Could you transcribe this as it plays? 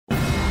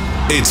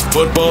It's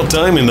football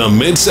time in the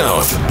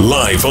Mid-South.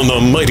 Live on the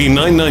Mighty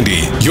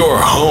 990, your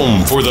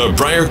home for the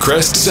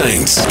Briarcrest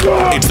Saints.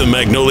 It's the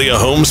Magnolia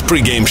Homes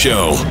pregame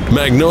show.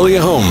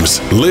 Magnolia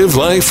Homes, live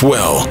life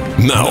well.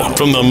 Now,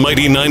 from the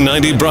Mighty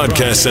 990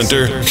 Broadcast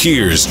Center,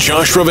 here's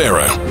Josh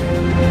Rivera.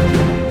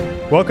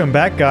 Welcome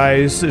back,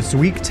 guys. It's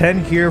week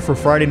 10 here for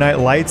Friday Night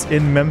Lights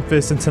in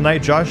Memphis, and tonight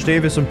Josh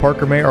Davis and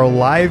Parker May are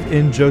live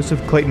in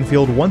Joseph Clayton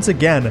Field once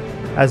again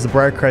as the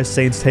Briarcrest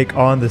Saints take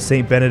on the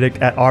St. Benedict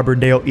at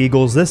Auburndale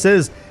Eagles. This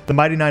is the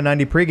Mighty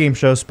 990 pregame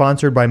show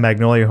sponsored by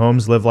Magnolia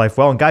Homes, Live Life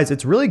Well. And guys,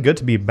 it's really good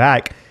to be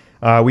back.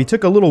 We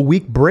took a little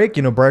week break.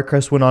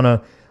 Briarcrest went on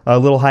a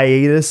little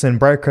hiatus, and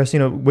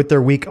Briarcrest, with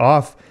their week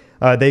off,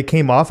 they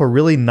came off a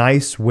really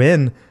nice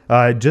win.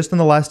 Just in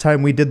the last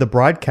time we did the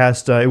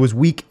broadcast, it was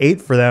week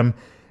 8 for them.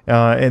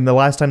 And the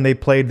last time they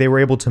played, they were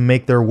able to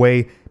make their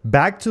way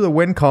back to the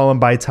win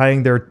column by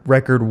tying their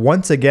record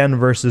once again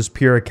versus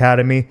Pure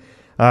Academy.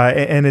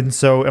 And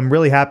so I'm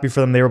really happy for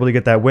them. They were able to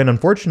get that win.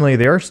 Unfortunately,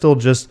 they are still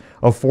just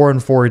a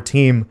 4-4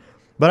 team.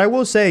 But I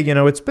will say,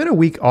 it's been a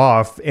week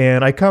off,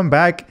 and I come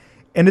back,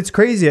 and it's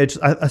crazy.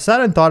 I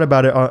sat and thought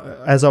about it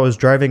as I was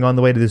driving on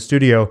the way to the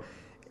studio.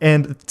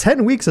 And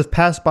 10 weeks have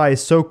passed by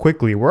so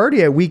quickly. We're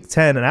already at week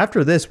 10, and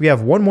after this, we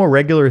have one more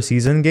regular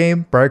season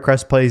game.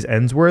 Briarcrest plays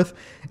Ensworth,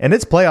 and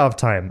it's playoff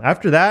time.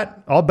 After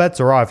that, all bets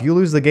are off. You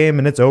lose the game,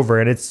 and it's over.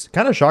 And it's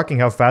kind of shocking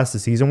how fast the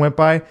season went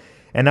by.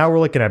 And now we're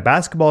looking at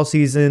basketball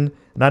season.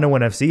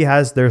 901 FC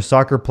has their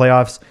soccer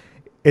playoffs.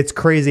 It's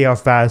crazy how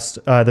fast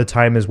the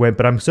time has went,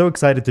 but I'm so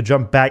excited to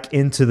jump back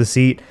into the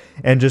seat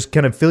and just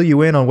kind of fill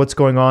you in on what's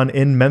going on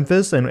in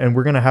Memphis. And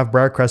we're going to have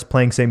Briarcrest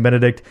playing St.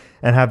 Benedict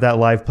and have that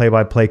live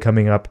play-by-play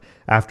coming up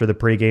after the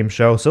pregame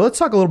show. So let's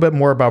talk a little bit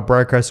more about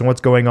Briarcrest and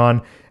what's going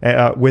on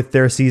with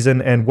their season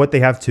and what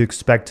they have to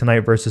expect tonight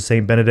versus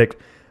St. Benedict.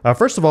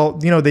 First of all,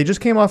 they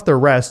just came off their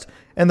rest,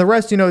 and the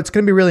rest, it's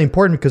going to be really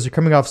important because they're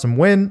coming off some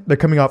win. They're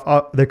coming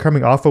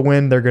off a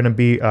win. They're going to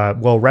be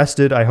well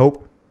rested, I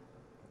hope.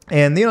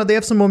 And, they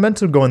have some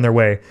momentum going their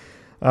way.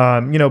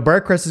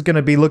 Briarcrest is going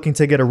to be looking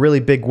to get a really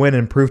big win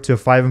and improve to a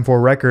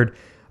 5-4 record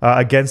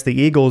against the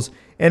Eagles.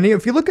 And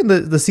if you look at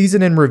the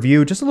season in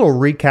review, just a little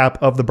recap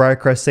of the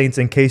Briarcrest Saints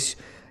in case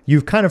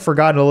you've kind of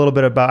forgotten a little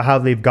bit about how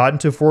they've gotten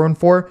to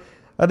 4-4.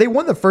 They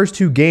won the first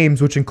 2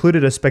 games, which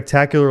included a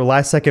spectacular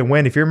last-second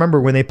win. If you remember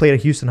when they played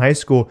at Houston High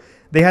School,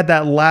 they had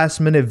that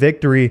last-minute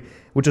victory,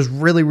 which was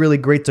really, really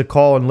great to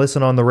call and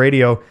listen on the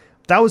radio.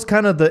 That was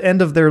kind of the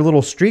end of their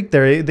little streak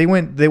there. They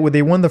won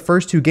the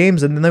first 2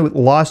 games, and then they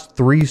lost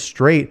 3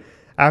 straight,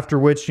 after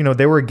which,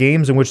 there were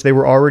games in which they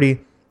were already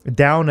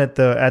down at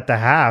the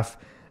half.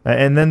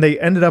 And then they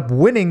ended up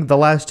winning the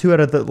last 2 out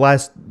of the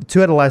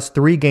last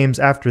 3 games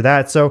after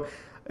that. So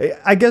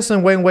I guess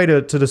in one way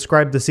to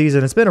describe the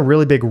season, it's been a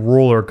really big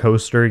roller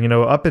coaster,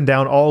 up and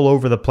down all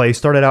over the place.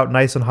 Started out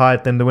nice and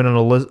hot, then they went on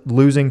a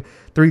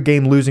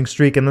 3-game losing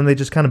streak, and then they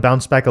just kind of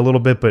bounced back a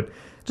little bit, but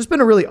just been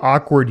a really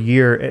awkward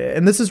year.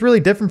 And this is really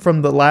different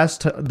from the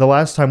last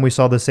time we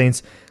saw the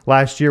Saints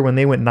last year when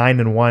they went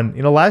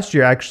 9-1. Last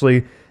year,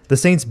 actually, the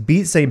Saints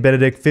beat St.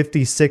 Benedict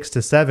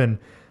 56-7.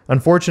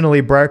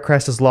 Unfortunately,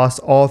 Briarcrest has lost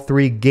all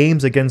 3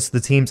 games against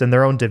the teams in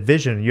their own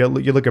division. You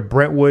look at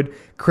Brentwood,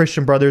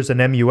 Christian Brothers, and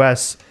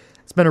MUS.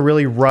 It's been a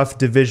really rough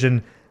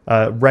division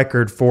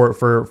record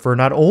for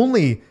not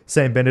only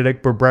St.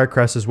 Benedict, but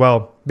Briarcrest as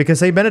well. Because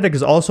St. Benedict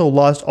has also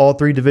lost all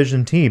 3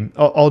 division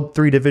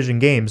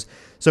games.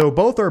 So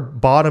both are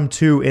bottom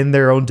 2 in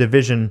their own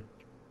division.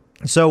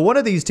 So one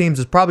of these teams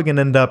is probably going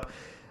to end up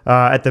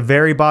at the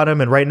very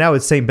bottom, and right now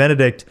it's St.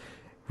 Benedict.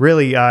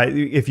 Really,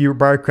 if you're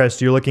Briarcrest,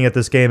 you're looking at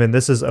this game, and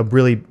this is a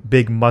really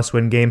big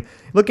must-win game.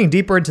 Looking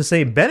deeper into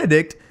St.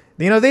 Benedict,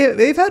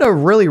 they've had a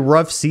really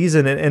rough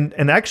season,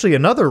 and actually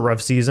another rough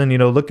season.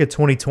 Look at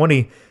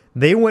 2020,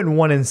 they went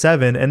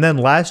 1-7, and then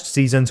last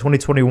season,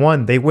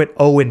 2021, they went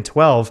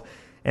 0-12,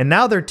 and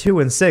now they're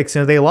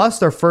 2-6. They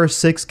lost their first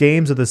 6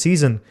 games of the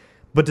season,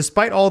 but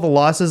despite all the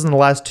losses in the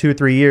last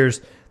 2-3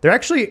 years, they're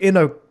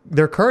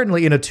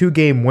currently in a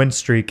 2-game win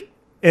streak,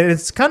 and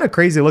it's kind of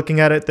crazy looking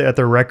at it at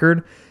their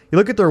record. You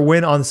look at their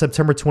win on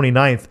September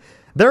 29th.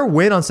 Their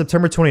win on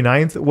September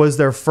 29th was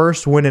their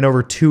first win in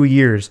over 2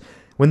 years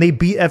when they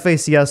beat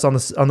FACS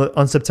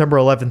on September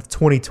 11th,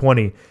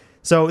 2020.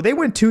 So they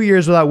went 2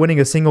 years without winning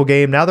a single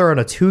game. Now they're on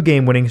a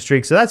 2-game winning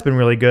streak, so that's been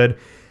really good.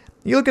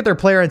 You look at their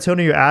player,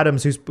 Antonio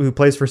Adams, who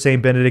plays for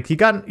St. Benedict. He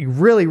got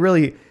really,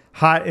 really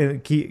hot,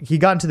 and he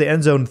got into the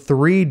end zone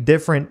 3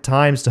 different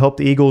times to help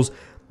the Eagles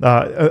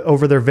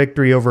over their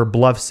victory over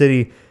Bluff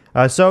City.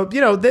 So,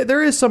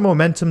 there is some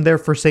momentum there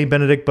for St.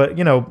 Benedict, but,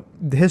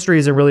 the history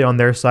isn't really on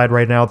their side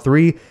right now.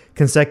 3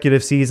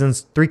 consecutive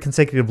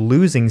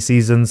losing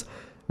seasons,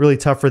 really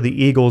tough for the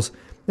Eagles.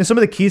 And some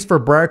of the keys for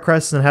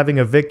Briarcrest and having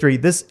a victory,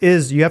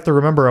 you have to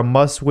remember, a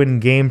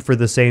must-win game for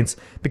the Saints,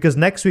 because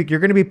next week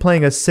you're going to be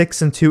playing a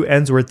 6-2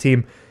 Ensworth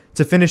team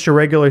to finish your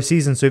regular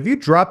season. So if you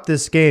drop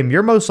this game,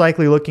 you're most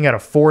likely looking at a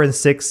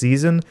 4-6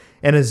 season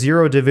and a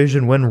 0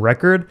 division win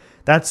record.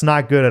 That's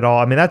not good at all.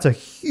 I mean, that's a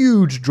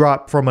huge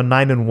drop from a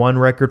 9-1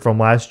 record from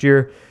last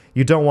year.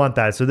 You don't want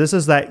that. So this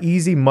is that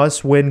easy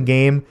must-win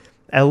game.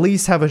 At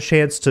least have a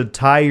chance to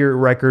tie your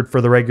record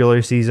for the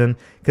regular season,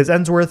 because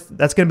Ensworth,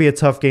 that's going to be a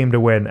tough game to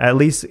win. At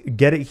least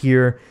get it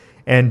here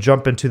and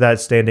jump into that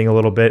standing a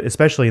little bit,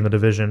 especially in the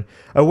division.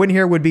 A win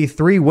here would be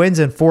 3 wins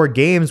in 4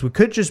 games. We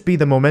could just be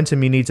the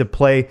momentum you need to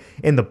play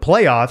in the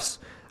playoffs,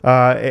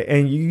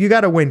 and you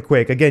got to win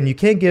quick. Again, you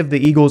can't give the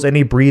Eagles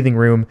any breathing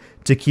room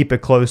to keep it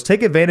close.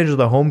 Take advantage of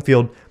the home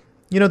field.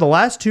 The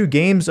last 2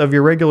 games of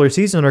your regular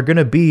season are going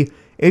to be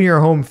in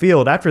your home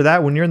field. After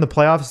that, when you're in the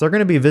playoffs, they're going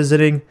to be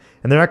visiting,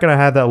 and they're not going to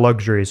have that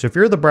luxury. So if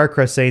you're the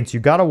Briarcrest Saints, you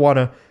got to want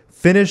to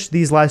finish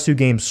these last 2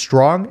 games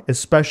strong,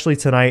 especially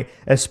tonight,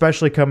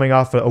 especially coming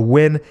off a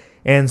win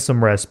and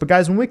some rest. But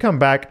guys, when we come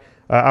back,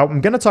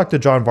 I'm going to talk to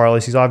John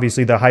Varlas. He's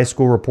obviously the high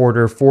school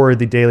reporter for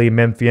the Daily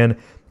Memphian.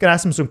 Going to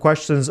ask him some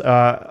questions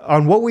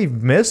on what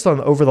we've missed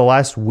over the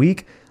last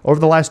week. Over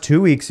the last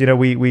 2 weeks,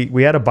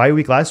 we had a bye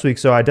week last week,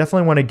 so I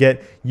definitely want to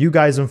get you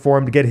guys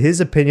informed, to get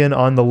his opinion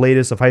on the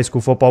latest of high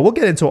school football. We'll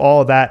get into all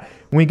of that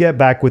when we get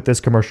back with this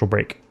commercial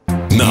break.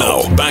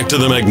 Now, back to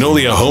the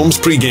Magnolia Homes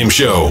pregame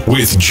show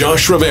with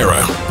Josh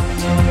Rivera.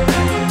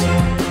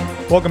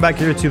 Welcome back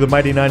here to the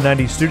Mighty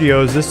 990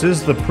 Studios. This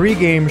is the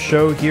pregame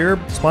show here,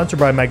 sponsored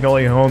by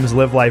Magnolia Homes.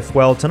 Live life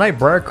well. Tonight,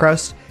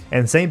 Briarcrest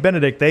and St.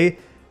 Benedict, they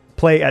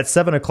play at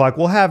 7 o'clock.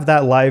 We'll have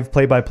that live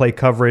play-by-play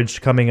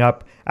coverage coming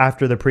up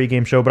after the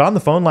pregame show. But on the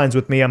phone lines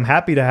with me, I'm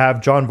happy to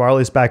have John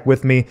Varlas back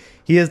with me.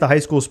 He is the high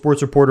school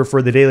sports reporter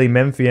for the Daily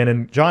Memphian.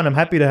 And John, I'm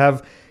happy to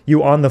have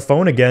you on the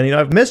phone again.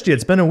 I've missed you.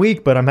 It's been a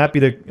week, but I'm happy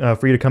to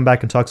for you to come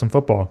back and talk some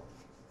football.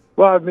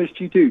 Well, I've missed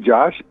you too,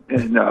 Josh.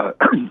 And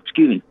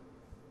excuse me,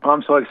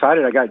 I'm so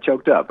excited I got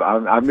choked up.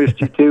 I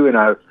missed you too,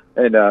 and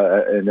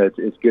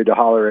it's good to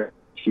holler at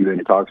you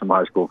and talk some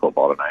high school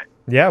football tonight.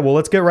 Yeah, well,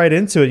 let's get right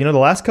into it. The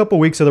last couple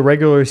weeks of the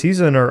regular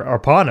season are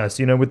upon us.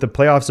 With the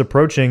playoffs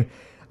approaching.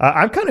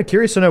 I'm kind of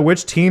curious to know,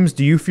 which teams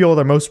do you feel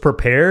are most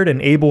prepared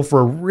and able for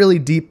a really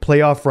deep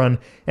playoff run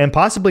and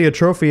possibly a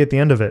trophy at the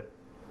end of it?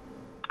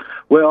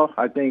 Well,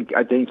 I think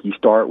you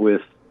start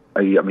with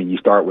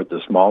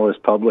the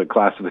smallest public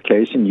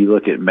classification. You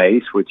look at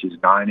Mace, which is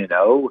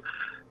 9-0,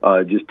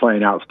 just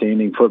playing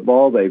outstanding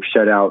football. They've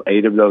shut out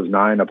 8 of those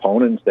 9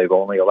 opponents. They've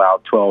only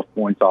allowed 12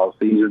 points all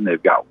season.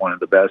 They've got one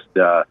of the best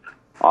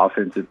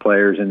offensive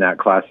players in that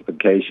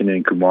classification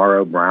in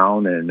Kumaro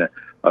Brown, and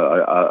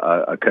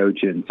a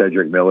coach in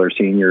Cedric Miller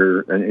Sr.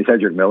 and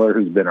Cedric Miller,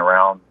 who's been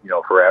around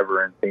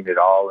forever and seen it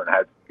all and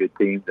had good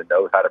teams and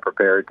knows how to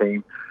prepare a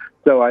team.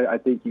 So I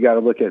think you got to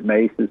look at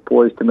Mace as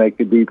poised to make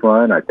a deep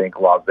run. I think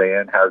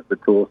Lausanne has the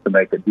tools to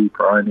make a deep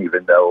run,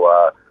 even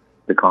though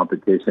the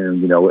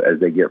competition, as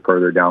they get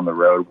further down the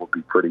road, will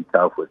be pretty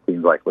tough with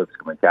teams like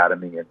Lipscomb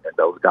Academy and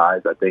those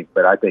guys. I think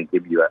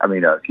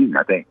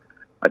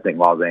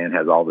Lausanne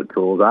has all the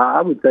tools.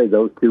 I would say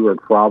those 2 are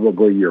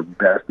probably your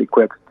best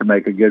equipped to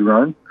make a good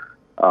run.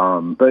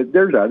 But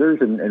there's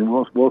others, and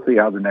we'll see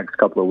how the next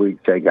couple of weeks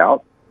shake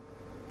out.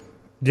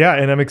 Yeah,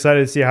 and I'm excited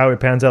to see how it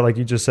pans out, like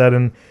you just said.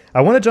 And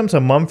I want to jump to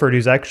Mumford,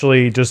 who's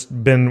actually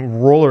just been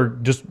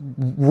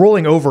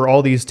rolling over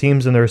all these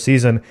teams in their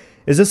season.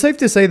 Is it safe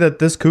to say that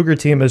this Cougar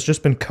team has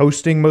just been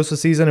coasting most of the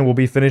season and will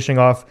be finishing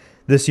off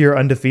this year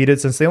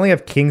undefeated, since they only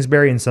have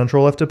Kingsbury and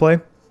Central left to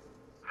play?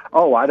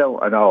 Oh, I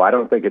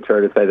don't think it's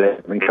fair to say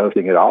they've been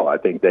coasting at all. I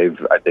think they've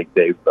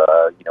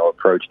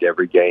approached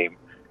every game.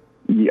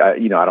 I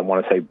don't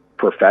want to say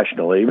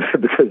professionally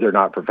because they're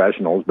not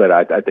professionals, but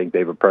I think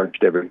they've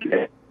approached every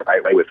game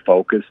right with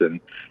focus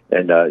and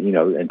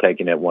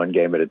taking it one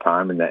game at a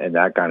time and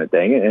that kind of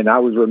thing. And I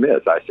was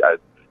remiss. I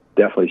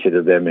definitely should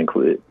have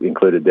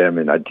included them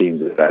in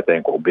teams that I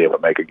think will be able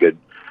to make a good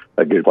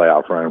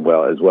playoff run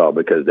as well,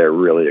 because they're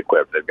really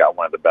equipped. They've got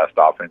one of the best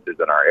offenses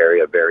in our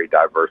area, very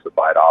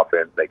diversified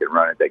offense. They can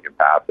run it, they can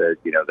pass it.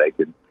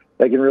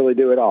 They can really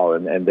do it all,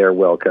 and they're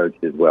well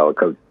coached as well.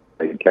 Coach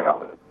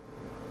Cal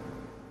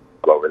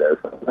over there.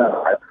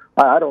 So,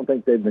 I don't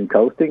think they've been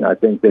coasting. I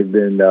think they've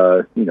been,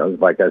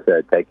 like I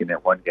said, taking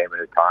it one game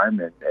at a time,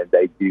 and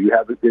they do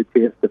have a good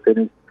chance to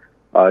finish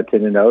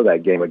 10-0.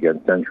 That game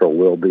against Central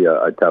will be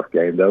a tough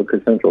game, though,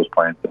 because Central's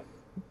playing.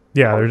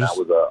 Yeah, that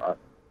was a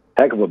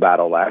heck of a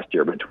battle last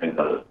year between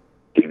the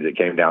teams. That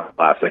came down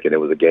last second. It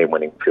was a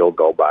game-winning field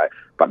goal by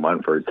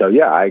Munford. So,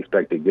 yeah, I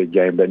expect a good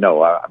game, but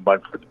no,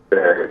 Munford's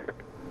very.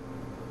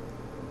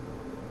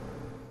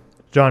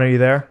 John, are you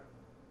there?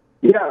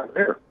 Yeah, I'm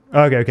there.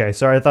 Okay.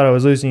 Sorry, I thought I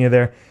was losing you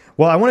there.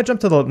 Well, I want to jump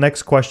to the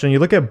next question. You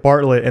look at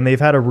Bartlett, and they've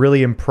had a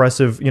really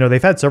impressive,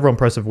 they've had several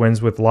impressive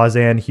wins with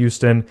Lausanne,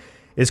 Houston.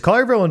 Is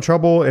Collierville in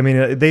trouble? I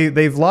mean,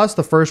 they've lost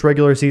the first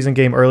regular season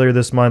game earlier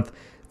this month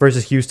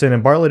versus Houston,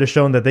 and Bartlett has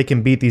shown that they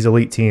can beat these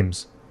elite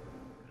teams.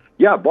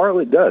 Yeah,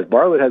 Bartlett does.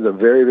 Bartlett has a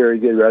very, very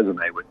good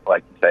resume with,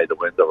 like you say, the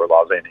wins over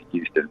Lausanne and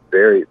Houston.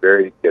 Very,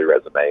 very good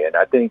resume. And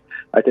I think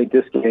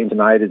this game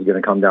tonight is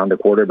going to come down to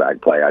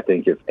quarterback play. I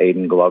think if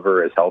Aiden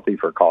Glover is healthy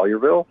for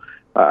Collierville,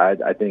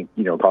 I think,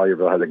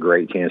 Collierville has a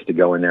great chance to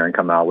go in there and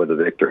come out with a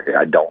victory.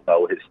 I don't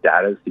know his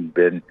status. He's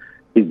been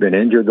he's been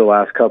injured the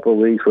last couple of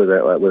weeks with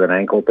an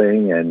ankle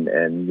thing, and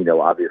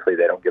obviously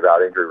they don't give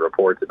out injury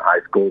reports in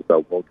high school,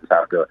 so we'll just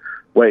have to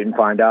wait and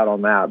find out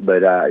on that.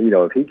 But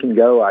if he can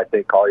go, I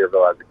think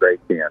Collierville has a great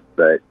chance.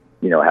 But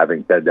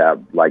having said that,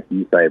 like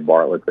you say,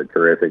 Bartlett's a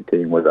terrific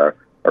team with a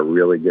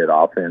really good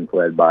offense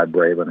led by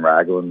Braylon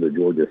Ragland, the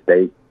Georgia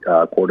State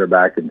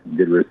quarterback, and some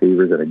good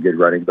receivers and a good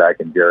running back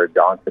in Jared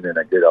Johnson and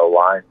a good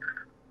O-line.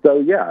 So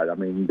yeah, I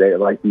mean,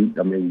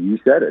 you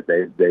said it.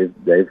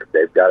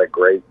 They've got a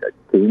great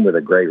team with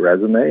a great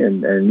resume,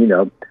 and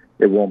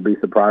it won't be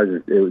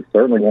surprises. It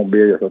certainly won't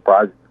be a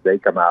surprise if they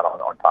come out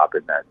on top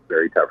in that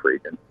very tough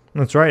region.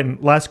 That's right. And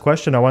last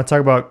question, I want to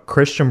talk about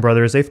Christian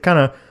Brothers. They've kind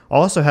of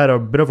also had a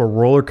bit of a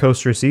roller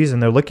coaster season.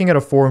 They're looking at a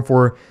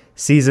 4-4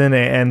 season,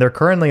 and they're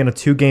currently in a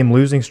 2-game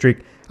losing streak.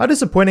 How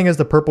disappointing has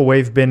the Purple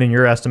Wave been in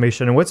your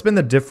estimation, and what's been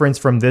the difference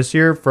from this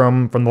year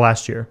from the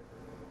last year?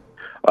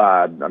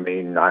 I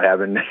mean, not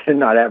having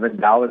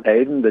Dallin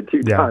Hayden, the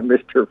two-time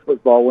Mr.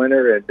 Football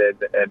winner,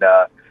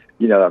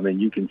 and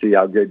you can see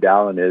how good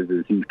Dallin is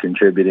as he's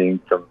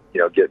contributing some,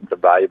 getting some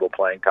valuable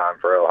playing time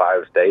for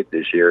Ohio State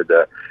this year.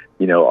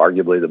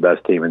 Arguably the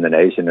best team in the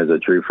nation as a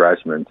true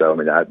freshman. So, I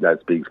mean, that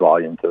speaks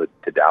volume to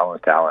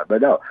Dallin's talent.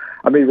 But no,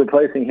 I mean,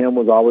 replacing him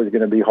was always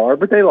going to be hard,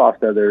 but they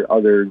lost other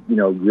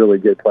really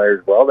good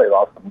players. Well, they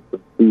lost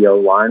some CO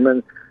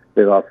linemen.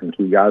 They lost some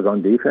key guys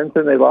on defense,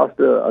 and they lost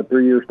a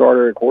 3-year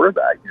starter at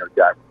quarterback.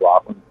 Jack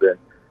McLaughlin's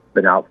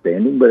been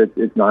outstanding, but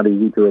it's not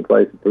easy to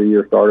replace a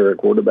 3-year starter at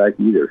quarterback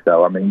either.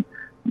 So, I mean,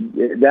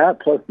 that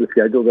plus the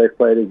schedule they've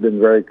played has been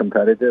very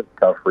competitive,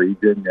 tough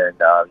region, and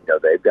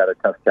they've got a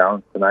tough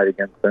challenge tonight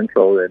against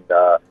Central, and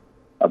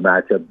a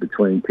matchup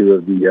between two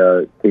of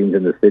the teams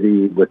in the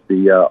city with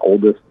the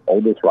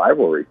oldest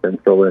rivalry.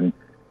 Central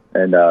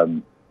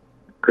and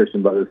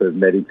Christian Brothers have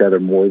met each other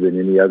more than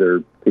any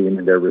other team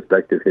in their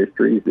respective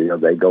histories.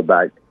 They go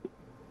back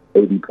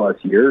 80-plus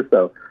years,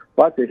 so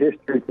lots of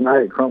history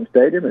tonight at Crump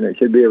Stadium, and it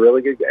should be a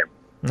really good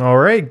game. All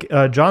right.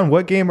 John,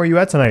 what game are you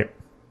at tonight?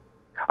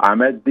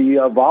 I'm at the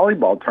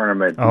volleyball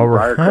tournament. All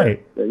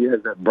right.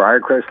 The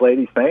Briarcrest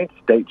Lady Saints,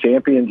 state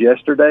champions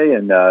yesterday,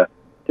 and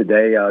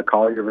today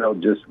Collierville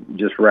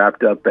just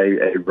wrapped up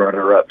a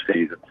runner-up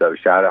season. So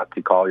shout out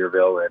to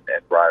Collierville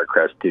and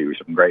Briarcrest too.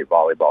 Some great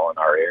volleyball in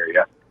our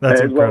area.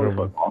 That's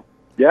incredible. Well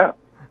yeah.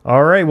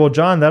 All right. Well,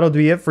 John, that'll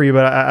be it for you.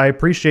 But I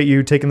appreciate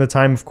you taking the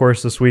time, of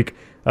course, this week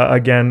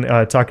again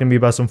talking to me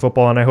about some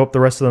football, and I hope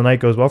the rest of the night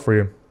goes well for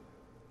you.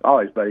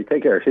 Always, buddy.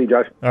 Take care. See you,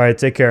 Josh. All right.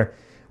 Take care.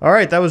 All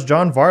right, that was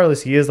John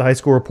Varlas. He is the high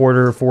school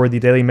reporter for the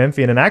Daily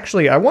Memphian. And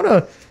actually, I want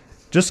to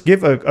just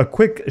give a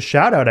quick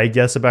shout out, I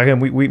guess, about him.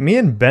 Me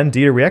and Ben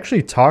Dieter, we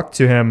actually talked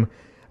to him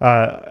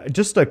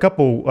just a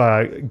couple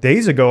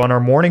days ago on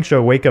our morning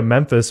show, Wake Up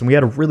Memphis, and we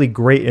had a really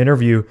great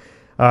interview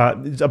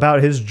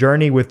about his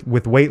journey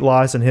with weight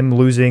loss and him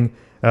losing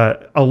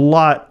a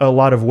lot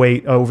of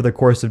weight over the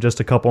course of just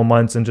a couple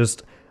months, and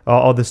just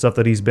all the stuff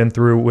that he's been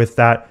through with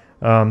that.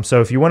 So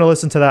if you want to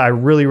listen to that, I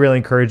really, really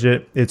encourage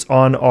it. It's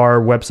on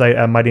our website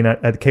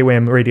at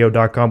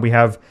KYMradio.com. We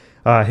have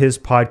his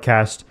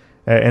podcast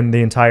and the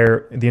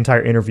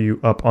entire interview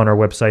up on our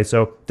website.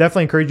 So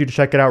definitely encourage you to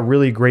check it out.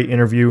 Really great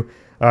interview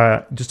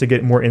just to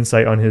get more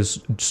insight on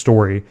his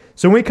story.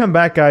 So when we come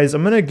back, guys,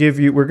 we're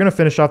going to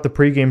finish off the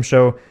pregame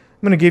show.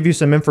 I'm going to give you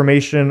some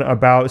information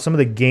about some of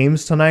the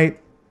games tonight,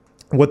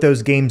 what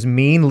those games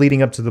mean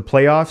leading up to the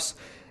playoffs,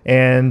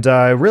 and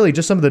really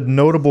just some of the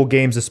notable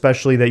games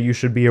especially that you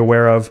should be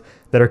aware of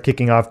that are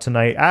kicking off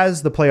tonight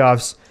as the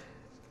playoffs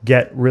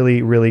get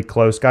really, really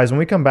close. Guys, when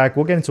we come back,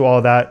 we'll get into all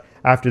of that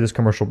after this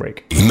commercial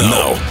break.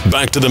 Now,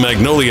 back to the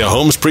Magnolia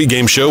Homes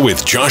pregame show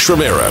with Josh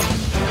Rivera.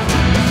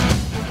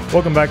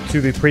 Welcome back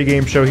to the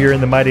pregame show here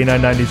in the Mighty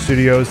 990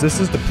 studios.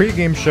 This is the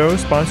pregame show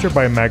sponsored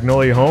by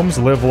Magnolia Homes.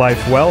 Live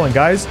life well. And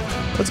guys,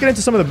 let's get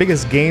into some of the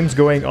biggest games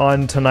going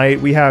on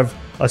tonight. We have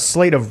a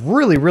slate of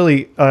really,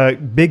 really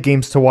big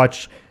games to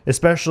watch,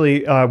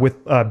 especially with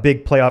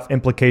big playoff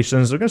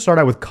implications. We're going to start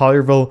out with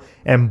Collierville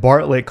and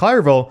Bartlett.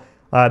 Collierville,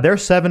 they're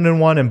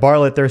 7-1, and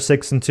Bartlett, they're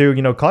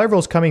 6-2.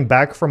 Collierville's coming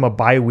back from a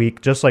bye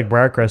week, just like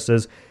Briarcrest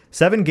is.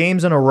 7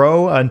 games in a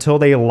row until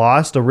they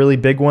lost a really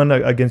big one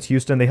against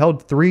Houston. They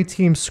held 3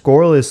 teams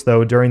scoreless,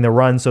 though, during the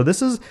run. So this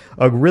is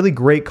a really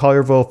great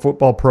Collierville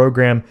football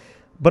program.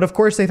 But, of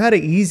course, they've had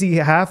an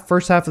easy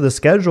first half of the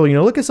schedule.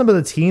 Look at some of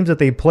the teams that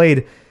they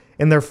played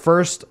in their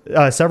first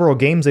several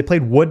games. They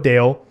played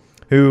Wooddale,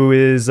 who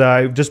is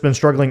just been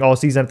struggling all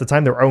season. At the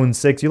time, they're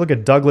 0-6. You look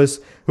at Douglas,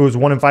 who was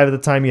 1-5 at the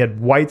time. You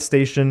had White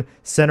Station,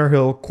 Center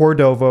Hill,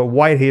 Cordova,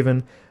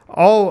 Whitehaven.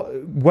 All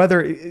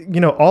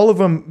of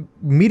them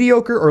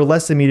mediocre or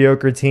less than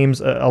mediocre teams.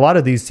 A lot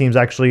of these teams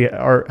actually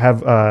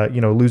have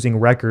losing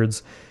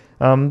records.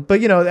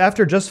 But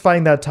after just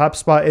finding that top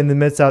spot in the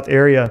Mid-South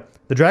area,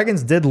 the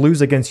Dragons did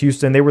lose against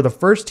Houston. They were the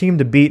first team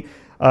to beat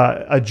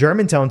a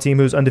Germantown team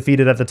who was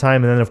undefeated at the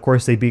time, and then of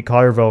course they beat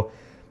Collierville,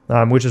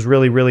 which is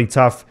really, really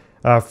tough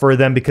for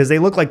them because they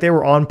looked like they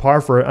were on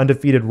par for an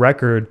undefeated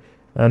record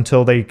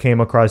until they came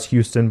across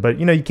Houston. But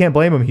you can't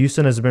blame them.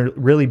 Houston has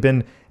really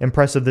been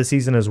impressive this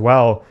season as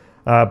well.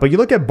 But you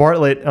look at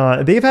Bartlett,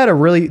 they had a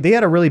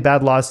really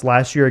bad loss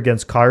last year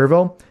against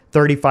Collierville,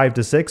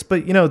 35-6.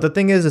 But the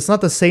thing is, it's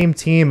not the same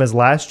team as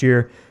last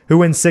year who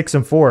wins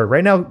 6-4.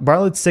 Right now,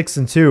 Bartlett's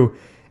 6-2.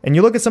 And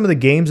you look at some of the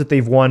games that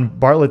they've won,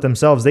 Bartlett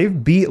themselves,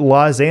 they've beat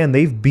Lausanne,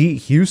 they've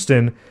beat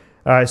Houston.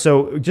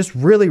 So just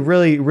really,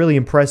 really, really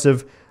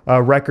impressive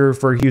record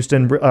for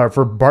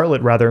for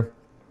Bartlett rather.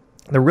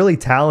 They're really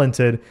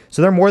talented,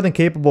 so they're more than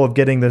capable of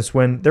getting this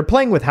win. They're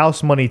playing with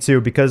house money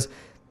too because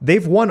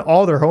they've won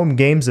all their home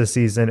games this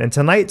season, and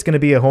tonight's going to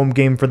be a home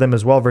game for them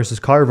as well versus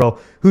Collierville,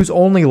 whose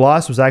only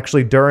loss was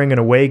actually during an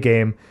away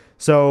game.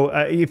 So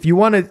if you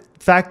want to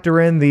factor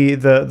in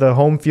the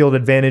home field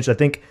advantage, I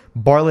think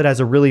Bartlett has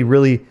a really,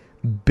 really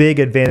big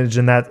advantage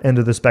in that end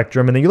of the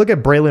spectrum. And then you look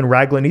at Braylon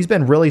Ragland. He's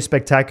been really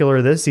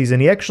spectacular this season.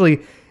 He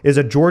actually is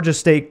a Georgia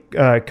State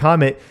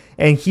Comet,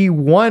 and he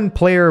won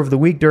Player of the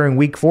Week during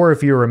Week 4,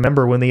 if you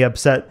remember, when they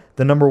upset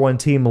the number 1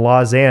 team,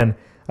 Lausanne.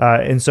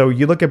 And so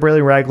you look at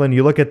Braylon Ragland,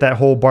 you look at that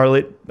whole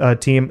Bartlett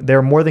team,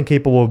 they're more than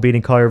capable of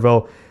beating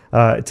Collierville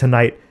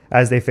tonight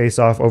as they face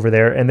off over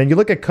there. And then you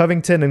look at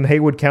Covington and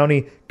Haywood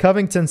County.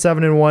 Covington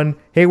 7-1,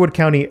 Haywood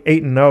County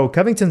 8-0.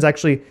 Covington's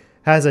actually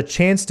has a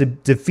chance to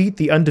defeat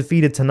the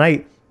undefeated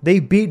tonight. They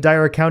beat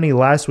Dyer County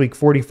last week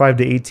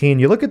 45-18.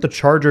 You look at the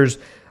Chargers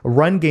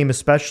run game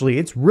especially,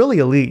 it's really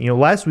elite.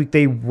 Last week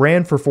they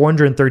ran for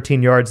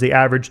 413 yards. They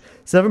averaged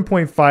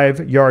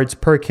 7.5 yards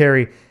per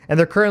carry, and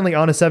they're currently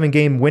on a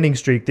 7-game winning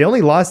streak. The only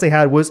loss they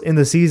had was in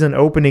the season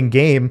opening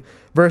game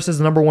versus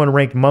the number 1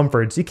 ranked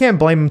Mumford. So you can't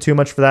blame them too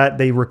much for that.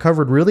 They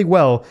recovered really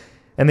well,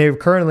 and they're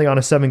currently on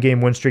a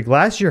 7-game win streak.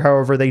 Last year,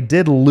 however, they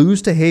did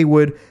lose to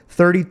Haywood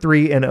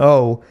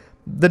 33-0.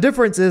 The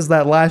difference is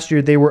that last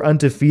year they were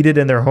undefeated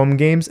in their home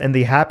games, and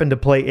they happened to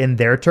play in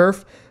their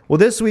turf. Well,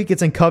 this week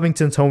it's in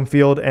Covington's home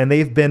field, and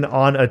they've been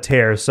on a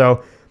tear.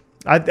 So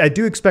I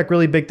do expect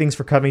really big things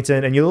for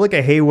Covington. And you look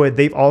at Haywood,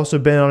 they've also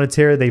been on a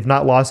tear. They've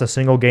not lost a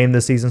single game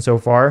this season so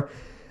far.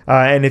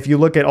 And if you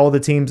look at all the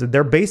teams,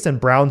 they're based in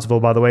Brownsville,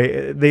 by the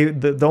way.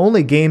 The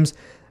only games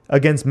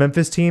against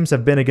Memphis teams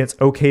have been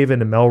against Oak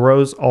Haven and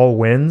Melrose, all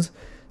wins.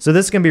 So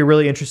this is going to be a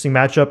really interesting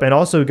matchup, and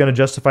also going to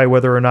justify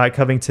whether or not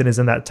Covington is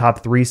in that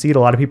top 3 seed. A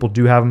lot of people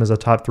do have them as a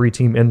top 3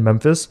 team in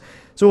Memphis.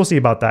 So we'll see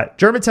about that.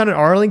 Germantown and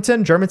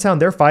Arlington. Germantown,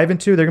 they're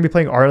 5-2. They're going to be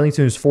playing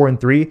Arlington, who's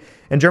 4-3.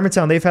 And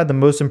Germantown, they've had the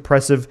most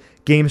impressive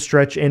game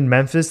stretch in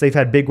Memphis. They've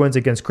had big wins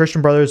against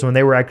Christian Brothers when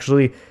they were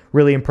actually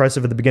really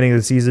impressive at the beginning of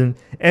the season.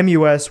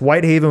 MUS,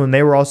 Whitehaven, when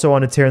they were also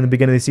on a tear in the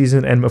beginning of the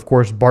season. And, of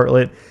course,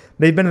 Bartlett.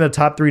 They've been in the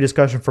top 3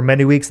 discussion for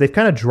many weeks. They've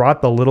kind of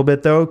dropped a little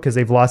bit, though, because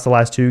they've lost the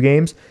last 2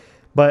 games.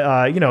 But,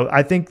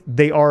 I think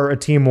they are a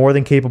team more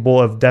than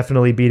capable of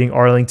definitely beating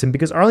Arlington,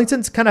 because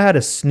Arlington's kind of had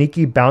a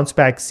sneaky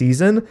bounce-back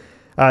season.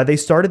 They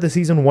started the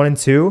season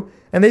 1-2,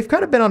 and they've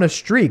kind of been on a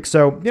streak.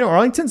 So,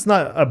 Arlington's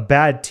not a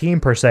bad team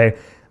per se.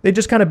 They've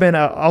just kind of been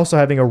also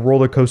having a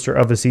roller coaster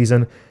of a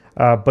season.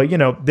 But,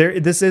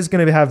 this is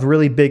going to have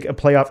really big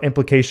playoff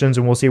implications,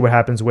 and we'll see what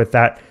happens with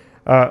that.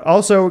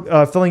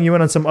 Also, filling you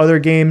in on some other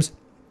games,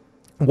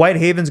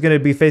 Whitehaven's going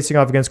to be facing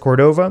off against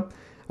Cordova.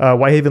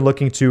 Whitehaven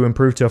looking to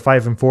improve to a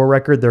 5-4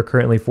 record. They're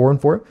currently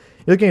 4-4. You're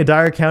looking at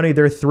Dyer County.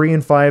 They're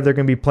 3-5. They're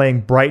going to be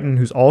playing Brighton,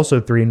 who's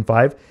also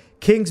 3-5.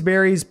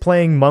 Kingsbury's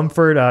playing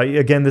Mumford.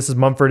 Again,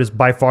 Mumford is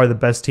by far the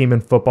best team in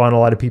football in a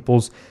lot of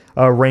people's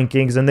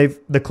rankings. And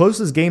the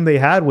closest game they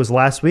had was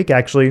last week,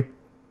 actually,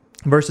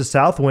 versus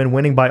Southwind,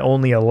 winning by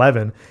only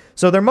 11.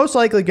 So they're most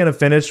likely going to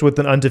finish with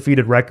an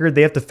undefeated record.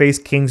 They have to face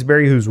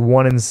Kingsbury, who's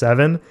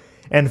 1-7,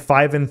 and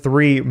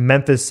 5-3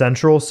 Memphis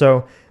Central.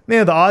 So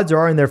the odds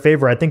are in their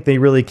favor. I think they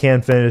really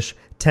can finish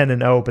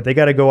 10-0, but they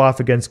got to go off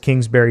against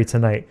Kingsbury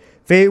tonight.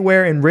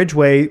 Fayetware and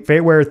Ridgeway.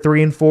 Fayetware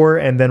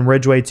 3-4, and then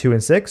Ridgeway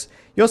 2-6.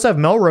 You also have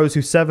Melrose,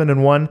 who's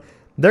 7-1.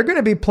 They're going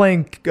to be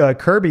playing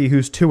Kirby,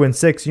 who's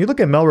 2-6. You look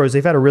at Melrose;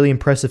 they've had a really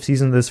impressive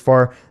season thus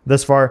far.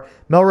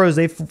 Melrose,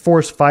 they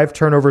forced 5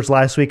 turnovers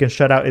last week and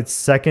shut out its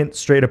second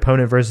straight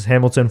opponent versus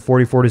Hamilton,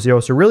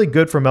 44-0. So really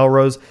good for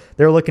Melrose.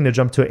 They're looking to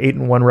jump to an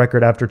 8-1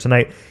 record after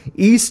tonight.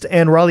 East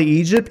and Raleigh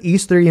Egypt.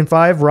 East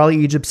 3-5. Raleigh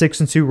Egypt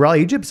 6-2.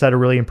 Raleigh Egypt's had a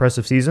really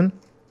impressive season.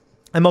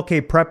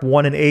 MLK Prep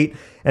 1-8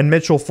 and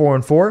Mitchell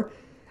 4-4.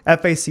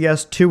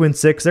 FACS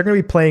 2-6. They're going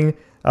to be playing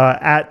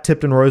at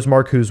Tipton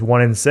Rosemark, who's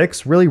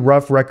 1-6. Really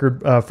rough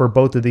record for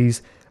both of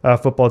these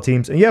football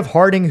teams. And you have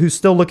Harding, who's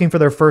still looking for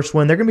their first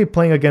win. They're going to be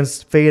playing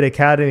against Fayette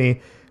Academy,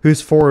 who's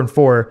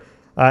 4-4.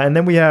 And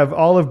then we have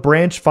Olive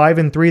Branch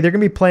 5-3. They're going to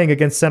be playing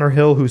against Center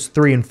Hill, who's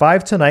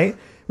 3-5 tonight.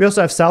 We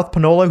also have South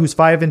Panola, who's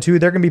 5-2.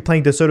 They're going to be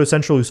playing DeSoto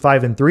Central, who's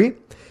 5-3.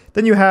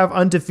 Then you have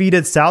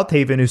undefeated South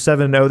Haven, who's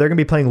 7-0. They're going to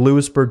be playing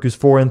Lewisburg, who's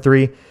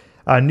 4-3.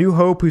 New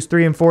Hope, who's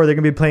 3-4. They're going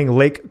to be playing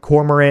Lake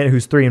Cormorant,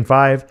 who's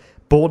 3-5.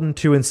 Bolton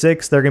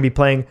 2-6. They're going to be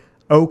playing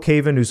Oak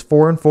Haven, who's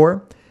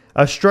 4-4.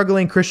 A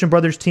struggling Christian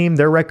Brothers team,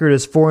 their record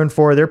is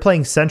 4-4. They're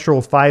playing Central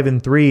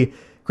 5-3.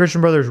 Christian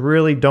Brothers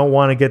really don't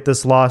want to get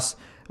this loss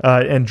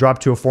and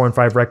dropped to a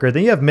 4-5 record.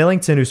 Then you have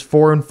Millington, who's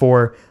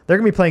 4-4. They're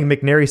going to be playing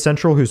McNary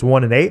Central, who's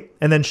 1-8.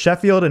 And then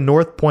Sheffield and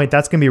North Point,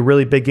 that's going to be a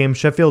really big game.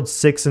 Sheffield's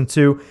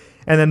 6-2.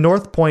 And then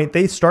North Point,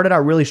 they started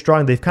out really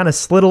strong. They've kind of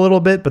slid a little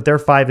bit, but they're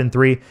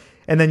 5-3.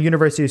 And then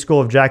University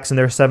School of Jackson,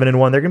 they're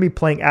 7-1. They're going to be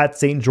playing at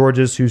St.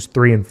 George's, who's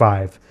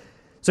 3-5.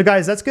 So,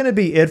 guys, that's going to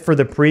be it for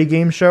the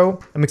pregame show.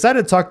 I'm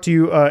excited to talk to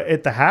you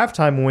at the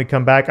halftime when we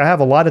come back. I have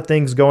a lot of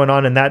things going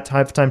on in that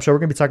halftime show. We're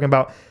going to be talking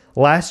about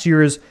last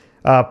year's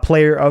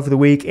player of the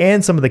week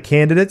and some of the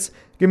candidates.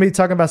 We're going to be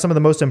talking about some of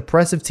the most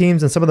impressive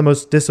teams and some of the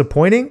most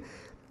disappointing.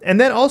 And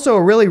then also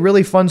a really,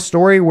 really fun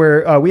story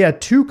where we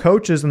had 2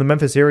 coaches in the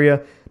Memphis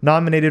area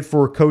nominated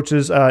for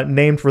coaches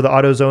named for the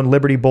AutoZone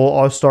Liberty Bowl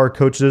All-Star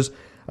Coaches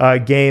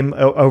game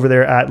over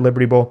there at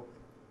Liberty Bowl.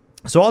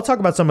 So I'll talk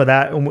about some of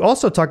that, and we'll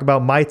also talk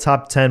about my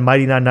top 10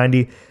 Mighty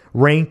 990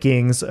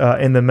 rankings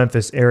in the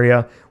Memphis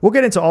area. We'll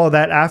get into all of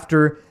that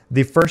after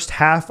the first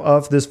half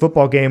of this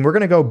football game. We're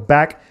going to go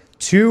back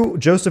to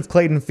Joseph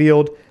Clayton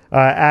Field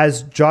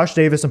as Josh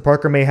Davis and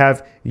Parker May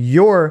have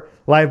your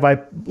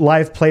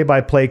live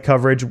play-by-play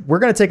coverage. We're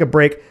going to take a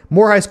break.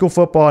 More high school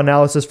football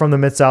analysis from the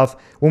Mid-South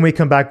when we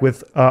come back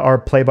with our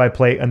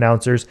play-by-play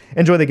announcers.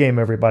 Enjoy the game,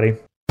 everybody.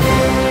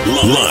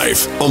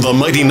 Live on the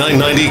Mighty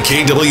 990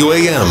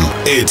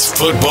 KWAM, it's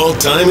football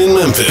time in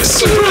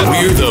Memphis.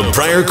 We're the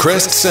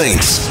Briarcrest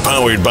Saints,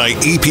 powered by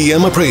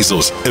EPM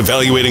Appraisals,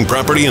 evaluating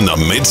property in the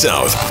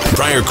Mid-South.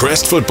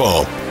 Briarcrest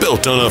football,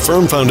 built on a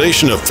firm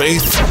foundation of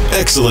faith,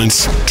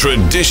 excellence,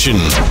 tradition,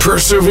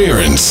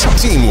 perseverance,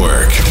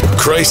 teamwork,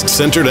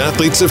 Christ-centered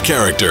athletes of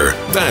character.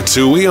 That's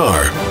who we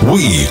are.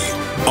 We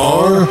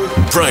are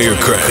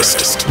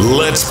Briarcrest.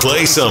 Let's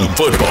play some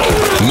football.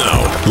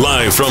 Now,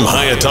 live from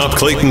high atop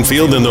Clayton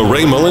Field in the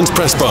Ray Mullins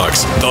press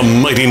box, the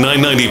Mighty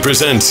 990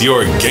 presents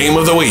your game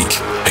of the week.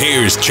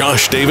 Here's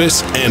Josh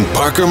Davis and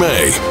Parker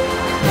May.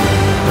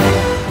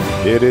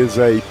 It is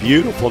a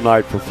beautiful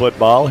night for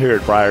football here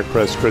at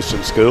Briarcrest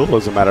Christian School.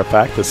 As a matter of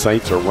fact, the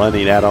Saints are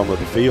running out onto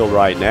the field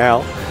right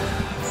now.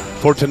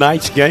 For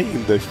tonight's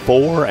game, the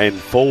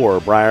 4-4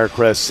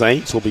 Briarcrest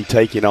Saints will be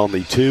taking on the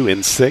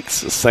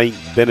 2-6 St.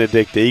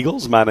 Benedict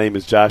Eagles. My name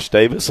is Josh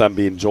Davis. I'm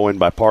being joined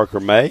by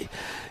Parker May.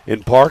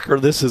 And Parker,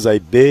 this is a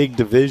big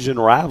division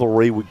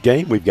rivalry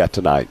game we've got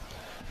tonight.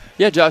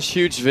 Yeah, Josh,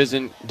 huge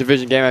division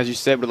game, as you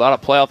said, with a lot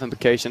of playoff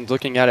implications.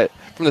 Looking at it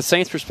from the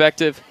Saints'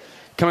 perspective,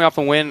 coming off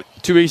a win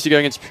 2 weeks ago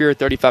against Pure,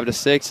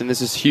 35-6, and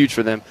this is huge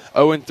for them.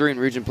 0-3 in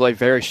region play,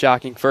 very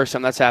shocking. First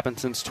time that's happened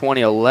since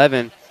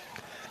 2011.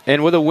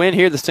 And with a win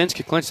here, the Saints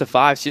could clinch the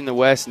 5 seed in the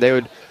West, and they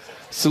would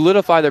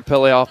solidify their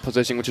playoff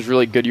position, which is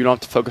really good. You don't have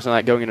to focus on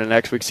that going into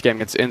next week's game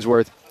against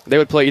Innsworth. They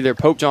would play either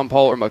Pope John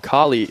Paul or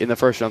McCallie in the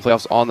first round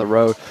playoffs on the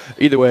road.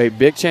 Either way,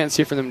 big chance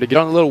here for them to get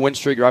on a little win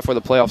streak right before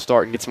the playoffs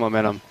start and get some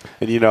momentum.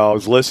 And, you know, I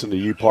was listening to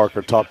you,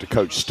 Parker, talk to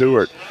Coach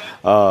Stewart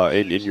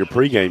in your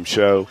pregame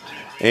show,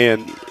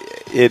 and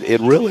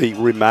it really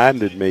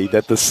reminded me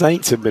that the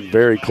Saints have been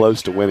very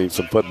close to winning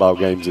some football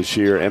games this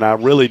year, and I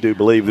really do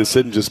believe this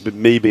isn't just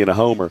me being a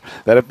homer,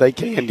 that if they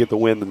can get the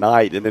win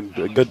tonight and then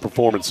a good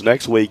performance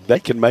next week, they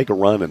can make a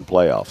run in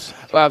playoffs.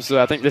 Well,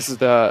 absolutely. I think that's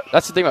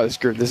the thing about this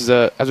group. This is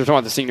as we're talking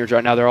about the seniors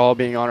right now, they're all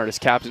being honored as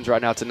captains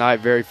right now tonight.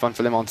 Very fun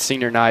for them on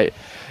senior night.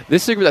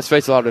 This is a group that's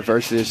faced a lot of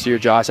adversity this year,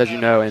 Josh, as you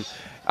know, and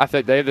I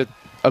think they have the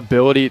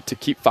ability to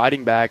keep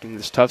fighting back in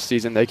this tough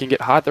season. They can get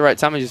hot at the right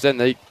time, as you said,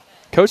 and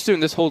Coach Stu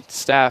and this whole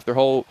staff, their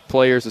whole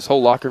players, this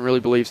whole locker room really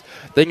believes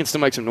they can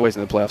still make some noise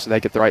in the playoffs and they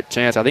get the right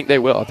chance. I think they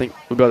will. I think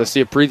we'll be able to see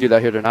a preview of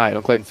that here tonight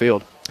on Clayton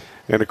Field.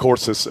 And, of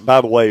course,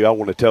 by the way, I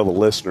want to tell the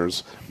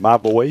listeners, my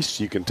voice,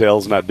 you can tell,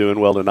 is not doing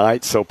well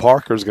tonight. So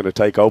Parker's going to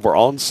take over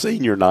on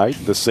senior night.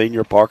 The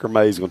senior, Parker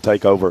May, is going to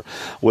take over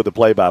with the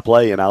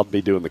play-by-play, and I'll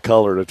be doing the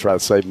color to try to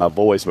save my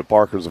voice.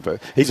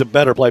 But he's a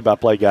better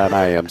play-by-play guy than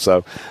I am.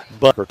 So,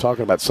 but we're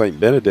talking about St.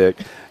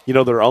 Benedict. You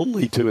know, they're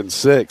only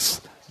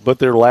 2-6. But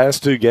their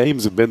last 2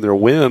 games have been their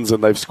wins,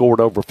 and they've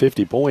scored over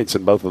 50 points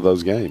in both of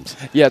those games.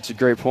 Yeah, it's a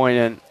great point.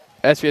 And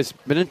SBS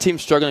been a team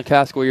struggling the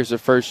past couple years.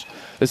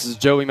 This is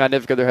Joey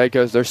Magnifico, their head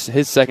coach.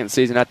 His second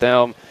season at the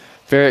helm.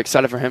 Very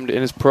excited for him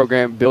in his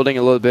program, building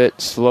a little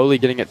bit, slowly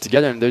getting it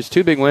together. And there's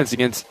 2 big wins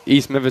against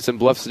East Memphis and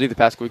Bluff City the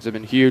past couple weeks have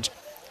been huge,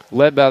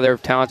 led by their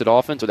talented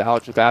offense with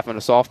Alex McFadden and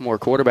a sophomore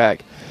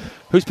quarterback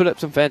who's put up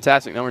some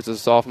fantastic numbers as a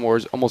sophomore,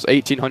 almost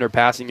 1,800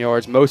 passing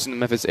yards, most in the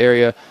Memphis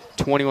area,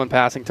 21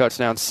 passing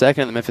touchdowns,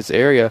 second in the Memphis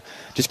area.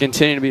 Just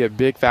continuing to be a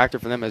big factor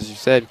for them, as you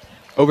said.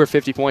 Over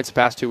 50 points the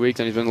past 2 weeks,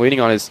 and he's been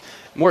leading on his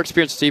more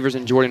experienced receivers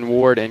in Jordan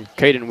Ward and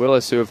Caden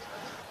Willis, who have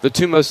the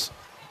 2 most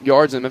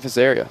yards in the Memphis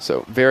area.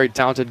 So very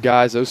talented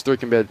guys. Those 3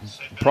 can be a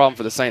problem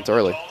for the Saints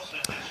early.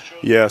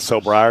 Yeah,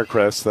 so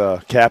Briarcrest,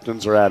 the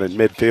captains are out in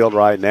midfield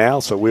right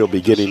now, so we'll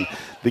be getting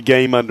the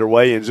game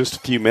underway in just a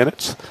few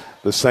minutes.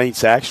 The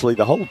Saints, actually,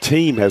 the whole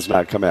team has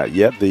not come out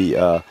yet.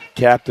 The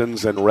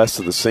captains and the rest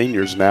of the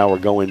seniors now are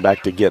going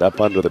back to get up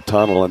under the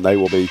tunnel, and they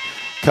will be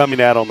coming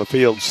out on the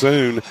field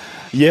soon.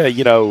 Yeah,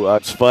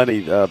 it's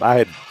funny. I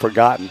had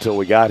forgotten until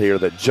we got here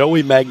that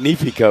Joey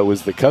Magnifico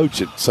is the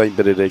coach at St.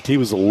 Benedict. He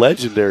was a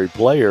legendary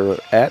player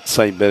at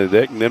St.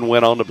 Benedict and then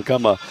went on to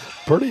become a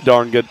pretty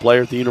darn good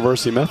player at the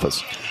University of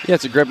Memphis. Yeah,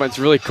 it's a great one. It's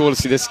really cool to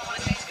see this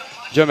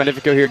Joe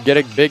Magnifico here get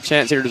a big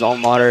chance here at his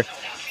alma mater.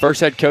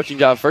 First job coaching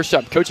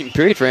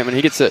period for him, and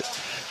he gets a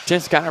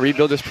chance to kind of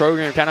rebuild this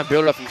program, kind of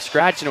build it up from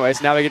scratch in a way.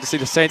 So now we get to see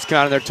the Saints come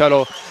out of their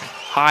total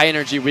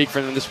high-energy week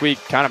for them this week,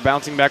 kind of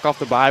bouncing back off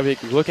the bye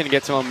week, looking to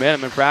get some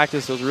momentum in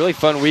practice. It was a really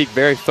fun week,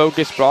 very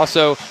focused, but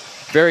also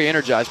very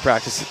energized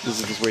practice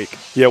this week.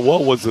 Yeah,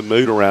 what was the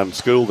mood around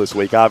school this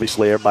week?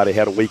 Obviously, everybody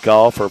had a week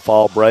off or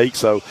fall break,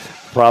 so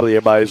probably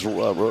everybody's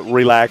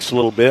relaxed a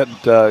little bit.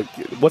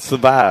 What's the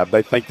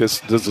vibe?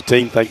 Does the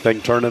team think they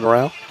can turn it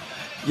around?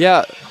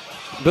 Yeah,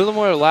 a little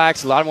more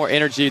relaxed, a lot more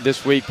energy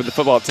this week with the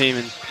football team.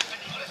 And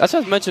that's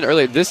what I mentioned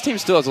earlier. This team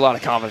still has a lot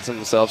of confidence in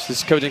themselves.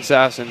 This coaching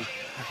staff and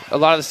a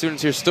lot of the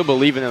students here still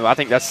believe in them. I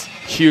think that's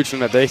huge from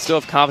them. They still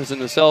have confidence in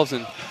themselves,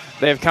 and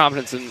they have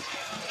confidence in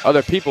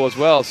other people as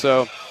well.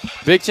 So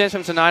big chance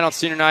from tonight on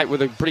senior night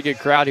with a pretty good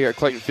crowd here at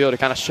Clayton Field to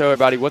kind of show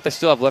everybody what they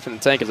still have left in the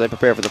tank as they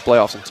prepare for the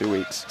playoffs in 2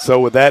 weeks. So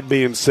with that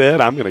being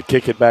said, I'm going to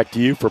kick it back to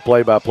you for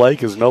play-by-play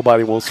because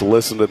nobody wants to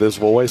listen to this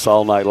voice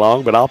all night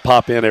long, but I'll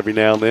pop in every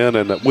now and then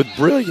and with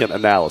brilliant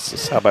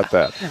analysis. How about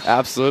that?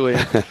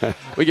 Absolutely.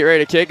 We get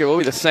ready to kick. It will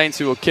be the Saints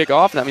who will kick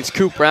off. That means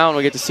Coop Brown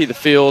will get to see the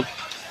field,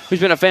 who's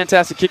been a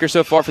fantastic kicker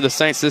so far for the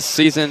Saints this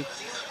season.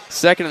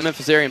 Second in the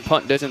Memphis area in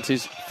punt distance.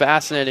 He's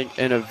fascinating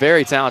and a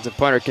very talented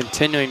punter,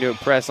 continuing to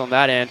impress on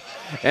that end.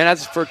 And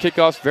as for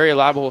kickoffs, very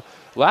reliable.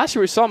 Last year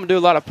we saw him do a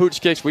lot of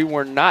pooch kicks. We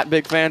were not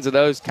big fans of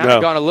those. Kind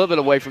of gone a little bit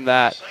away from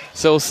that.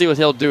 So we'll see what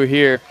he'll do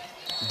here.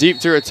 Deep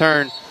to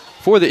return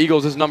for the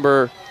Eagles is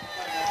number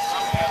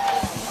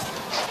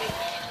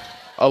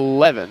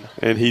 11.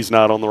 And he's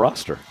not on the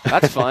roster.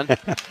 That's fun.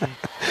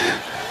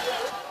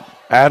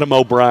 Adam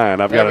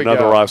O'Brien. I've got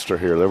another roster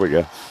here. There we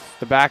go.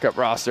 The backup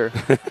roster.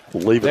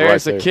 Leave it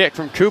There's right a kick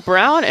from Cooper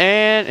Brown,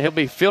 and he'll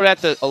be fielded at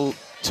the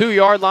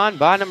 2-yard line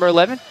by number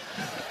 11.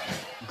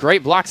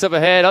 Great blocks up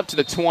ahead, up to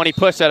the 20,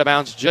 pushed out of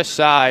bounds just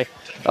shy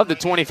of the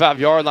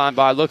 25-yard line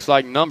by, looks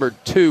like, number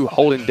 2,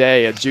 Holden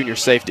Day, a junior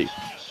safety.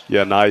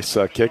 Yeah, nice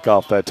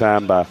kickoff that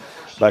time by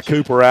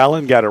Cooper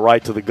Allen. Got it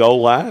right to the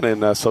goal line,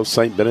 and so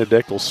St.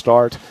 Benedict will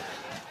start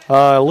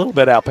a little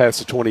bit out past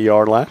the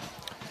 20-yard line.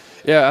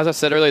 Yeah, as I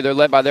said earlier, they're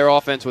led by their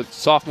offense with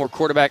sophomore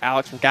quarterback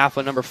Alex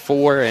McGafflin, number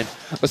 4. And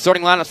the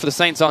starting lineups for the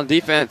Saints on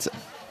defense,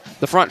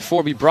 the front 4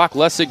 will be Brock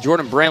Lessig,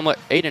 Jordan Bramlett,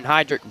 Aiden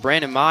Heydrich,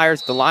 Brandon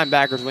Myers. The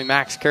linebackers will be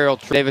Max Carroll,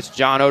 Trey Davis,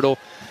 John Odell.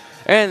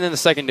 And then the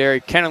secondary,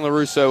 Kenan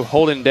LaRusso,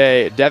 Holden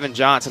Day, Devin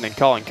Johnson, and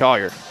Colin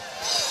Collier.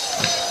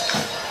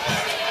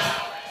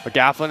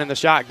 McGafflin in the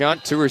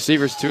shotgun, 2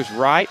 receivers to his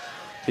right.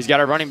 He's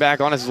got a running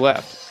back on his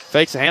left.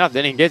 Fakes the handoff,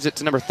 then he gives it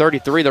to number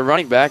 33, the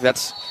running back.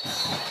 That's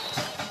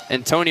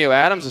Antonio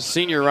Adams, a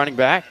senior running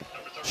back.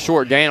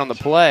 Short gain on the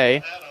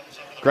play.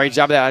 Great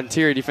job of that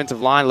interior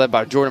defensive line led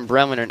by Jordan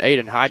Bremlin and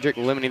Aiden Heydrich,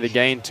 limiting the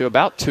gain to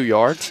about 2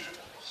 yards.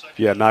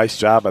 Yeah, nice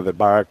job by the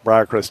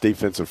Briarcrest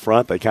defensive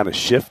front. They kind of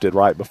shifted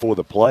right before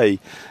the play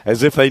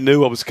as if they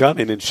knew what was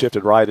coming and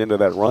shifted right into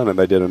that run, and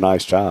they did a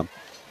nice job.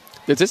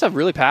 It's just a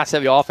really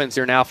pass-heavy offense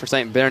here now for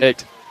St.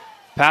 Benedict.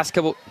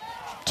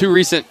 Two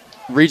recent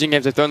region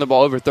games, they've thrown the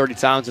ball over 30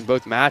 times in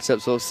both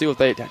matchups, so let's see what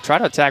they try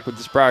to attack with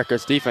this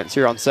Briarcrest defense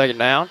here on second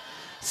down.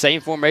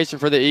 Same formation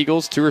for the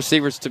Eagles. 2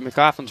 receivers to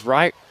McLaughlin's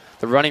right.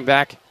 The running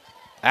back,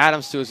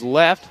 Adams, to his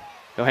left.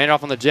 He'll hand it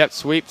off on the jet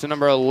sweep to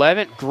number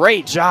 11.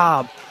 Great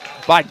job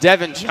by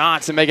Devin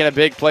Johnson making a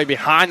big play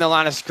behind the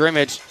line of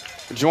scrimmage.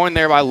 Joined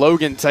there by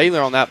Logan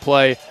Taylor on that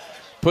play,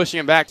 pushing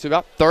him back to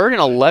about 3rd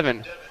and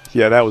 11.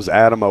 Yeah, that was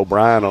Adam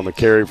O'Brien on the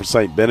carry for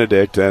St.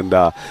 Benedict, and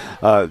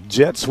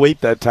jet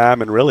sweep that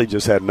time and really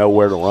just had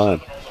nowhere to run.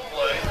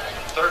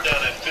 Third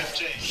down at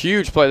 15.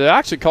 Huge play. They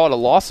actually called a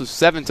loss of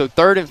 7, so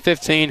 3rd and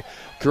 15.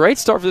 Great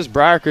start for this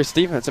Briarcrest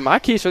defense, and my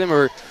keys for them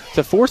were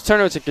to force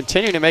turnovers and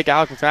continue to make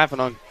Alex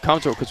McLaughlin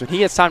uncomfortable, because when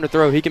he has time to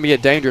throw, he can be a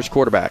dangerous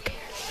quarterback.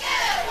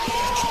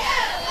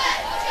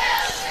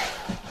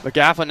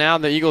 McLaughlin now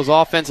in the Eagles'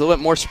 offense, a little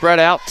bit more spread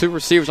out. 2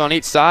 receivers on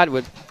each side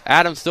with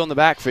Adams still in the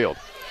backfield.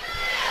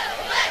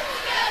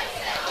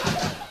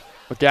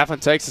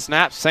 McGafflin takes the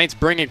snap. Saints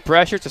bringing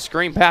pressure. It's a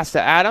screen pass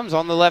to Adams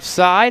on the left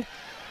side.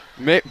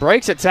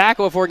 Breaks a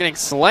tackle before getting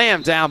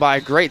slammed down by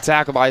a great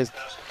tackle by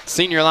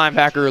senior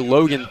linebacker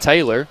Logan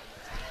Taylor.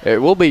 It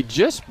will be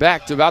just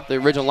back to about the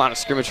original line of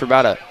scrimmage for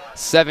about a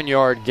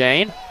 7-yard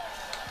gain.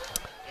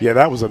 Yeah,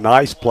 that was a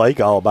nice play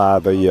call by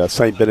the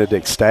St.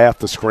 Benedict staff,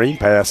 the screen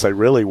pass. They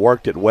really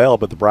worked it well,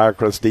 but the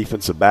Briarcrest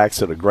defensive backs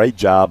did a great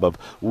job of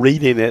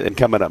reading it and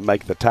coming up and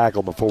making the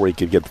tackle before he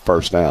could get the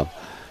first down.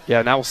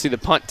 Yeah, now we'll see the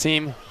punt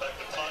team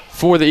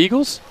for the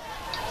Eagles.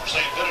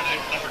 St.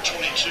 Benedict, number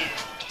 22.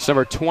 It's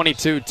number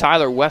 22,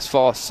 Tyler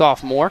Westfall, a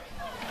sophomore.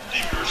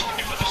 Deepers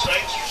looking for the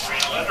Saints, Reed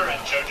Leonard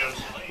and JoJo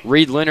Salim.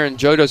 Reed Leonard and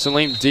JoJo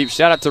Salim deep.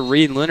 Shout out to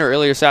Reed Leonard.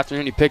 Earlier this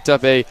afternoon, he picked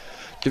up a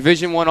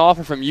Division I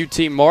offer from UT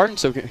Martin,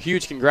 so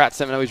huge congrats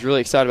to him. I know he's really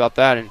excited about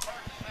that, and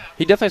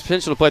he definitely has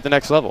potential to play at the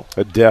next level.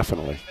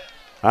 Definitely.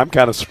 I'm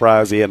kind of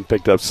surprised he hadn't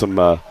picked up some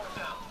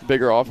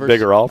bigger offers.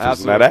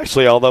 And that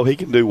actually, although he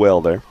can do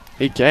well there.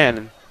 He can.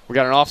 And we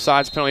got an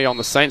offsides penalty on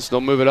the Saints.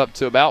 They'll move it up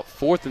to about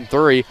 4th and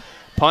 3.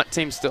 Punt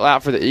team still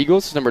out for the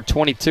Eagles. Number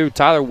 22,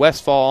 Tyler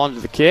Westfall onto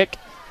the kick.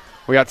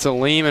 We got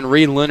Salim and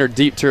Reed Leonard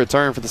deep to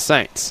return for the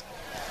Saints.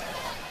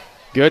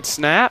 Good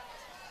snap.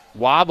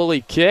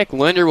 Wobbly kick.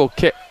 Leonard will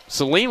kick.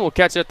 Salim will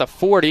catch it at the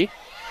 40.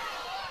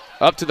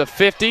 Up to the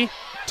 50.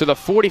 To the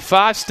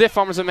 45. Stiff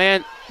arms a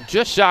man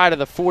just shy of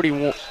the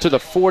 41 to the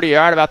 40,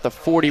 right about the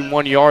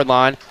 41-yard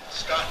line.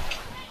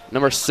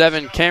 Number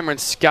 7, Cameron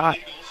Scott,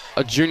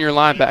 a junior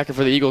linebacker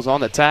for the Eagles,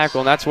 on the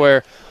tackle, and that's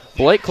where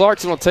Blake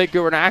Clarkson will take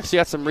over and actually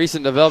got some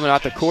recent development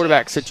out the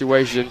quarterback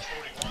situation.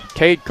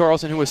 Cade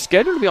Carlson, who was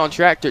scheduled to be on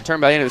track to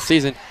return by the end of the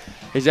season,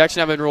 he's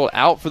actually now been ruled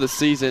out for the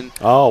season.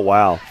 Oh,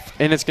 wow.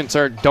 And it's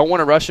concerned. Don't want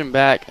to rush him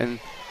back. And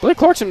Blake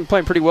Clarkson been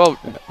playing pretty well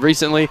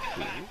recently.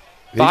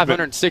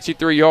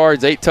 563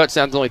 yards, 8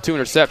 touchdowns, only 2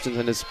 interceptions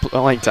in his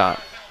playing time.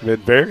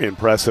 Been very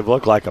impressive.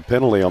 Looked like a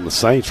penalty on the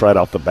Saints right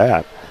off the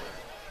bat.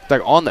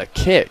 Like on the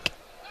kick.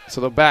 So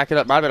they'll back it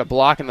up. Might have been a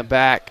block in the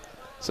back.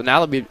 So now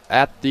they'll be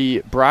at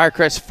the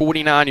Briarcrest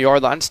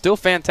 49-yard line. Still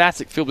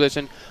fantastic field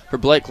position for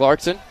Blake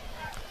Clarkson.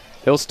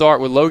 He'll start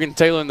with Logan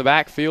Taylor in the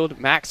backfield,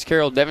 Max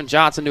Carroll, Devin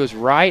Johnson to his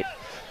right,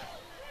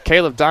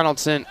 Caleb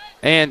Donaldson,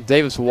 and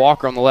Davis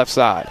Walker on the left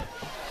side.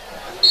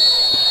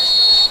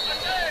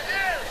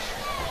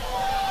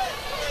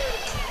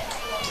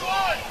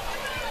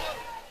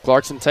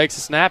 Clarkson takes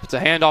a snap. It's a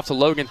handoff to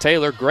Logan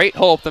Taylor. Great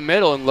hole up the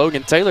middle, and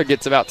Logan Taylor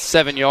gets about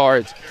 7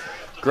 yards.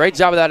 Great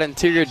job of that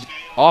interior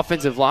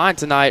offensive line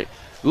tonight.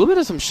 A little bit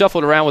of some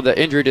shuffled around with the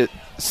injury to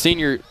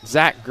senior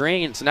Zach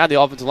Green. So now the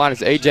offensive line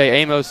is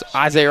A.J. Amos,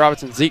 Isaiah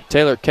Robinson, Zeke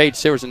Taylor, Cade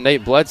Shivers, and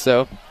Nate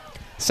Bledsoe.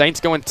 Saints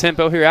going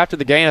tempo here after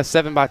the gain of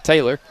 7 by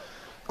Taylor.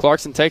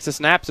 Clarkson takes a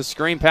snap. It's a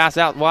screen pass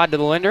out wide to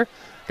the Linder.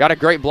 Got a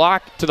great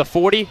block to the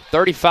 40,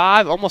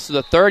 35, almost to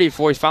the 30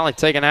 before he's finally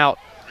taken out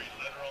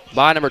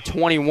by number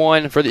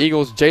 21 for the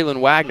Eagles, Jalen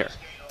Wagner.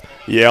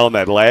 Yeah, on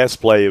that last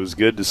play, it was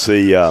good to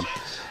see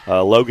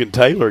Logan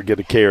Taylor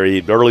get a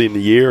carry. Early in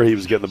the year, he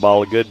was getting the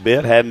ball a good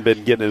bit. Hadn't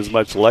been getting it as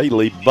much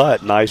lately,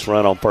 but nice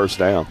run on first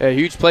down. A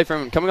huge play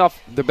from him. Coming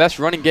off the best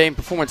running game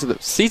performance of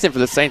the season for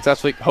the Saints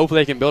last week.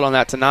 Hopefully they can build on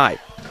that tonight.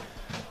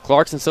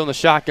 Clarkson still in the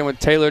shotgun with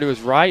Taylor to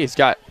his right. He's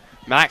got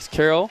Max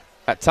Carroll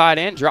at tight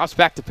end. Drops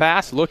back to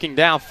pass, looking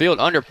downfield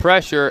under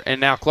pressure, and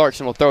now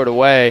Clarkson will throw it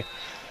away.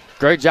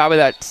 Great job of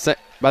that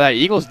by that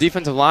Eagles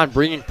defensive line,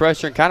 bringing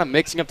pressure and kind of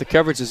mixing up the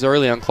coverages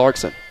early on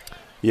Clarkson.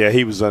 Yeah,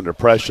 he was under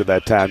pressure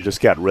that time,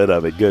 just got rid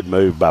of it. Good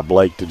move by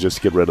Blake to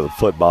just get rid of the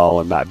football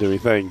and not do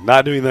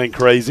anything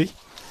crazy.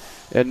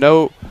 And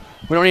no,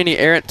 we don't need any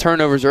errant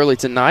turnovers early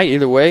tonight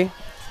either way.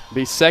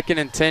 Be 2nd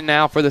and 10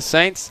 now for the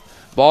Saints.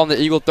 Ball on the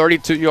Eagle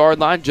 32-yard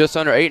line, just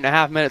under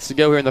 8.5 minutes to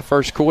go here in the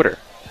first quarter.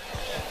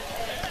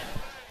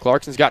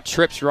 Clarkson's got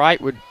trips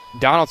right with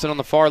Donaldson on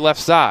the far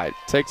left side.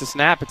 Takes a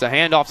snap. It's a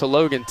handoff to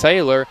Logan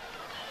Taylor.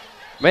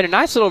 Made a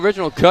nice little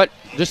original cut,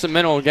 just a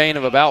minimal gain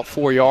of about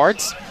 4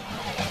 yards.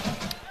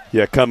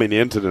 Yeah, coming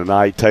into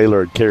tonight,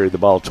 Taylor had carried the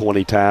ball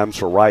 20 times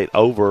for right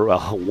over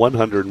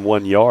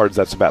 101 yards.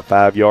 That's about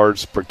 5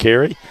 yards per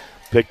carry.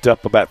 Picked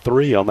up about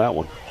 3 on that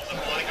one.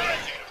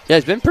 Yeah,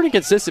 he's been pretty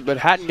consistent, but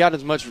hadn't got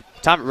as much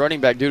time at running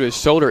back due to his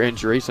shoulder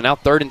injury. So now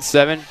 3rd and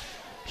 7.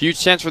 Huge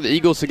chance for the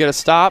Eagles to get a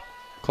stop.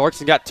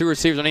 Clarkson got 2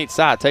 receivers on each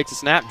side. Takes a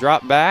snap,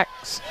 drop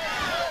backs.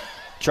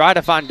 Try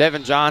to find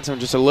Devin Johnson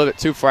just a little bit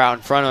too far out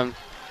in front of him.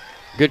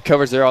 Good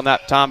coverage there on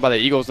that time by the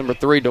Eagles. Number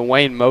 3,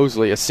 Dwayne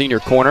Mosley, a junior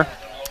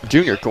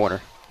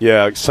corner.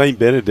 Yeah, St.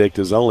 Benedict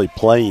is only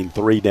playing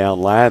 3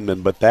 down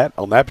linemen, but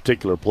on that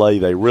particular play,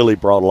 they really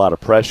brought a lot of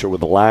pressure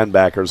with the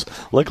linebackers.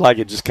 Looked like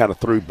it just kind of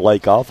threw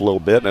Blake off a little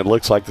bit, and it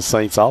looks like the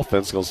Saints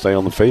offense is going to stay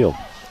on the field.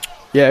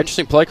 Yeah,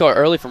 interesting play call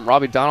early from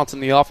Robbie Donaldson,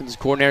 the offensive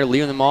coordinator,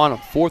 leading them on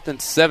 4th and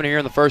 7 here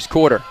in the first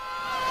quarter.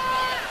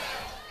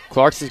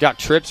 Clarkson's got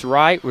trips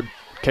right with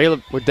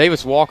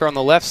Davis Walker on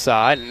the left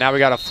side, and now we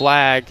got a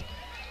flag.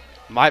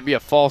 Might be a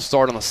false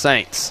start on the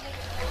Saints.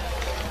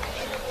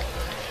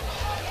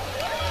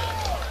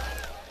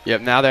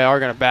 Yep, now they are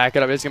going to back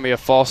it up. It's going to be a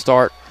false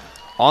start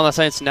on the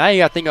Saints. Now you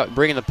got to think about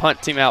bringing the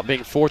punt team out, being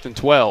 4th and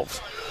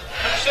 12.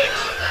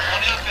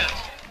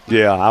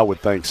 Yeah, I would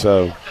think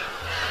so.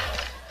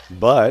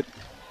 But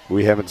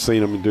we haven't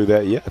seen them do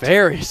that yet.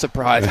 Very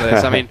surprised by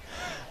this. I mean,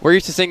 we're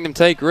used to seeing them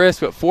take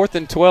risks, but 4th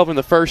and 12 in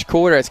the first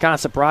quarter, it's kind of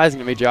surprising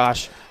to me,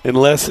 Josh.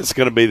 Unless it's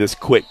going to be this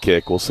quick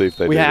kick. We'll see if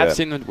they do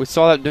that. We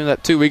saw that doing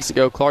that 2 weeks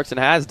ago. Clarkson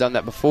has done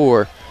that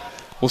before.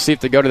 We'll see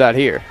if they go to that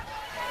here.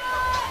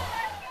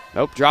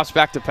 Nope, drops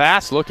back to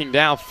pass, looking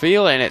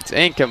downfield, and it's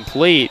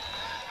incomplete.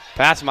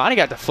 Pass might have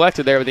got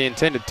deflected there, but the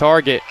intended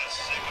target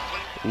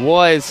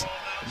was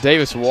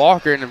Davis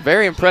Walker. And a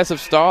very impressive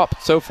stop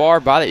so far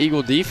by the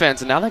Eagle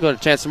defense. And now they got a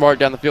chance to mark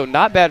down the field.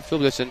 Not bad field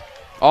position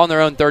on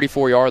their own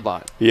 34-yard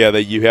line. Yeah,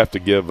 you have to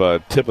give a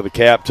tip of the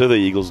cap to the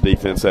Eagles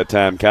defense that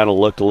time. Kind of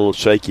looked a little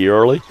shaky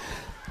early.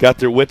 Got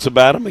their wits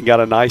about them and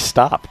got a nice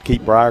stop.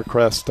 Keep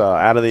Briarcrest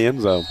out of the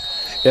end zone.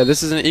 Yeah,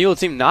 this is an Eagle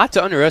team not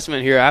to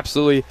underestimate here.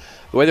 Absolutely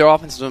the way their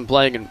offense has been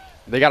playing, and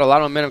they got a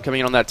lot of momentum coming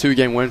in on that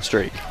 2-game win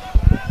streak.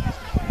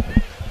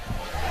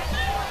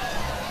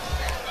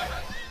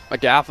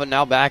 McAlpin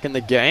now back in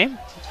the game.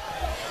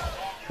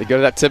 They go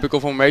to that typical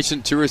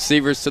formation, 2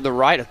 receivers to the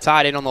right, a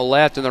tight end on the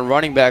left, and the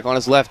running back on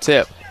his left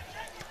tip.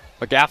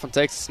 McAlpin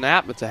takes a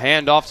snap. It's a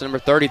handoff to number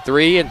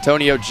 33,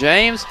 Antonio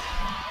James.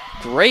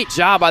 Great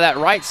job by that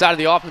right side of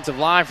the offensive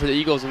line for the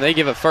Eagles, and they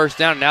give a first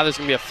down. Now there's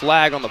going to be a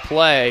flag on the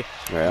play.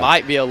 Yeah.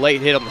 Might be a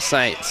late hit on the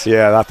Saints.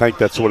 Yeah, I think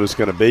that's what it's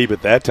going to be.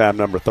 But that time,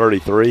 number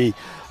 33,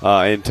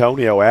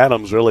 Antonio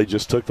Adams really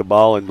just took the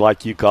ball and,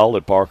 like you called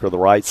it, Parker, the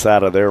right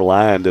side of their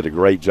line, did a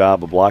great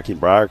job of blocking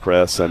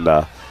Briarcrest,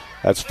 and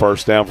that's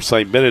first down for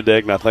St.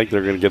 Benedict, and I think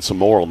they're going to get some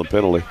more on the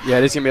penalty.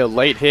 Yeah, this is going to be a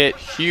late hit,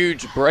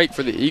 huge break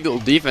for the Eagle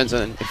defense,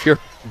 and if you're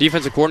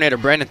defensive coordinator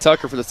Brandon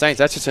Tucker for the Saints,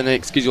 that's just an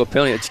inexcusable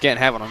penalty that you can't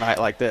have on a night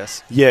like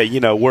this.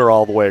 Yeah, we're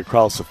all the way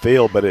across the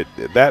field, but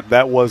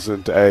that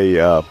wasn't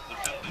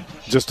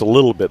just a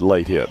little bit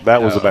late hit.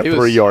 That was about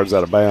 3 yards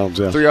out of bounds.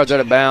 Yeah. 3 yards out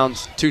of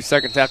bounds, 2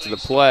 seconds after the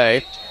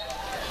play.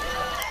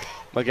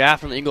 McGaff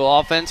from the Eagle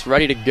offense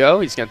ready to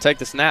go. He's going to take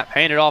the snap,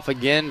 hand it off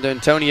again to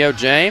Antonio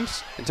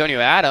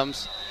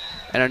Adams.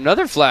 And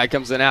another flag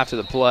comes in after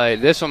the play.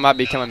 This one might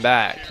be coming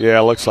back. Yeah,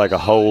 it looks like a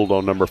hold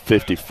on number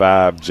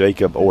 55,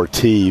 Jacob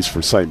Ortiz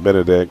for St.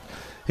 Benedict.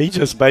 He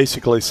just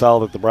basically saw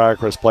that the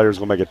Briarcrest player was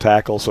going to make a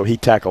tackle, so he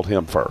tackled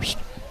him first,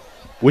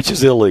 which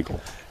is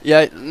illegal.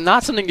 Yeah,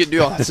 not something you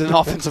do as an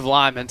offensive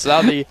lineman. So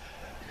that'll be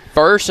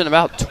first and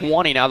about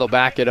 20. Now they'll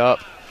back it up.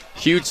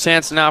 Huge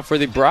chance now for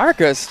the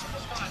Briarcrest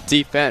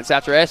defense.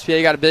 After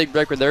SPA got a big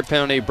break with their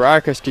penalty,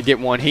 Briarcrest could get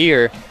one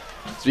here.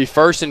 To be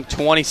first and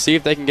 20, see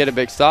if they can get a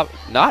big stop.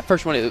 Not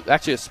first one, it's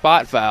actually a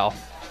spot foul.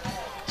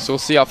 So we'll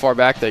see how far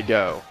back they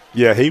go.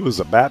 Yeah, he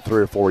was about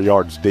 3 or 4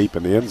 yards deep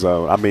in the end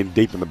zone.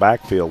 Deep in the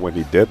backfield when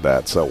he did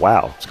that. So,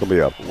 wow, it's going to be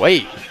a –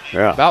 Wait.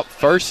 Yeah. About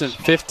first and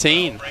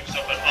 15.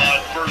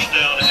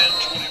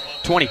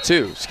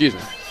 22, excuse me.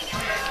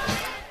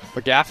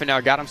 McGaffin now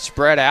got him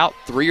spread out.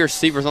 3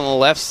 receivers on the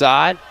left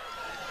side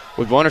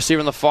with 1 receiver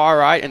on the far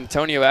right, and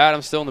Antonio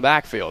Adams still in the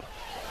backfield.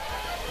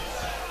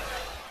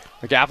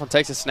 McAlpin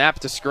takes a snap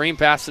to screen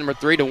pass number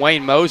 3 to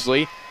Wayne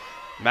Mosley.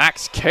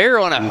 Max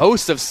Carroll and a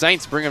host of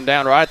Saints bring him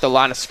down right at the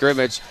line of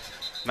scrimmage.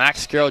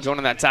 Max Carroll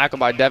joining that tackle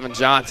by Devin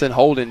Johnson,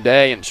 Holden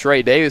Day, and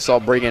Trey Davis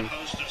all bringing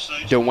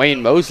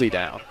Dwayne Mosley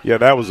down. Yeah,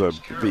 that was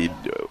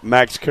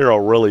Max Carroll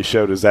really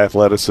showed his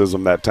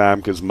athleticism that time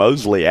because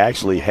Mosley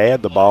actually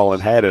had the ball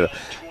and had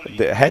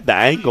the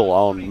angle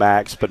on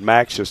Max, but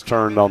Max just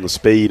turned on the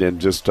speed and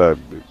just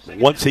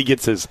once he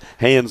gets his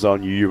hands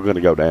on you, you're going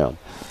to go down.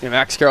 Yeah,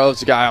 Max Carroll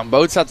is a guy on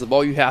both sides of the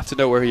ball. You have to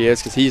know where he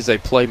is because he's a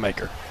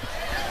playmaker.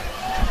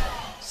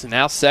 So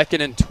now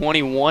 2nd and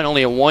 21,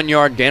 only a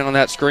 1-yard gain on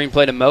that screen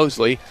play to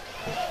Mosley.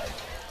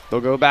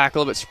 They'll go back a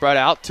little bit spread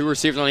out. 2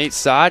 receivers on each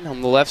side.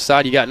 On the left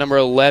side, you got number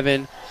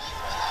 11,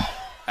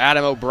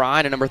 Adam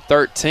O'Brien, and number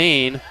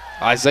 13,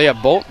 Isaiah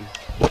Bolton.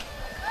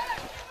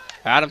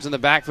 Adams in the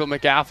backfield,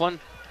 McAlpin.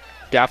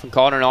 McAlpin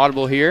called an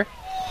audible here.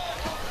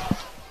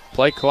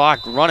 Play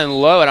clock running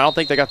low, and I don't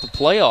think they got the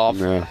play off.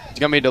 Yeah. It's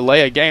going to be a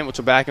delay of game, which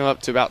will back him up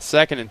to about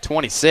 2nd and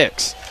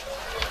 26.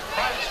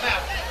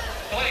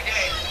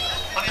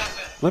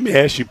 Let me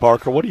ask you,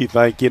 Parker, what do you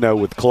think,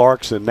 with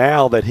Clarkson,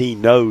 now that he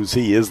knows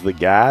he is the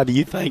guy, do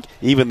you think,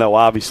 even though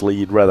obviously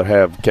you'd rather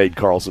have Cade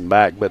Carlson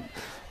back, but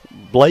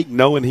Blake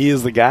knowing he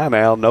is the guy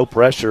now, no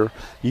pressure,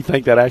 you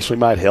think that actually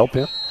might help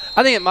him?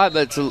 I think it might,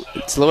 but it's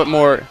a little bit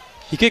more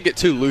 – he could get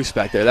too loose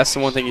back there. That's the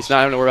one thing he's not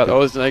having to worry about.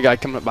 There's another guy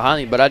coming up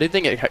behind him, but I do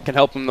think it can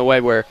help him in the way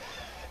where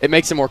it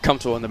makes him more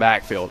comfortable in the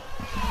backfield.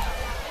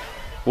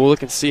 We'll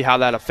look and see how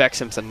that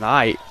affects him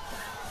tonight.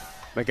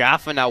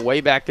 McAlpin now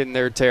way back in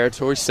their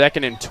territory,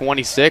 2nd and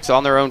 26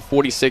 on their own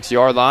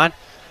 46-yard line.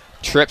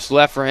 Trips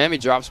left for him. He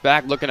drops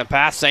back looking to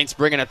pass. Saints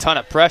bringing a ton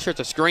of pressure. It's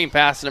a screen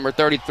pass to number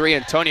 33,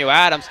 Antonio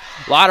Adams.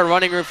 A lot of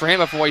running room for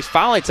him before he's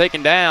finally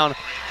taken down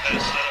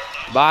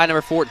by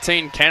number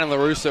 14, Cannon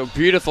LaRusso.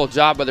 Beautiful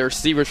job by the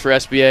receivers for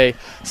SBA,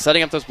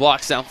 setting up those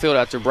blocks downfield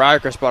after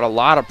Briarcrest brought a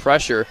lot of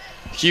pressure.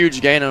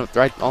 Huge gain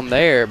right on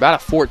there,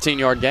 about a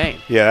 14-yard gain.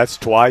 Yeah, that's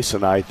twice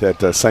tonight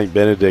that St.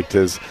 Benedict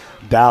has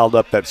dialed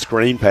up that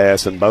screen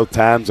pass, and both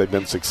times they've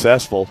been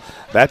successful.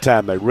 That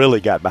time they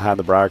really got behind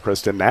the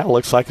Briarcrest, and now it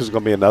looks like there's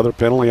going to be another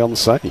penalty on the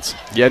Saints.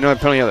 Yeah, another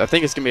penalty. I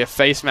think it's going to be a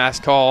face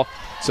mask call.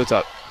 So it's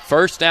a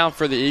first down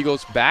for the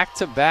Eagles.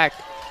 Back-to-back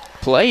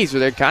plays where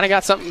they kind of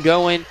got something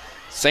going.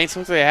 Saints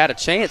looked like they had a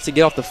chance to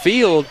get off the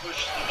field.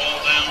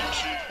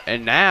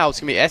 And now it's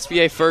going to be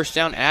SBA first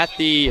down at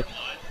the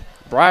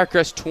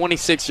Briarcrest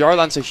 26-yard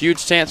line. It's a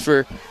huge chance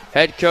for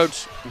head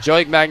coach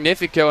Joey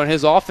Magnifico and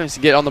his offense to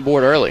get on the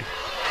board early.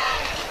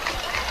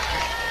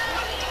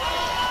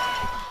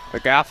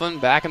 McAlpin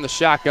back in the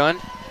shotgun.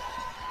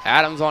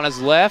 Adams on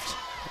his left.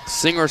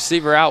 Single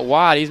receiver out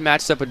wide. He's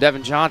matched up with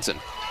Devin Johnson.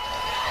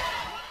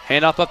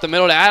 Hand off up the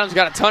middle to Adams.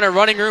 Got a ton of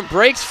running room.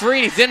 Breaks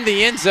free. He's in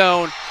the end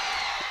zone.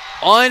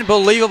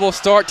 Unbelievable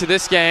start to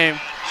this game.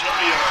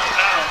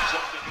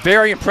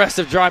 Very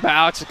impressive drive by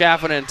Alex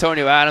McCaffrey and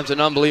Antonio Adams.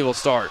 An unbelievable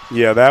start.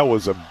 Yeah, that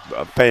was a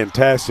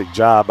fantastic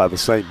job by the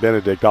St.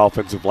 Benedict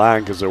offensive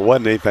line because there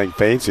wasn't anything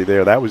fancy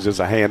there. That was just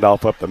a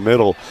handoff up the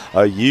middle,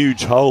 a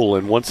huge hole,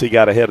 and once he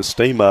got ahead of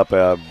steam up,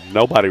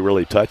 nobody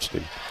really touched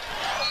him.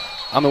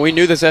 I mean, we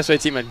knew this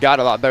SWA team had got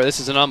a lot better. This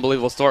is an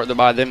unbelievable start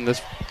by them. This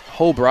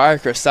whole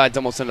Briarcrest side's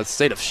almost in a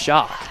state of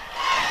shock.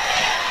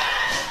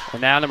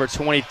 And now number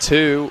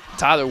 22,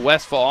 Tyler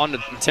Westfall on to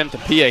attempt a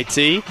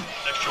PAT.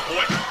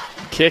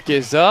 Kick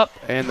is up,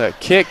 and the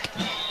kick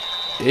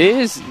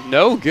is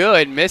no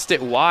good. Missed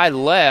it wide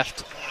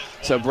left.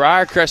 So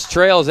Briarcrest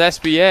trails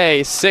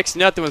SBA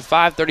 6-0 with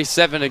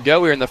 5:37 to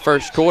go here in the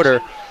first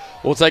quarter.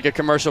 We'll take a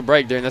commercial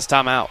break during this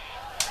timeout.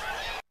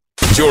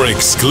 Your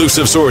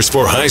exclusive source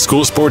for high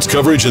school sports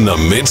coverage in the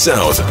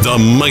Mid-South. The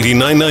Mighty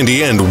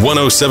 990 and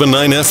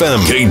 107.9 FM.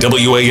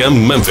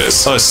 KWAM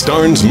Memphis, a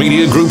Starnes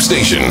Media Group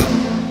station.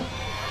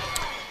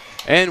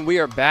 And we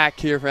are back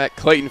here at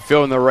Clayton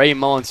Field in the Ray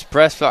Mullins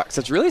press box.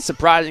 It's really a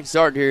surprising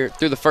start here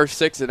through the first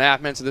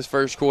 6.5 minutes of this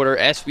first quarter.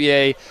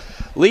 SBA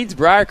leads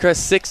Briarcrest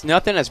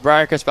 6-0 as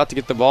Briarcrest about to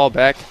get the ball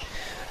back.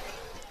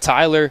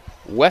 Tyler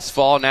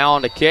Westfall now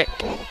on the kick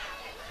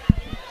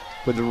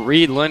with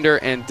Reed Linder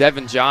and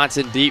Devin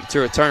Johnson deep to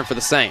return for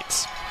the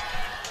Saints.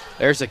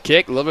 There's a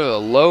kick, a little bit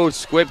of a low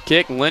squib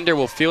kick. Linder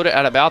will field it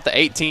at about the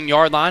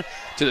 18-yard line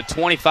to the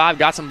 25.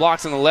 Got some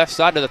blocks on the left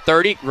side to the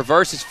 30.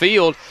 Reverses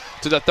field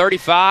to the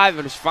 35,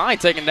 and is finally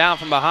taken down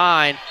from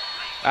behind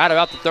at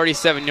about the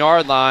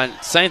 37-yard line.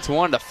 Saints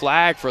wanted a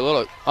flag for a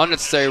little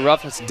unnecessary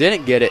roughness.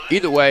 Didn't get it.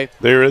 Either way.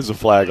 There is a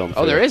flag on the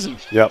field. Oh, there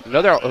isn't? Yep.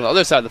 Another on the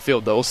other side of the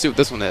field, though. We'll see what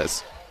this one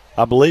is.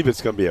 I believe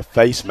it's going to be a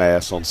face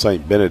mask on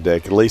St.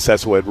 Benedict. At least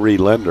that's what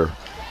Reed Linder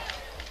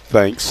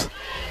thinks.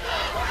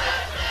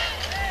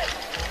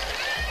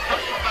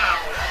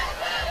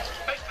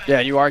 Yeah,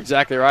 you are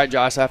exactly right,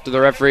 Josh. After the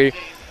referee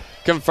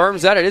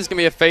confirms that, it is going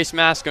to be a face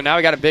mask. So now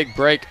we got a big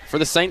break for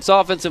the Saints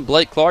offense, and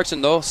Blake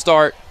Clarkson, they'll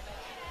start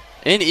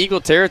in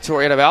Eagle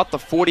territory at about the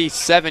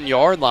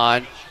 47-yard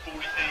line.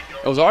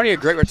 It was already a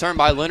great return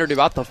by Linder to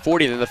about the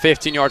 40, then the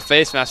 15-yard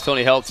face mask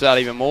penalty helps out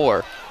even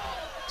more.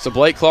 So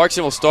Blake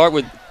Clarkson will start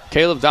with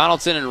Caleb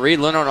Donaldson and Reed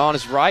Leonard on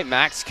his right,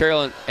 Max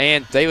Carroll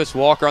and Davis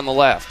Walker on the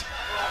left.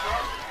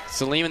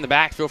 Salim in the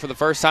backfield for the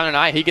first time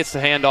tonight. He gets the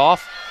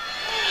handoff.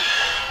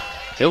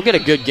 He'll get a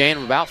good gain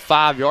of about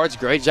 5 yards.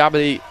 Great job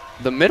of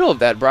the middle of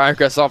that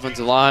Briarcrest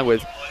offensive line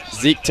with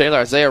Zeke Taylor,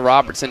 Isaiah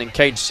Robertson, and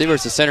Cage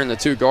Seavers, the center and the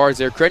two guards.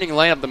 They're creating a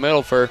lane up the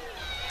middle for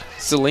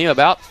Salim,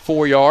 about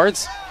 4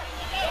 yards.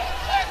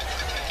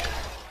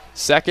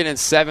 2nd and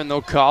 7,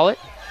 they'll call it.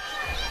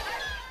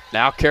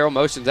 Now Carroll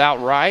motions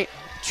out right.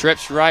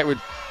 Trips right with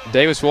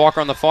Davis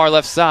Walker on the far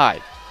left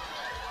side.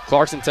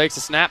 Clarkson takes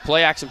a snap,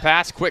 play action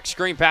pass, quick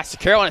screen pass to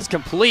Carroll, and it's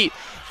complete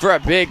for a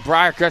big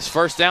Briarcrest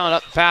first down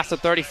up past the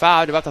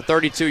 35 to about the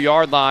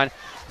 32-yard line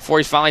before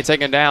he's finally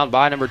taken down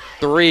by number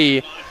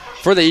 3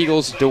 for the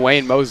Eagles,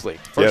 Dwayne Mosley.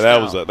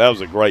 That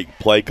was a great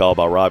play call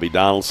by Robbie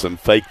Donaldson.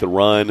 Faked the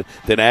run,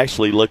 then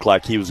actually looked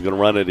like he was going to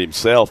run it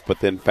himself, but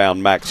then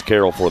found Max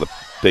Carroll for the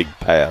big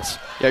pass.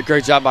 Yeah,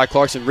 great job by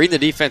Clarkson. Reading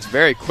the defense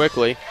very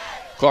quickly.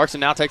 Clarkson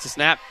now takes a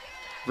snap.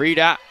 Read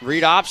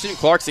option.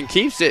 Clarkson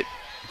keeps it.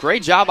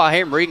 Great job by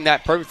him reading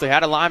that perfectly.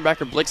 Had a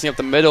linebacker blitzing up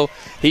the middle.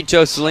 He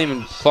chose Salim,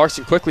 and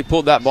Clarkson quickly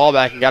pulled that ball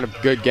back and got a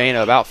good gain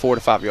of about 4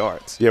 to 5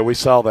 yards. Yeah, we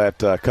saw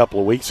that a couple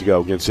of weeks ago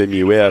against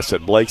MUS,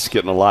 that Blake's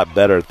getting a lot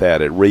better at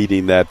that, at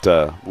reading that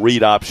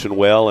read option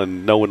well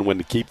and knowing when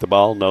to keep the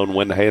ball, knowing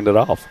when to hand it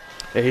off.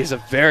 Yeah, he's a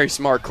very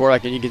smart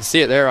quarterback, and you can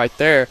see it there right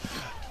there.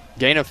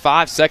 Gain of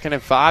 5, 2nd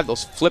and 5. They'll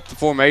flip the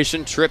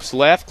formation. Trips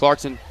left.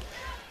 Clarkson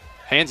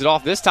hands it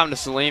off this time to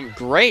Salim.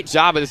 Great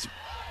job of this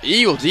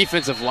Eagle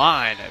defensive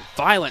line. A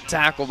violent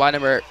tackle by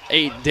number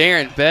 8,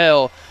 Darren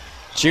Bell.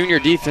 Junior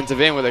defensive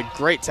end with a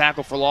great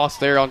tackle for loss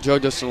there on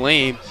JoJo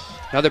Salim.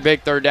 Another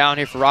big third down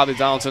here for Robbie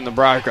Donaldson, the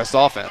Briarcrest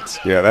offense.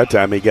 Yeah, that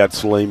time he got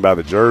Salim by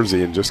the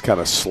jersey and just kind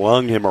of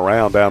slung him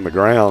around down the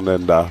ground.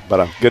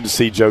 But good to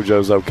see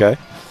JoJo's okay.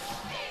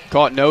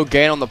 Caught no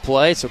gain on the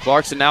play, so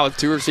Clarkson now with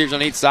 2 receivers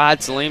on each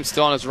side. Salim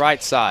still on his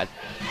right side.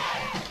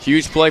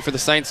 Huge play for the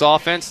Saints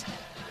offense.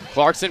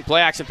 Clarkson,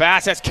 play action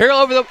pass. That's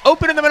Carroll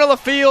open in the middle of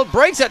the field.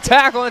 Breaks that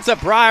tackle, and it's a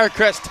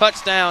Briarcrest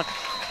touchdown.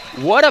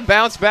 What a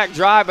bounce back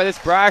drive by this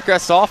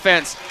Briarcrest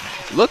offense.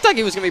 Looked like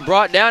he was going to be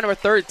brought down. Number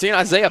 13,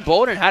 Isaiah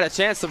Bolden, had a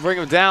chance to bring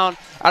him down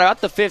at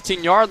about the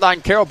 15-yard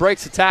line. Carroll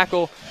breaks the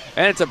tackle,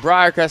 and it's a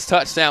Briarcrest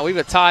touchdown. We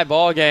have a tie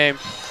ball game.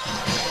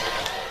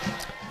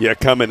 Yeah,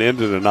 coming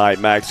into tonight,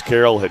 Max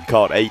Carroll had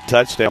caught 8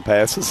 touchdown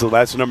passes, so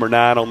that's number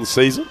 9 on the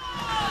season.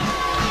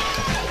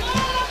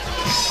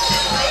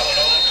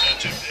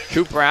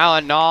 Cooper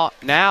Allen now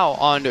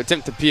on to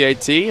attempt the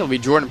PAT. It'll be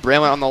Jordan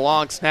Bramlett on the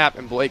long snap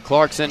and Blake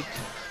Clarkson,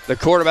 the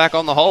quarterback,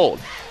 on the hold.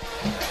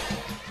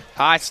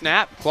 High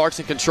snap.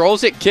 Clarkson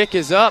controls it. Kick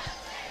is up.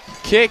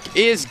 Kick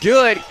is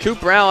good.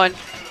 Cooper Allen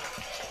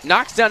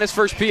knocks down his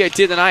first PAT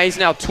of the night. He's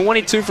now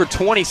 22 for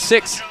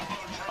 26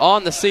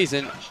 on the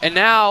season. And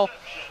now,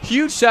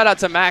 huge shout out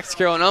to Max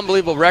Carroll, an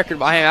unbelievable record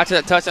by him after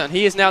that touchdown.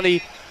 He is now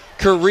the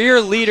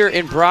career leader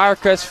in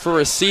Briarcrest for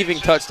receiving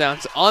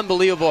touchdowns.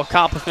 Unbelievable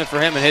accomplishment for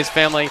him and his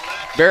family.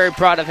 Very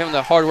proud of him and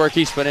the hard work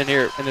he's put in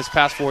here in this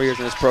past 4 years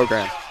in this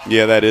program.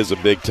 Yeah, that is a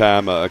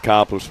big-time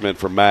accomplishment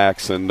for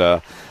Max, and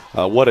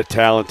what a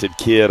talented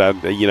kid. I'm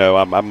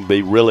going to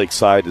be really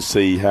excited to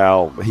see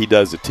how he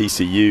does at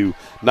TCU,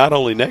 not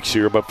only next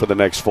year but for the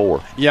next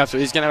 4. Yeah, so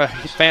he's going to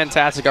have a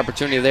fantastic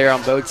opportunity there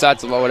on both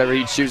sides of the ball, whatever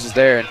he chooses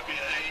there. And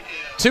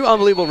 2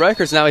 unbelievable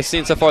records now he's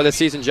seen so far this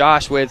season,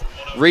 Josh, with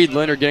Reed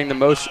Leonard getting the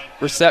most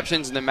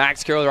receptions and then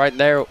Max Carroll right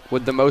there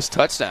with the most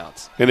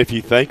touchdowns. And if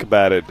you think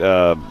about it,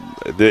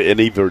 an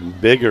even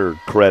bigger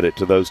credit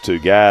to those 2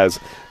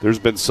 guys, there's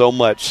been so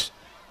much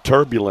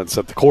turbulence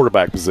at the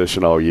quarterback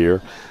position all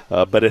year,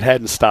 but it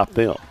hadn't stopped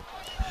them.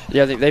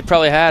 Yeah, they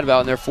probably had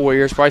about in their 4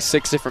 years, probably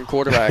 6 different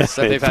quarterbacks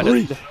that they've had.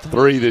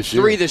 Three this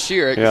year. 3 this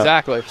year, yeah.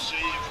 Exactly.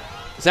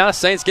 So now the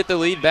Saints get the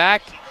lead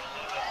back.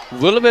 A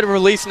little bit of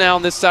release now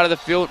on this side of the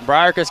field.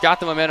 Briarcrest got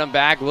the momentum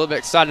back. A little bit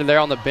excited there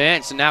on the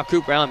bench. And now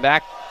Cooper Allen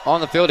back on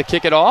the field to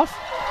kick it off.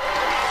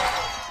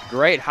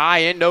 Great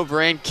high end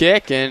over end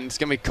kick. And it's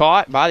going to be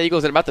caught by the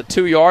Eagles at about the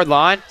 2-yard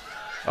line.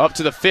 Up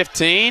to the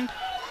 15.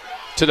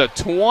 To the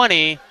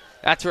 20.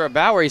 That's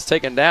about where he's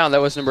taken down. That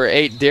was number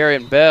 8,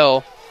 Darian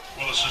Bell.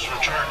 Willis's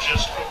return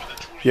just over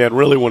the 20. Yeah, and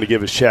really want to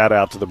give a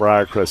shout-out to the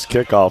Briarcrest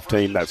kickoff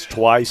team. That's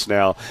twice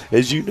now.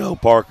 As you know,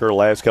 Parker,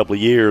 last couple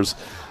of years,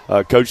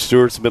 Coach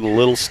Stewart's been a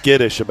little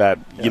skittish about,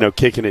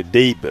 kicking it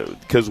deep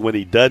because when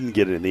he doesn't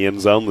get it in the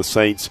end zone, the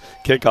Saints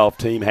kickoff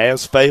team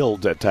has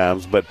failed at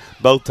times. But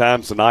both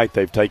times tonight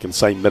they've taken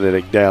St.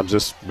 Benedict down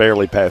just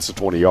barely past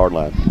the 20-yard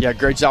line. Yeah,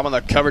 great job on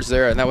the coverage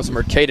there. And that was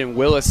number Caden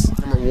Willis,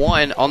 number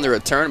 1 on the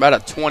return, about a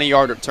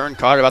 20-yard return,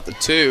 caught at about the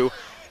 2.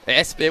 The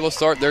SBA will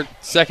start their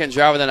second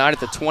drive of the night at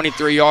the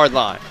 23-yard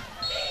line.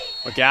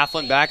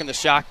 McGafflin back in the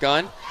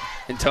shotgun.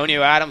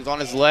 Antonio Adams on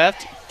his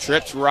left,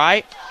 trips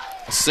right.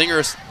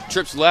 Singer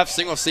trips left,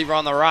 single receiver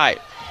on the right.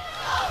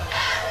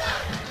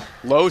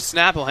 Low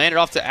snap, he'll hand it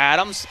off to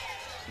Adams.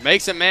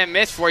 Makes a man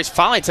miss before he's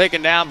finally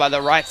taken down by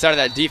the right side of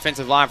that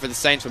defensive line for the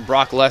Saints with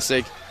Brock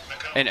Lessig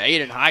and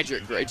Aiden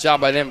Heydrich. Great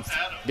job by them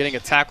getting a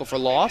tackle for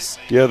loss.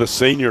 Yeah, the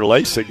senior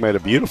Lasik made a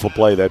beautiful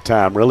play that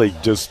time. Really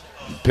just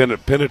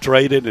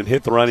penetrated and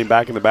hit the running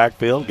back in the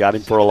backfield, got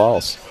him for a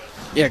loss.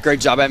 Yeah, great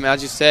job. I mean,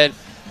 as you said,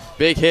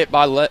 big hit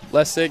by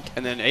Lessig,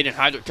 and then Aiden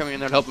Heydrich coming in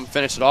there to help him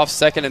finish it off.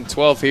 2nd and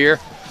 12 here.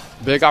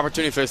 Big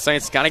opportunity for the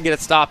Saints to kind of get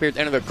a stop here at the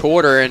end of the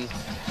quarter and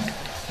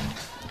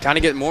kind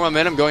of get more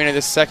momentum going into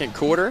this second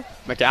quarter.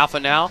 McAlpha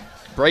now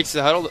breaks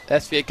the huddle.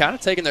 SVA kind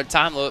of taking their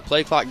time.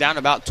 Play clock down to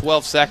about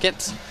 12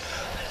 seconds.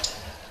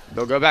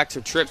 They'll go back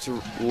to trips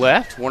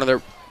left, one of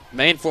their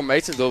main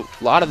formations. A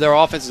lot of their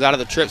offense is out of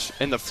the trips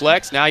in the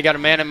flex. Now you got a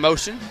man in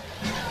motion.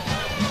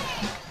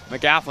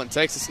 McAlpha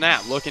takes a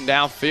snap, looking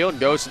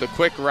downfield, goes to the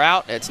quick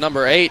route. It's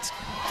number 8.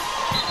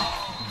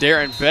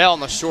 Darren Bell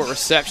on the short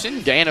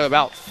reception, gain of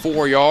about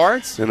 4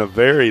 yards. And a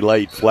very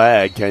late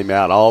flag came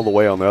out all the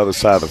way on the other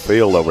side of the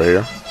field over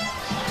here.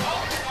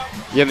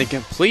 Yeah, the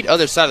complete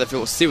other side of the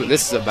field. We'll see what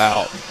this is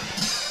about.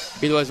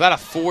 Either way, it's about a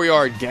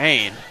 4-yard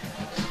gain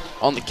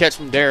on the catch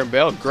from Darren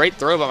Bell. Great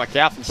throw by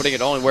McAlpha, putting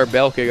it only where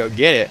Bell could go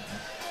get it.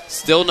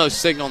 Still no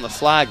signal on the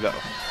flag, though.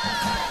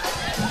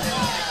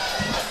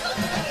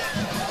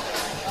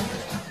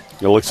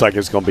 It looks like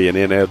it's going to be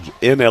an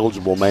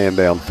ineligible man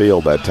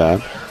downfield that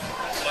time.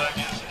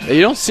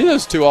 You don't see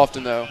those too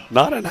often, though.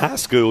 Not in high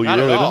school. Not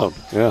you really at all. don't.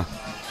 Yeah.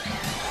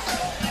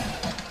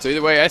 So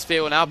either way,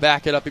 SBA will now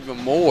back it up even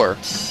more.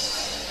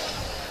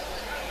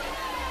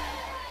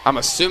 I'm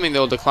assuming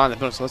they'll decline the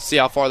penalty, so let's see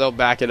how far they'll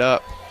back it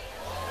up.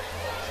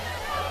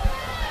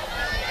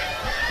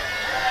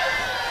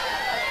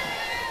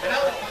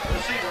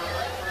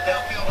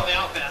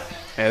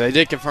 Yeah, they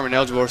did confirm an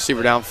eligible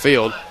receiver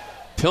downfield.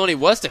 Penalty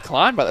was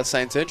declined by the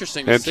Saints.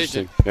 Interesting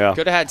decision. Yeah.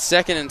 Could have had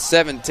 2nd and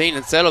 17.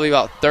 Instead, it'll be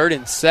about 3rd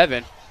and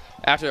 7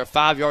 after a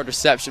 5-yard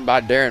reception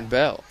by Darren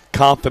Bell.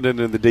 Confident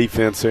in the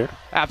defense here.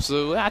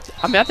 Absolutely. I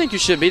think you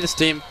should be. This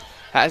team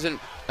hasn't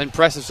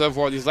impressive so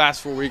far these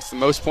last 4 weeks. The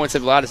most points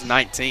they've allowed is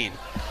 19.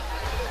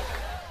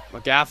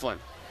 McGafflin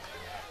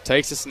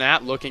takes a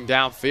snap, looking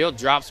downfield,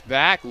 drops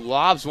back,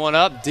 lobs one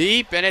up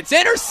deep, and it's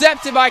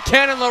intercepted by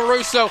Cannon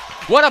LaRusso.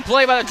 What a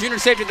play by the junior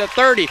safety at the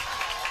 30.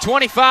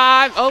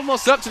 25,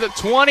 almost up to the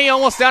 20,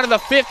 almost down to the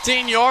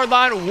 15-yard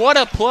line. What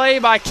a play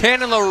by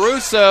Cannon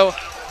LaRusso,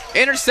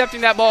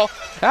 intercepting that ball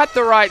at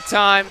the right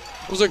time.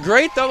 It was a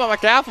great throw by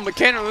McAlpha, but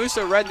Cannon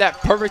LaRusso read that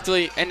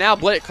perfectly, and now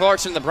Blake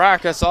Clarkson, the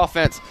Briarcrest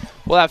offense,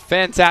 will have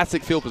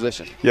fantastic field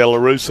position. Yeah,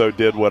 LaRusso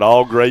did what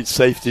all great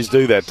safeties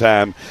do that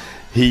time.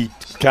 He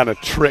kind of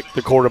tricked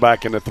the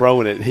quarterback into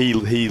throwing it.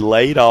 He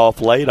laid off,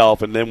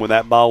 and then when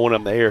that ball went up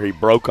in the air, he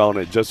broke on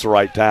it just the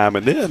right time,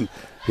 and then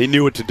he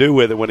knew what to do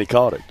with it when he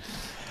caught it.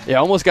 Yeah,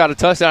 almost got a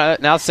touchdown.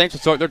 Now the Saints will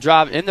start their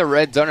drive in the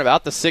red zone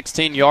about the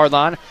 16-yard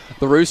line.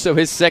 LaRusso,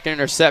 his second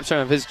interception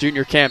of his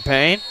junior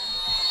campaign.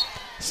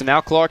 So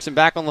now Clarkson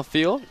back on the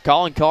field.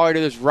 Colin Collier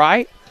to his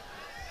right.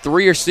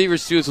 3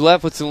 receivers to his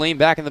left with Salim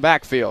back in the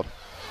backfield.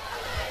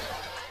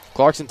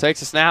 Clarkson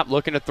takes a snap,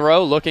 looking to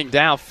throw, looking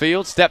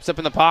downfield, steps up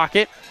in the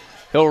pocket,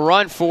 He'll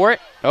run for it.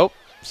 Oh,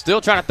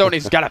 still trying to throw it.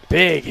 He's got a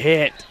big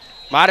hit.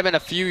 Might have been a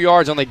few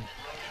yards on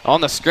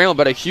the scramble,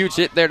 but a huge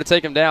hit there to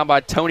take him down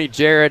by Tony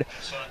Jarrett,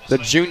 the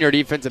junior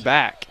defensive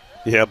back.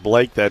 Yeah,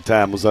 Blake that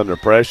time was under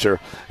pressure,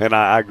 and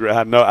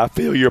I know I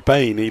feel your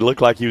pain. He looked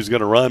like he was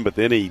going to run, but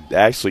then he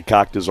actually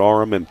cocked his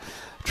arm and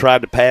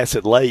tried to pass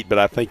it late, but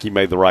I think he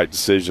made the right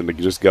decision to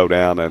just go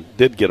down and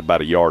did get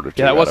about a yard or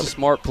two. Yeah, that was a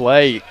smart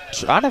play.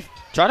 Trying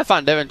to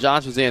find Devin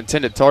Johnson was the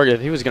intended target.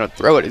 If he was going to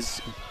throw it,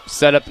 it's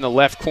set up in the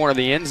left corner of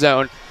the end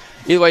zone.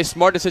 Either way,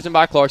 smart decision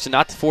by Clarkson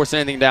not to force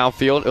anything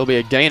downfield. It'll be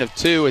a gain of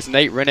 2 as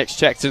Nate Renix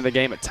checks into the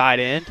game at tight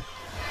end.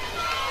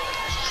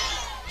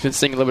 Been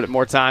seeing a little bit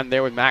more time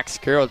there with Max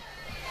Carroll.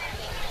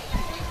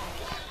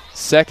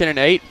 2nd and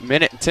 8,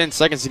 minute and 10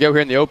 seconds to go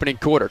here in the opening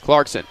quarter.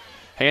 Clarkson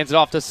hands it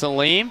off to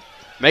Salim.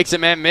 Makes a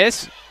man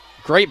miss.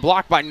 Great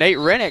block by Nate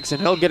Renix,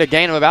 and he'll get a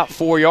gain of about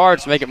 4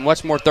 yards to make it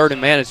much more third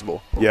and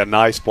manageable. Yeah,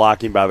 nice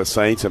blocking by the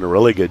Saints and a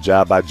really good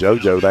job by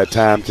JoJo that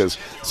time because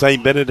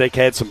St. Benedict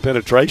had some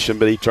penetration,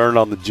 but he turned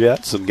on the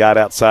Jets and got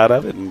outside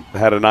of it and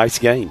had a nice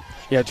gain.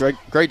 Yeah,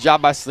 great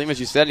job by Salim, as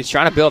you said. He's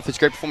trying to build up his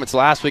great performance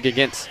last week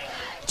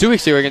 2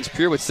 weeks ago against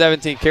Pure with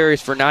 17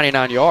 carries for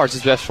 99 yards,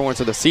 his best performance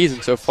of the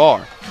season so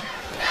far.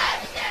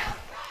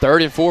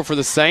 3rd and 4 for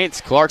the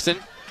Saints. Clarkson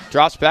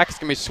drops back. It's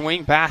going to be a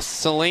swing past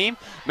Salim.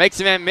 Makes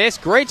a man miss.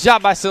 Great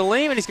job by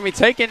Salim, and he's going to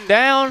be taken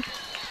down.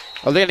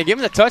 Are they going to give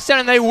him the touchdown?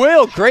 And they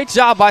will. Great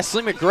job by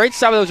Salim. A great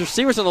job by those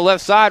receivers on the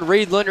left side,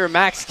 Reed Linder and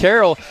Max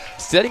Carroll,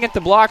 setting at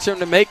the blocks for him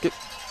to make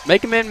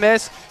a man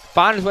miss.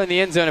 Find his way in the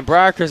end zone, and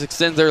Briarcrest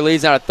extends their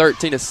leads out of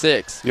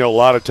 13-6. You know, a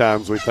lot of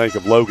times we think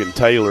of Logan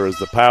Taylor as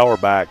the power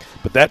back,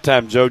 but that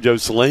time JoJo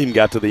Salim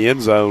got to the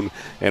end zone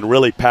and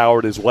really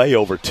powered his way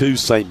over 2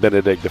 St.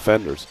 Benedict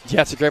defenders.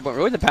 Yeah, it's a great point.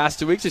 Really, the past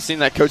 2 weeks, we've seen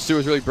that Coach Stewart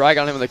was really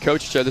bragging on him on the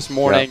coach show this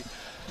morning,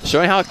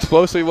 showing how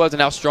explosive he was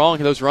and how strong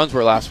those runs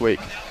were last week.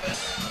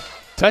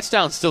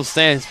 Touchdown still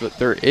stands, but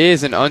there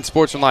is an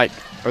unsportsmanlike,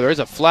 or there is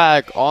a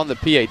flag on the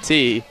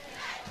PAT.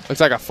 Looks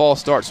like a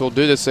false start, so we'll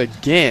do this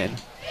again.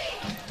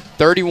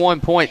 31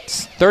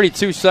 points,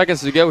 32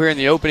 seconds to go here in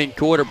the opening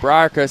quarter.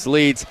 Briarcrest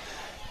leads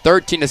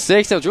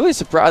 13-6. It was a really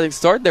surprising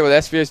start there with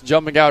SBS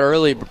jumping out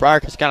early, but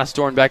Briarcrest kind of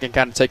storming back and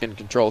kind of taking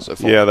control so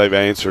far. Yeah, they've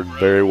answered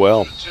very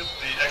well.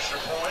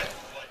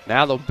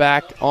 Now they're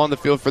back on the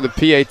field for the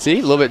PAT,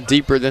 a little bit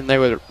deeper than they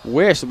would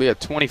wish. It'll be a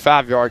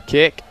 25-yard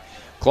kick.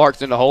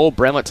 Clarkson to hold,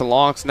 Bremlett to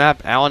long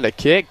snap, Allen to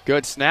kick.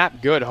 Good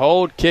snap, good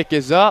hold. Kick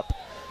is up,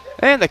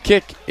 and the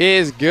kick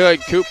is good.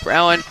 Cooper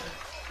Allen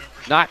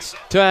knocks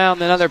down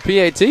another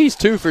PAT. He's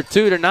 2 for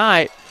 2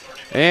 tonight.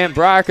 And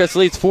Briarcrest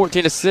leads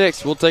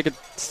 14-6. We'll take a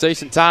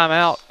station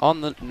timeout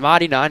on the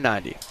mighty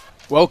 990.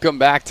 Welcome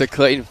back to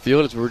Clayton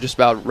Field as we're just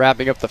about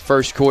wrapping up the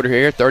first quarter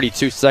here.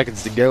 32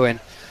 seconds to go. And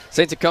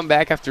Saints have come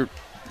back after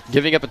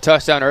giving up a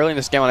touchdown early in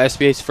this game on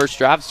SBA's first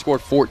drive.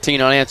 Scored 14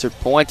 unanswered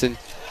points. And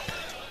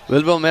a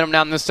little bit of momentum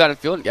down this side of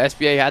the field.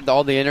 SBA had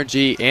all the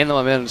energy and the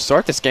momentum to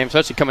start this game,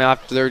 especially coming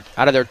out of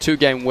their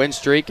 2-game win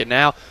streak. And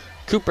now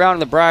Cooper Brown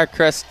and the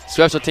Briarcrest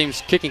special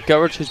teams kicking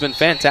coverage, who's been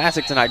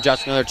fantastic tonight.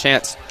 Josh, another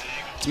chance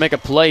to make a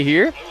play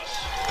here.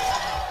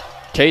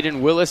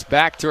 Caden Willis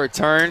back to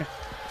return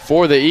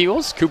for the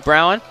Eagles. Cooper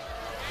Brown,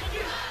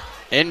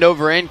 end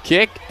over end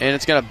kick, and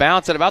it's going to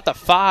bounce at about the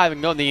 5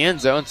 and go in the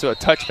end zone. So a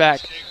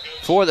touchback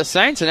for the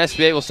Saints, and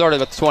SBA will start at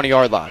the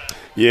 20-yard line.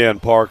 Yeah,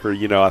 and Parker,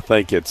 I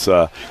think it's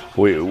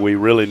we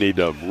really need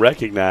to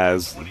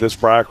recognize this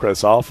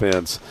Briarcrest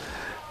offense.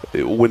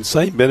 When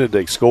St.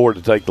 Benedict scored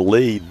to take the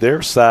lead,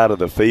 their side of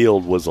the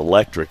field was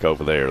electric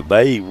over there.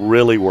 They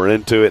really were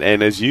into it,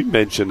 and as you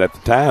mentioned at the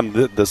time,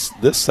 this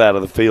side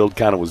of the field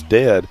kind of was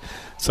dead.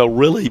 So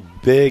really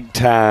big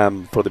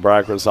time for the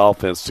Briarcrest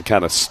offense to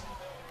kind of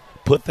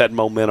put that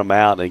momentum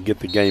out and get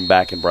the game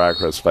back in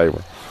Briarcrest's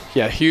favor.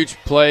 Yeah, huge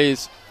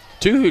plays,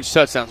 2 huge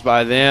touchdowns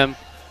by them.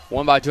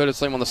 One by Jordan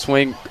Slim on the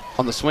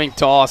swing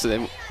toss, and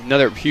then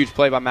another huge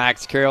play by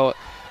Max Carroll,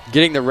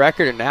 getting the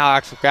record. And now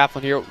Axel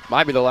Kaplan here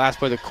might be the last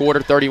play of the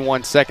quarter.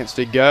 31 seconds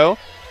to go.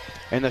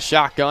 And the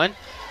shotgun.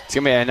 It's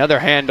going to be another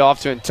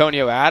handoff to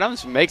Antonio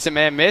Adams. Makes a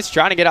man miss,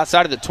 trying to get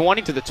outside of the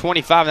 20 to the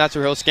 25, and that's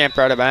where he'll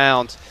scamper out of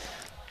bounds.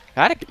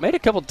 Made a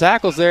couple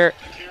tackles there.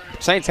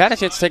 Saints had a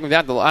chance to take him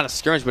down to the line of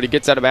scrimmage, but he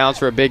gets out of bounds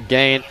for a big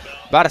gain.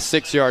 About a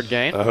 6-yard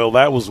gain. Well,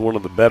 that was one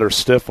of the better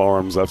stiff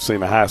arms I've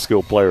seen a high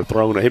school player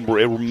thrown. It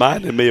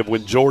reminded me of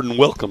when Jordan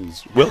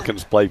Wilkins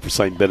played for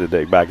St.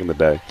 Benedict back in the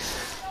day.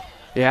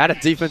 Yeah, had a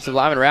defensive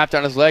lineman wrapped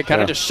on his leg,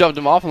 kind of just shoved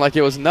him off him like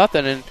it was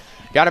nothing, and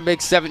got a big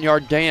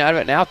 7-yard gain out of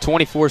it now.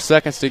 24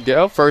 seconds to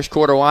go. First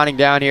quarter winding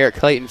down here at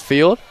Clayton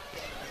Field.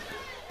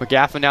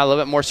 McGaffin now a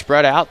little bit more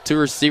spread out. 2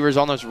 receivers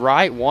on his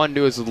right, 1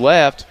 to his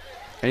left.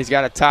 And he's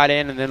got a tight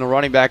end and then a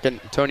running back,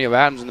 Antonio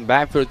Adams, in the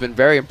backfield has been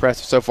very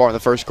impressive so far in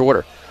the first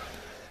quarter.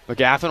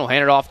 McGaffin will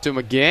hand it off to him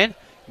again.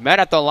 Met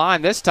at the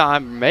line this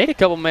time. Made a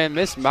couple men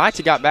miss. Might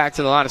have got back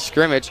to the line of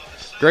scrimmage.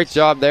 Great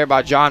job there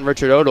by John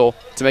Richard Odell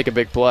to make a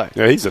big play.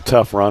 Yeah, he's a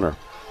tough runner.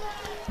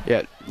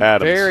 Yeah,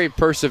 Adams. Very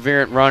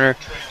perseverant runner.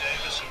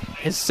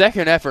 His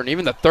second effort and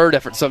even the third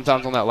effort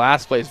sometimes on that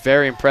last play is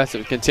very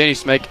impressive.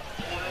 Continues to make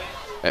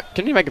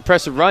continue to make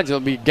impressive runs. It'll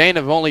be a gain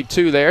of only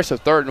 2 there, so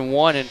 3rd and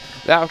 1, and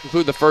that will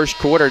conclude the first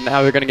quarter.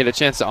 Now we're going to get a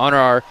chance to honor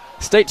our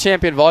state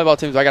champion volleyball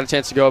teams. I got a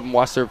chance to go up and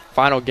watch their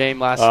final game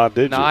last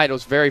night. It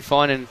was very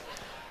fun, and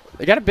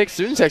they got a big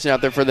student section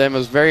out there for them. It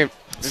was very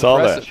impressive.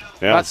 That.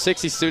 Yeah. About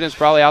 60 students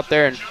probably out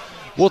there, and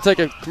we'll take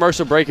a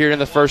commercial break here in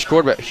the first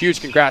quarter, but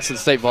huge congrats to the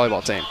state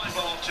volleyball team.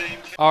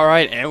 All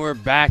right, and we're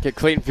back at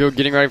Clayton Field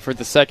getting ready for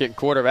the second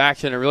quarter of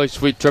action. A really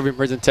sweet trophy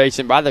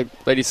presentation by the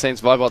Lady Saints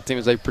volleyball team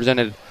as they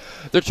presented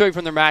their trophy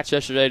from their match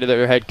yesterday to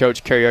their head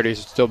coach, Carrie Otis,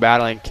 who's still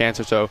battling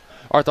cancer. So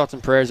our thoughts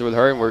and prayers are with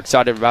her, and we're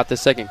excited about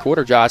this second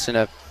quarter, Josh, and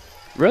a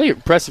really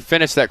impressive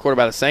finish to that quarter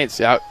by the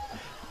Saints. Out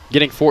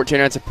getting 14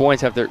 unanswered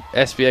points after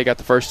SBA got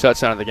the first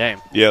touchdown of the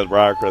game. Yeah, the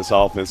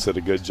Briarcrest offense did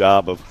a good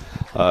job of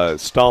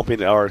stopping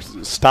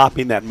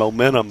that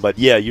momentum. But,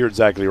 yeah, you're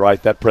exactly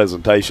right. That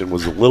presentation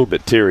was a little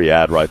bit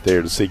teary-eyed right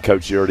there to see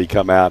Coach Yurdy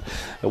come out.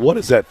 And what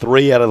is that,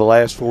 3 out of the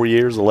last 4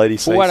 years the Lady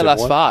Saints 4 out of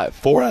the last 5.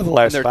 4 out of the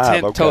last 5. And they're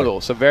 10 okay. total,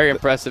 so very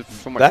impressive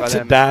from what That's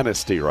a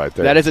dynasty right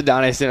there. That is a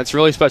dynasty, and it's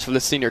really special for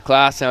this senior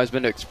class now. Has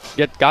been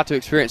got to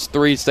experience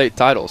 3 state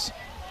titles.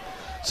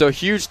 So a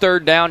huge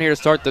 3rd down here to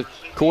start the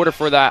quarter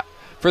for the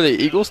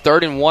Eagles.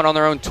 3rd and 1 on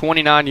their own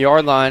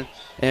 29-yard line,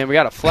 and we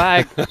got a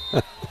flag.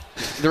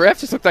 The ref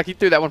just looked like he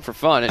threw that one for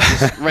fun. It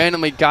just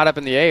randomly got up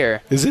in the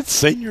air. Is it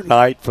senior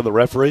night for the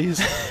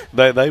referees?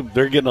 They're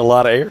getting a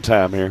lot of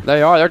airtime here.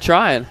 They are. They're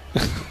trying.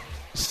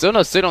 Still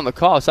no sit on the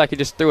call. It's like he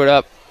just threw it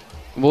up.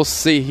 We'll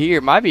see here.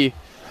 Might be.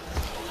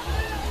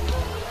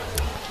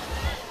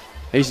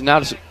 He's now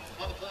just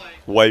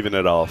waving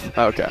it off.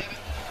 Okay.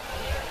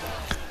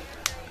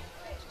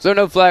 So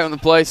no flag on the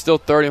play. Still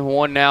 3rd and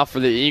 1 now for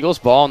the Eagles.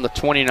 Ball on the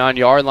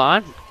 29-yard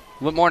line.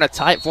 A little more in a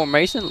tight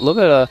formation. A little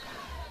bit of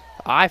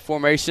I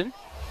formation.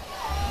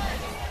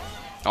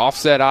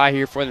 Offset I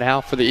here for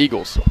the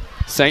Eagles.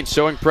 Saints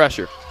showing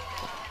pressure.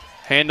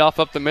 Handoff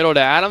up the middle to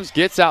Adams.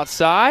 Gets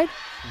outside.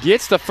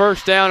 Gets the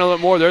first down a little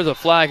more. There's a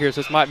flag here,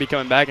 so this might be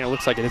coming back, and it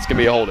looks like it's going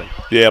to be a holding.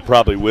 Yeah,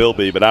 probably will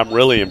be, but I'm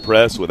really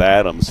impressed with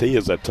Adams. He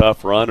is a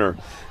tough runner,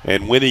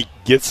 and when he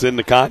gets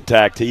into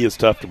contact, he is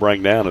tough to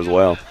bring down as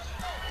well.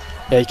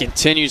 Yeah, he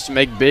continues to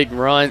make big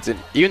runs, and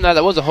even though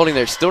that was a holding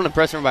there, still an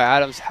impressive by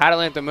Adams. Had it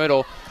in the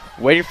middle,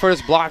 waiting for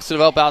his blocks to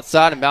develop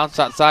outside and bounce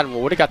outside, and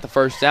would have got the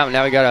first down.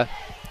 Now we got a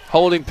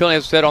holding penalty,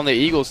 as said, on the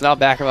Eagles. Now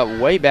back him up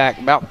way back,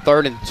 about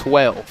 3rd and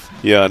 12.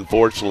 Yeah,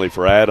 unfortunately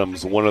for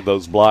Adams, one of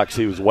those blocks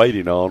he was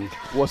waiting on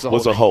was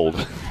a hold.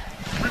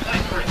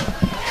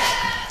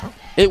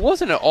 It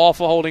wasn't an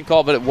awful holding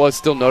call, but it was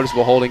still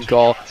noticeable holding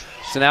call.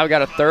 So now we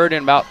got a 3rd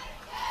and about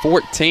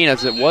 14,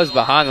 as it was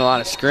behind the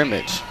line of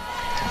scrimmage.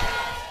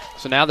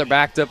 So now they're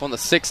backed up on the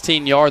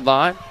 16-yard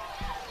line.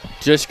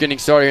 Just getting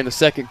started here in the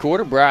second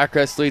quarter.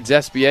 Briarcrest leads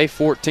SBA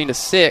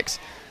 14-6.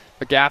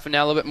 McGaffin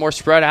now a little bit more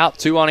spread out,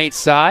 2 on each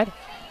side.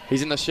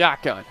 He's in the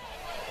shotgun.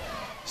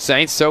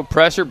 Saints so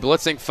pressure,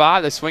 blitzing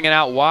 5. They're swinging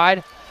out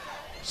wide.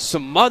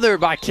 Smothered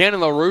by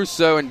Kenan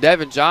LaRusso and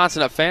Devin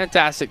Johnson. A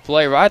fantastic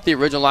play right at the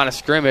original line of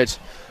scrimmage.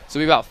 So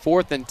we'll be about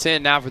 4th and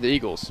 10 now for the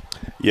Eagles.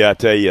 Yeah, I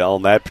tell you,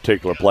 on that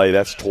particular play,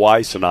 that's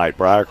twice tonight.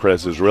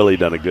 Briarcrest has really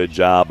done a good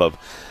job of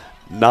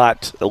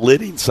not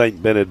letting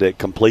St. Benedict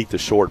complete the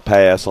short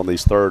pass on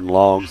these 3rd and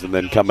longs and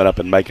then coming up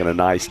and making a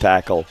nice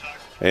tackle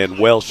and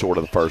well short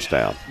of the first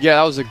down. Yeah,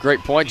 that was a great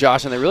point,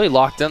 Josh, and they really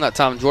locked in that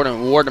time.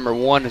 Jordan Ward, number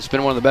 1, has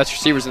been one of the best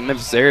receivers in the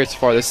Memphis area so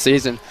far this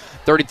season.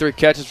 33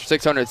 catches for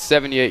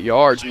 678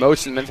 yards,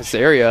 most in the Memphis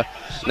area.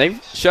 And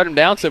they've shut him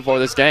down so far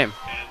this game.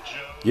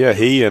 Yeah,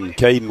 he and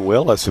Caden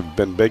Willis have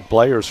been big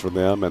players for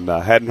them, and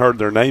hadn't heard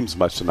their names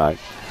much tonight.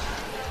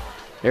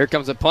 Here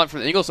comes a punt from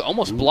the Eagles,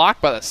 almost blocked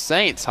by the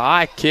Saints.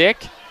 High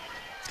kick.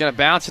 It's going to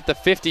bounce at the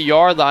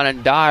 50-yard line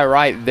and die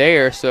right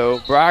there. So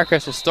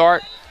Briarcrest will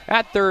start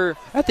at the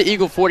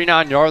Eagle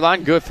 49-yard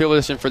line. Good field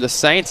position for the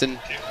Saints. And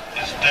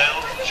Is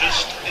down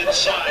just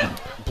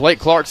inside. Blake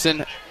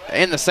Clarkson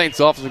and the Saints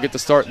offense will get the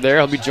start there.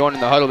 He'll be joined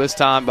in the huddle this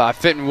time by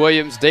Fenton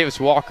Williams,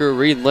 Davis Walker,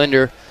 Reed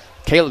Linder,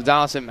 Caleb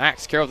Donaldson,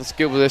 Max Carroll with the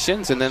skill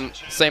positions, and then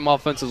same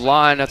offensive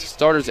line. That's the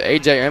starters.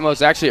 A.J.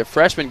 Amos, actually a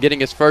freshman, getting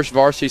his first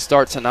varsity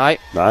start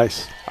tonight.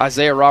 Nice.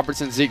 Isaiah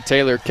Robertson, Zeke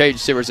Taylor, Cage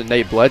Sivers, and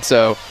Nate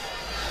Bledsoe.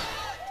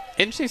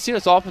 Interesting to see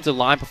this offensive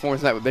line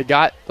performance tonight. They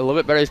got a little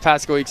bit better these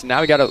past couple weeks, and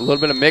now we got a little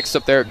bit of mix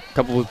up there. A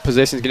couple of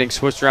positions getting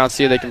switched around.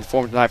 See if they can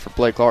perform tonight for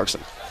Blake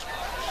Clarkson.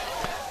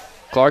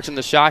 Clarkson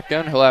the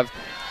shotgun. He'll have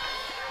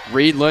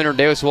Reed Leonard,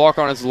 Davis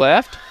Walker on his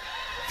left.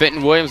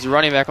 Fenton Williams, the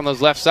running back on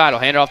those left side. He'll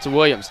hand it off to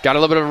Williams. Got a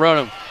little bit of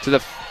run him to the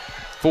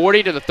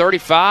 40 to the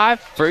 35.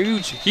 For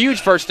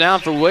huge first down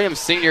for Williams,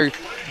 senior,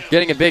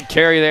 getting a big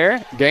carry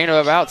there. Gain of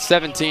about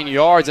 17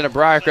 yards and a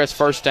Briarcrest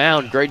first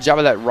down. Great job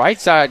of that right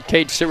side.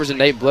 Cade Sivers and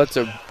Nate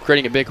Bledsoe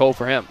creating a big hole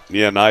for him.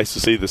 Yeah, nice to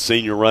see the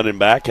senior running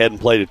back. Hadn't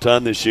played a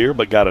ton this year,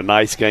 but got a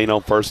nice gain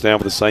on first down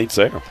for the Saints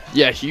there.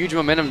 Yeah, huge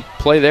momentum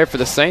play there for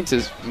the Saints.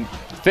 Is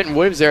Fenton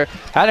Williams there.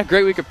 Had a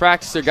great week of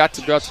practice there. Got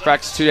to go out to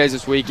practice 2 days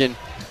this week, and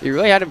he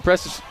really had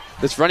impressive.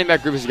 This running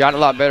back group has gotten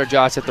a lot better,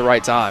 Josh, at the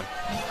right time.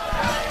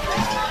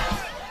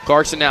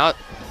 Clarkson out.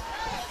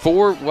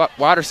 4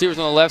 wide receivers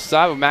on the left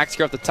side with Max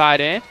Carroll at the tight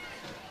end.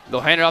 They'll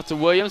hand it off to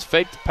Williams.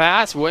 Fake the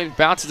pass. Williams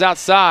bounces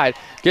outside.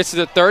 Gets to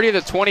the 30,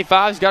 the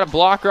 25. He's got a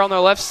blocker on their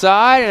left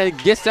side, and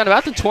it gets down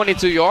about the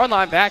 22-yard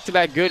line.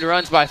 Back-to-back good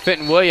runs by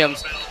Fenton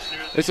Williams.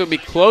 This will be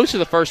close to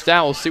the first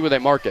down. We'll see where they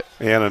mark it.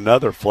 And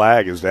another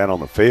flag is down on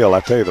the field.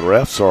 I tell you, the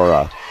refs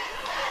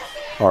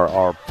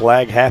are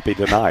flag happy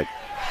tonight.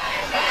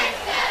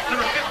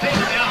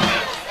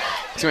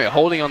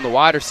 Holding on the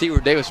wide receiver,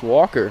 Davis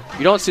Walker.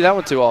 You don't see that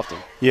one too often.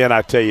 Yeah, and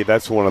I tell you,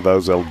 that's one of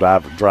those that'll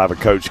drive a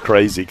coach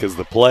crazy because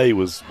the play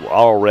was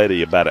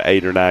already about an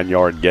 8 or 9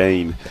 yard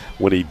gain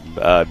when he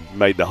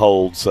made the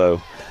hold.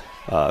 So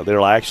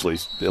it'll actually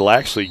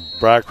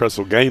Briarcrest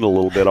will gain a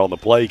little bit on the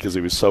play because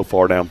he was so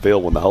far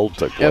downfield when the hold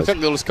took place. Yeah, I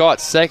think they'll just call it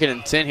 2nd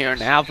and 10 here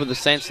now for the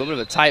Saints. A little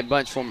bit of a tight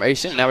bunch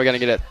formation. Now we're going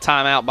to get a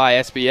timeout by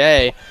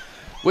SBA.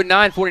 With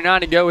 9:49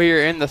 to go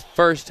here in the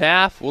first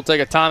half, we'll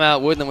take a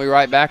timeout with them. We'll be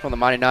right back on the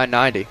Mighty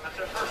 990.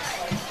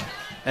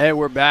 And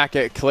we're back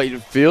at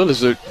Clayton Field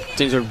as the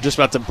teams are just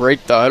about to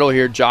break the huddle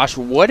here. Josh,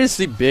 what is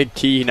the big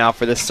key now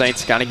for the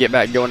Saints to kind of get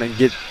back going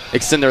and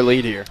extend their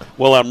lead here?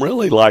 Well, I'm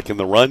really liking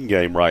the run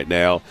game right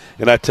now.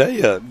 And I tell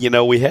you,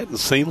 we hadn't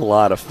seen a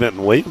lot of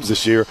Fenton Williams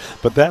this year,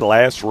 but that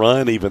last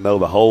run, even though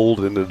the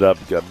hold ended up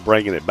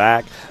bringing it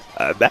back,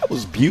 that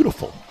was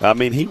beautiful. I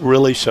mean, he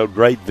really showed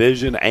great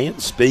vision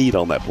and speed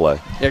on that play.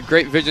 Yeah,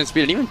 great vision and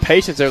speed, and even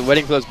patience there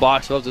waiting for those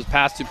blocks. Those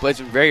past 2 plays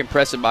were very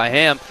impressive by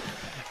him.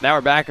 Now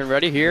we're back and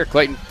ready here at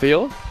Clayton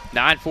Field.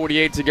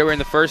 9:48 to go here in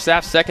the first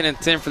half. 2nd and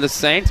 10 for the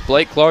Saints.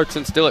 Blake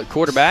Clarkson still at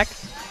quarterback.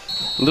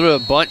 A little bit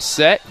of a bunch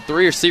set.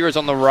 3 receivers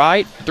on the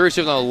right, 3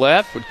 receivers on the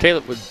left with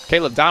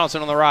Caleb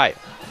Donaldson on the right.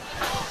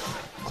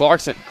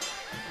 Clarkson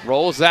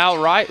rolls out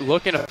right,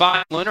 looking to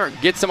find Leonard.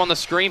 Gets him on the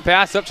screen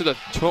pass up to the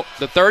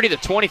 30, the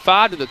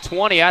 25, to the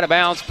 20, out of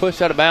bounds.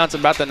 Pushed out of bounds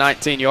about the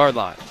 19-yard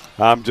line.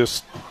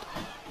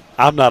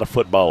 I'm not a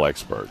football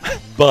expert,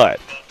 but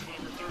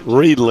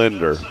Reed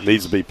Linder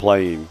needs to be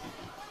playing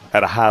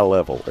at a high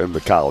level in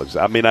the college.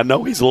 I mean, I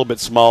know he's a little bit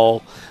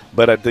small,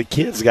 but the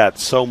kid's got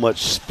so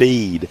much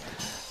speed,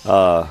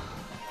 and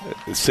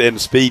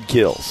speed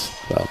kills.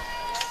 So.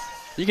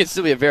 You can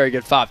still be a very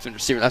good 5-10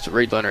 receiver. That's what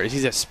Reed Leonard is.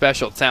 He's a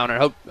special talent. I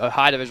hope a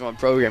high Division I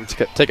program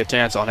to take a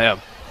chance on him.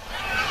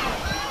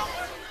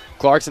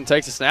 Clarkson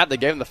takes a snap. They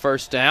gave him the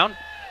first down.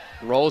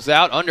 Rolls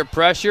out under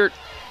pressure.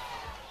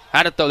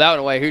 Had to throw that one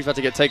away. He's about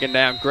to get taken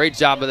down. Great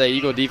job of the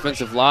Eagle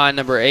defensive line.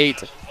 Number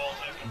 8,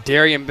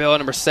 Darian Bill.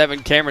 Number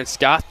 7, Cameron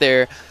Scott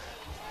there.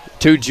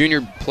 2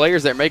 junior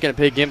players that are making a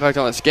big impact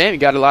on this game. You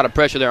got a lot of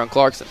pressure there on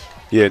Clarkson.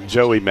 Yeah,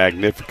 Joey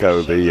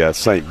Magnifico, the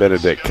St.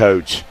 Benedict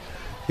coach,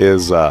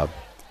 is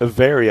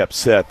very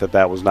upset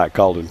that was not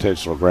called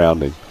intentional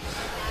grounding.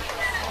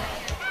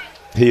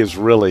 He is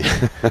really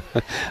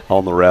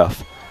on the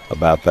ref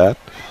about that.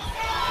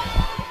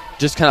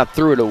 Just kind of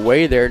threw it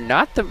away there.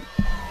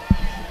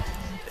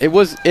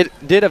 It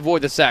did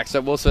avoid the sack,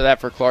 so we'll say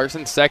that for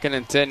Clarkson. 2nd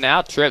and 10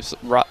 now. Trips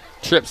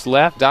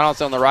left.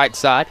 Donaldson on the right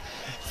side.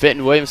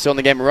 Fenton Williams still in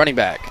the game, running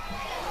back.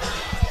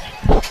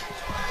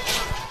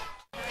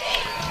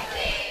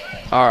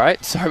 All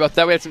right, sorry about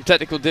that. We had some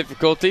technical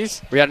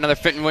difficulties. We had another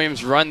Fenton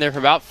Williams run there for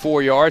about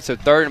 4 yards, so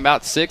 3rd and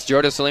about 6.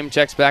 Jordan Salim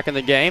checks back in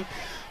the game.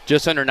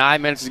 Just under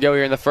 9 minutes to go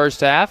here in the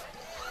first half.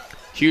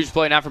 Huge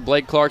play now for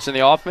Blake Clarkson,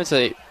 the offense.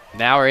 They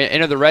now are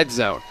into the red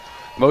zone.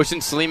 Motion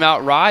Salim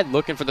out wide,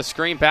 looking for the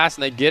screen pass,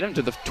 and they get him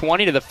to the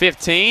 20, to the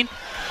 15.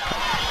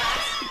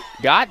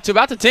 Got to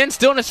about the 10,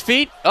 still on his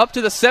feet, up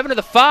to the 7, to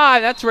the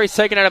 5. That's where he's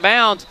taken out of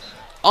bounds.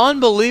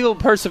 Unbelievable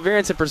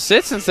perseverance and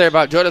persistence there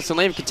by Jordan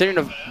Salim,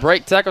 continuing to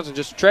break tackles and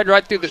just tread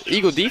right through the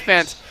Eagle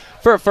defense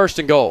for a 1st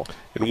and goal.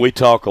 And we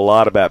talk a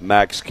lot about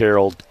Max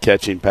Carroll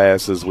catching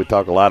passes. We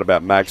talk a lot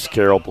about Max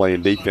Carroll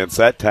playing defense.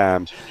 That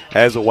time,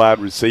 as a wide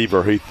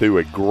receiver, he threw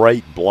a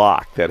great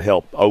block that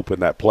helped open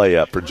that play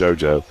up for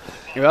JoJo.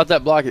 Without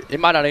that block, it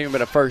might not even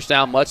been a first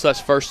down, much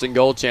less 1st and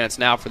goal chance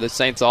now for the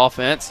Saints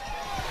offense.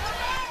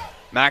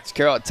 Max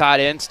Carroll at tight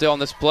end still on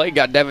this play.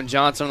 Got Devin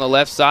Johnson on the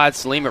left side,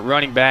 Salim at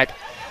running back,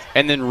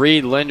 and then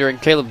Reed Linder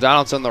and Caleb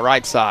Donaldson on the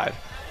right side.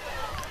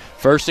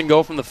 1st and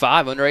goal from the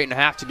 5, under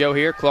 8.5 to go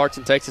here.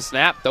 Clarkson takes a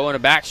snap, throwing a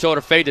back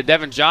shoulder fade to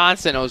Devin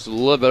Johnson. It was a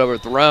little bit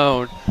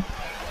overthrown.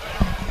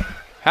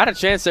 Had a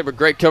chance there, but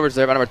great coverage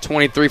there by number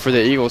 23 for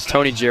the Eagles,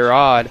 Tony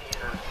Gerard.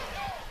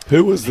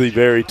 Who was the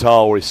very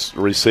tall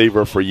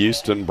receiver for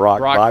Houston?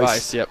 Brock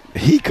Weiss? Yep.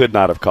 He could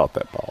not have caught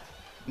that ball.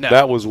 No.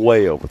 That was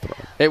way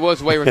overthrown. It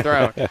was way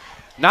overthrown.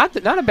 Not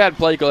a bad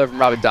play call there from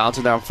Robbie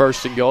Donaldson there on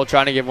 1st and goal,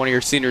 trying to give one of your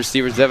senior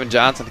receivers, Devin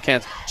Johnson,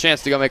 a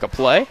chance to go make a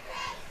play.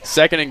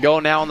 2nd and goal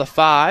now on the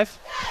 5.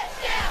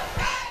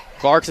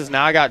 Clarkson's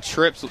now got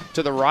trips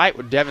to the right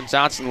with Devin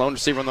Johnson, lone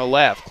receiver on the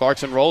left.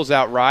 Clarkson rolls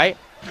out right,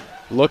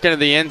 looking at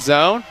the end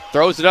zone,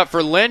 throws it up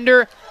for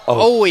Linder.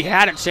 Oh, he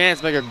had a chance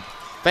to make a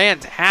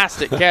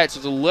fantastic catch. It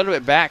was a little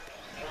bit back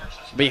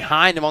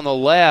behind him on the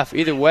left.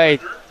 Either way,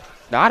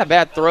 not a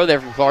bad throw there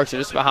from Clarkson,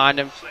 just behind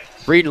him.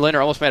 Reed Linder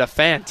almost made a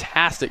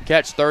fantastic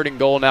catch, 3rd and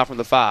goal now from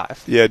the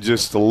 5. Yeah,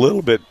 just a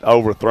little bit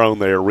overthrown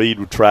there. Reed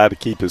would try to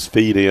keep his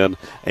feet in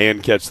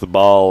and catch the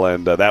ball,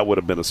 and that would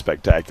have been a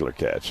spectacular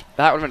catch.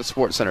 That would have been a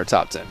Sports Center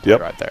top 10 yep.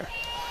 right there.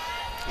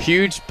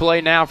 Huge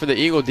play now for the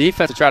Eagle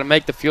defense to try to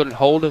make the field and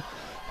hold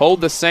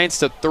the Saints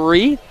to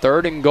 3.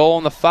 3rd and goal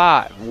on the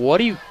 5.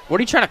 What are you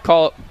trying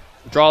to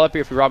draw up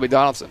here for Robbie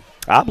Donaldson?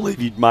 I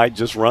believe you might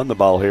just run the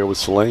ball here with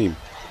Salim.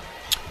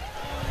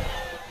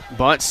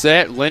 Bunt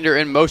set, Linder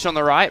in motion on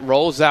the right,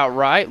 rolls out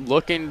right,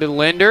 looking to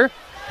Linder.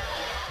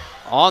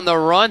 On the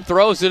run,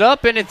 throws it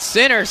up, and it's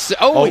center.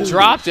 He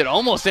dropped it.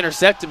 Almost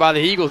intercepted by the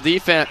Eagles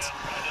defense.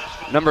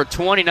 Number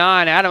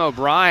 29, Adam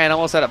O'Brien,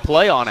 almost had a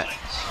play on it.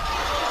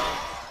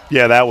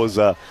 Yeah, that was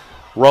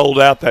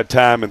rolled out that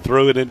time and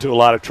threw it into a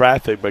lot of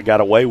traffic, but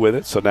got away with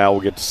it. So now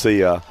we'll get to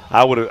see,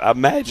 I would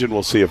imagine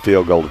we'll see a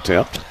field goal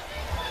attempt.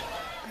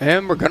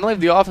 And we're going to leave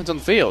the offense on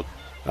the field.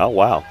 Oh,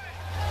 wow.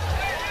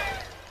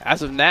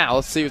 As of now,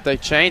 let's see if they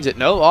change it.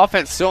 No,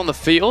 offense still on the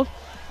field.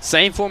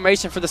 Same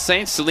formation for the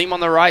Saints. Salim on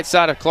the right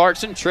side of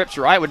Clarkson. Trips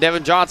right with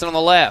Devin Johnson on the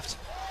left.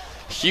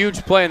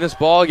 Huge play in this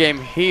ball game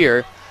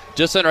here.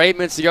 Just under 8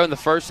 minutes to go in the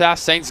first half.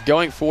 Saints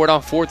going for it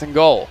on 4th and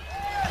goal.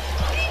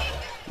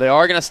 They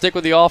are going to stick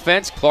with the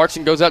offense.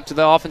 Clarkson goes up to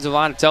the offensive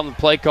line to tell them the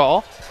play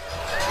call.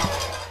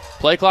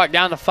 Play clock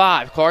down to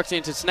 5.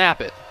 Clarkson to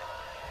snap it.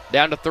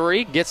 Down to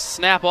 3. Gets the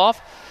snap off.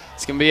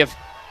 It's going to be a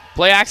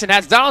play action.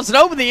 Has Donaldson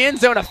over the end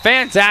zone. A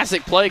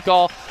fantastic play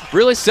call.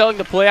 Really selling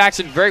the play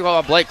action very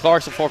well by Blake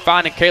Clarkson for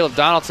finding Caleb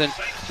Donaldson.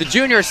 The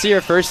junior receiver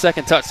for his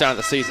 2nd touchdown of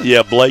the season.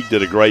 Yeah, Blake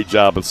did a great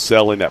job of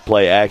selling that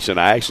play action.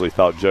 I actually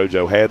thought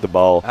JoJo had the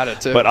ball. I did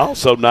too. But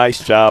also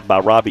nice job by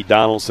Robbie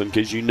Donaldson,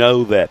 because you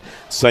know that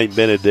St.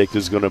 Benedict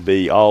is going to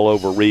be all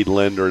over Reed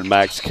Linder and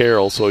Max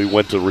Carroll, so he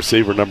went to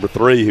receiver number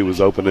 3 who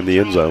was open in the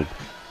end zone.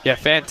 Yeah,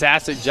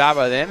 fantastic job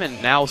by them. And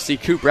now we'll see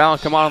Coop Brown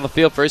come on the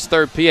field for his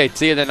 3rd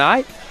PAT of the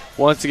night.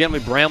 Once again,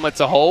 Bramlett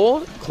to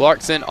hold.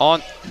 Clarkson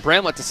on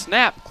Bramlett to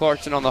snap.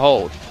 Clarkson on the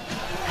hold.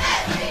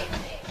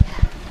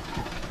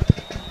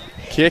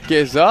 Kick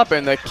is up,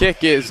 and the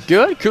kick is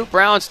good. Coop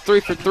Brown's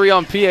 3 for 3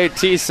 on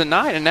PATs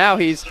tonight, and now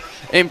he's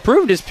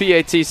improved his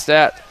PAT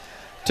stat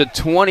to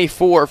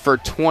 24 for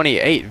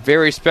 28.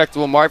 Very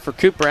respectable mark for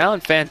Coop Brown.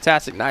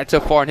 Fantastic night so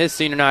far in his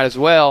senior night as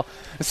well.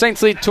 The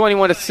Saints lead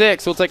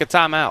 21-6. We'll take a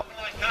timeout.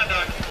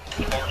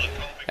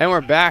 And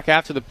we're back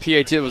after the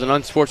PAT. It was an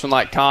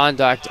unsportsmanlike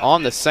conduct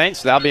on the Saints.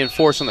 So that'll be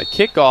enforced on the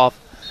kickoff.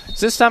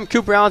 So this time,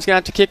 Coop Brown's going to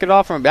have to kick it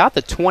off from about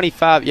the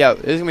 25. Yeah,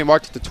 it's going to be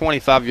marked at the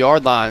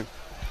 25-yard line.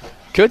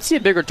 Could see a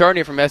big return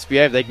here from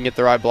SBA if they can get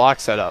the right block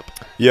set up.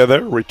 Yeah,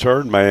 their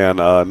return man,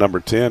 number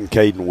 10,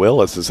 Caden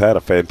Willis, has had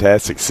a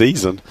fantastic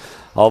season,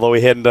 although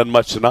he hadn't done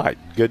much tonight.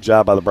 Good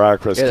job by the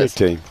Briarcrest kick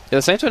team. Yeah,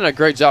 the Saints have done a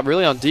great job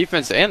really on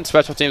defense and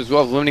special teams as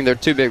well, limiting their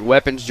 2 big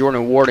weapons,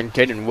 Jordan Ward and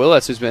Caden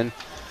Willis, who's been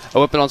a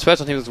weapon on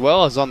special teams as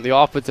well as on the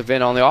offensive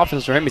end. On the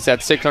offense for him, he's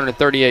had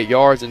 638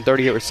 yards and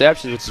 38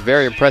 receptions, which is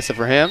very impressive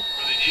for him.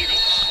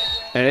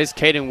 And it is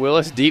Caden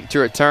Willis deep to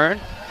return.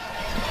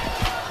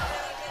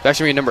 It's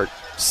actually number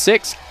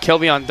 6,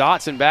 Kelvion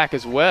Dotson back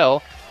as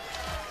well.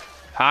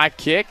 High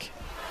kick.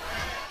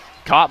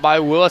 Caught by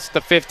Willis at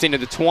the 15 to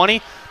the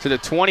 20 to the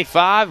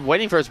 25.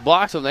 Waiting for his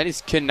block, so then he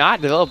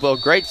cannot develop. A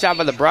great job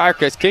by the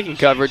Briarcrest kicking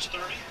coverage.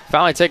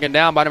 Finally taken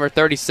down by number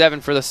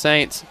 37 for the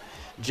Saints.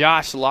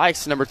 Josh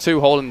Likes, number 2,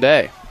 Holden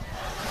Day.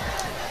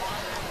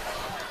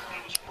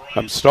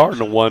 I'm starting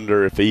to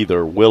wonder if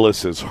either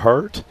Willis is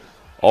hurt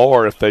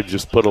or if they've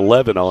just put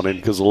 11 on him,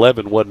 because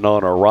 11 wasn't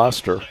on our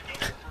roster.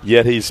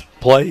 Yet he's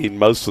playing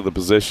most of the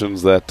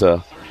positions that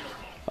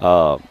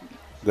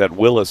that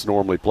Willis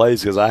normally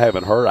plays, because I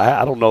haven't heard.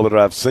 I don't know that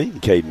I've seen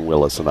Caden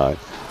Willis tonight.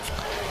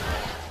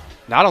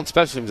 Not on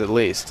special teams, at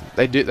least.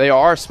 They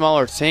are a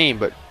smaller team,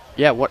 but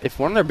yeah, if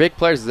one of their big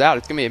players is out,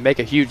 it's going to make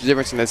a huge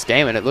difference in this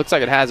game, and it looks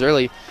like it has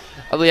early.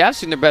 I've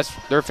seen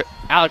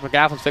Alec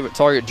McGafflin's favorite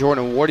target,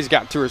 Jordan Ward. He's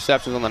got 2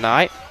 receptions on the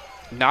night.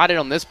 Not in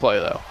on this play,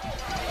 though.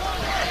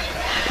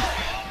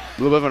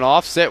 A little bit of an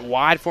offset,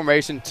 wide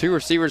formation. 2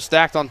 receivers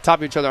stacked on top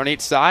of each other on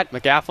each side.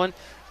 McGafflin,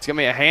 it's going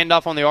to be a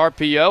handoff on the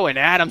RPO, and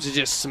Adams is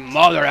just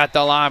smothered at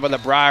the line by the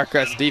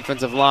Briarcrest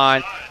defensive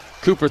line.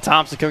 Cooper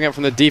Thompson coming up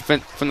from the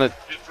defense, from the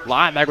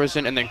linebacker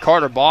position, and then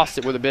Carter bossed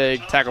it with a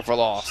big tackle for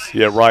loss.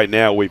 Yeah, right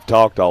now we've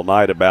talked all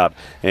night about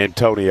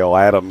Antonio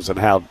Adams and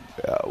how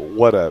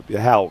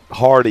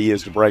hard he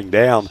is to bring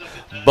down,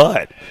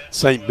 but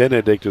St.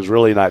 Benedict is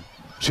really not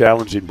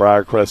challenging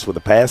Briarcrest with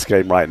a pass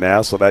game right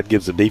now, so that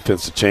gives the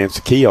defense a chance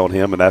to key on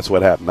him, and that's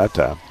what happened that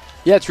time.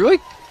 Yeah, it's really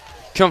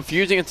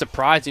confusing and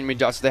surprising me,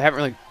 Josh. They haven't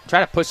really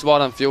tried to push the ball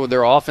down the field with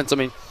their offense. I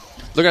mean,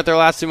 looking at their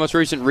last 2 most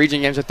recent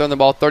region games, they've thrown the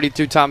ball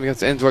 32 times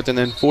against Ensworth and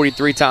then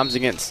 43 times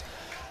against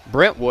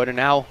Brentwood, and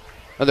now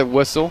another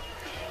whistle.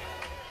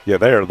 Yeah,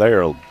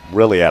 they're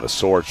really out of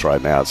sorts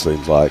right now, it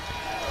seems like.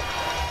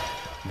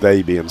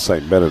 They being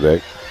St.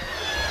 Benedict.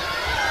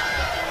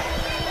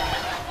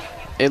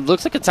 It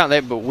looks like a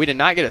timeout, but we did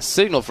not get a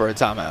signal for a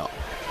timeout.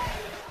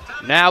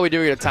 Now we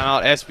do get a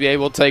timeout. SBA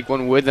will take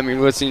one with them.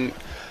 You're listening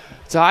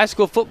to high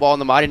school football on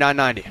the Mighty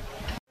 990.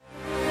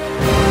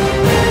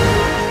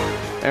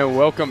 And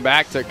welcome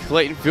back to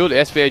Clayton Field.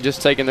 SBA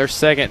just taking their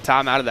 2nd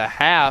timeout of the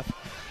half.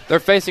 They're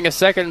facing a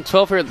 2nd and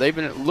 12 here. They've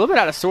been a little bit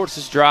out of sorts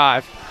this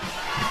drive.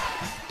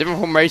 different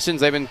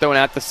formations they've been throwing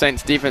at the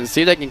Saints defense.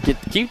 See if they can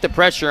keep the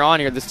pressure on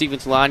here. This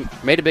defensive line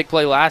made a big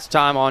play last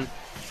time on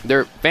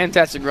their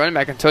fantastic running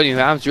back, Antonio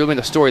Adams, really been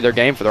the story of their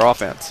game for their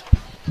offense.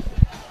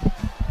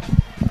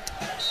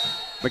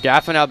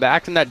 McGaffin now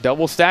back in that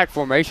double stack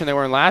formation they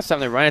were in last time.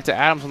 They ran it to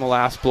Adams on the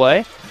last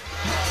play.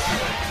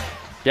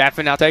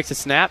 Gaffin now takes a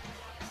snap.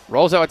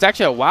 Rolls out. It's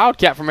actually a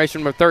wildcat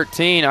formation number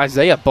 13,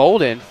 Isaiah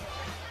Bolden.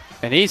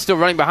 And he's still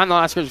running behind the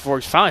line of scrimmage before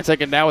he's finally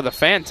taken down with a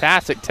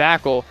fantastic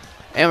tackle.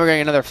 And we're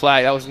getting another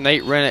flag. That was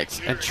Nate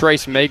Renix and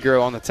Trace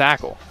Magro on the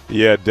tackle.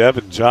 Yeah,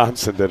 Devin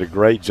Johnson did a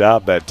great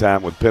job that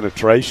time with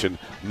penetration.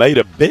 Made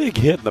a big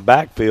hit in the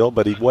backfield,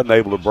 but he wasn't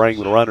able to bring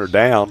the runner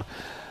down.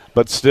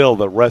 But still,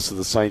 the rest of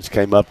the Saints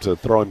came up to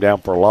throw him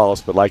down for a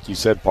loss. But like you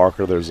said,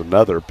 Parker, there's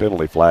another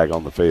penalty flag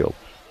on the field.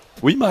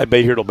 We might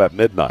be here till about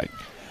midnight.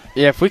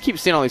 Yeah, if we keep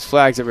seeing all these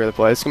flags every other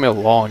play, it's going to be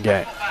a long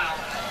game.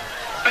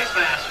 Face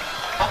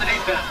mask on the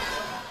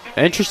defense.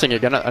 Interesting.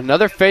 Again,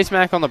 another face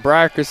mask on the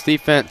Briarcrest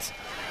defense.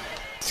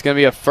 It's going to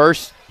be a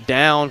first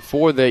down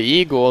for the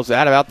Eagles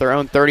at about their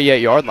own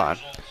 38-yard line.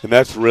 And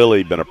that's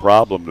really been a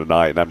problem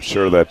tonight, and I'm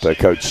sure that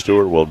Coach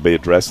Stewart will be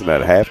addressing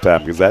that at halftime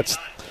because that's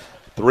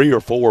 3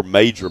 or 4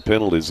 major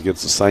penalties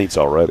against the Saints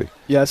already.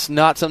 Yeah, it's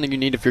not something you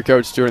need if you're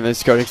Coach Stewart in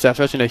this coaching staff,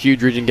 especially in a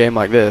huge region game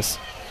like this.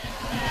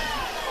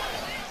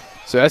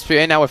 So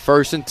SPA now with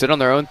first and 10 on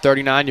their own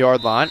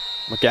 39-yard line.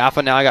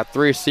 McAlpha now got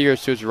 3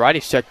 receivers to his right.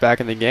 He's checked back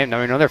in the game. Now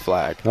another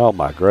flag. Oh,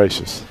 my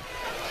gracious.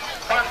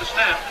 Prior to the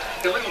snap,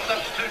 illegal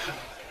substitution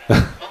on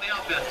the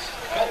offense.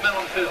 12 men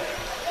on the field.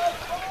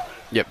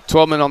 Yep,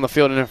 12 men on the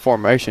field in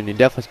formation. You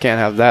definitely can't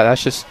have that.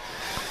 That's just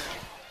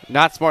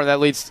not smart. That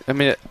leads, I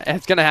mean,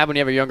 it's going to happen when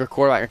you have a younger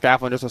quarterback like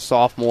McAlpha, just a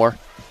sophomore.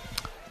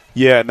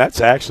 Yeah, and that's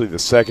actually the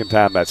second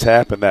time that's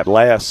happened. That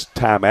last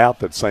time out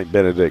that St.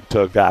 Benedict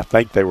took, I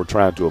think they were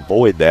trying to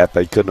avoid that.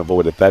 They couldn't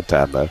avoid it that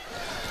time, though.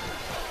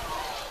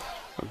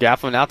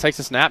 Gafflin now takes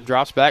a snap,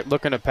 drops back,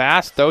 looking to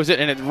pass, throws it,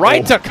 and it's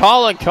right to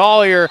Colin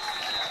Collier.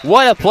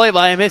 What a play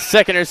by him. His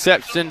second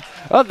interception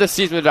of the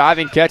season with a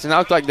diving catch. And that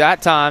looked like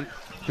that time,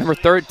 number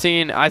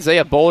 13,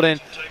 Isaiah Bolden,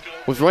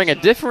 was running a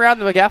different route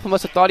than McAlpha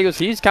must have thought he was.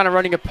 He's kind of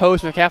running a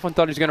post. McAlpha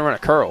thought he was going to run a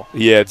curl.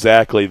 Yeah,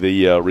 exactly.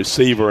 The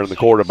receiver and the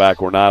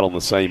quarterback were not on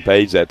the same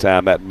page that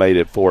time. That made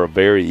it for a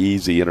very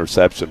easy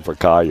interception for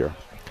Collier.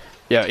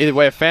 Yeah, either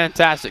way, a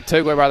fantastic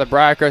takeaway by the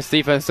Briarcrest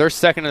defense. They're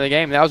second in the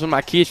game. That was one of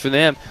my keys for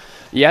them.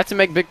 You have to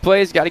make big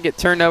plays, got to get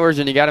turnovers,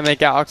 and you got to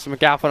make Alex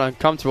McAlpha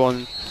uncomfortable.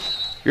 And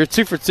you're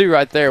 2 for 2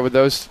 right there with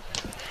those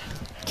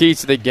keys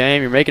to the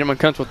game. You're making him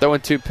uncomfortable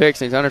throwing 2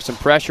 picks, and he's under some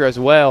pressure as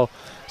well.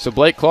 So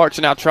Blake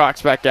Clarkson now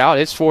trots back out.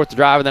 His 4th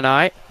drive of the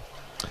night.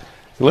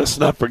 Let's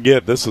not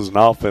forget, this is an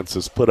offense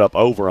that's put up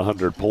over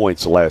 100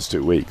 points the last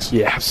 2 weeks.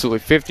 Yeah, absolutely.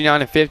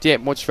 59 and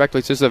 58 points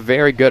respectively. So this is a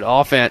very good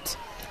offense.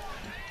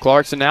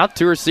 Clarkson now,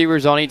 2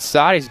 receivers on each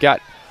side. He's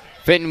got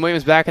Fenton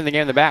Williams back in the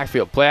game in the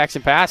backfield. Play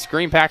action pass.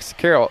 Screen pass to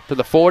Carroll to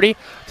the 40,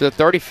 to the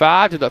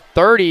 35, to the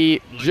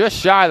 30. Just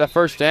shy of the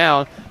first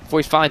down before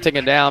he's finally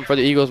taken down for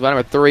the Eagles by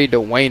number 3,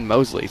 Dwayne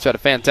Mosley. He's had a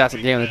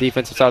fantastic game on the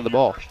defensive side of the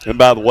ball. And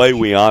by the way,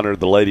 we honored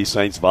the Lady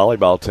Saints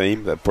volleyball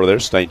team for their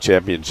state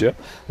championship.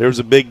 There was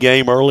a big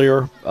game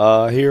earlier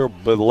here,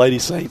 but the Lady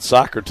Saints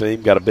soccer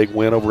team got a big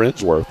win over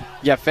Innsworth.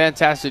 Yeah,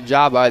 fantastic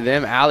job by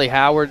them. Allie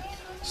Howard,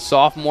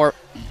 sophomore,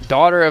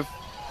 daughter of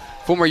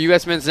former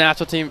U.S. men's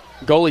national team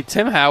goalie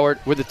Tim Howard,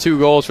 with the 2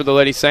 goals for the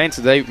Lady Saints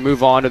as they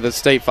move on to the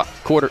state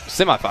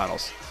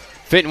semifinals.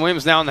 Fenton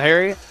Williams now on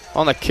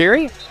the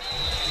carry.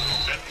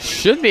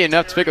 Should be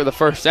enough to pick up the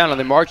first down, and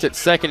they marked it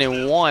 2nd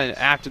and 1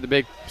 after the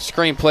big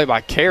screen play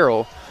by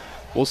Carroll.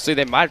 We'll see.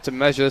 They might have to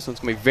measure this one.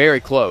 It's going to be very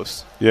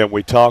close. Yeah,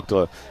 we talked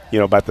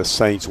about the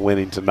Saints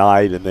winning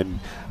tonight and then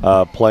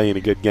playing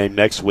a good game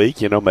next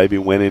week, maybe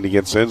winning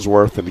against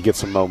Innsworth and to get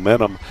some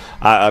momentum.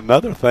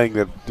 Another thing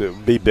that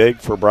would be big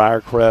for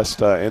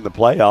Briarcrest in the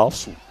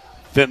playoffs,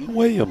 Fenton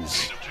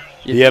Williams.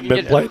 He hasn't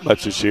been playing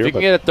much this year. If you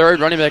can get a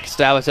 3rd running back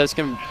established, that's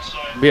going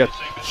to be a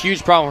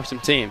huge problem for some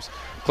teams.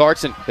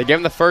 Clarkson, they give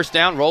him the first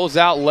down, rolls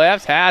out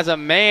left, has a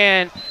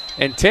man.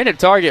 Intended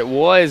target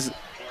was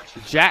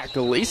Jack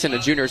Gleason, a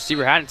junior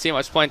receiver. Hadn't seen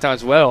much playing time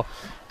as well.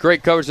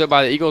 Great coverage, though,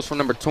 by the Eagles from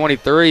number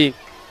 23.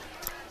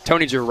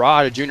 Tony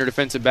Gerard, a junior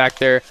defensive back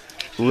there.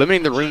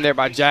 Limiting the room there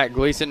by Jack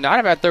Gleason.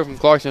 Not a bad throw from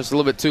Clarkson. It's a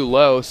little bit too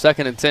low.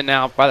 2nd and 10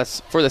 now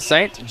for the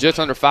Saints.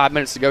 Just under 5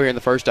 minutes to go here in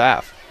the first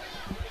half.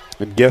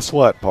 And guess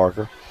what,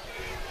 Parker?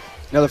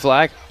 Another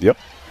flag? Yep.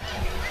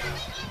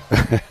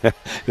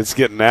 It's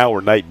getting now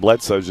where Nate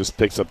Bledsoe just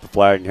picks up the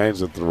flag and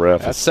hands it to the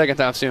ref. That's the second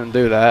time I've seen him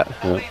do that.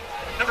 Yeah.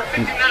 Number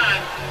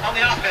 59 on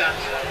the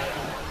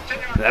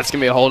offense. That's going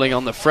to be a holding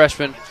on the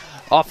freshman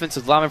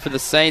offensive lineman for the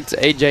Saints.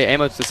 A.J.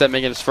 Amos is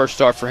making his first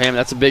start for him.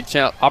 That's a big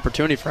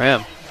opportunity for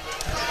him.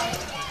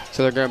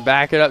 So they're going to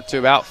back it up to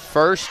about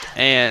 1st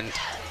and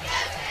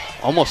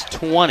almost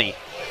 20.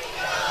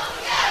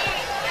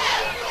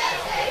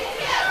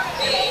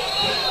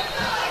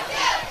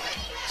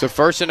 So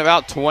 1st and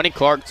about 20.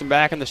 Clarkson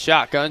back in the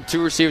shotgun.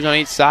 2 receivers on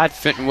each side.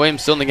 Fenton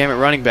Williams still in the game at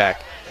running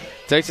back.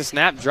 Takes a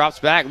snap, drops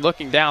back,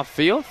 looking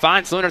downfield.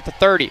 Finds Leonard at the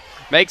 30.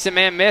 Makes a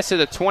man miss at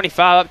the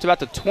 25 up to about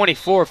the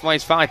 24 when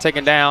he's finally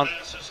taken down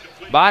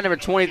by number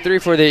 23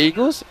 for the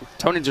Eagles.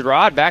 Tony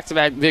Gerard,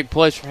 back-to-back big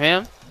plays for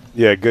him.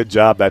 Yeah, good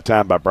job that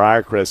time by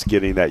Briarcrest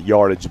getting that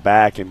yardage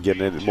back and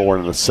getting it more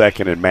in the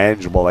second and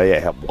manageable.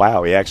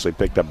 Wow, he actually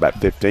picked up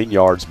about 15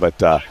 yards.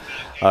 But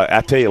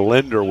I tell you,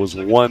 Linder was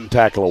one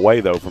tackle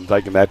away, though, from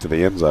taking that to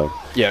the end zone.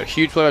 Yeah,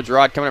 huge play by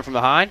Gerard coming up from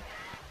behind.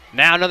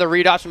 Now another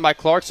read option by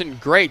Clarkson.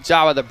 Great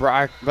job by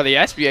the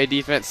SBA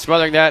defense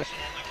smothering that.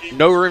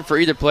 No room for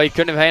either play.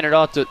 Couldn't have handed it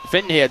off to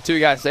Fenton. He had two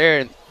guys there.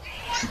 And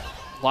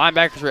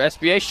linebackers for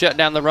SBA shut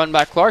down the run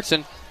by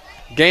Clarkson.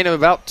 Gain of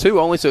about 2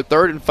 only, so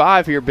 3rd and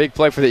 5 here. Big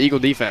play for the Eagle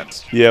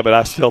defense. Yeah, but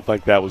I still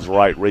think that was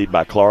right read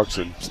by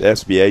Clarkson.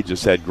 SBA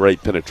just had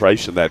great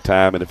penetration that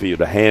time, and if he had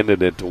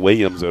handed it to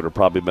Williams, it would have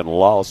probably been a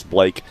loss.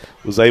 Blake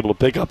was able to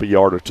pick up a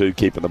yard or two,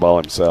 keeping the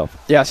ball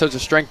himself. Yeah, so it's a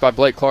strength by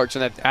Blake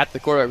Clarkson at the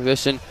quarterback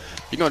position.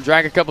 You're going to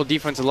drag a couple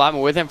defensive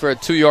linemen with him for a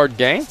 2-yard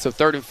gain. So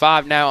 3rd and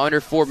 5 now, under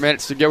 4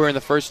 minutes to go here in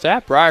the first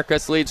half.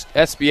 Briarcrest leads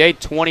SBA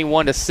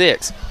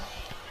 21-6.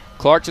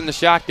 Clarkson the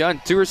shotgun.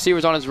 2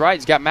 receivers on his right.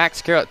 He's got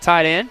Max Carroll at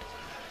tight end.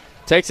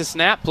 Takes a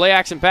snap, play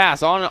action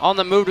pass. On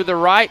the move to the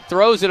right,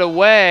 throws it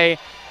away,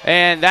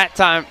 and that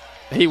time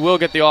he will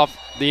get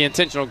the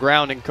intentional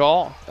grounding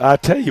call. I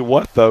tell you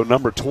what, though,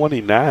 number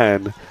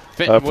 29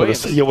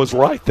 it was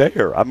right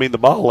there. I mean, the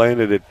ball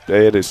landed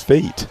at his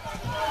feet.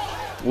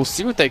 We'll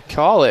see what they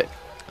call it.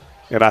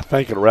 And I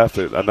think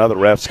another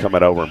ref's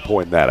coming over and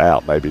pointing that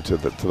out maybe to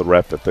the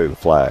ref that threw the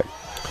flag.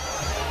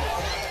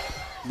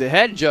 The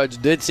head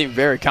judge did seem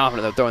very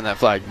confident of throwing that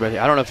flag, but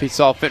I don't know if he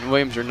saw Fenton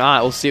Williams or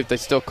not. We'll see if they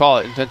still call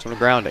it intentional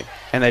grounding.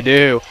 And they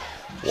do.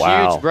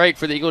 Wow. Huge break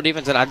for the Eagle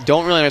defense, and I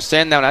don't really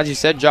understand that. And as you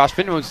said, Josh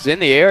Fenton was in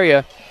the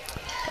area.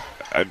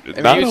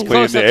 Not only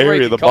in the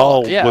area, the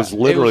ball was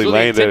literally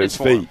landed at his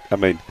feet. I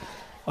mean,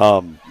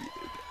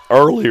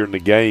 earlier in the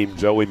game,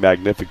 Joey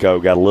Magnifico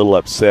got a little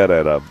upset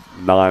at a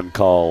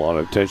non-call on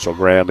intentional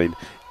grounding,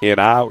 and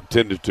I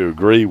tended to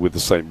agree with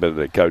the St.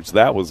 Benedict coach.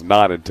 That was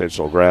not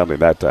intentional grounding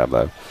that time,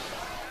 though.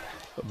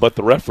 But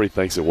the referee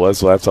thinks it was,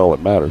 so that's all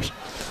that matters.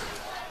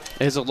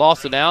 Is a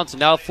loss of down, so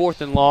now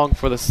 4th and long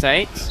for the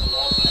Saints.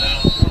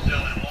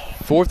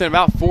 4th and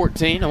about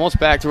 14, almost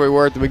back to where we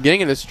were at the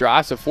beginning of this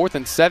drive, so 4th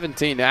and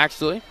 17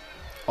 actually.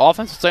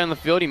 Offense will stay on the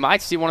field. He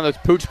might see one of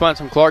those pooch punts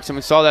from Clarkson.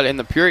 We saw that in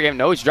the pure game.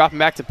 No, he's dropping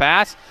back to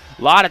pass.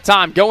 A lot of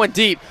time going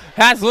deep.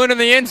 Has Lund in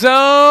the end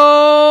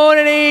zone,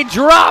 and he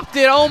dropped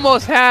it.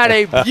 Almost had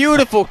a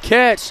beautiful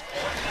catch.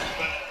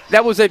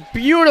 That was a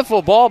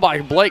beautiful ball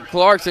by Blake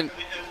Clarkson.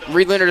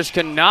 Reed Linder just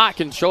cannot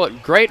control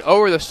it. Great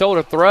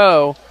over-the-shoulder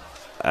throw.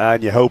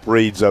 And you hope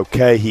Reed's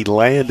okay. He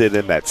landed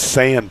in that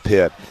sand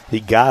pit. He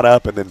got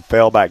up and then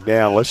fell back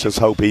down. Let's just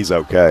hope he's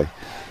okay.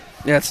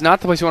 Yeah, it's not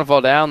the place you want to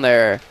fall down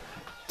there.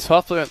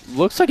 Tough.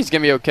 Looks like he's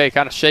going to be okay,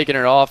 kind of shaking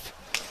it off.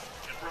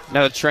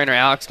 Now the trainer,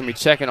 Alex, going to be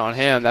checking on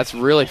him. That's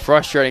really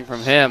frustrating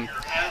from him.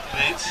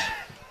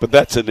 But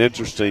that's an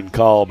interesting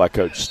call by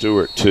Coach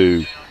Stewart,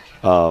 too.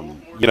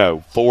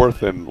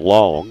 4th and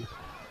long.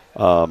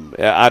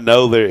 I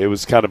know it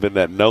was kind of in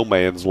that no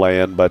man's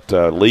land, but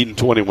leading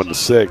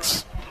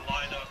 21-6,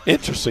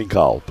 interesting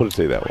call. Put it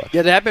to you that way.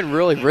 Yeah, they have been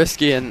really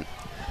risky and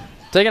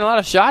taking a lot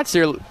of shots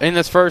here in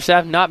this first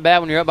half. Not bad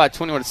when you're up by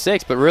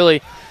 21-6, but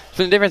really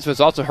the difference was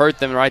also hurt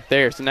them right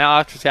there. So now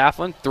after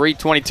Scaflin,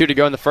 3:22 to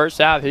go in the first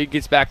half. He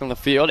gets back on the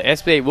field.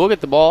 SBA will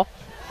get the ball.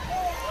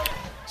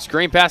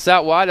 Screen pass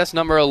out wide. That's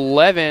number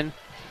 11,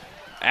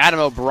 Adam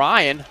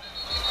O'Brien.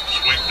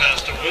 Swing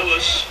pass to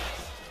Willis.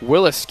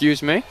 Willis,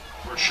 excuse me.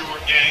 For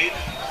short gain.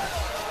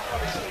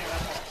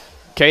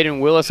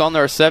 Caden Willis on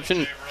the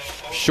reception.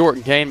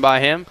 Short gain by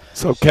him.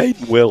 So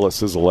Caden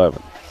Willis is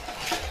 11.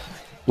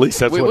 At least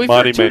that's what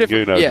Monty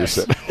Manguno just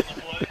said.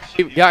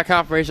 We got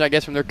confirmation, I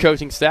guess, from their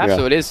coaching staff. Yeah.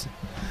 So it is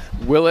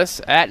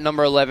Willis at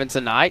number 11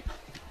 tonight.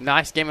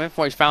 Nice game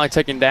before he's finally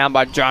taken down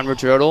by John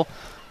Richard Odell,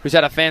 who's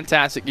had a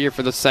fantastic year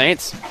for the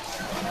Saints.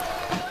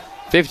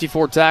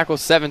 54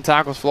 tackles, 7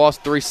 tackles for loss,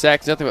 3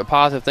 sacks. Nothing but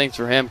positive things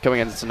for him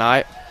coming into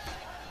tonight.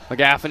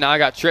 McGaffin now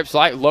got trips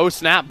light. Low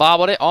snap,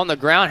 bobbled it on the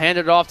ground,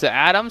 handed it off to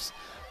Adams.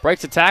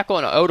 Breaks the tackle,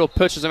 and Odell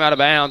pushes him out of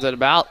bounds at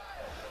about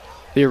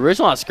the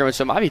original line of scrimmage.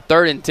 So it might be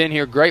 3rd and 10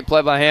 here. Great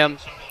play by him.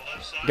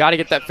 Got to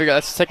get that figured.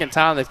 That's the second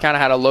time they've kind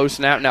of had a low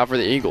snap now for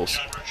the Eagles.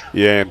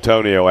 Yeah,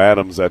 Antonio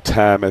Adams, that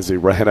time as he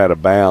ran out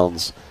of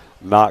bounds,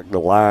 knocked the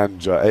line.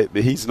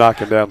 He's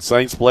knocking down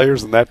Saints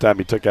players, and that time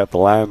he took out the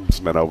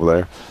linesman over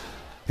there.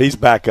 He's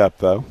back up,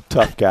 though.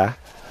 Tough guy.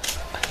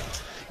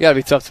 You got to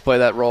be tough to play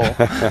that role.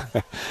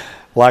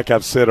 Like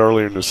I've said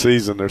earlier in the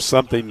season, there's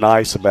something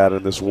nice about it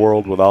in this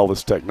world with all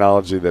this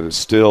technology that is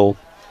still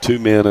 2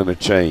 men in a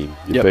chain.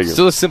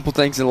 Still the simple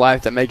things in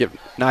life that make it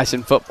nice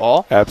in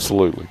football.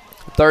 Absolutely.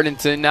 3rd and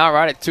 10 now,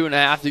 right at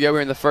 2.5 to go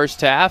here in the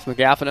first half.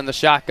 McGaffin in the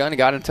shotgun. He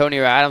got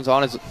Antonio Adams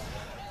on his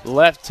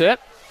left hip.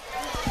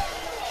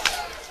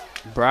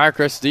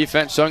 Briarcrest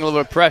defense showing a little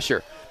bit of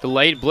pressure.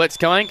 Delayed blitz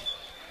coming.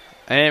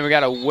 And we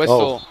got a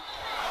whistle.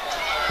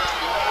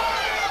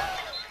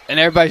 And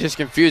everybody's just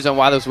confused on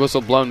why those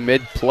whistle blown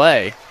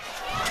mid-play.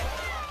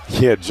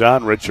 Yeah,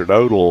 John Richard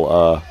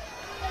Odell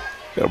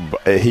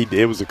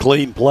It was a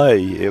clean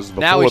play. It was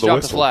before now he's the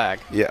dropped whistle. the flag.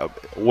 Yeah,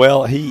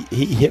 well, he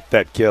hit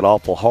that kid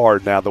awful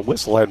hard. Now, the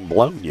whistle hadn't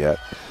blown yet,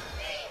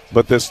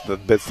 but it's the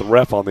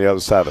ref on the other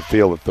side of the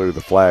field that threw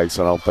the flag,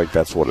 so I don't think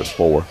that's what it's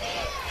for.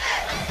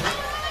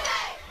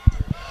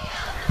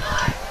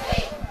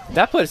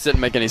 That play just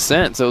didn't make any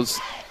sense.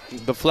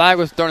 The flag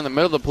was thrown in the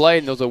middle of the play,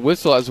 and there was a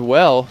whistle as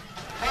well.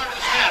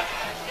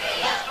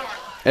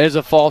 It is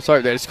a false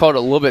start. They just called it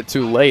a little bit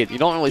too late. You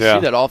don't really see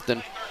that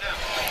often.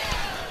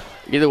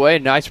 Either way,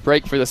 nice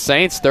break for the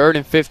Saints. 3rd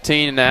and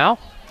 15 now.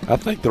 I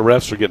think the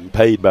refs are getting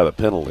paid by the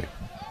penalty.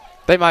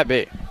 They might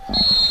be.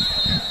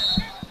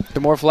 The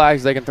more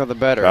flags they can throw, the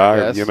better, I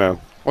guess. You know.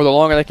 Or the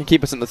longer they can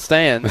keep us in the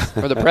stands,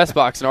 or the press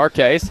box in our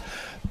case.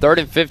 3rd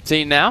and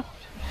 15 now.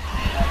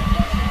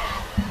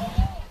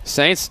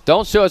 Saints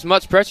don't show as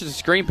much pressure. The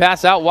screen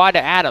pass out wide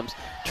to Adams.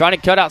 Trying to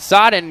cut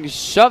outside and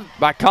shoved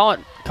by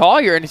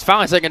Collier, and he's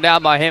finally taken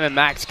down by him and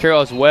Max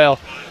Carroll as well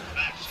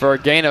for a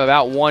gain of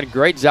about 1.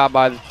 Great job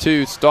by the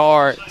 2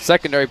 star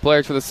secondary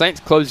players for the Saints,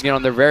 closing in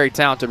on their very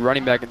talented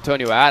running back,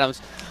 Antonio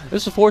Adams.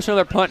 This will force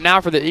another punt now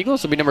for the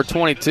Eagles. It'll be number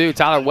 22,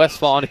 Tyler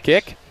Westfall on the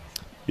kick.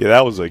 Yeah,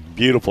 that was a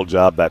beautiful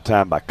job that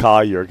time by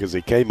Collier because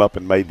he came up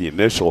and made the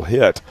initial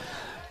hit.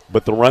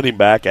 But the running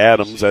back,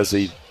 Adams, as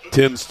he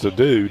tends to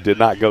do, did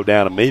not go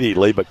down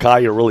immediately, but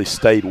Collier really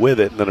stayed with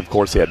it. And then, of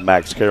course, he had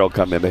Max Carroll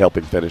come in to help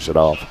him finish it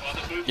off.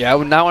 Yeah, I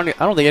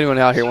don't think anyone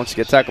out here wants to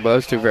get tackled by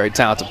those 2 very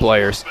talented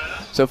players.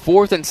 So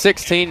 4th and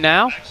 16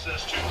 now.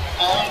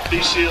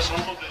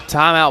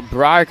 Timeout.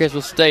 Briarcrest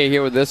will stay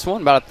here with this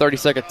one. About a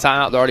 30-second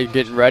timeout. They're already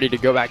getting ready to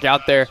go back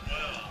out there.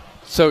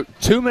 So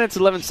 2 minutes,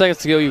 11 seconds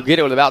to go. You get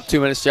it with about 2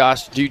 minutes,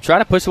 Josh. Do you try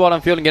to push the ball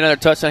downfield and get another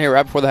touchdown here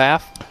right before the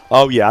half?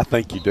 Oh, yeah, I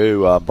think you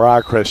do.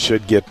 Briarcrest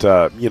should get,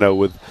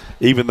 with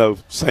even though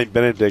St.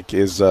 Benedict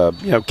is,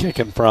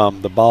 kicking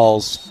from the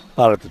balls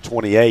out at the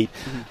 28,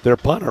 their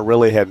punter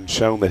really hadn't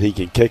shown that he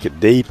can kick it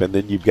deep, and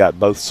then you've got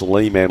both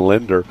Salim and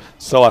Linder.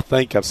 So I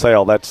say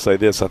all that to say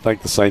this. I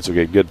think the Saints will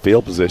get good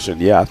field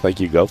position. Yeah, I think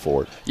you go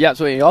for it. Yeah,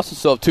 so you also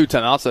still have 2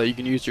 timeouts that you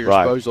can use to your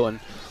disposal. And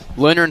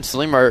Linder and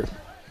Salim are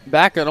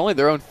back at only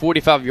their own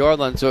 45-yard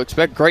line, so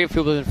expect great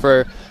field position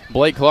for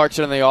Blake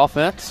Clarkson in the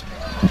offense.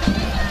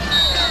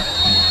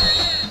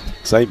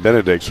 St.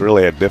 Benedict's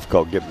really had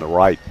difficult getting the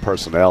right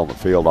personnel in the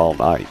field all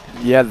night.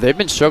 Yeah, they've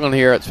been struggling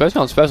here,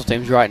 especially on special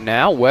teams right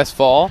now.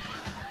 Westfall,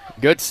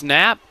 good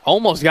snap.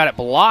 Almost got it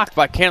blocked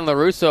by Ken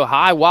LaRusso.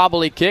 High,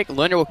 wobbly kick.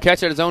 Linder will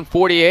catch it at his own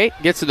 48.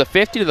 Gets to the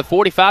 50, to the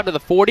 45, to the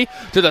 40,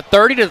 to the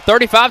 30, to the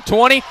 35,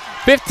 20,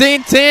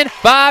 15, 10,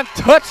 5.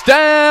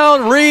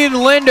 Touchdown, Reed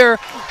Linder.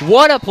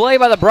 What a play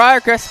by the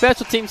Briarcrest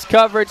special teams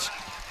coverage.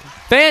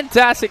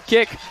 Fantastic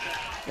kick.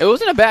 It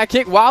wasn't a bad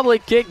kick, wobbly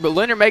kick, but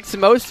Linder makes the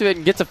most of it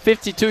and gets a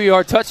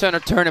 52-yard touchdown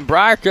return, and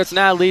Briarcrest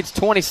now leads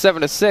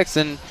 27-6,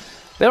 and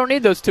they don't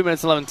need those 2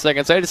 minutes and 11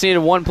 seconds. They just needed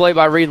one play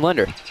by Reed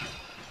Linder.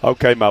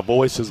 Okay, my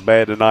voice is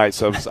bad tonight,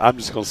 so I'm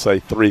just going to say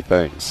 3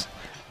 things.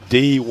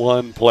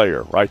 D1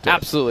 player right there.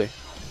 Absolutely.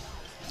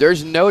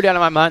 There's no doubt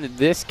in my mind that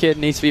this kid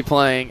needs to be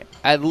playing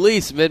at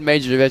least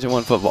mid-major Division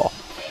I football.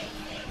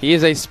 He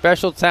is a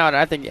special talent.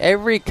 I think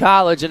every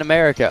college in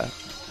America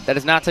that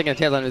is not taking a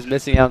chance on him is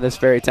missing out on this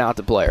very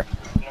talented player.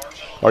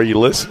 Are you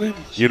listening?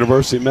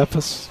 University of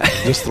Memphis?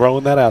 Just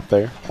throwing that out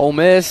there. Ole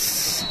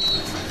Miss.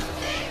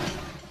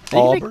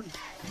 Auburn?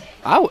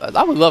 I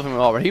would love him at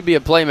Auburn. He'd be a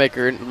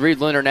playmaker. And Reed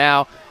Linder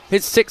now,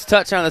 his 6th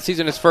touchdown of the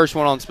season, his first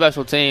one on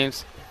special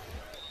teams.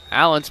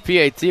 Allen's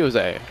PAT was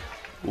a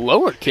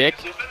lower kick.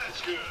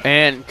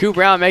 And Coop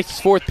Brown makes his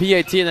 4th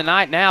PAT of the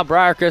night. Now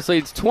Briarcrest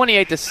leads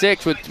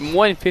 28-6 with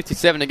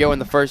 1:57 to go in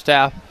the first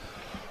half.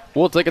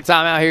 We'll take a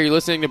timeout here. You're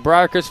listening to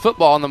Briarcrest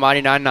football on the Mighty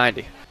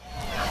 990.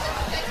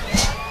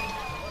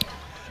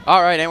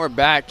 All right, and we're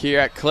back here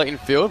at Clayton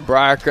Field.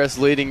 Briarcrest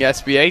leading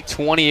SBA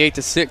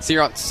 28-6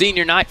 here on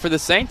senior night for the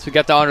Saints. We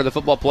got to honor the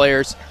football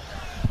players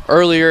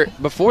earlier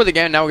before the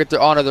game. Now we get to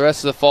honor the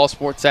rest of the fall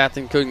sports staff,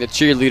 including the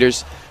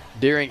cheerleaders,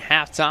 during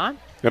halftime.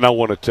 And I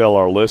want to tell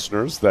our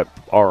listeners that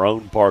our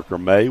own Parker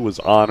May was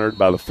honored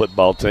by the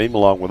football team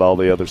along with all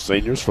the other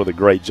seniors for the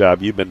great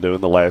job you've been doing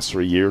the last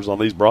 3 years on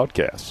these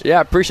broadcasts. Yeah,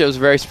 I appreciate it. It was a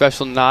very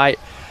special night.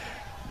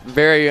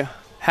 Very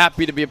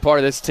happy to be a part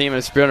of this team, and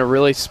it's been a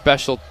really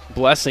special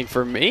blessing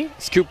for me.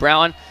 It's Coop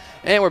Brown,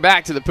 and we're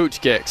back to the pooch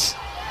kicks.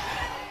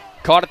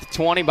 Caught at the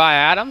 20 by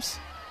Adams.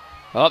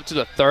 Up to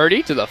the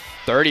 30, to the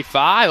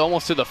 35,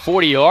 almost to the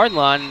 40-yard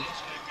line.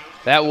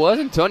 That was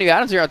Antonio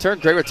Adams here on turn.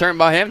 Great return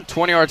by him.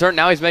 20-yard return.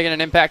 Now he's making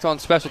an impact on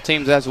special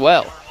teams as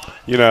well.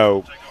 You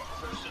know,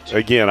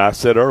 again, I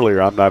said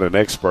earlier I'm not an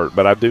expert,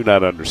 but I do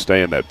not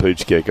understand that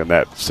pooch kick in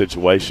that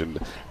situation.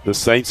 The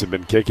Saints have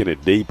been kicking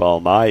it deep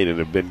all night and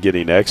have been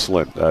getting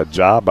excellent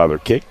job by their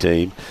kick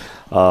team.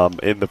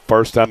 And the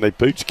first time they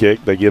pooch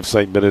kick, they give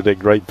St. Benedict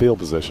great field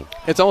position.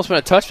 It's almost been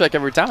a touchback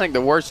every time. I think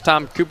the worst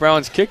time Cooper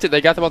Owens kicked it, they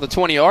got them on the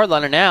 20-yard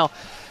line, and now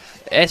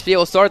SBA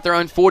will start at their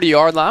own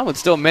 40-yard line with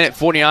still a minute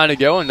 49 to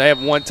go, and they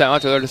have one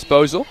timeout to their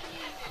disposal.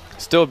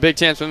 Still a big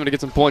chance for them to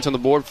get some points on the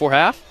board before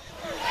half.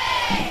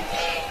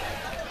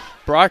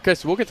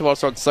 Briarcrest will get the ball to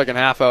start the second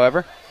half,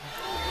 however.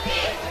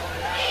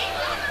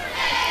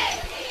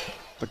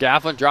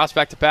 McGaffin drops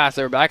back to pass.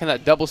 They were back in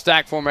that double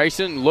stack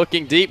formation,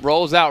 looking deep,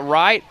 rolls out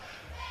right.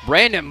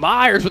 Brandon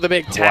Myers with a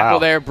big tackle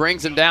there,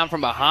 brings him down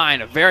from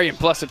behind. A very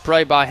impressive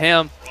play by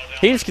him.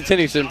 He just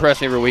continues to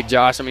impress me every week,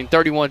 Josh. I mean,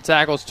 31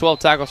 tackles, 12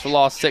 tackles for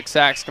loss, 6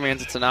 sacks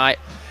commands it tonight.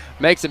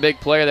 Makes a big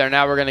play there.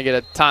 Now we're going to get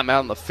a timeout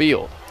on the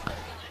field.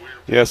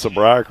 Yeah, so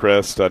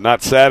Briarcrest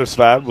not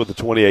satisfied with the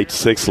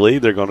 28-6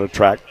 lead. They're going to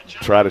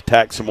try to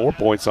tack some more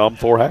points on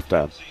before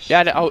halftime.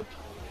 Yeah,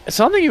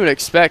 something you would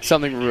expect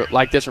something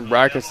like this from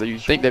Briarcrest, that you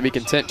think they'd be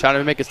content trying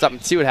to make it stop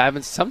and see what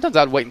happens. Sometimes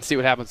I'd wait and see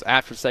what happens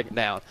after second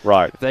down.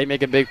 Right. If they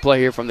make a big play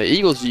here from the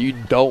Eagles, you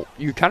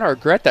kind of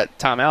regret that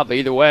timeout, but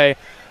either way,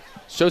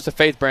 shows the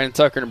faith Brandon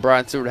Tucker and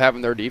Brian Stewart have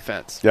in their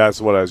defense. Yeah, that's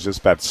what I was just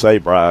about to say,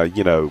 Brian.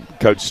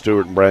 Coach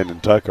Stewart and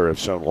Brandon Tucker have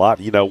shown a lot.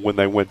 When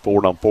they went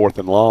forward on 4th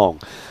and long,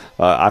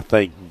 I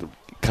think the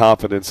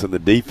confidence in the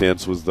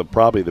defense was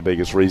probably the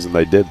biggest reason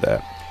they did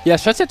that. Yeah,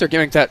 especially after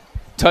giving that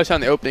touch on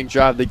the opening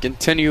drive, the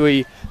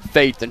continually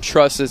faith and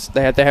trust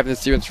they have in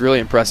this defense really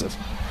impressive.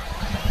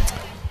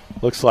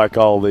 Looks like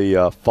all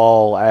the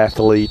fall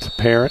athlete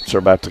parents are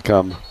about to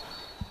come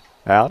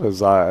out,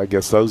 as I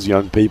guess those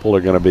young people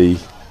are going to be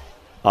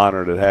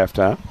honored at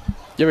halftime.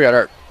 Yeah, we got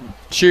our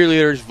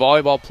cheerleaders,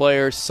 volleyball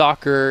players,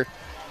 soccer,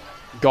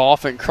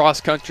 golf, and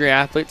cross-country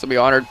athletes will be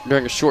honored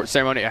during a short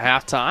ceremony at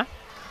halftime.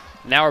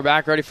 Now we're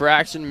back ready for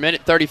action.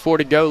 Minute 34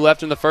 to go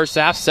left in the first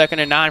half. 2nd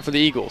and 9 for the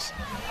Eagles.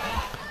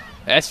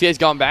 SVA's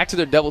gone back to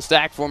their double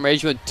stack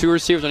formation with 2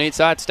 receivers on each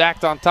side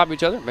stacked on top of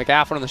each other.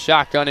 McAlpin on the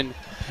shotgun and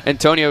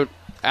Antonio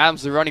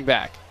Adams the running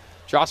back.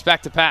 Drops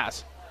back to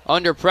pass.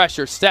 Under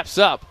pressure, steps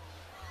up.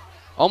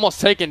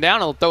 Almost taken down.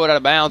 He'll throw it out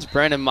of bounds.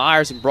 Brandon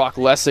Myers and Brock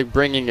Lessig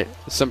bringing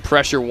some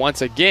pressure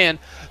once again.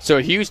 So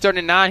a huge 3rd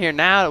and 9 here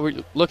now.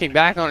 We're looking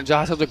back on it.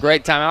 Josh, that was a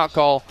great timeout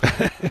call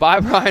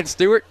by Brian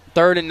Stewart.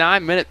 3rd and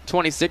 9, minute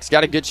 26.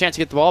 Got a good chance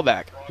to get the ball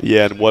back.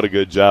 Yeah, and what a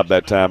good job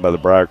that time by the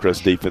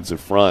Briarcrest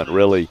defensive front.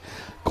 Really,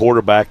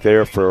 quarterback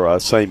there for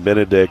St.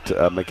 Benedict,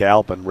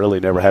 McAlpin, really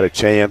never had a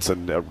chance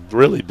and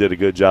really did a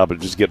good job of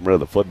just getting rid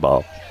of the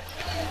football.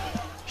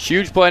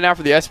 Huge play now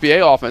for the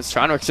SBA offense,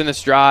 trying to extend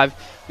this drive.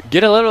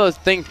 Get a little of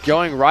thing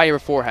going right here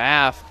before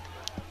half.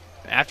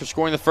 After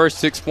scoring the first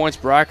 6 points,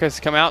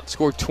 Briarcrest come out,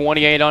 scored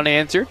 28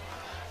 unanswered.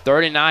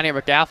 39 here,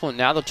 McAlpin.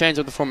 Now they'll change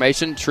up the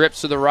formation.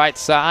 Trips to the right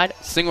side.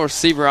 Single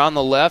receiver on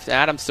the left.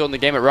 Adams still in the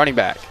game at running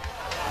back.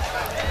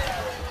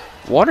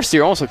 One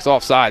receiver almost looks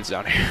offsides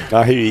down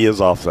here. He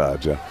is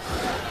offsides, yeah.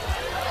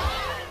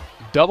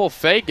 Double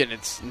fake, and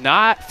it's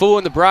not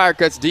fooling the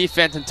Briarcrest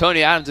defense. And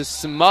Tony Adams is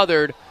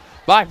smothered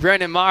by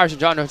Brandon Myers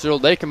and John Mitchell.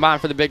 They combine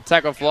for the big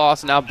tackle for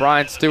loss. Now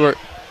Brian Stewart,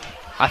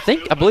 I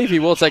believe he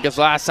will take his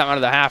last time out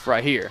of the half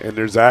right here. And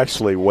there's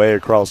actually way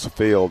across the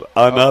field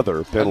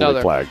another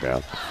penalty flag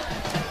down.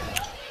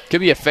 Could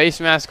be a face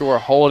mask or a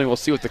holding. We'll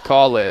see what the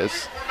call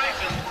is.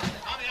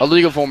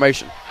 Illegal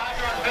formation.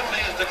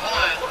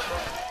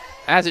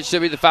 As it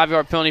should be, the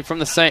 5-yard penalty from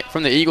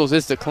the Eagles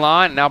is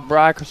declined. Now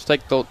Briarcrest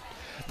will take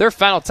their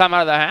final time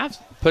out of the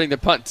half, putting the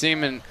punt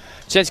team in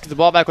chance to get the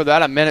ball back with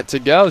about a minute to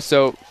go.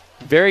 So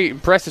very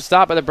impressive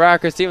stop by the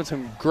Briarcrest team.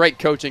 Some great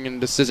coaching and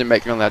decision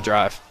making on that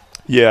drive.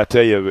 Yeah, I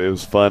tell you, it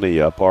was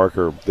funny,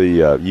 Parker.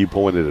 You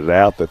pointed it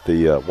out that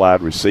the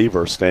wide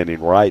receiver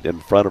standing right in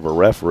front of a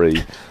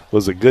referee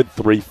was a good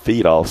 3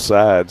 feet off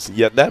sides.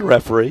 Yet that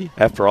referee,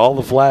 after all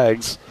the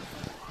flags,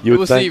 you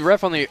would think. It was the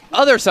ref on the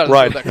other side of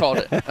the field that called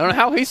it. I don't know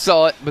how he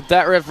saw it, but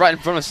that ref right in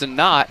front of us did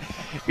not.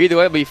 Either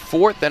way, it'll be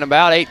 4th and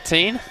about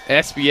 18.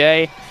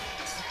 SBA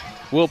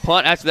will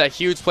punt after that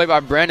huge play by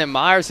Brandon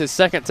Myers, his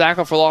 2nd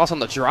tackle for loss on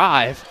the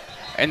drive.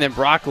 And then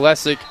Brock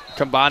Lessig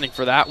combining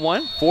for that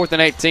one. 4th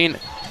and 18.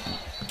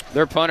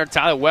 Their punter,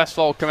 Tyler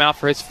Westfall, will come out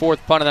for his 4th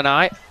punt of the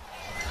night.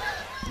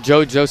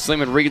 JoJo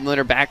Sleeman, Reed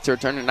Leonard back to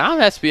return. And I'm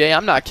SBA.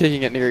 I'm not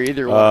kicking it near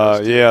either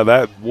one. Yeah,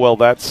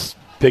 that's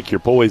pick your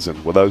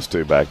poison with those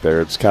two back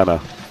there. It's kind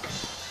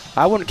of.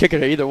 I wouldn't kick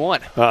it at either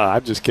one.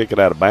 I'd just kick it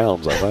out of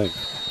bounds, I think.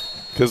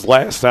 Because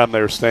last time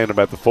they were standing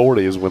about the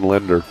 40 is when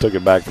Linder took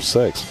it back for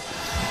 6.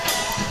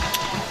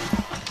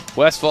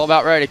 Westfall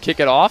about ready to kick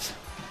it off.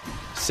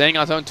 Sitting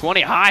on his own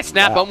 20. High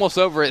snap almost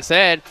over his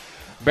head.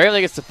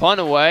 Barely gets the punt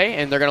away,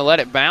 and they're going to let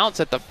it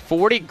bounce at the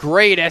 40.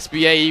 Great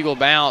SBA Eagle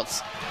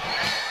bounce.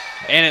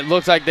 And it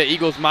looks like the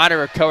Eagles might have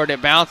recovered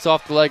it. Bounced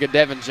off the leg of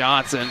Devin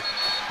Johnson.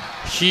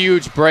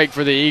 Huge break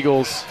for the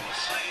Eagles.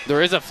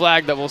 There is a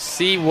flag that we'll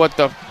see what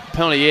the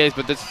penalty is,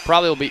 but this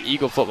probably will be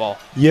Eagle football.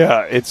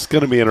 Yeah, it's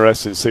going to be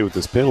interesting to see what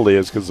this penalty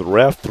is because the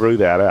ref threw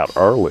that out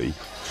early.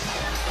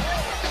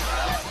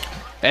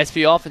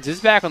 SP offense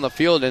is back on the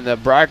field, and the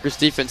Briarcrest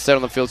defense set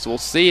on the field, so we'll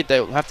see if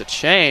they'll have to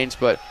change.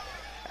 But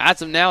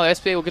as of now,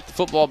 SBA will get the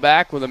football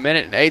back with 1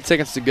 minute and 8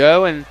 seconds to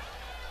go. And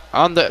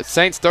on the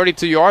Saints'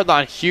 32-yard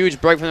line, huge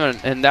break from them,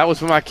 and that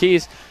was one of my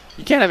keys.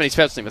 You can't have any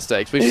special team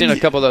mistakes. We've seen a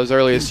couple of those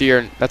early this year,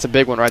 and that's a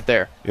big one right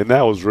there. And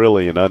that was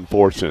really an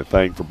unfortunate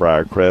thing for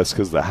Briarcrest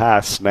because the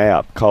high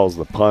snap caused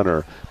the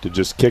punter to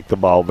just kick the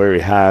ball very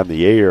high in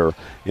the air.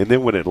 And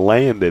then when it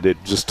landed, it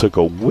just took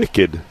a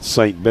wicked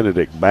St.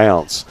 Benedict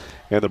bounce.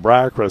 and the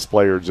Briarcrest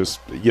player just,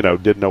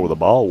 didn't know where the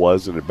ball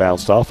was, and it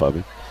bounced off of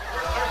him.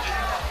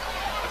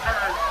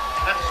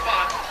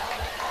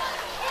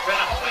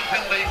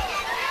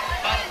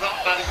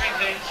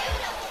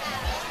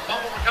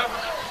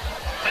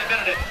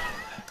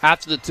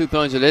 After the 2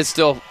 penalties, it is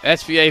still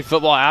SVA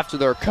football after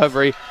the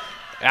recovery.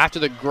 After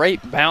the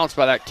great bounce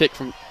by that kick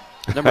from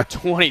number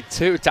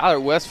 22, Tyler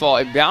Westfall,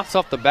 it bounced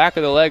off the back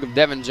of the leg of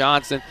Devin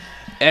Johnson.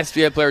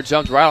 SVA player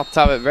jumped right on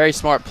top of it. Very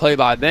smart play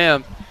by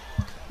them.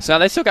 So now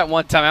they still got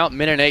one timeout,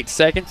 minute and 8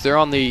 seconds. They're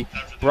on the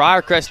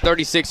Briarcrest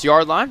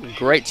 36-yard line.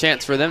 Great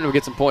chance for them to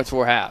get some points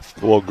for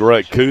half. Well,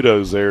 great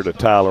kudos there to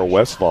Tyler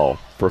Westfall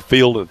for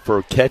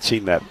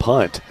catching that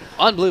punt.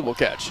 Unbelievable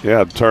catch.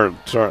 Yeah,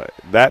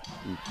 that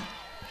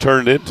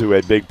turned into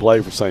a big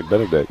play for St.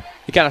 Benedict.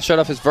 He kind of showed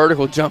off his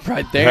vertical jump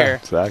right there. Yeah,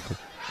 exactly.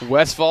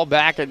 Westfall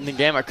back in the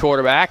game at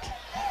quarterback.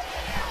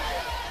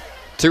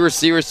 2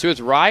 receivers to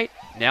his right.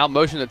 Now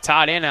motion the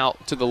tight end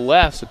out to the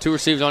left. So 2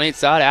 receivers on each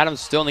side. Adams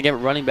still in the game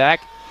at running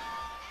back.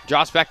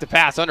 Drops back to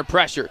pass under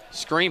pressure.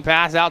 Screen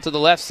pass out to the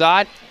left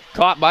side.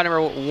 Caught by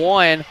number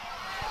 1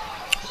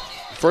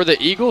 for the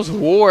Eagles,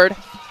 Ward.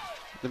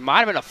 There might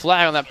have been a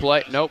flag on that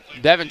play. Nope.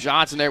 Devin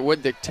Johnson there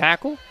with the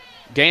tackle.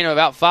 Gain of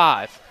about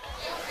 5.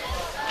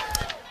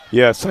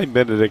 Yeah, St.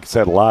 Benedict's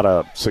had a lot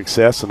of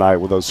success tonight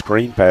with those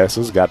screen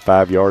passes. Got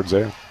 5 yards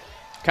there.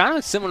 Kind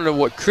of similar to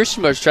what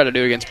Christian Bush tried to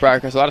do against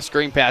Briarcrest. A lot of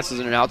screen passes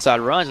and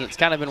outside runs, and it's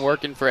kind of been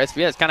working for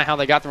SBA. It's kind of how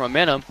they got the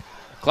momentum.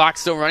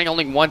 Clock's still running.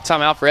 Only 1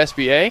 timeout for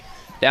SBA.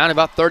 Down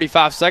about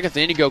 35 seconds.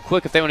 They need to go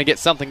quick if they want to get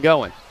something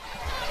going.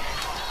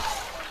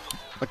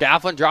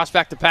 McAlpin drops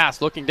back to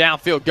pass. Looking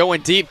downfield.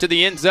 Going deep to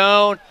the end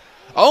zone.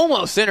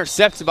 Almost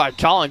intercepted by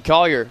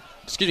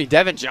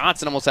Devin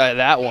Johnson almost had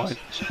that one.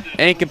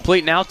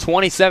 Incomplete now,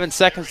 27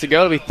 seconds to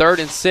go. It'll be 3rd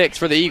and 6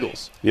 for the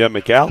Eagles. Yeah,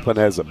 McAlpin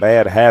has a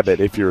bad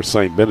habit, if you're a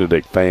St.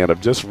 Benedict fan,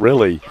 of just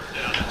really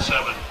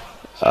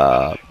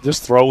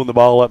just throwing the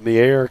ball up in the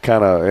air, and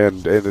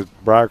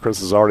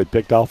Briarcrest has already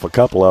picked off a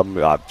couple of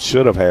them. I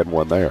should have had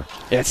one there.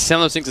 Yeah, it's some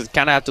of those things that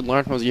kind of have to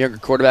learn from as a younger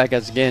quarterback.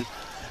 As again,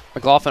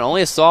 McLaughlin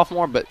only a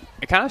sophomore, but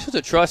it kind of shows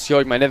a trust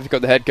Joey Magnifico,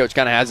 the head coach,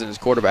 kind of has in his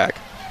quarterback.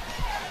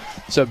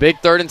 So big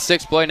 3rd and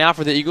 6 play now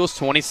for the Eagles.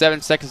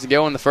 27 seconds to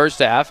go in the first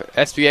half.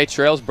 SBA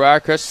trails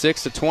Briarcrest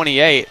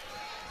 6-28.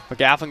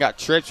 McAlpin got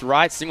trips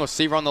right. Single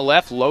receiver on the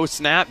left. Low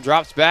snap.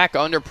 Drops back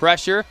under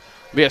pressure.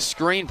 Be a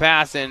screen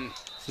pass and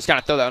just kind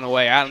of throw that one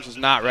away. Adams was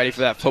not ready for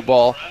that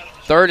football.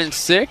 3rd and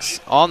 6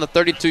 on the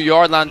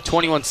 32-yard line.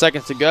 21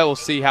 seconds to go. We'll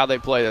see how they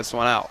play this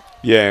one out.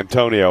 Yeah,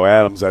 Antonio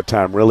Adams that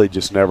time really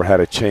just never had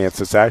a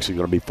chance. It's actually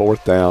going to be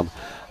 4th down.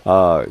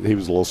 He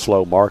was a little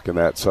slow marking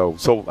that. So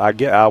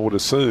I would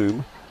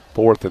assume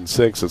 4th and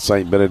 6 at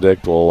St.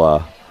 Benedict will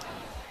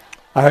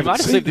I haven't might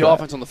have seen seen the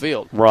offense on the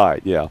field.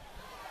 Right, yeah.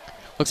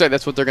 Looks like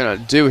that's what they're going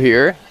to do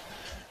here.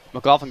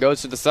 McLaughlin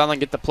goes to the sideline,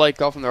 get the play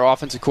call from their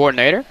offensive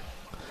coordinator.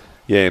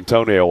 Yeah,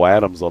 Antonio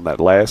Adams on that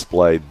last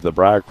play, the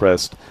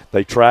Briarcrest,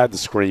 they tried the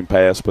screen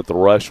pass, but the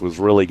rush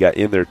got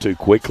in there too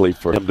quickly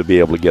for him to be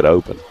able to get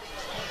open.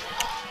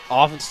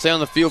 Offense stay on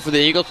the field for the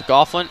Eagles,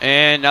 McLaughlin,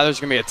 and now there's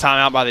going to be a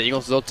timeout by the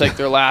Eagles. They'll take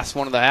their last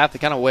one of the half. They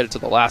kind of waited to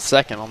the last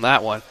second on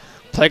that one.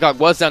 Play clock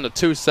was down to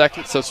 2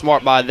 seconds, so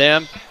smart by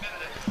them.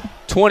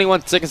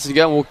 21 seconds to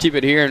go, and we'll keep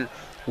it here. And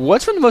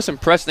what's been the most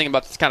impressive thing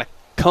about this kind of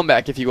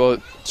comeback, if you will,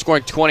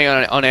 scoring 20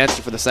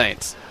 unanswered for the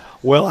Saints?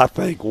 Well, I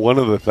think one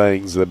of the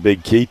things, the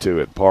big key to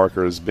it,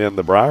 Parker, has been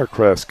the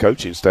Briarcrest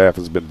coaching staff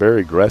has been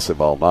very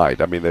aggressive all night.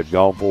 I mean, they've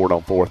gone forward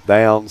on 4th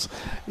downs.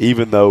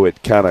 Even though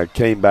it kind of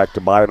came back to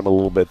bite them a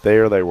little bit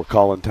there, they were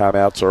calling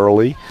timeouts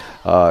early,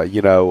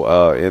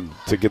 and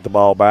to get the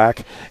ball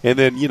back. And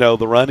then,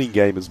 the running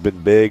game has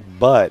been big,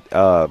 but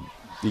now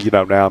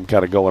I'm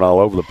kind of going all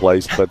over the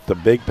place. But the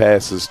big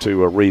passes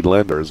to Reed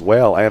Linder as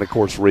well, and, of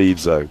course,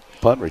 Reed's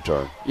punt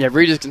return. Yeah,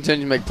 Reed just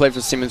continues to make plays for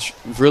the team. It's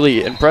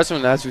really impressive.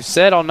 And as we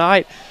said all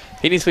night,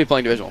 he needs to be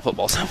playing divisional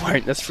football somewhere.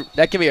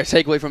 That can be a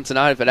takeaway from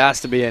tonight if it has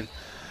to be. In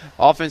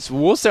offense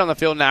will stay on the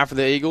field now for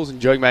the Eagles,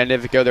 and Joey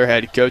Magnifico, their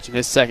head coach, in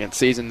his 2nd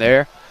season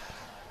there.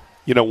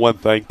 One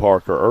thing,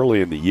 Parker, early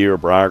in the year,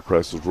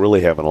 Briarcrest was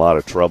really having a lot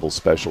of trouble,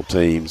 special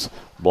teams,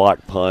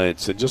 block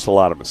punts, and just a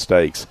lot of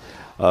mistakes.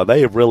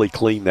 They have really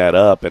cleaned that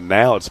up, and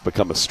now it's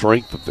become a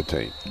strength of the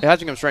team. It has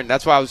become a strength.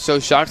 That's why I was so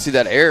shocked to see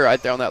that error right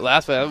there on that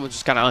last play. That was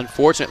just kind of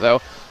unfortunate,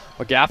 though.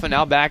 McGaffin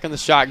now back in the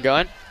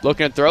shotgun,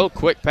 looking to throw.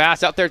 Quick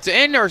pass out there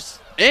to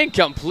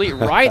incomplete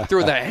right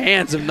through the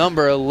hands of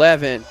number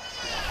 11.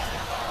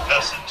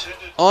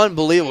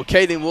 Unbelievable.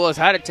 Caden Willis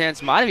had a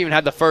chance, might have even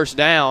had the 1st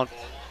down.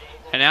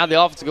 And now the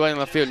offense going on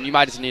the field, and you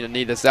might just need to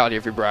knee this out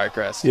here for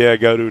Briarcrest. Yeah,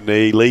 go to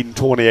knee, leading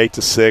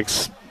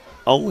 28-6.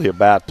 Only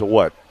about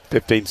to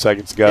 15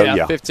 seconds to go?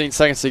 Yeah, 15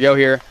 seconds to go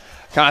here.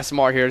 Kind of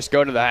smart here. Just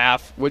go to the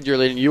half with your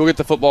leading. You'll get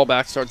the football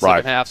back, start the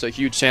second half, so a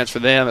huge chance for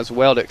them as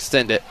well to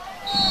extend it.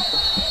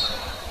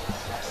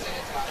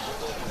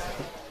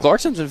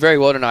 Clarkson's been very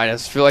well tonight. I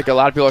just feel like a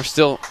lot of people are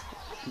still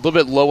a little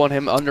bit low on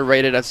him,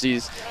 underrated as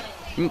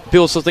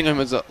people still think of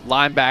him as a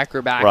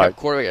linebacker, backup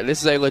quarterback. This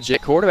is a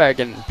legit quarterback,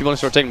 and people need to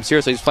start taking him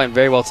seriously. He's playing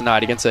very well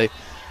tonight against a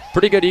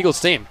pretty good Eagles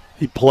team.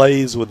 He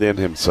plays within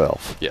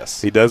himself.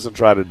 Yes. He doesn't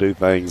try to do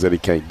things that he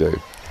can't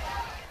do.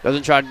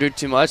 Doesn't try to do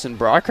too much, and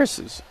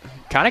Briarcrest is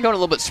kind of going a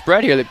little bit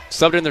spread here. They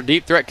subbed in their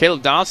deep threat,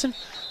 Caleb Donaldson.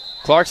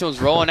 Clarkson was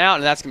rolling out,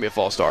 and that's going to be a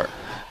false start.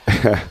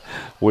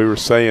 We were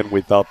saying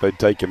we thought they'd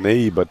take a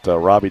knee, but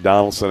Robbie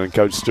Donaldson and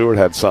Coach Stewart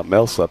had something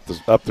else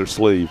up their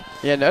sleeve.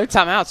 Yeah, no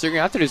timeouts, so you're going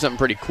to have to do something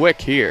pretty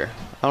quick here.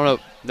 I don't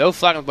know. No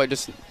flag on the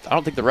play, I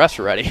don't think the refs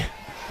are ready.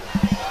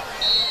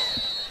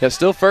 Yeah,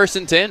 still 1st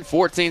and 10,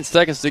 14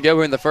 seconds to go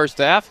here in the first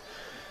half.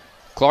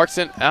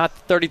 Clarkson at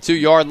the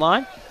 32-yard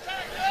line.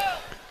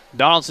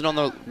 Donaldson on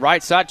the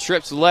right side,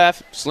 trips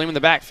left, Sleem in the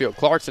backfield.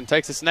 Clarkson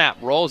takes a snap,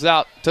 rolls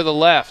out to the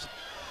left.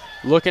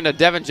 Looking to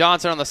Devin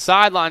Johnson on the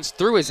sidelines,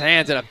 through his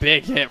hands, and a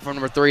big hit from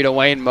number 3 to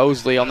Wayne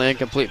Mosley on the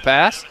incomplete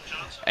pass.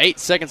 8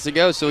 seconds to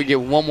go, so we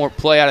get one more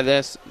play out of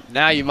this.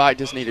 Now you might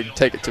just need to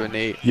take it to a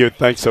knee. You'd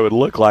think so. It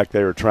looked like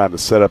they were trying to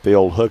set up the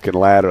old hook and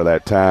ladder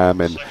that time,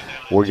 and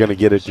we're going to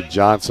get it to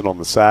Johnson on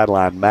the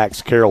sideline.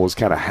 Max Carroll was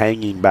kind of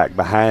hanging back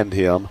behind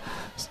him,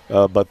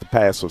 but the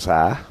pass was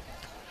high.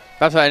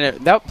 That's why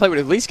that play would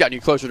at least gotten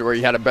you closer to where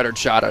you had a better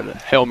shot at a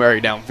Hail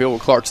Mary downfield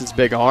with Clarkson's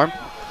big arm.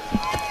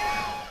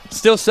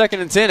 Still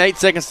 2nd and 10, 8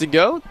 seconds to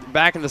go.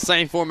 Back in the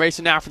same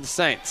formation now for the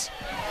Saints.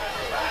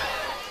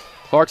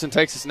 Clarkson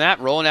takes a snap,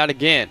 rolling out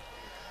again.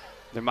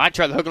 They might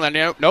try the hook and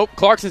line. Nope.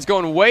 Clarkson's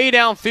going way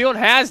downfield.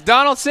 Has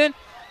Donaldson.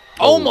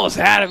 Almost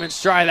had him in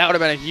stride. That would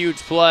have been a huge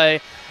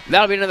play.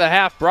 That'll be another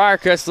half.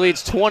 Briarcrest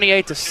leads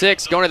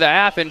 28-6 going to the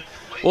half, and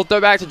we'll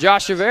throw back to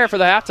Josh Rivera for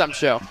the halftime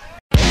show.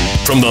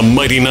 From the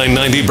Mighty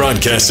 990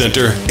 Broadcast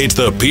Center, it's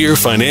the Peer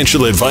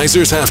Financial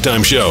Advisors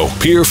Halftime Show.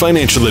 Peer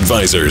Financial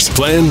Advisors.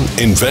 Plan,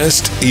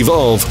 invest,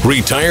 evolve,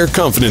 retire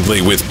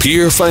confidently with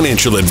Peer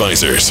Financial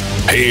Advisors.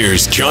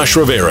 Here's Josh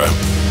Rivera.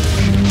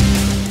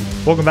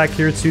 Welcome back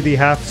here to the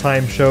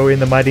halftime show in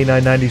the Mighty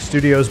 990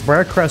 studios.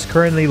 Briarcrest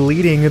currently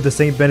leading the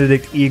St.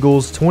 Benedict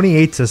Eagles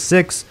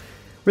 28-6.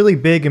 Really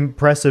big,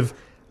 impressive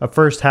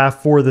first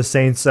half for the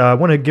Saints. I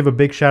want to give a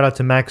big shout out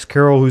to Max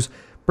Carroll, who's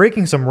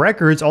breaking some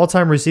records,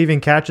 all-time receiving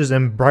catches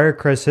in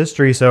Briarcrest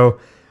history. So,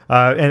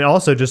 and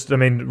also just,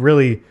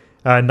 really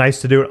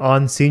nice to do it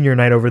on senior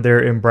night over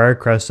there in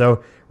Briarcrest.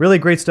 So, really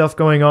great stuff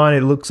going on.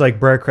 It looks like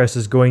Briarcrest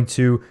is going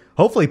to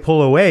hopefully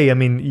pull away.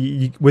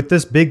 With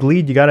this big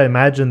lead, you got to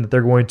imagine that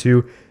they're going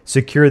to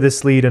secure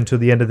this lead until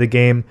the end of the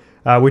game,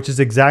 which is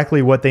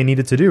exactly what they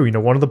needed to do.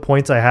 One of the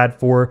points I had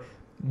for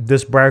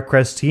this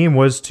Briarcrest team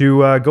was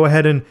to go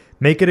ahead and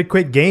make it a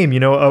quick game.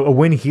 A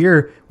win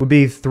here would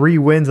be 3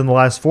 wins in the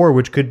last 4,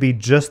 which could be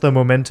just the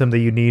momentum that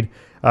you need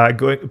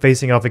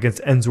facing off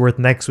against Ensworth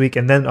next week,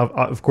 and then,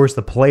 of course,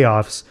 the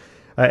playoffs.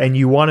 And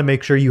you want to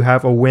make sure you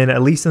have a win,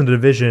 at least in the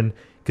division,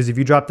 because if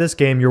you drop this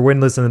game, you're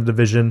winless in the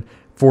division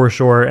for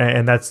sure,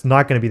 and that's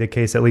not going to be the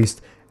case, at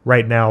least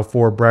right now,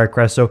 for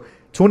Briarcrest. So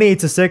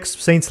 28-6,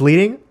 Saints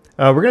leading.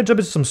 We're going to jump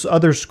into some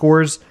other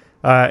scores,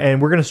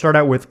 and we're going to start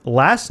out with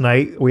last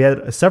night. We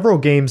had several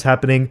games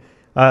happening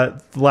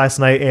last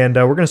night, and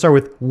we're going to start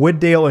with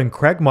Wooddale and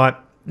Craigmont.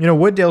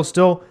 Wooddale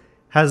still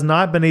has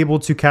not been able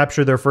to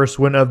capture their first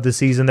win of the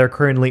season. They're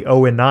currently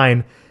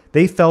 0-9.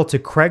 They fell to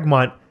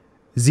Craigmont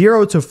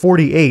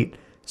 0-48.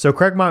 So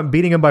Craigmont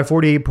beating them by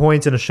 48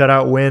 points in a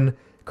shutout win.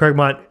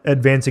 Craigmont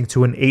advancing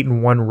to an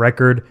 8-1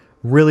 record.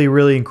 Really,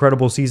 really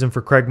incredible season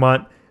for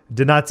Craigmont.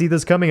 Did not see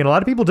this coming, and a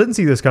lot of people didn't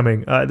see this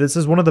coming. This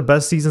is one of the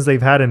best seasons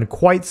they've had in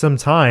quite some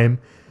time.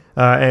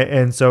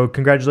 And so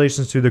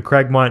congratulations to the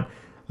Craigmont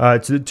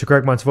to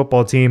Craigmont's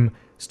football team.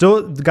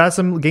 Still got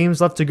some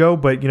games left to go,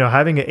 but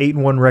having an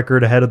 8-1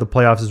 record ahead of the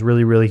playoffs is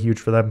really, really huge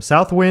for them.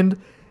 Southwind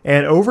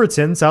and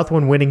Overton.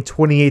 Southwind winning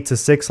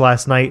 28-6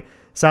 last night.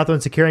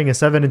 Southwind securing a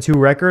 7-2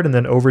 record, and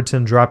then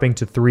Overton dropping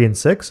to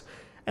 3-6.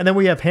 And then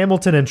we have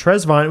Hamilton and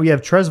Trezvant. We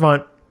have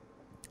Trezvant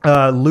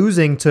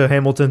losing to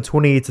Hamilton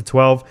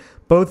 28-12.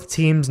 Both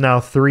teams now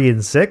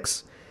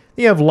 3-6.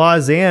 You have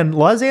Lausanne.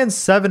 Lausanne's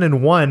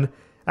 7-1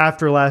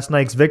 after last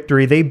night's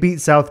victory. They beat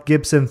South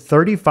Gibson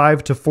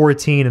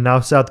 35-14, and now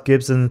South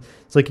Gibson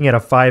is looking at a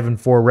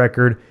 5-4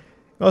 record.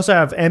 We also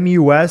have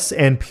MUS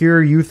and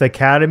Pure Youth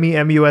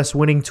Academy. MUS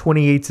winning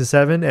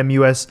 28-7.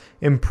 MUS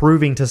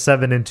improving to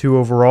 7-2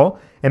 overall,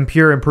 and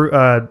Pure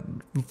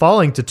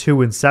falling to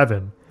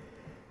 2-7.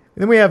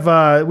 Then we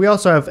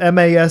also have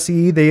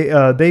MASE.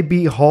 They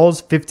beat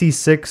Halls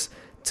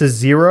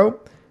 56-0.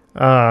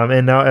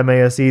 And now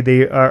MASE,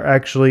 they are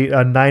actually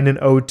a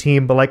 9-0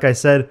 team. But like I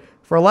said,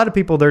 for a lot of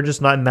people, they're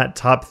just not in that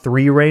top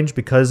 3 range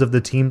because of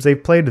the teams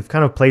they've played. They've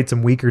kind of played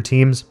some weaker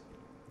teams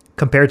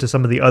compared to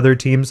some of the other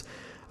teams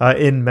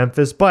in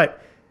Memphis.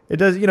 But it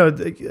does,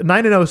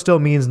 9-0 still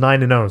means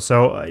 9-0.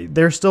 So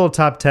they're still a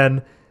top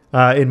 10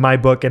 in my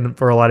book and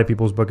for a lot of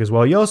people's book as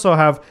well. You also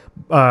have,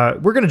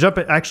 we're going to jump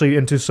actually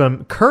into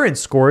some current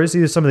scores.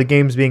 These are some of the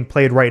games being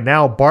played right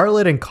now.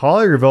 Bartlett and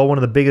Collierville, one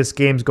of the biggest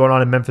games going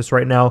on in Memphis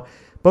right now,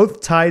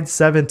 both tied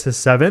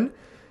 7-7.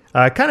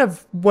 Kind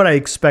of what I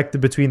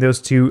expected between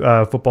those two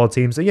football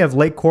teams. Then you have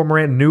Lake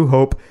Cormorant and New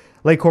Hope.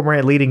 Lake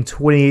Cormorant leading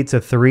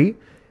 28-3.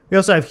 We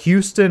also have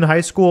Houston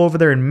High School over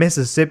there in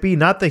Mississippi,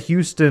 not the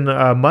Houston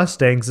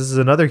Mustangs. This is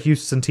another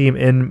Houston team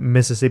in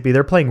Mississippi.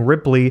 They're playing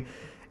Ripley,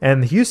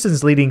 and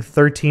Houston's leading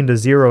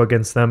 13-0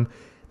 against them.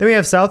 Then we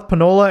have South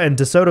Panola and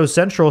DeSoto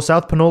Central.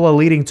 South Panola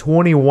leading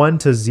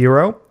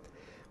 21-0.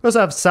 We also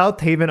have South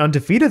Haven,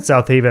 undefeated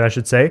South Haven, I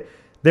should say.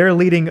 They're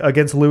leading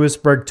against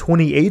Lewisburg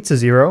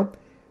 28-0.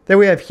 Then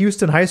we have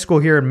Houston High School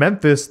here in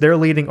Memphis. They're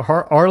leading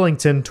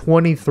Arlington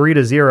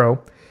 23-0.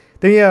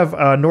 Then you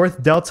have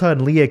North Delta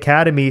and Lee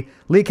Academy.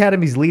 Lee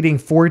Academy's leading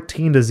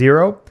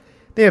 14-0.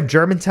 They have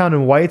Germantown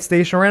and White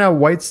Station. Right now,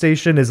 White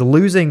Station is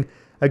losing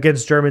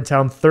against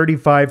Germantown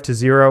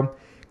 35-0.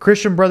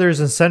 Christian Brothers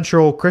and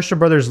Central. Christian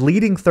Brothers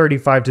leading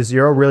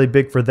 35-0. Really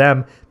big for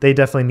them. They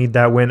definitely need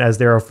that win as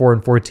they're a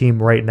 4-4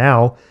 team right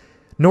now.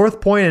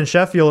 North Point and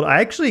Sheffield. I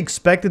actually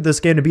expected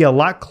this game to be a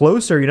lot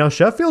closer. You know,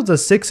 Sheffield's a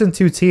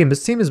 6-2 team.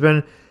 This team has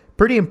been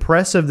pretty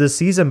impressive this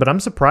season, but I'm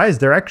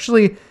surprised. They're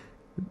scoreless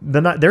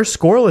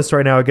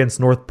right now against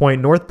North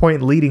Point. North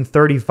Point leading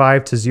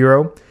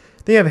 35-0.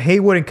 They have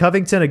Haywood and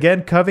Covington.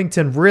 Again,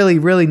 Covington really,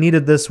 really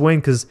needed this win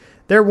because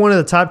they're one of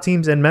the top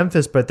teams in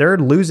Memphis, but they're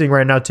losing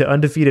right now to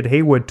undefeated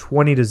Haywood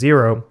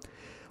 20-0.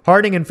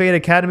 Harding and Fayette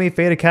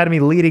Academy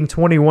leading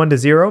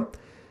 21-0.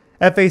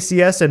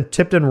 FACS and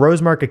Tipton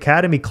Rosemark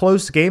Academy,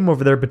 close game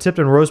over there, but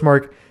Tipton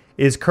Rosemark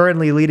is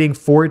currently leading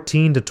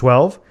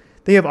 14-12.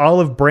 They have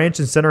Olive Branch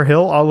and Center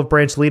Hill. Olive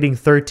Branch leading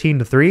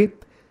 13-3.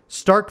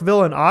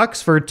 Starkville and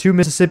Oxford, two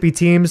Mississippi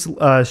teams.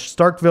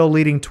 Starkville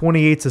leading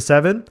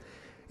 28-7.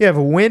 You have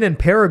Wynn and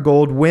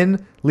Paragould.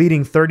 Wynn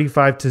leading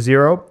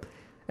 35-0.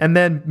 And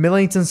then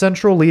Millington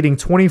Central leading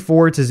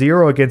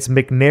 24-0 against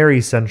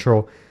McNary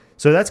Central.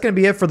 So that's going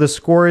to be it for the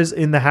scores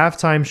in the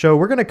halftime show.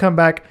 We're going to come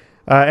back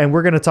and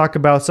we're going to talk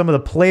about some of the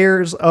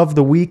players of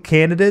the week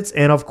candidates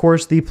and, of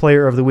course, the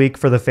player of the week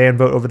for the fan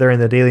vote over there in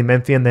the Daily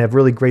Memphian. They have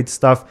really great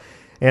stuff.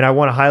 And I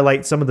want to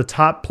highlight some of the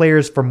top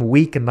players from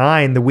week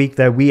 9, the week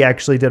that we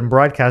actually didn't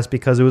broadcast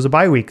because it was a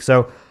bye week.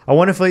 So I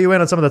want to fill you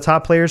in on some of the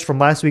top players from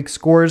last week's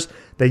scores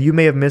that you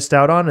may have missed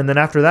out on. And then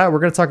after that, we're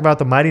going to talk about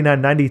the Mighty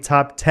 990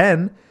 top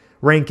 10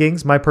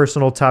 rankings, my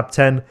personal top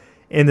 10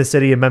 in the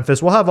city of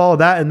Memphis. We'll have all of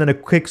that and then a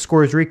quick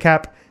scores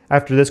recap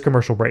after this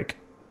commercial break.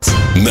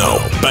 Now,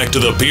 back to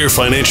the Peer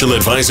Financial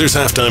Advisors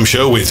halftime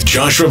show with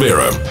Josh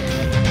Rivera.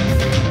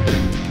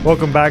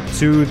 Welcome back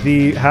to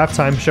the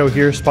halftime show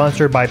here,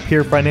 sponsored by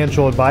Peer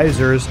Financial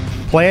Advisors.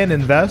 Plan,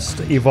 invest,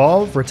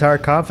 evolve, retire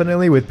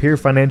confidently with Peer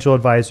Financial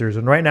Advisors.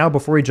 And right now,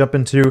 before we jump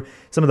into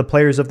some of the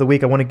players of the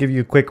week, I want to give you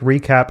a quick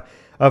recap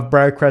of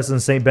Briarcrest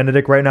and St.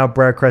 Benedict. Right now,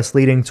 Briarcrest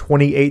leading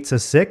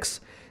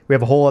 28-6. We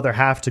have a whole other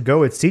half to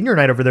go. It's senior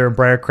night over there in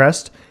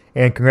Briarcrest.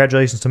 And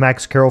congratulations to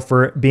Max Carroll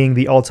for being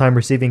the all-time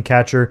receiving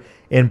catcher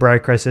in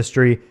Briarcrest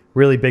history.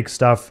 Really big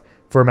stuff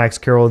for Max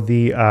Carroll,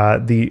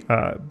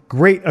 a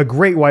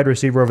great wide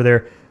receiver over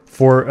there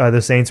for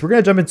the Saints. We're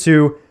going to jump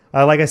into,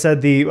 like I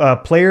said, the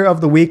player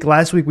of the week.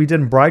 Last week we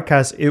didn't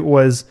broadcast. It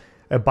was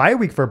a bye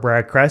week for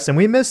Briarcrest, and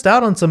we missed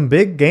out on some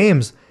big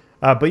games.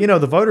 But, you know,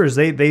 the voters,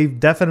 they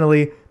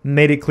definitely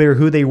made it clear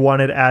who they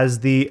wanted as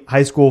the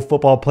high school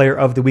football player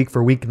of the week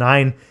for week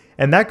 9.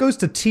 And that goes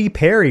to T.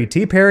 Perry.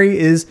 T. Perry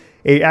is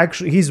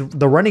he's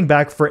the running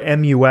back for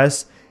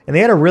MUS, and they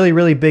had a really,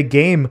 really big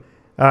game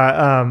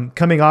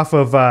coming off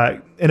of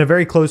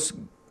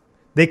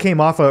they came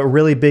off a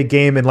really big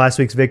game in last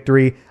week's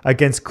victory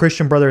against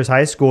Christian Brothers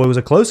High School. It was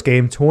a close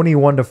game,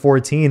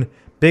 21-14,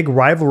 big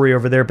rivalry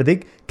over there, but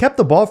they kept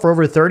the ball for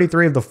over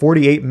 33 of the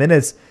 48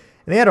 minutes,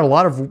 and they had a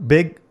lot of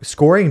big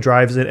scoring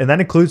drives, and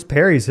that includes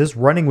Perry's. His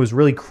running was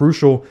really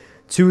crucial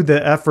to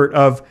the effort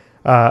of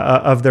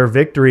their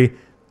victory.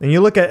 And you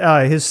look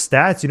at his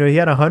stats, you know, he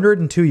had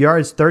 102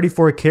 yards,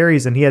 34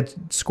 carries, and he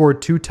had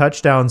scored 2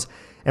 touchdowns.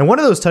 And one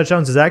of those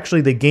touchdowns is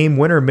actually the game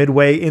winner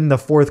midway in the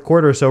fourth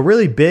quarter. So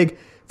really big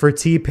for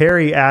T.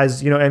 Perry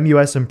as, you know,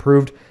 MUS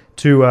improved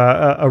to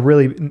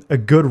a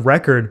good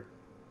record.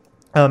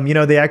 You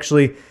know, they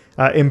actually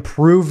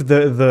improved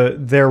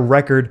their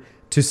record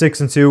to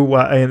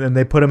 6-2, and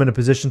they put them in a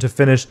position to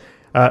finish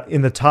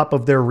in the top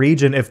of their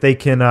region if they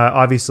can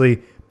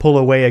obviously pull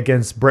away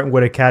against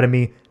Brentwood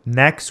Academy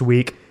next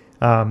week.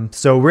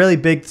 So really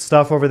big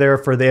stuff over there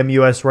for the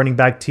MUS running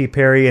back T.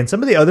 Perry. And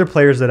some of the other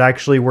players that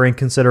actually were in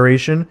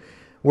consideration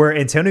were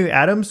Antonio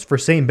Adams for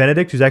St.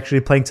 Benedict, who's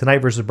actually playing tonight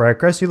versus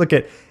Briarcrest. You look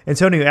at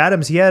Antonio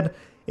Adams,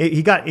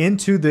 he got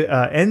into the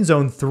end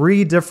zone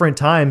 3 different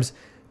times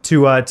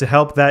to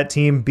help that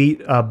team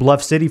beat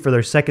Bluff City for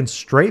their second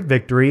straight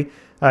victory.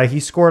 He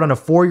scored on a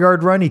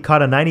 4-yard run. He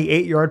caught a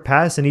 98-yard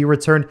pass, and he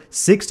returned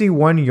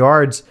 61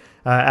 yards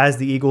as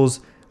the Eagles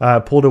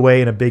pulled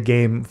away in a big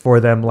game for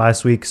them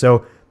last week.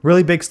 So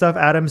really big stuff.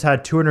 Adams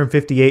had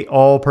 258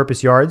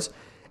 all-purpose yards.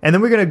 And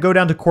then we're going to go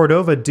down to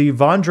Cordova.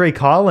 Devondre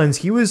Collins,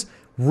 he was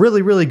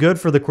really, really good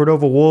for the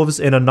Cordova Wolves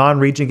in a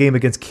non-region game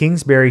against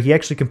Kingsbury. He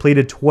actually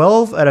completed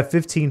 12 out of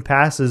 15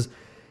 passes,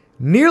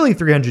 nearly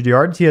 300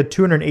 yards. He had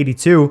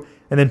 282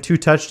 and then 2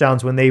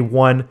 touchdowns when they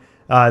won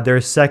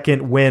their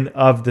second win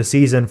of the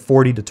season,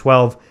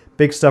 40-12.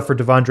 Big stuff for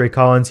Devondre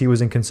Collins. He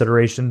was in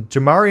consideration.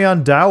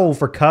 Jamarion Dowell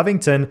for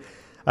Covington.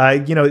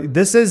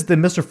 This is the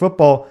Mr.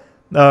 Football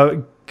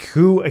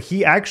who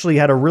he actually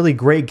had a really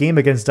great game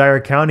against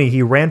Dyer County.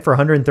 He ran for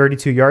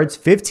 132 yards,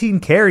 15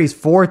 carries,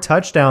 4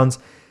 touchdowns,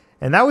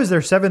 and that was their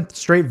 7th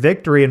straight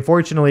victory.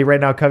 Unfortunately, right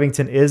now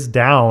Covington is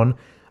down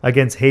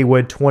against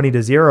Haywood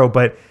 20-0,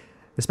 but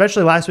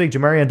especially last week,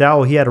 Jamarian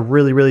Dowell, he had a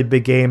really, really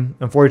big game.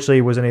 Unfortunately,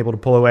 he wasn't able to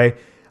pull away.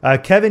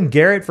 Kevin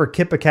Garrett for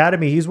Kip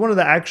Academy, he's one of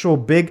the actual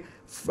big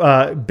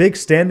standout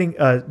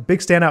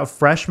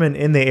freshmen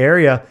in the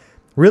area.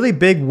 Really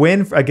big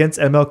win against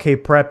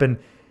MLK Prep, and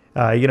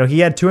he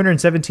had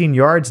 217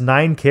 yards,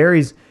 9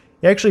 carries.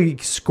 He actually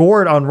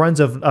scored on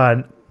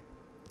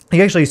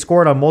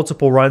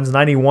multiple runs,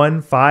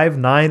 91, 5,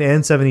 9,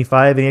 and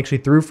 75, and he actually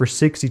threw for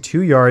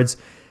 62 yards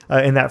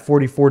in that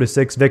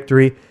 44-6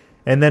 victory.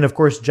 And then, of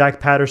course,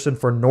 Jack Patterson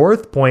for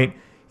North Point.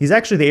 He's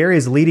actually the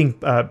area's leading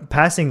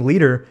passing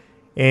leader,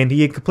 and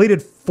he had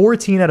completed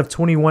 14 out of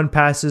 21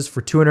 passes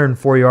for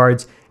 204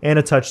 yards and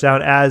a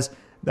touchdown as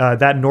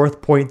that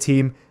North Point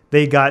team,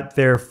 they got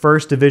their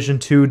first Division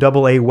II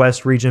AA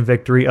West region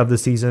victory of the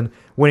season,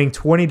 winning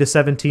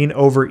 20-17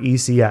 over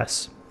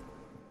ECS.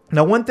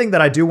 Now, one thing that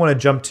I do want to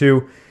jump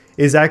to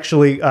is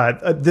actually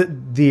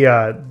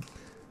the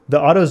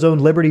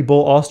AutoZone Liberty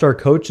Bowl All-Star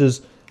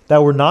coaches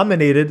that were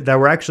nominated that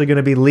were actually going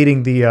to be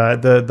leading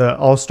the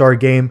All-Star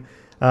game.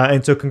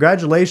 And so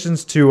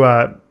congratulations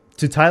to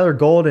Tyler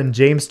Gold and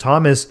James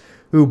Thomas,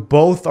 who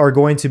both are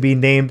going to be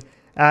named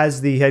as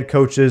the head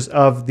coaches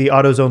of the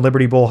AutoZone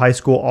Liberty Bowl High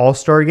School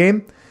All-Star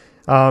game.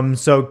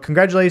 So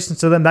congratulations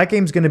to them. That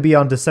game's going to be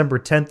on December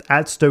 10th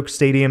at Stokes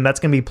Stadium. That's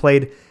going to be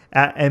played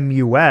at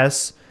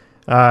MUS.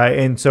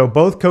 And so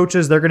both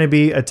coaches, they're going to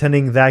be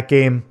attending that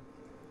game.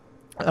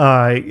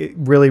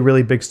 Really,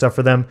 really big stuff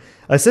for them.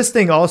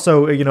 Assisting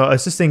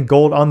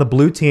Gold on the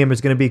blue team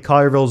is going to be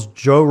Collierville's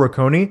Joe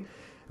Rocconi.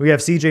 We have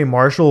CJ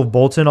Marshall of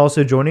Bolton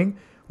also joining.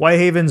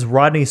 Whitehaven's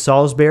Rodney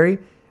Salisbury.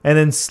 And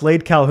then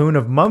Slade Calhoun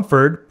of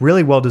Mumford.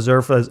 Really well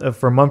deserved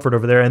for Mumford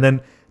over there. And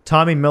then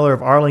Tommy Miller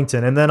of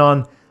Arlington. And then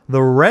on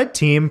the red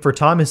team for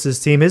Thomas's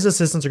team, his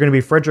assistants are going to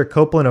be Frederick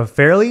Copeland of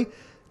Fairleigh,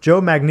 Joe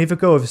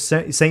Magnifico of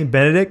St.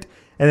 Benedict,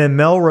 and then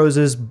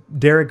Melrose's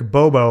Derek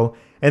Bobo,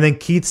 and then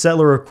Keith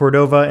Settler of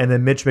Cordova, and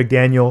then Mitch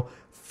McDaniel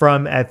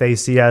from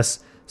FACS.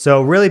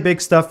 So really big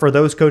stuff for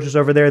those coaches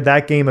over there.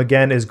 That game,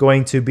 again, is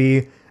going to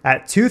be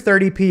at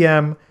 2:30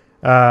 p.m.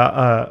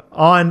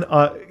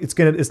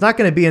 It's not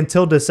going to be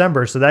until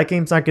December, so that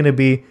game's not going to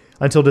be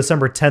until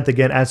December 10th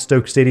again at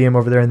Stokes Stadium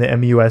over there in the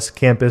MUS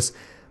campus.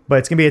 But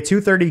it's going to be a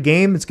 2:30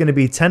 game. It's going to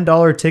be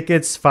 $10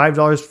 tickets,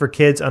 $5 for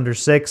kids under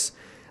 6.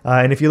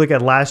 And if you look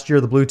at last year,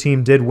 the blue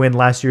team did win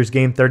last year's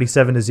game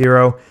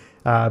 37-0.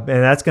 And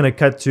that's going to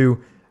cut to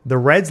the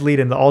Reds lead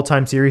in the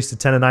all-time series to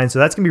 10-9. So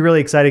that's going to be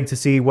really exciting to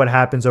see what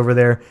happens over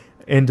there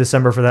in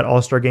December for that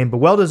All-Star game. But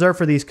well-deserved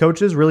for these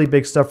coaches. Really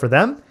big stuff for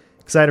them.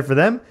 Excited for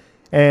them.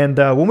 And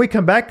when we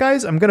come back,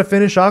 guys, I'm going to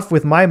finish off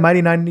with my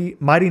Mighty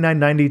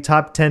 990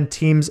 top 10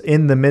 teams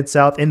in the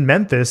Mid-South in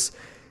Memphis.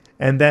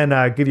 And then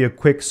give you a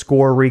quick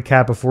score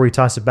recap before we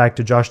toss it back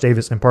to Josh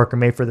Davis and Parker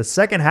May for the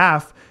second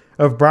half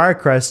of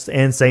Briarcrest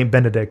and St.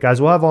 Benedict.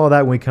 Guys, we'll have all of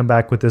that when we come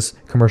back with this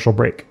commercial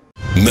break.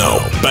 Now,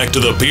 back to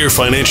the Peer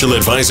Financial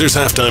Advisors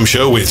Halftime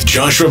Show with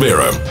Josh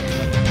Rivera.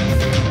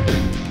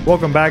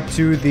 Welcome back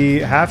to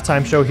the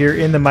halftime show here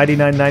in the Mighty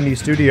 990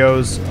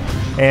 studios.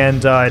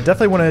 And I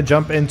definitely want to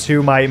jump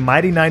into my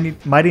Mighty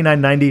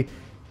 990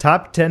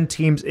 top 10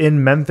 teams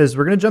in Memphis.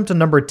 We're going to jump to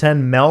number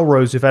 10,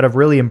 Melrose, who've had a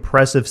really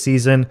impressive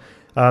season.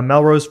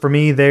 Melrose, for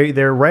me,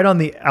 they're right on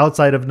the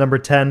outside of number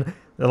 10.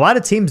 A lot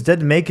of teams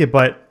didn't make it,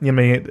 but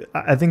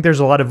I think there's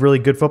a lot of really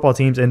good football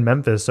teams in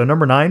Memphis. So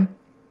number 9,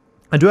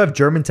 I do have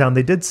Germantown.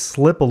 They did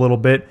slip a little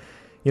bit.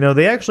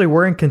 They actually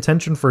were in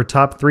contention for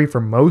top 3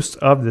 for most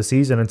of the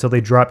season until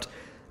they dropped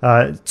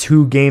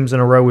 2 games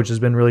in a row, which has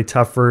been really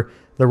tough for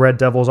the Red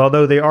Devils,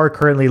 although they are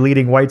currently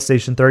leading White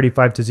Station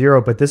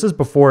 35-0. But this is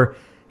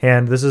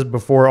beforehand. This is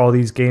before all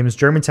these games.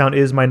 Germantown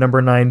is my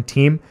number 9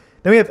 team.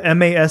 Then we have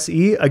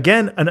MASE.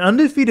 Again, an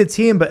undefeated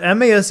team, but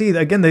MASE,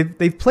 again,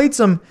 they've played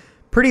some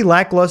pretty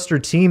lackluster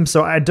teams,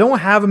 so I don't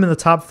have them in the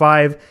top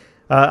 5.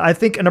 I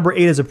think number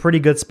 8 is a pretty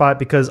good spot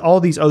because all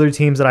these other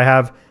teams that I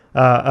have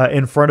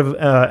in front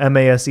of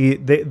MASE,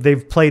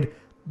 they've played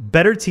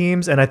better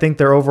teams, and I think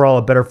they're overall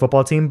a better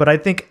football team. But I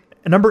think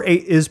number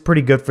 8 is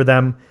pretty good for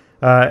them,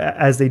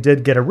 as they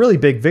did get a really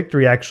big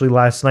victory actually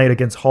last night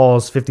against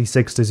Halls,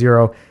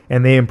 56-0,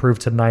 and they improved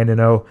to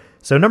 9-0.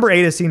 So number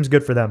 8 seems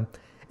good for them.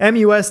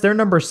 MUS, they're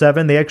number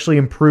 7. They actually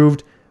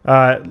improved to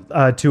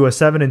a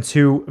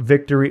 7-2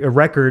 victory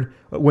record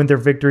with their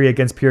victory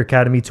against Peer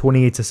Academy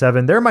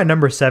 28-7. They're my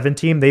number 7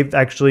 team. They've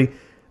actually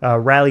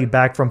rallied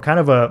back from kind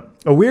of a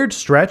weird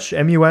stretch,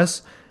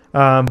 MUS,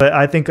 but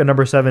I think a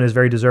number 7 is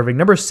very deserving.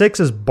 Number 6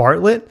 is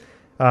Bartlett.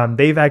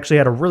 They've actually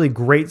had a really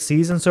great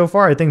season so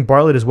far. I think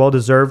Bartlett is well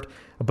deserved,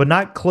 but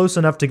not close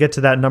enough to get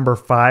to that number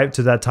 5,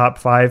 to that top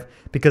 5,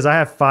 because I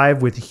have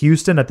 5 with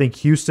Houston. I think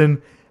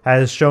Houston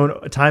has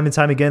shown time and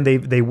time again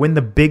they win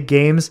the big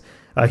games.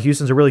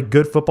 Houston's a really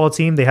good football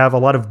team. They have a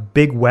lot of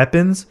big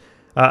weapons.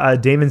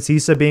 Damon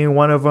Cisa being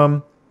one of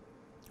them.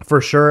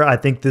 for sure. I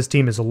think this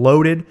team is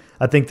loaded.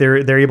 I think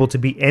they're able to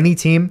beat any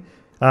team.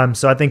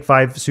 So I think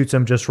 5 suits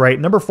them just right.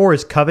 Number 4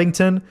 is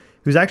Covington,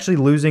 who's actually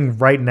losing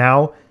right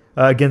now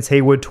against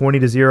Haywood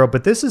 20-0.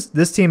 But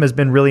this team has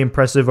been really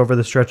impressive over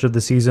the stretch of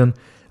the season,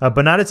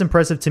 but not as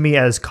impressive to me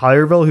as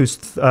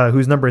Collierville,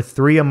 who's number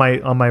 3 on my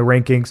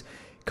rankings.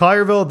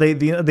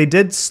 Collierville, they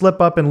did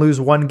slip up and lose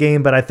one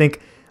game, but I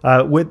think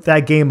with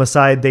that game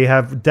aside, they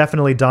have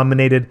definitely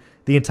dominated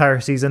the entire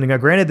season.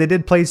 And granted, they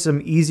did play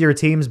some easier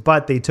teams,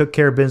 but they took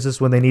care of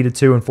business when they needed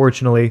to.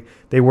 Unfortunately,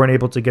 they weren't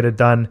able to get it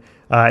done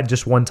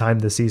just one time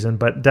this season,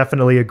 but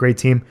definitely a great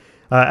team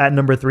at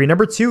number 3.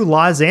 Number 2,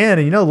 Lausanne.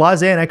 And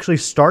Lausanne actually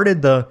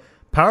started the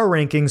power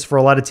rankings for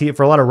a lot of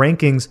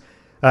rankings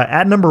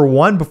at number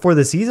 1 before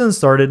the season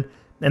started,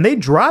 and they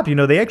dropped.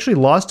 They actually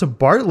lost to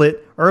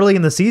Bartlett early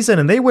in the season,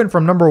 and they went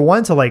from number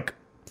 1 to like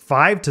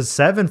 5 to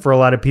 7 for a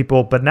lot of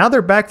people. But now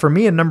they're back for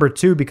me in number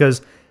 2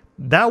 because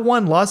that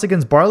one loss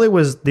against Bartlett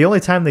was the only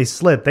time they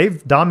slipped.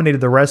 They've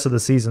dominated the rest of the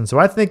season. So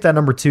I think that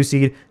number 2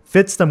 seed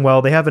fits them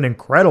well. They have an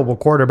incredible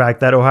quarterback,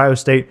 that Ohio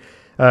State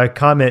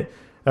commit,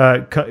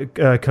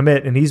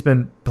 and he's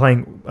been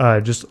playing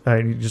just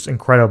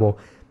incredible.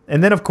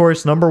 And then, of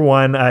course, number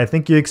 1, I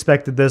think you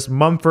expected this,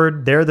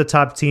 Mumford. They're the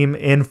top team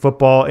in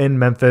football in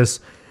Memphis.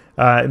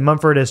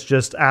 Mumford has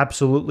just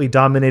absolutely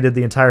dominated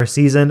the entire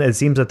season. It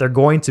seems that they're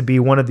going to be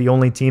one of the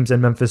only teams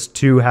in Memphis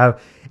to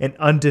have an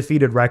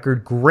undefeated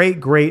record. Great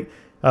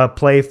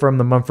play from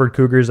the Mumford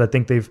Cougars. I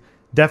think they've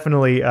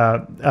definitely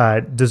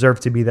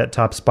deserved to be that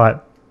top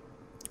spot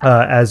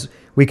as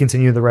we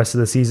continue the rest of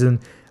the season.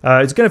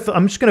 I'm just going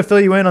to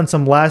fill you in on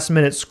some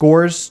last-minute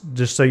scores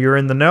just so you're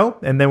in the know,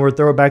 and then we'll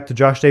throw it back to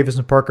Josh Davis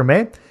and Parker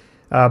May.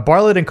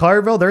 Bartlett and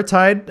Collierville, they're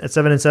tied at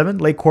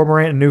 7-7. Lake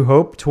Cormorant and New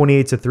Hope,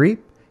 28-3.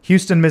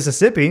 Houston,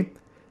 Mississippi,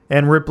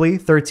 and Ripley,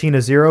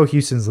 13-0.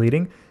 Houston's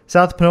leading.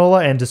 South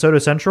Panola and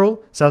DeSoto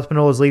Central. South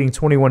Panola is leading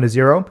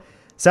 21-0.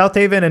 South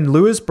Haven and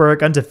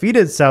Lewisburg,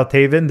 undefeated South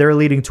Haven, they're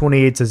leading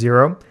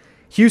 28-0.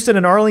 Houston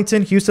and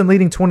Arlington, Houston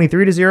leading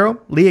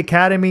 23-0. Lee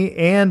Academy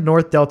and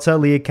North Delta,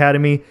 Lee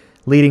Academy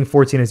leading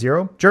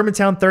 14-0.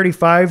 Germantown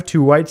 35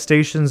 to White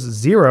Stations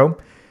 0.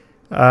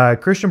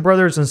 Christian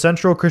Brothers and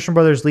Central, Christian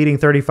Brothers leading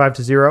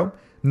 35-0.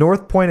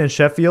 North Point and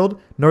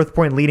Sheffield, North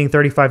Point leading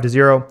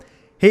 35-0.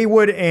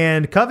 Haywood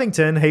and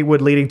Covington, Haywood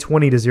leading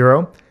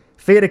 20-0.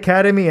 Fayette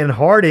Academy and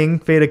Harding,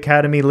 Fayette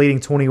Academy leading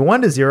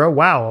 21-0.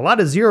 Wow, a lot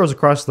of zeros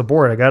across the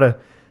board. I got to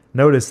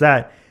notice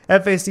that.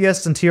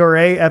 FACS and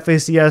TRA,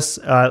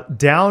 FACS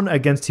down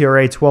against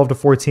TRA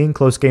 12-14,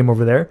 close game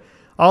over there.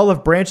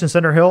 Olive Branch and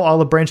Center Hill,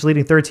 Olive Branch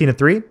leading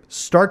 13-3.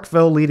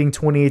 Starkville leading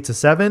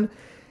 28-7.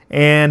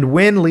 And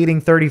Wynn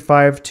leading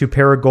 35 to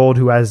Paragould,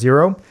 who has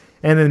 0.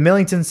 And then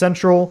Millington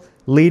Central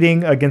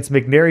leading against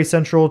McNary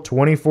Central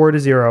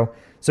 24-0.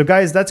 So,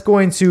 guys, that's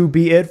going to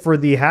be it for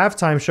the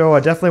halftime show. I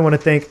definitely want to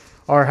thank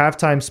our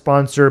halftime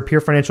sponsor, Peer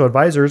Financial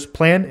Advisors.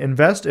 Plan,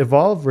 invest,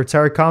 evolve,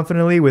 retire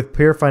confidently with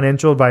Peer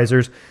Financial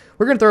Advisors.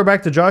 We're going to throw it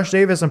back to Josh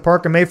Davis and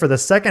Parker May for the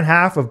second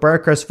half of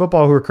Briarcrest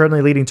football, who are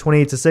currently leading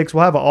 28-6.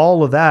 We'll have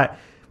all of that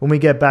when we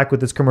get back with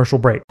this commercial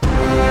break.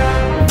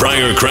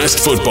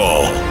 Briarcrest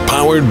football,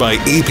 powered by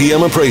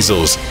EPM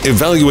Appraisals,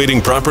 evaluating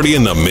property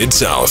in the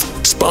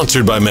Mid-South.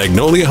 Sponsored by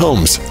Magnolia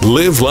Homes.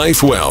 Live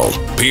life well.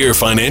 Peer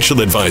Financial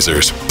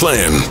Advisors.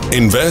 Plan,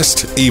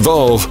 invest,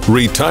 evolve,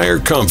 retire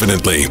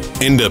confidently.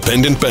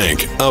 Independent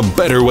Bank, a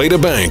better way to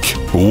bank.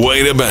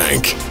 Way to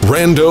bank.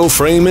 Rando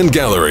Frame and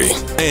Gallery.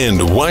 And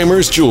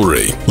Weimer's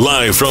Jewelry.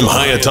 Live from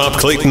high atop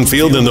Clayton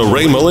Field in the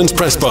Ray Mullins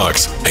Press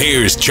Box.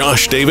 Here's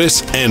Josh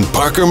Davis and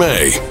Parker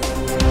May.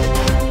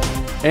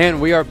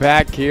 And we are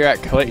back here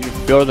at Clayton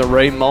Field, the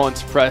Ray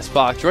Mullins Press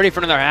Box, ready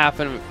for another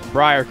half in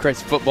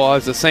Briarcrest football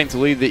as the Saints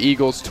lead the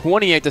Eagles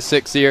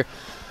 28-6 here.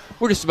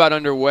 We're just about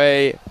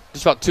underway,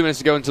 just about 2 minutes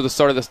to go until the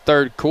start of the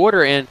third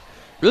quarter, and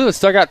really what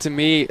stuck out to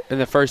me in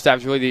the first half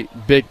is really the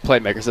big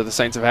playmakers that the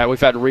Saints have had.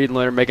 We've had Reed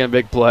Leonard making a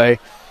big play,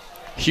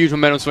 huge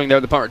momentum swing there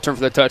with the punt return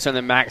for the touchdown, and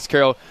then Max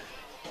Carroll,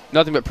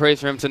 nothing but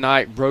praise for him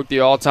tonight, broke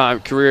the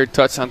all-time career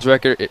touchdowns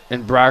record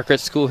in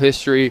Briarcrest school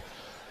history.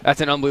 That's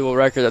an unbelievable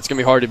record. That's going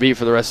to be hard to beat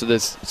for the rest of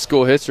this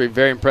school history.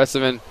 Very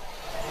impressive. And,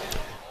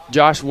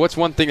 Josh, what's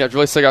one thing that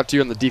really stuck out to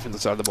you on the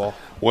defensive side of the ball?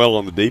 Well,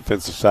 on the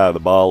defensive side of the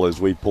ball, as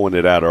we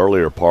pointed out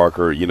earlier,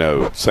 Parker,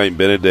 St.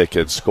 Benedict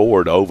had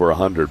scored over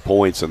 100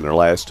 points in their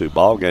last 2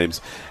 ball games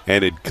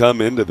and had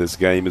come into this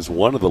game as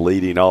one of the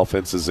leading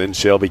offenses in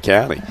Shelby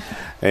County.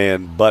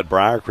 But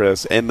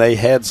Briarcrest, and they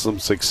had some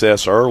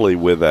success early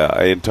with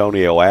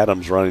Antonio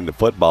Adams running the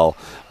football,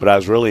 but I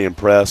was really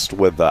impressed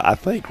with, I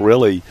think,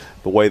 really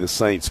the way the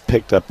Saints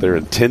picked up their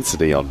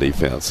intensity on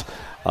defense.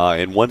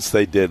 And once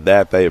they did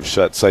that, they have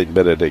shut St.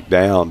 Benedict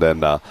down.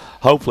 And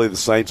hopefully the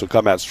Saints will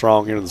come out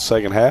strong here in the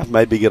second half,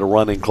 maybe get a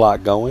running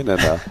clock going, and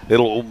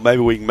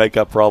maybe we can make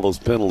up for all those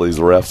penalties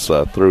the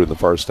refs threw in the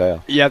first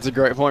half. Yeah, that's a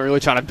great point. Really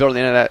trying to build on the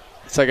end of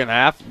that second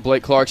half.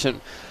 Blake Clarkson,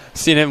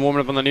 seeing him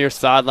warming up on the near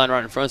sideline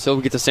right in front, so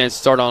we'll get the Saints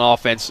start on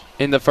offense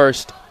in the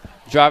first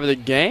drive of the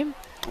game.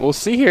 We'll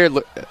see here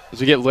as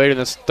we get later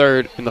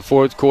in the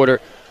fourth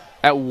quarter.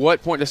 at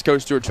what point does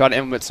Coach Stewart try to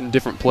implement some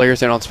different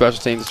players in on special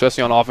teams,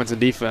 especially on offense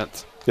and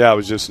defense? Yeah, I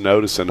was just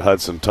noticing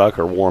Hudson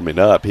Tucker warming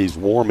up. He's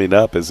warming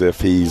up as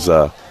if he's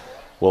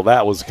well,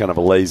 that was kind of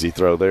a lazy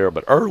throw there.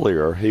 But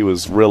earlier he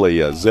was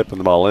really zipping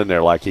the ball in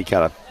there like he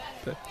kind of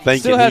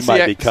thinking he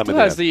might be coming in. Still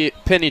has the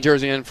penny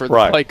jersey in for the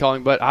play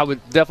calling, but I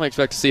would definitely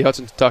expect to see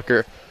Hudson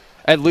Tucker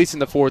at least in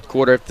the fourth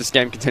quarter if this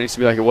game continues to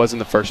be like it was in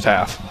the first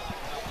half.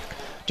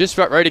 Just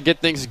about ready to get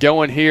things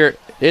going here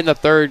in the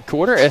third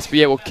quarter.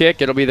 SBA will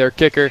kick. It'll be their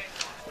kicker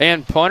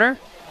and punter,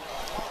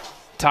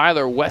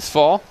 Tyler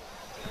Westfall,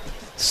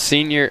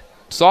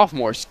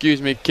 sophomore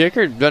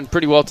kicker. Done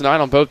pretty well tonight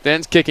on both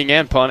ends, kicking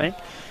and punting.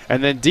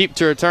 And then deep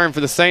to return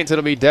for the Saints,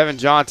 it'll be Devin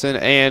Johnson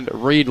and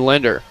Reed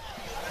Linder.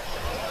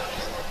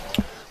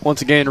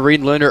 Once again,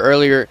 Reed Linder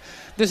earlier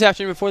this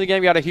afternoon before the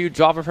game got a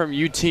huge offer from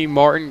UT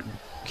Martin.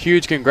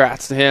 Huge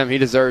congrats to him. He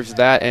deserves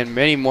that and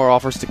many more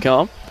offers to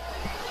come.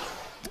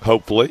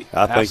 Hopefully.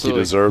 I think he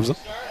deserves them.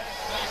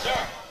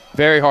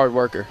 Very hard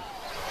worker.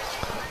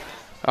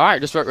 All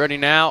right, just about ready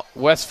now.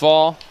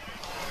 Westfall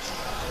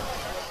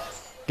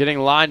getting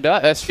lined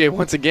up. SVA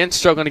once again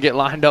struggling to get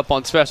lined up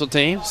on special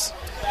teams.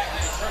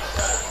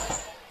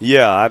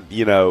 Yeah,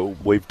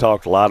 we've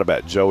talked a lot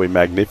about Joey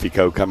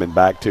Magnifico coming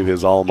back to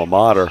his alma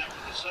mater,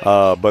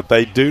 but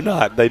they do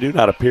not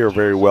appear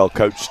very well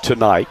coached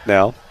tonight.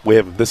 Now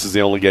this is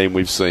the only game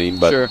we've seen,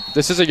 but sure,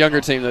 this is a younger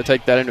team. They'll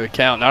take that into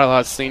account. Not a lot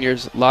of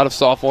seniors, a lot of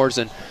sophomores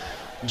and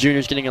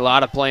juniors getting a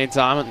lot of playing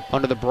time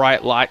under the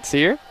bright lights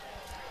here.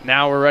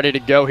 Now we're ready to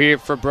go here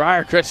for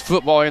Briarcrest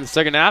football in the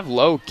second half.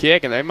 Low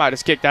kick, and they might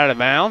have kicked out of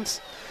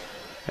bounds.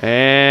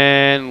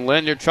 And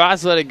Linder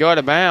tries to let it go out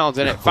of bounds,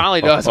 and it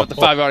finally does with the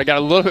 5-yard. I got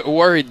a little bit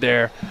worried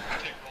there.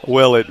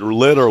 Well, it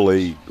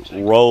literally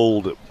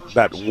rolled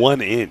about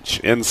 1 inch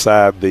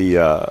inside the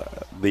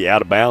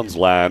out-of-bounds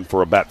line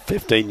for about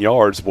 15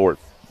 yards before it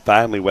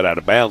finally went out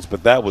of bounds.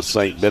 But that was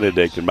St.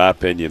 Benedict, in my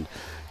opinion,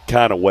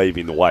 kind of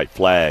waving the white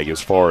flag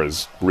as far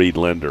as Reed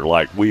Linder.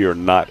 Like,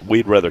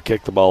 we'd rather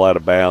kick the ball out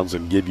of bounds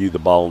and give you the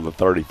ball in the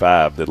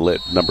 35 than let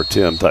number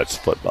 10 touch the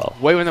football.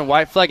 Waving the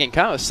white flag and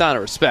kind of a sign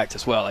of respect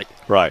as well. Like,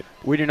 right.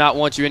 We do not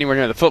want you anywhere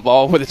near the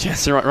football with a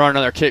chance to run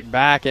another kick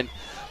back. And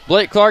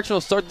Blake Clarkson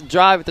will start the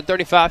drive at the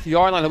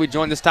 35-yard line. He'll be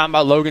joined this time by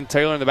Logan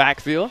Taylor in the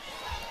backfield.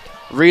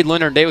 Reed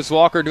Linder and Davis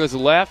Walker to his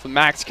left with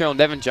Max Carroll and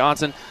Devin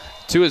Johnson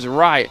to his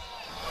right.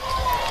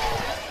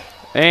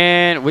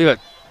 And we have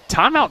a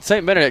timeout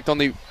St. Benedict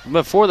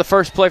before the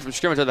first play from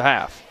scrimmage of the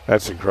half.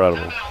 That's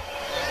incredible.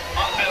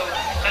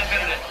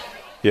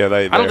 Yeah,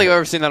 I don't think I've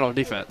ever seen that on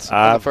defense.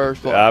 On the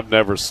first play. I've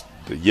never.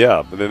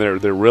 Yeah, but then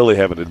they're really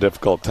having a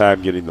difficult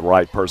time getting the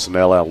right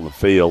personnel out on the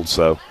field,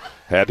 so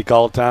had to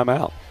call a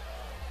timeout.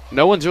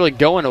 No one's really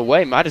going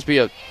away. Might just be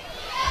a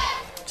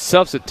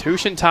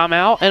substitution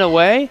timeout in a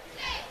way.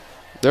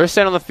 They're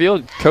staying on the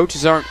field.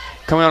 Coaches aren't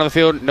coming on the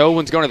field. No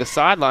one's going to the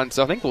sideline,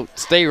 so I think we'll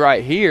stay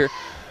right here.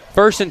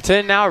 1st and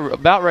 10 now,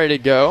 about ready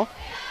to go.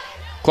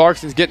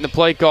 Clarkson's getting the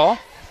play call.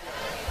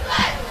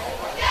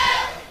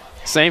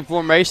 Same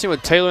formation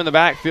with Taylor in the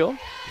backfield.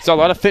 Saw a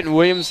lot of Fenton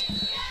Williams.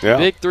 Yeah.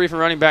 Big three from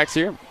running backs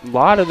here. A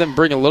lot of them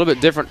bring a little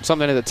bit different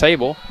something to the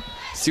table.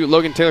 See what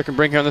Logan Taylor can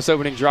bring here on this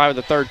opening drive of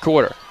the third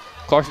quarter.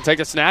 Clarkson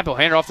takes a snap. He'll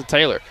hand it off to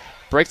Taylor.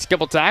 Breaks a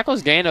couple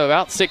tackles. Gain of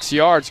about 6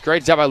 yards.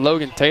 Great job by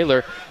Logan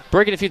Taylor.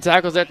 Breaking a few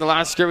tackles at the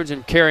line of scrimmage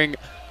and carrying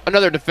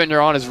another defender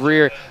on his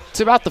rear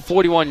to about the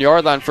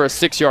 41-yard line for a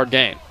 6-yard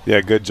gain.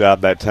 Yeah, good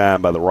job that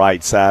time by the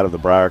right side of the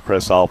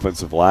Briarcrest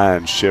offensive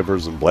line.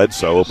 Shivers and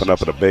Bledsoe opened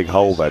up at a big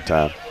hole that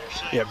time.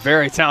 Yeah,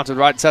 very talented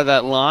right side of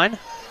that line.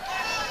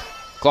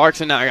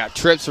 Clarkson now got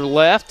trips to the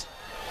left.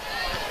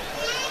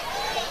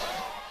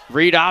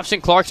 Read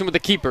option. Clarkson with the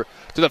keeper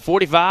to the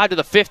 45, to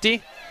the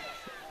 50.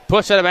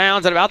 Push out of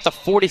bounds at about the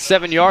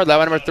 47-yard line.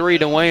 Number 3,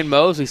 Dwayne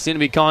Mose. We seem to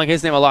be calling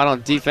his name a lot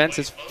on defense.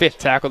 His 5th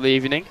tackle of the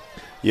evening.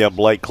 Yeah,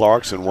 Blake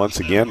Clarkson once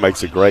again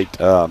makes a great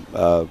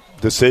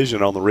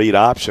decision on the read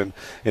option,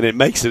 and it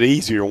makes it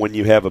easier when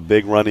you have a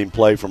big running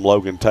play from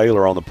Logan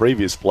Taylor on the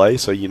previous play,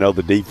 so you know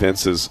the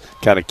defense is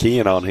kind of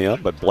keying on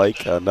him. But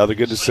Blake, another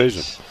good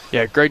decision.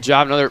 Yeah, great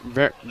job. Another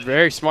very,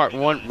 very smart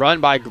one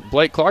run by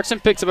Blake Clarkson.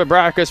 Picks up a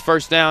Briarcrest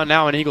first down,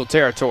 now in Eagle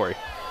territory.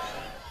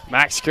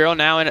 Max Carroll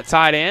now in at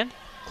tight end.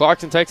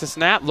 Clarkson takes a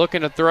snap,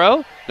 looking to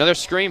throw. Another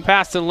screen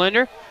pass to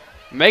Linder.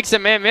 Makes a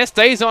man miss,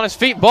 stays on his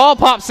feet. Ball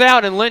pops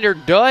out, and Linder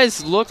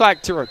does look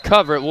like to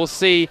recover it. We'll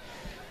see.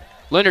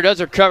 Linder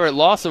does recover it.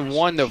 Loss of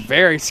 1, though.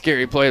 Very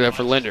scary play there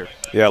for Linder.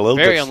 Yeah, a little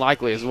very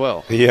unlikely as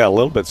well. Yeah, a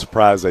little bit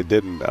surprised they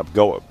didn't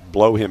go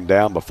blow him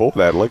down before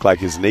that. It looked like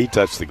his knee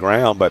touched the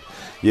ground, but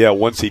yeah,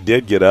 once he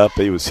did get up,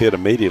 he was hit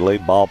immediately.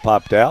 Ball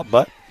popped out,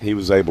 but he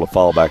was able to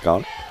fall back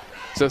on it.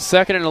 So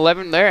 2nd and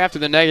 11 there after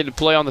the negative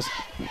play on the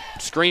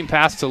screen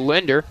pass to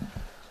Linder.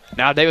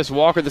 Now Davis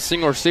Walker, the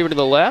single receiver to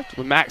the left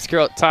with Max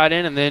Carroll at tight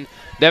end, and then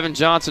Devin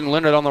Johnson,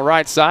 Leonard on the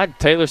right side.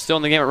 Taylor still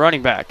in the game at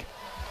running back.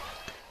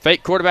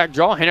 Fake quarterback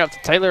draw, hand it up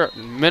to Taylor.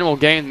 Minimal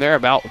gain there,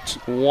 about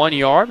 1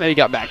 yard. Maybe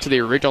got back to the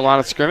original line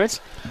of scrimmage.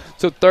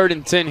 So 3rd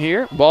and 10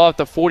 here. Ball at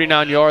the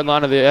 49-yard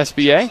line of the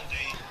SBA.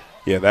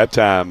 Yeah, that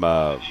time,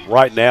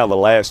 right now, the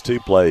last two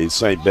plays,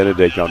 St.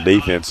 Benedict on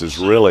defense is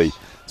really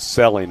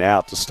selling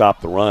out to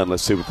stop the run.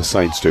 Let's see what the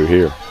Saints do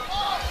here.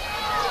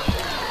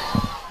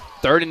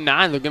 3rd and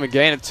 9, they're going to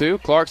gain it 2.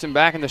 Clarkson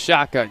back in the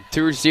shotgun.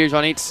 2 receivers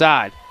on each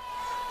side.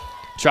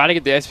 Try to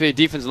get the SVA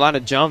defensive line to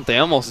jump. They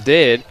almost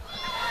did.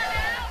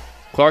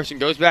 Clarkson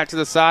goes back to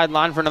the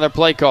sideline for another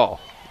play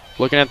call.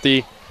 Looking at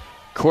the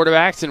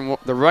quarterbacks and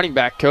the running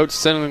back coach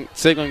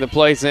signaling the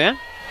plays in.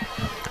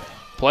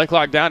 Play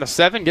clock down to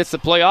 7. Gets the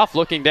play off.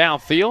 Looking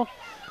downfield.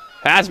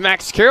 Has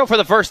Max Carroll for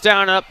the first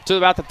down up to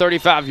about the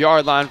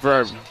 35-yard line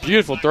for a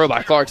beautiful throw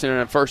by Clarkson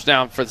and a first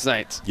down for the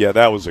Saints. Yeah,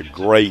 that was a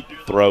great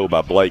throw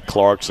by Blake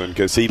Clarkson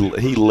because he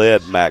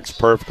led Max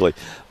perfectly.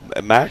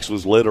 Max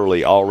was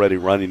literally already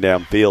running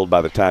downfield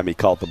by the time he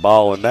caught the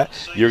ball, and that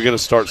you're going to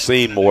start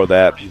seeing more of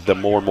that the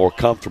more and more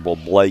comfortable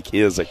Blake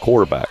is at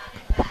quarterback.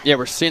 Yeah,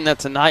 we're seeing that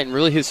tonight, and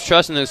really his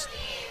trust in his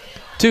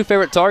 2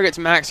 favorite targets,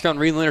 Max and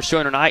Reed Leonard,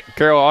 showing tonight.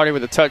 Carroll already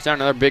with a touchdown,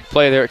 another big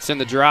play there.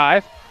 Extend the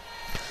drive.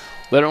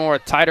 A little more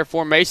tighter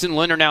formation.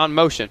 Leonard now in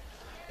motion.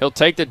 He'll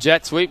take the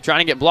jet sweep, trying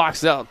to get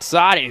blocks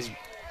outside. He's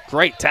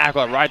great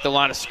tackle right at the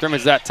line of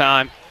scrimmage that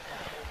time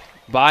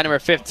by number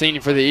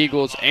 15 for the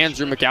Eagles,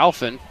 Andrew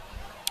McAlphin.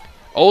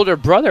 Older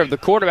brother of the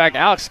quarterback,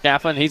 Alex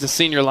Scafflin. He's a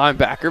senior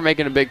linebacker,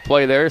 making a big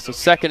play there. So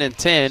 2nd and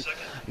 10.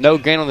 No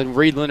gain on the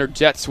Reed Leonard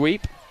jet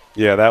sweep.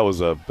 Yeah, that was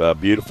a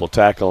beautiful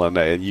tackle,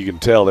 and you can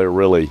tell they're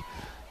really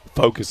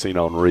focusing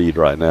on Reed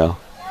right now.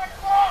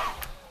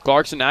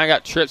 Clarkson now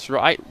got trips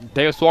right.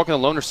 Davis Walker, the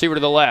lone receiver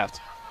to the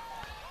left.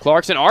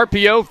 Clarkson,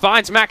 RPO,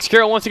 finds Max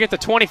Carroll once again at the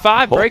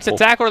 25. Breaks the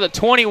tackle to the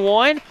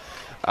 21.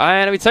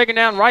 And he'll be taken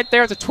down right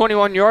there at the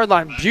 21-yard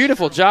line.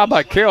 Beautiful job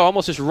by Carroll,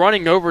 almost just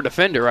running over a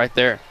defender right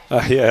there.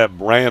 Yeah,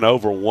 ran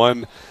over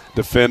one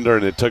defender,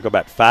 and it took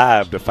about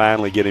 5 to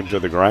finally get him to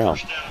the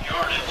ground.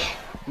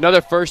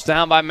 Another first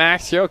down by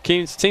Max Carroll.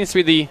 Seems to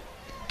be the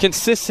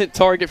consistent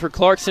target for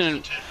Clarkson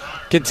and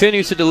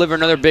continues to deliver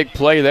another big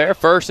play there.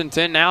 1st and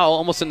 10 now,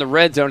 almost in the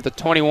red zone at the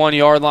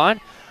 21-yard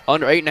line.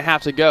 Under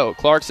 8.5 to go.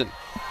 Clarkson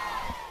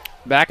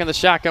back in the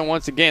shotgun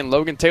once again.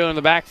 Logan Taylor in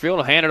the backfield.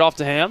 Will hand it off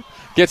to him.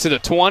 Gets to the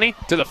 20,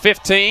 to the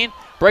 15.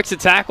 Breaks the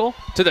tackle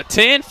to the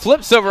 10.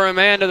 Flips over a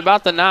man to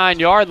about the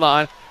 9-yard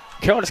line.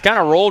 Carroll just kind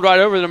of rolled right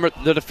over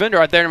the defender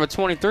right there, number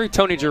 23,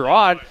 Tony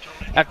Gerard,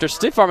 after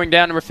stiff-arming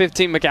down number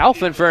 15,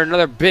 McAlphin, for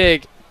another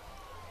big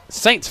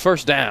Saints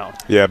first down.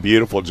 Yeah,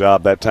 beautiful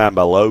job that time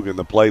by Logan.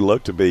 The play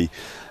looked to be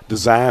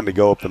designed to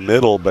go up the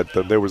middle, but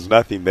there was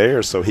nothing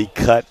there, so he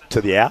cut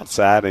to the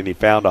outside, and he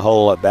found a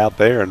hole out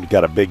there and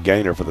got a big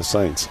gainer for the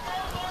Saints.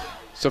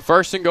 So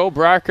 1st and goal,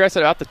 Briarcrest at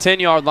about the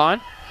 10-yard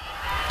line.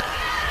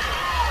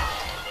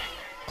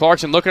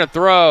 Clarkson looking to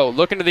throw,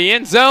 looking to the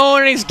end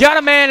zone, and he's got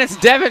a man. It's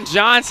Devin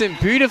Johnson.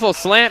 Beautiful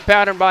slant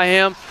pattern by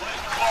him.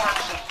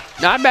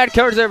 Not bad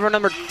coverage there for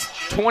number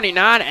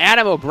 29,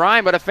 Adam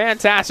O'Brien, but a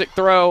fantastic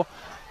throw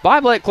by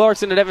Blake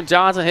Clarkson to Devin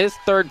Johnson, his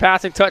 3rd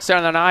passing touchdown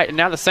of the night, and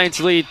now the Saints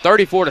lead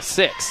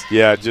 34-6.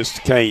 Yeah,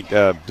 just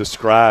can't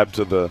describe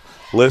to the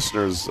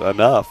listeners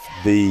enough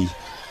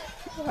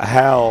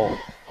how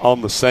on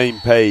the same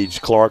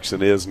page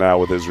Clarkson is now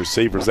with his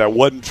receivers. That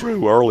wasn't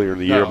true earlier in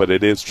the year, but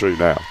it is true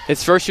now.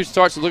 His first shoot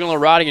starts looking a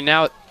little rowdy, and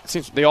now it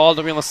seems they all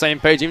to be on the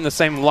same page, even the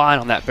same line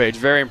on that page.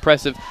 Very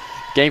impressive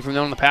game from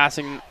them on the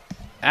passing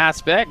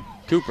aspect.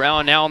 Cooper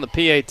Allen now on the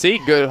PAT.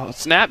 Good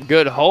snap,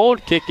 good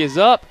hold. Kick is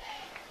up.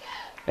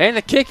 And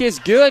the kick is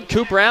good.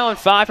 Cooper Allen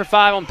 5 for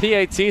 5 on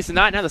PATs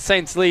tonight. Now the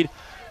Saints lead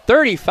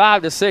 35-6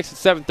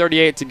 at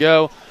 7:38 to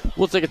go.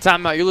 We'll take a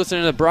timeout. You're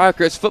listening to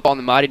Briarcrest football on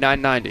the Mighty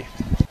 990.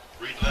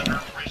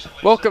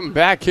 Welcome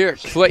back here at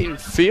Clayton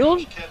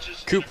Field.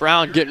 Cooper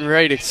Allen getting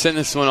ready to send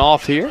this one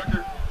off here.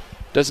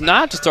 Does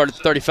not to start at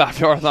the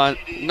 35-yard line.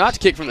 Not to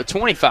kick from the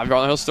 25-yard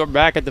line. He'll start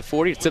back at the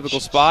 40, typical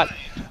spot.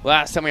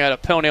 Last time we had a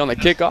penalty on the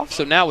kickoff.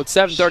 So now with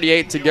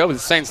 7:38 to go, with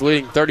the Saints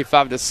leading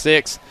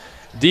 35-6.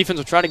 Defense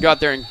will try to go out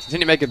there and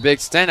continue to make a big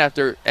stand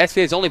after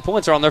SVA's only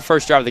points are on their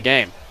first drive of the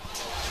game.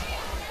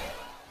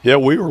 Yeah,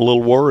 we were a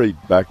little worried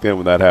back then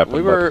when that happened.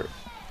 We were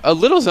a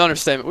little is an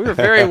understatement. We were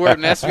very worried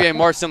when SVA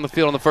marched on the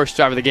field on the first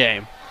drive of the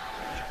game.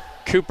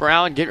 Cooper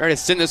Allen getting ready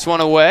to send this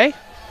one away.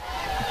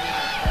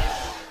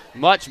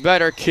 Much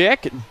better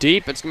kick.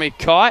 Deep. It's going to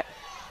be caught.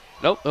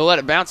 Nope. They'll let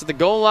it bounce at the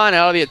goal line.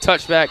 That'll be a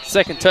touchback.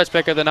 Second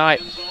touchback of the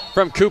night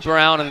from Cooper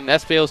Allen. And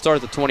SVA will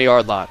start at the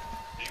 20-yard line.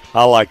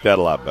 I like that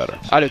a lot better.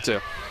 I do too.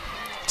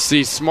 It's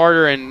the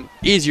smarter and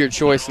easier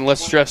choice and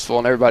less stressful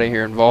on everybody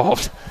here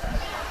involved.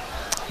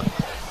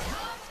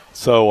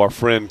 So our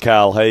friend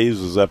Kyle Hayes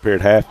was up here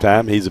at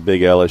halftime. He's a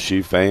big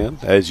LSU fan.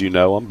 As you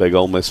know, I'm a big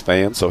Ole Miss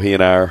fan. So he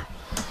and I are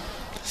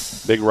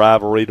big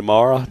rivalry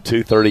tomorrow,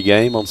 2:30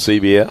 game on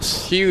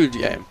CBS. Huge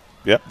game.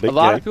 Yep, big A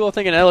lot game. of people are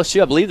thinking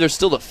LSU. I believe they're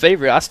still the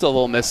favorite. I still have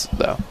Ole Miss,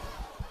 though.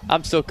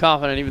 I'm still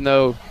confident, even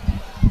though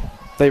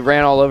they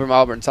ran all over my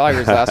Auburn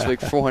Tigers last week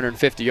for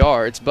 450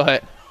 yards.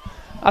 But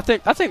I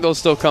think they'll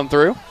still come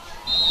through.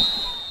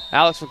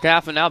 Alex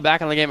McCaffrey now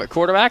back in the game at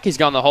quarterback. He's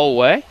gone the whole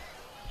way.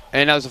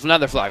 And that was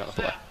another flag on the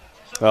play.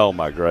 Oh,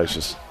 my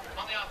gracious.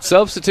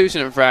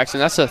 Substitution infraction.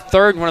 That's the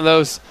third one of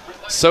those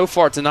so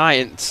far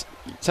tonight. It's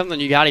something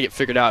you got to get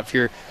figured out if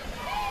you're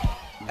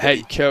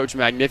head coach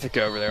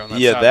Magnifico over there on that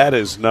side. That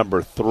is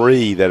number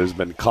 3 that has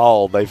been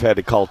called. They've had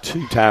to call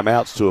 2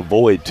 timeouts to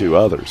avoid 2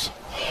 others.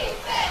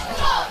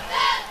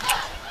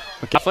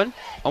 McLaughlin,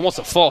 almost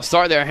a false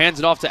start there. Hands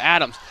it off to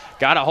Adams.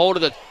 Got a hold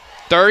of the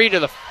 30 to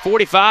the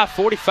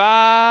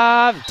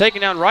 45.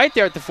 Taken down right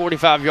there at the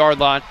 45-yard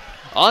line.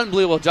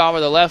 Unbelievable job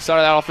on the left side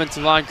of that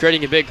offensive line,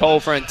 creating a big hole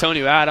for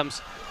Antonio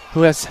Adams,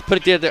 who has put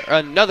together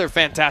another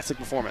fantastic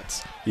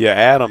performance. Yeah,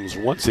 Adams,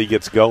 once he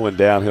gets going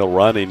downhill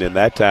running, and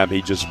that time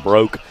he just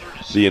broke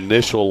the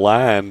initial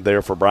line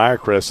there for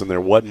Briarcrest, and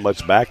there wasn't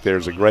much back there. It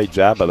was a great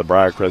job by the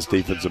Briarcrest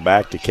defensive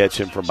back to catch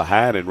him from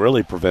behind and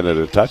really prevented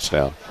a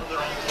touchdown.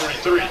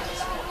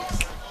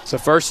 So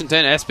 1st and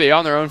 10, SBA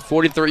on their own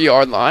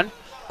 43-yard line.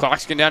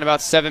 Clock's getting down to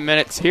about 7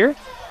 minutes here.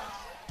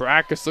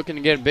 Briarcrest looking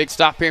to get a big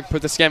stop here and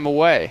put this game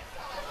away.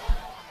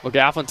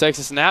 McLaughlin takes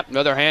a snap.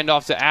 Another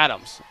handoff to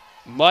Adams.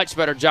 Much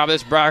better job of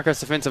this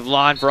Briarcrest defensive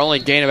line for only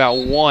gain about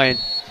 1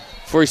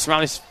 before he's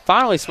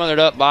finally smothered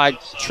up by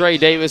Trey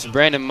Davis,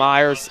 Brandon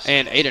Myers,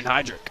 and Aiden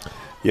Heydrich.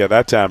 Yeah,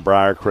 that time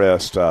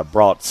Briarcrest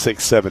brought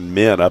 6-7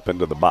 men up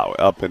into the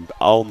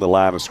on the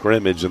line of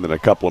scrimmage, and then a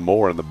couple of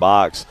more in the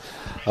box,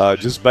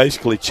 just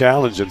basically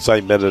challenging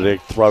St.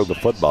 Benedict to throw the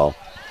football.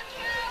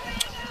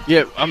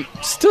 Yeah, I'm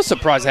still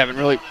surprised they haven't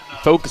really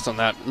focused on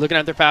that. Looking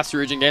at their past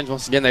region games,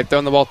 once again, they've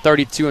thrown the ball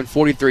 32 and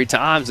 43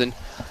 times, and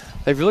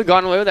they've really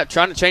gone away with that,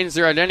 trying to change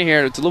their identity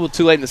here. It's a little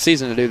too late in the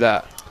season to do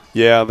that.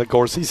 Yeah, of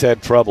course, he's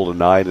had trouble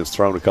tonight and has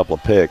thrown a couple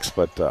of picks,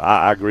 but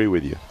I agree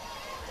with you.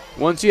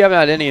 Once you have an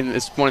identity in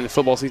this point in the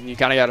football season, you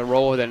kind of got to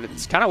roll with it.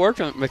 It's kind of worked.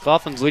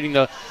 McLaughlin's leading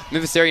the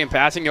Memphis area in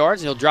passing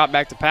yards, and he'll drop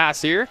back to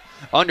pass here.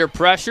 Under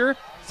pressure,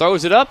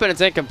 throws it up, and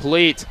it's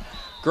incomplete.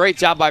 Great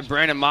job by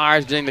Brandon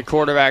Myers getting the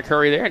quarterback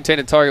hurry there.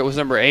 Intended target was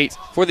number 8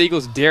 for the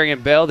Eagles,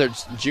 Darian Bell, their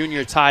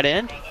junior tight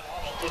end.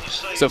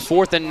 So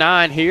 4th and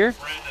 9 here.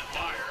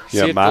 See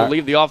if they'll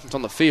leave the offense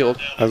on the field.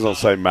 I was going to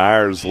say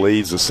Myers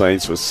leads the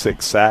Saints with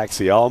 6 sacks.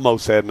 He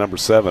almost had number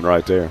 7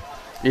 right there.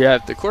 Yeah,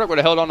 if the quarterback would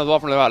have held on to the ball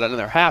for about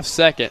another half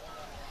second,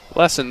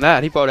 less than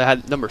that, he probably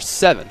had number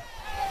 7.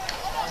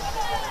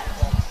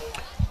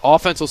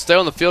 Offense will stay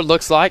on the field,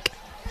 looks like,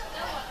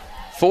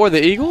 for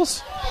the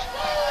Eagles.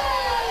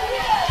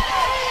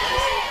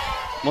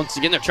 Once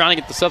again, they're trying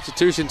to get the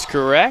substitutions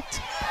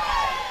correct.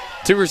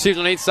 2 receivers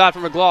on each side for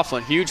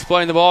McLaughlin. Huge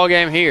play in the ball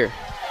game here.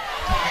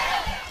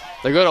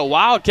 They go to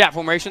Wildcat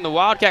formation. The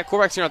Wildcat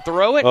quarterback's going to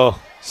throw it. Oh.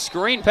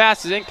 Screen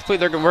pass is incomplete.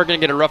 We're going to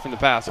get a roughing the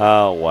passer.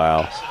 Oh,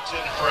 wow.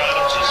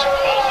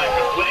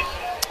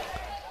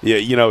 Yeah,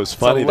 you know, it's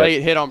funny. It's a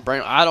late hit on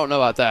Brandon. I don't know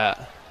about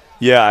that.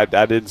 Yeah,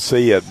 I didn't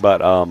see it,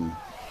 but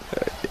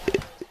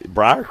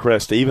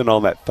Briarcrest, even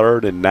on that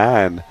 3rd and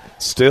 9,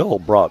 still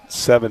brought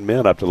 7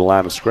 men up to the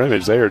line of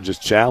scrimmage. They are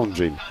just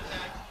challenging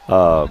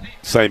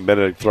St.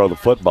 Benedict throw the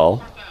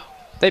football.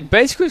 They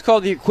basically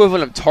called the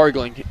equivalent of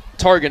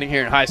targeting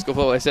here in high school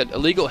football. They said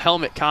illegal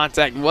helmet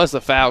contact was the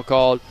foul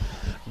called.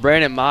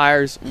 Brandon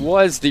Myers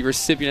was the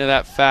recipient of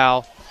that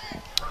foul.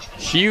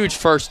 Huge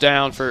first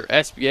down for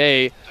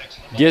SBA.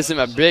 Gives them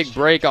a big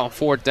break on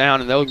 4th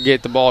down, and they'll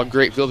get the ball in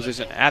great field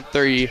position at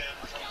the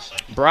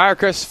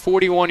Briarcrest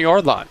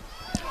 41-yard line.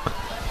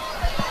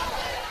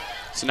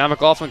 So now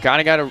McLaughlin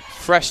kind of got a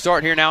fresh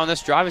start here now on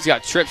this drive. He's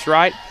got trips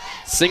right.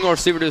 Single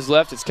receiver to his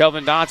left. It's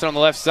Kelvin Donson on the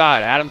left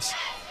side. Adams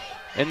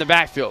in the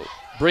backfield.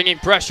 Bringing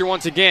pressure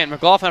once again.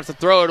 McLaughlin has to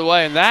throw it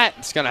away, and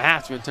that's going to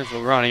have to be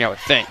intentional running, I would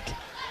think.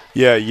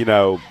 Yeah, you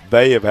know,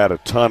 they have had a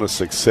ton of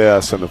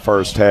success in the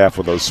first half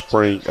with those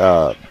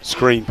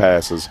screen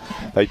passes.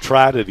 They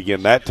tried it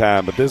again that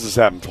time, but this has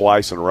happened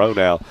twice in a row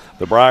now.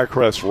 The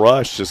Briarcrest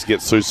rush just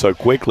gets through so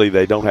quickly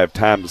they don't have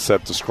time to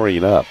set the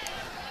screen up.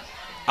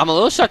 I'm a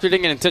little shocked we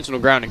didn't get an intentional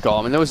grounding call.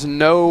 I mean, there was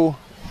no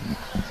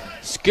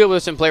skill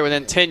position player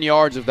within 10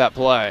 yards of that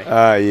play.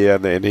 Yeah,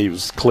 and he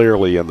was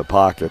clearly in the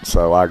pocket,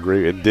 so I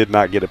agree. And did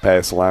not get it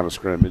past the line of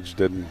scrimmage,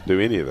 didn't do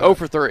any of that. 0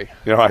 for 3.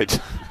 You're right.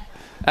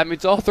 That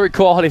means all 3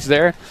 qualities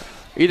there.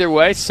 Either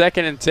way,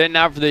 2nd and 10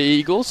 now for the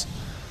Eagles.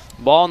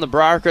 Ball on the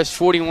Briarcrest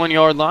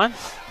 41-yard line.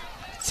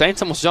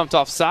 Saints almost jumped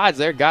off sides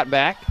there, got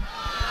back.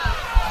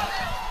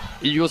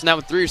 Eagles now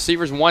with 3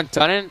 receivers, 1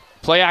 ton-in.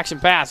 Play action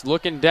pass,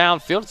 looking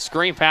downfield.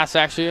 Screen pass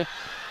actually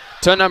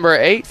to number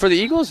 8 for the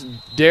Eagles.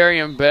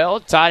 Darian Bell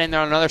tied in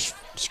there on another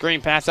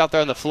screen pass out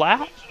there in the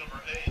flat.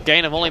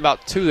 Gain of only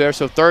about 2 there,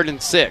 so 3rd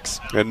and 6.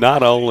 And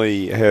not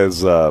only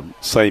has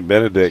St.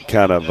 Benedict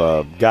kind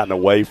of gotten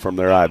away from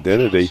their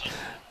identity,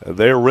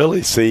 they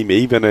really seem,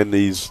 even in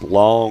these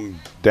long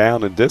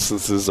down and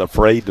distances,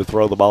 afraid to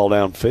throw the ball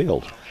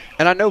downfield.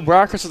 And I know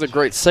Briarcrest is a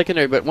great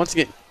secondary, but once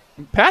again,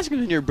 passing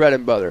is your bread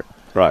and butter.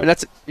 Right. And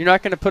that's, you're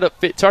not going to put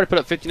up, it's hard to put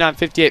up 59,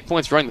 58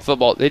 points running the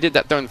football. They did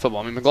that throwing the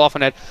football. I mean,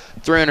 McLaughlin had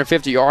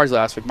 350 yards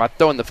last week by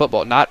throwing the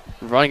football, not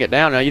running it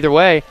down. Now, either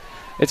way,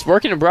 it's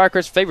working in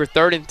Briarcrest's favor.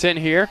 3rd and 10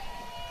 here.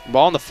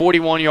 Ball on the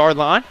 41-yard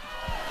line.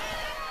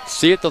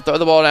 See if they'll throw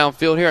the ball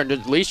downfield here and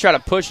at least try to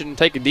push it and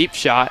take a deep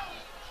shot.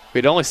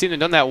 We'd only seen them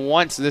done that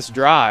once this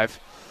drive.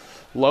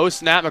 Low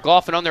snap,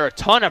 McLaughlin under a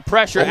ton of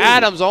pressure.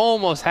 Adams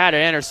almost had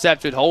it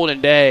intercepted.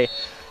 Holden Day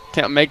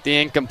can't make the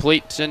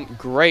incompletion.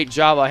 Great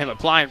job by him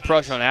applying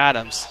pressure on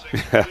Adams.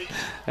 That's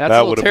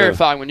a little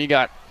terrifying when you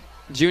got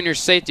junior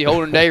safety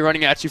Holden Day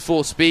running at you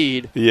full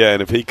speed. Yeah,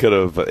 and if he could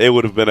have, it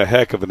would have been a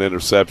heck of an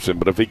interception,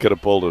 but if he could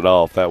have pulled it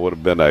off, that would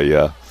have been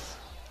a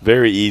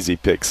very easy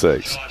pick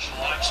six. Josh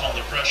Likes on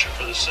the pressure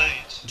for the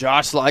Saints.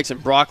 Josh Likes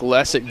and Brock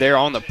Lessick there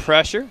on the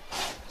pressure.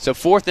 So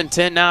 4th and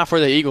 10 now for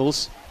the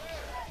Eagles.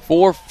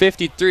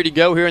 4:53 to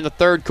go here in the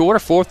third quarter.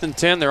 4th and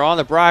 10. They're on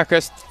the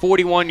Briarcrest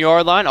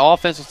 41-yard line.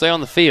 Offense will stay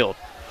on the field.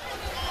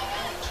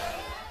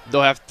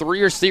 They'll have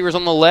 3 receivers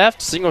on the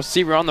left. Single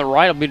receiver on the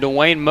right will be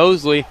Dwayne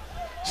Mosley.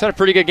 He's had a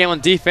pretty good game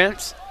on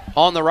defense.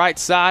 On the right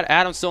side,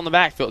 Adams still in the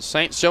backfield.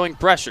 Saints showing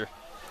pressure.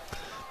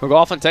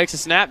 McLaughlin takes a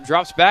snap,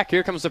 drops back.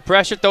 Here comes the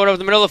pressure. Throw it over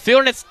the middle of the field,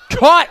 and it's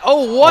caught.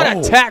 Oh, what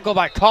a tackle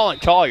by Colin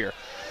Collier.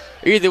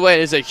 Either way,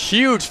 it is a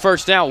huge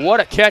first down. What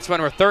a catch by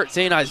number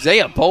 13,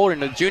 Isaiah Bolden,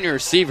 the junior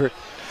receiver,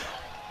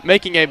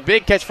 making a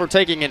big catch for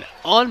taking an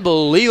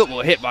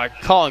unbelievable hit by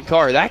Colin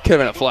Collier. That could have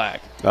been a flag.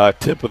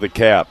 Tip of the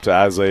cap to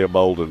Isaiah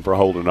Bolden for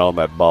holding on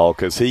that ball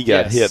because he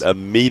got hit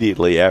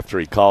immediately after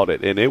he caught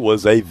it, and it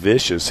was a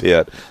vicious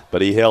hit,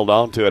 but he held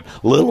on to it.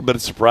 A little bit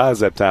of surprise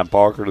that time,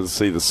 Parker, to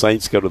see the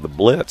Saints go to the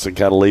blitz and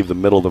kind of leave the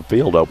middle of the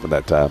field open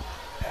that time.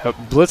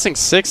 Blitzing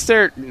 6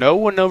 there, no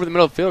one over the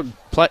middle of the field.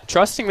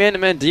 Trusting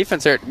man-to-man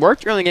defense there. It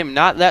worked early in the game,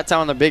 not that time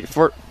on the big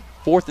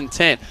 4th and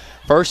 10.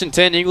 1st and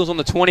 10, Eagles on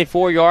the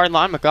 24-yard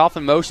line.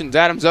 McLaughlin motions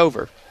Adams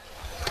over.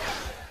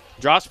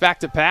 Drops back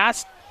to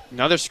pass.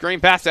 Another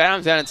screen pass to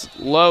Adams, and it's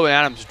low, and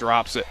Adams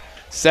drops it.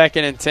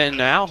 2nd and 10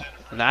 now,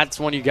 and that's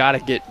one you got to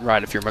get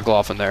right if you're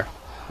McLaughlin there.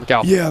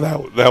 Yeah,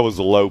 that was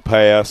a low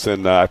pass,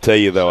 and I tell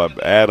you, though,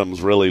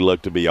 Adams really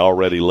looked to be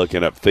already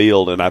looking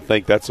upfield, and I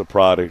think that's a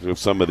product of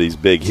some of these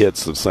big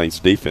hits the Saints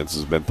defense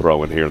has been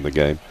throwing here in the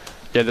game.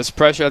 Yeah, this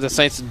pressure that the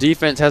Saints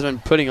defense has been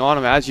putting on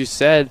them, as you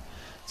said,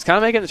 it's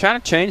kind of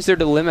trying to change their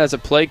dilemma as a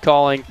play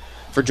calling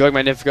for Joey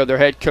Magnifico, their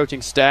head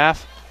coaching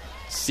staff.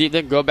 See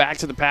them go back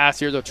to the pass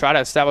here. They'll try to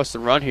establish the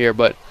run here,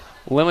 but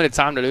limited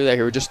time to do that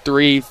here. Just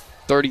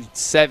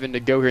 3:37 to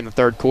go here in the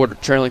third quarter,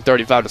 trailing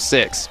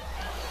 35-6.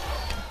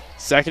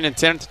 2nd and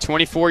 10 at the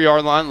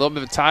 24-yard line. A little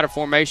bit of a tighter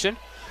formation.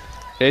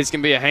 It's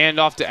going to be a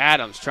handoff to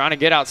Adams. Trying to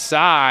get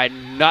outside.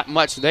 Not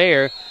much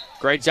there.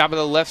 Great job by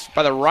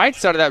the right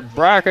side of that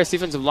Briarcrest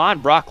defensive line.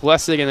 Brock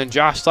Lessig and then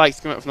Josh Sykes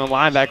coming up from the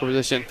linebacker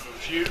position,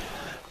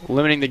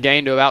 limiting the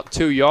gain to about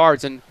 2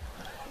 yards. And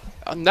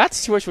in that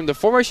situation, the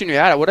formation you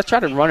had, I would have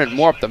tried to run it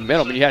more up the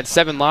middle. I mean, you had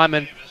 7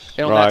 linemen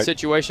in on that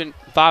situation.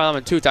 5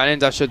 linemen, 2 tight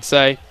ends, I should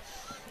say.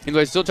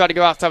 Anyway, still try to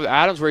go outside with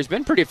Adams, where he's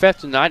been pretty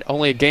effective tonight.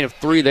 Only a gain of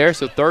 3 there,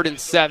 so 3rd and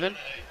 7.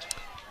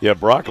 Yeah,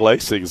 Brock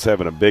Lessig is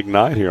having a big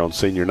night here on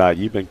senior night.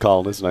 You've been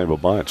calling his name a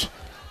bunch.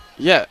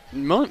 Yeah,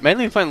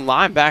 mainly playing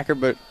linebacker,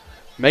 but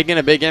making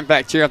a big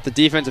impact here at the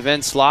defensive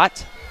end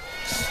slot.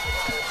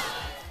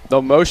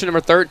 The motion number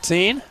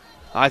 13,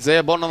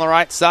 Isaiah Bolden on the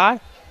right side.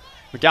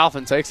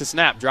 McAlpin takes a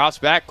snap, drops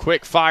back,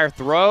 quick fire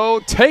throw,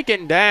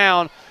 taken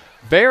down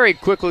very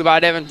quickly by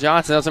Devin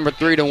Johnson. That's number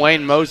 3,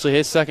 Dwayne Mosley,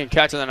 his 2nd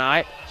catch of the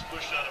night.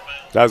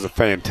 That was a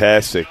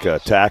fantastic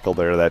tackle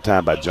there that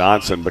time by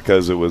Johnson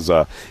because it was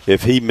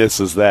if he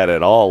misses that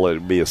at all, it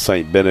would be a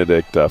St.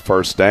 Benedict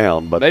first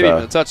down. But maybe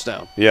even a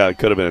touchdown. Yeah, it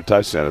could have been a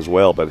touchdown as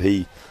well, but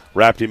he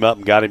wrapped him up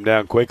and got him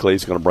down quickly.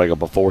 He's going to bring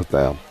up a 4th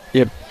down.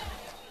 Yep.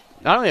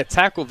 Not only a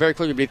tackle very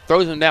quickly, but he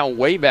throws him down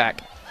way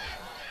back.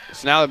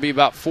 So now it'll be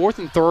about 4th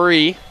and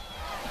 3.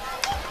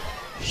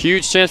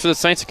 Huge chance for the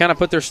Saints to kind of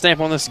put their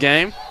stamp on this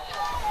game.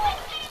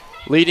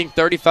 Leading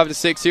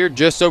 35-6 here,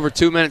 just over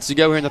 2 minutes to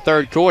go here in the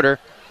third quarter.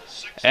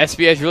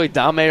 SBS really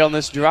dominated on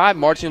this drive,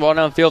 marching the ball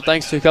downfield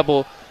thanks to a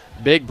couple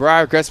big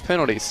Briarcrest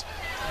penalties.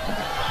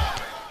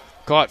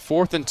 Caught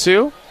 4th and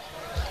 2.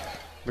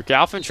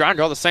 McAlpin trying to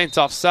draw the Saints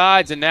off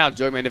sides, and now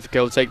Joey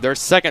Magnifico will take their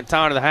 2nd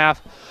time of the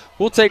half.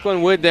 We'll take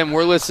one with them.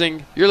 You're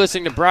listening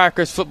to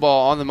Briarcrest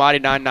football on the Mighty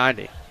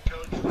 990.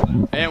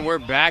 And we're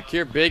back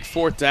here. Big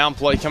 4th down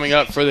play coming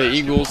up for the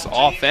Eagles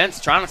offense.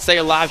 Trying to stay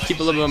alive, keep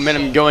a little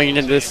momentum going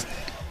into this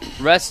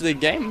rest of the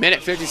game.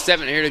 Minute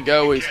 57 here to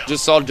go. We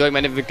just saw Joey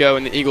Magnifico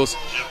and the Eagles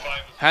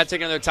had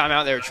taken another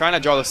timeout. They were trying to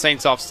draw the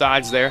Saints off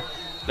sides there.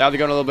 Now they're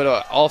going a little bit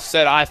of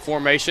offset I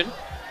formation.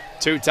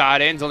 2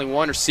 tight ends, only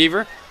 1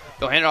 receiver.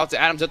 They'll hand it off to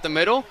Adams at the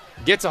middle.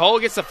 Gets a hole,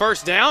 gets the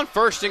first down.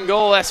 1st and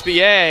goal,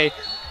 SBA.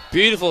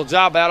 Beautiful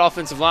job by that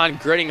offensive line,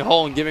 gritting a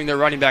hole and giving their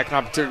running back an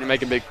opportunity to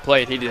make a big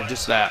play, and he did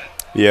just that.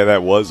 Yeah,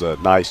 that was a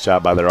nice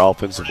job by their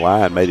offensive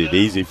line. Made it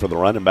easy for the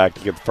running back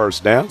to get the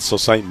first down. So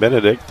St.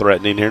 Benedict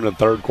threatening here in the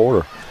third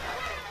quarter.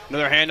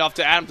 Another handoff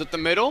to Adams at the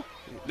middle.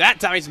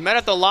 That time he's met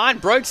at the line,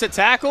 breaks the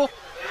tackle.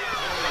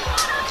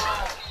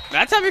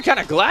 That time you're kind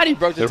of glad he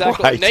broke the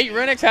tackle. Right. Nate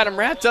Rennick had him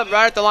wrapped up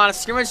right at the line of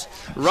scrimmage.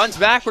 Runs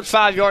backwards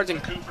 5 yards,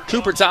 and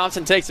Cooper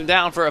Thompson takes him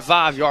down for a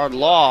 5-yard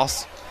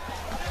loss.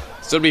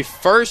 So it'll be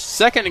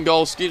 2nd and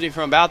goal,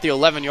 from about the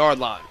 11-yard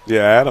line.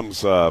 Yeah,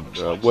 Adams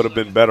would have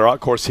been better off.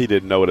 Of course, he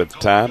didn't know it at the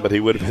time, but he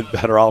would have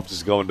been better off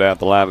just going down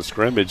the line of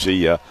scrimmage.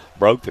 He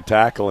broke the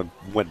tackle and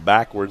went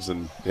backwards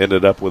and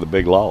ended up with a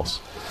big loss.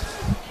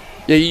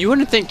 Yeah, you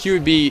wouldn't think you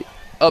would be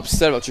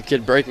upset about your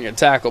kid breaking a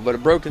tackle, but a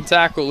broken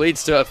tackle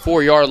leads to a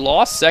 4-yard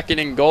loss,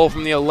 2nd and goal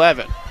from the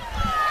 11.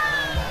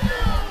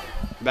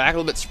 Back a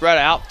little bit spread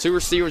out. 2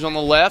 receivers on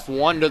the left,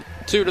 2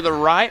 to the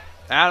right.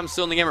 Adams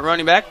still in the game at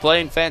running back,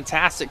 playing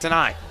fantastic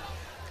tonight.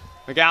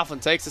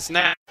 McAlpin takes a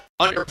snap,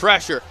 under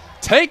pressure,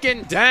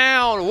 taken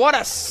down. What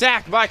a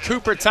sack by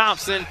Cooper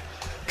Thompson.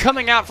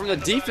 Coming out from the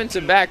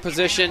defensive back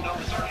position.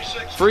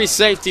 Free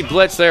safety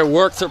blitz there,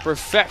 worked to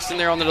perfection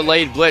there on the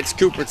delayed blitz.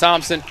 Cooper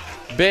Thompson,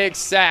 big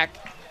sack,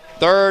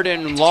 3rd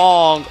and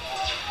long.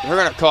 We're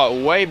going to call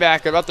it way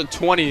back about the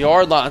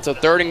 20-yard line, so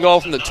 3rd and goal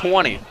from the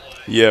 20.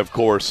 Yeah, of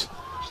course.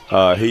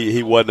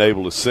 He wasn't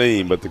able to see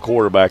him, but the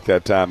quarterback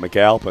that time,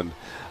 McAlpin,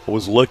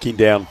 was looking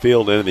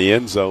downfield into the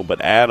end zone, but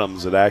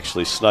Adams had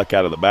actually snuck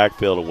out of the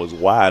backfield and was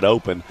wide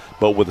open,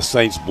 but with the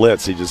Saints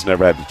blitz, he just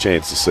never had the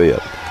chance to see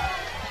it.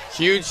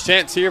 Huge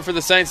chance here for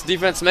the Saints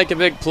defense to make a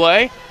big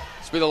play.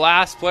 This will be the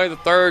last play of the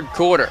 3rd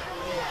quarter.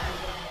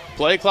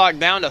 Play clock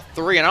down to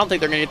 3, and I don't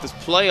think they're going to get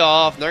this play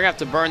off. They're going to have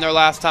to burn their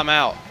last time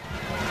out.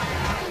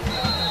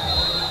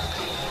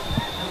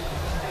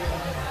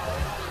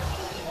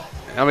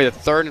 That'll be the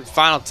 3rd and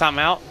final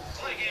timeout.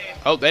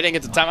 Oh, they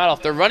didn't get the timeout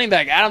off. Their running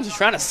back, Adams, is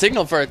trying to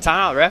signal for a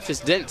timeout. The ref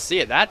just didn't see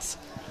it. That's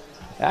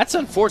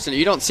unfortunate.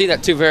 You don't see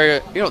that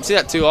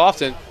too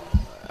often.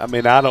 I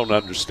mean, I don't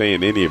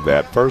understand any of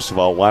that. First of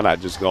all, why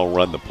not just go and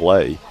run the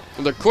play?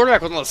 Well, the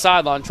quarterback was on the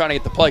sideline trying to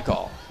get the play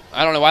call.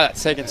 I don't know why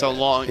that's taking so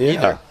long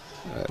either.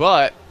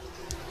 But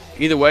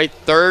either way,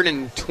 3rd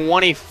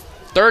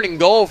and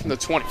goal from the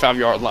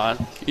 25-yard line.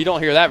 You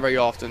don't hear that very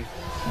often.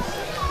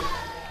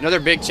 Another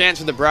big chance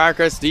for the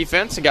Briarcrest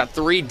defense. They got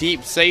 3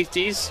 deep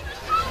safeties.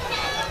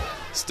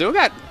 Still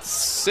got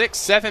 6,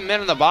 7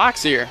 men in the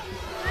box here.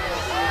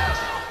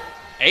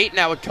 8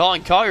 now with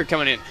Colin Collier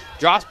coming in.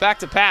 Drops back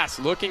to pass,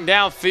 looking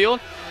downfield.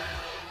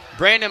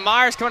 Brandon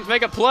Myers coming to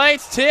make a play.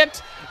 It's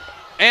tipped,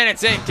 and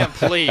it's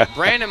incomplete.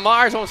 Brandon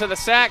Myers almost had the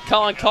sack.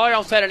 Colin Collier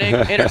almost had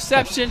an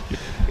interception.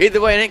 Either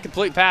way, an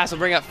incomplete pass will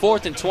bring up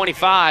 4th and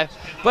 25.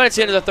 But it's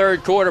the end of the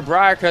 3rd quarter.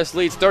 Briarcrest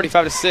leads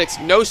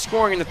 35-6. No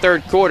scoring in the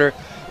 3rd quarter.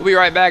 We'll be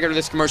right back after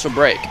this commercial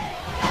break.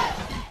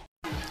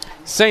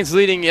 Saints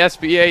leading the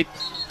SBA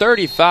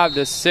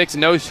 35-6.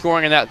 No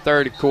scoring in that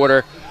 3rd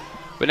quarter.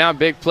 But now a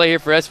big play here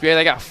for SBA.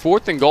 They got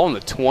 4th and goal in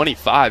the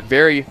 25.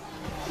 Very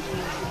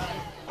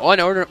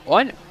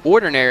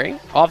unordinary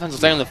offensive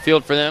thing on the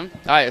field for them,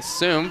 I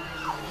assume.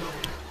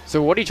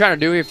 So what are you trying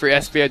to do here for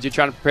SBA? Are you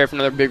trying to prepare for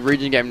another big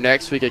region game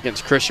next week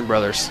against Christian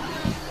Brothers?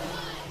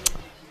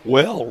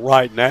 Well,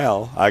 right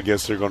now, I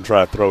guess they're going to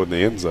try to throw in the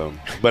end zone.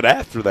 But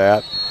after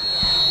that,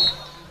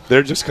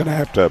 they're just going to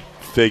have to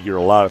figure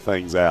a lot of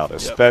things out,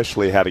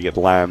 especially how to get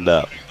lined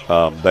up.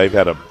 They've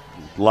had a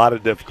lot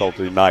of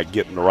difficulty tonight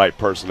getting the right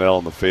personnel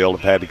on the field.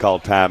 Have had to call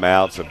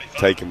timeouts, have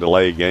taken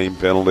delay game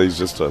penalties,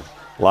 just a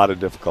lot of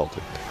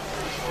difficulty.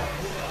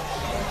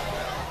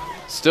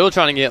 Still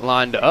trying to get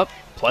lined up.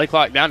 Play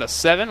clock down to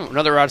 7.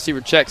 Another wide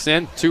receiver checks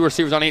in. 2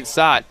 receivers on each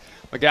side.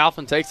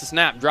 McAlpin takes the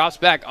snap, drops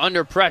back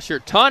under pressure.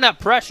 Ton of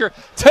pressure.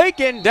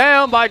 Taken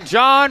down by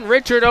John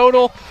Richard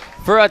Odell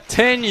for a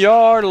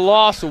 10-yard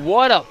loss.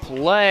 What a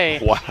play.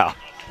 Wow.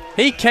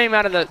 He came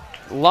out of the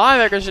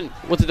linebackers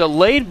with a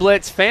delayed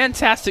blitz.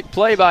 Fantastic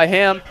play by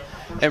him.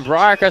 And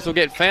Briarcrest will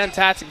get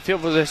fantastic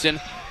field position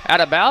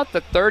at about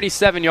the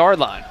 37-yard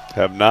line.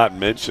 Have not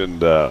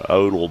mentioned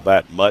Odell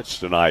that much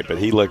tonight, but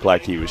he looked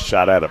like he was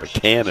shot out of a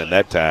cannon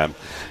that time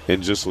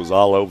and just was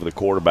all over the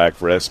quarterback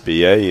for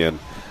SBA. And,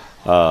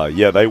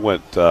 they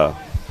went how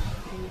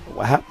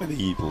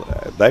many?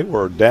 They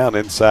were down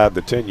inside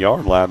the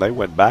 10-yard line. They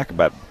went back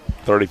about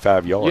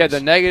 35 yards. Yeah,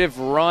 the negative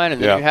run,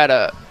 and then you had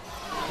a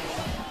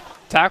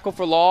tackle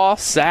for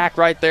loss, sack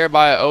right there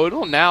by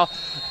Odell. Now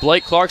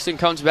Blake Clarkson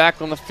comes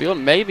back on the field.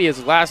 Maybe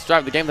his last drive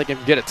of the game, they can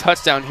get a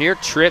touchdown here.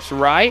 Trips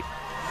right.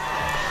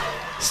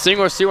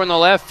 Single receiver on the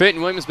left.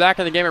 Fitton Williams back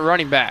in the game at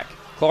running back.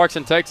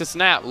 Clarkson takes a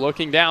snap,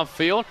 looking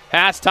downfield.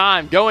 Has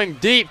time, going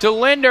deep to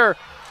Linder.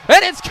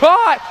 And it's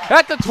caught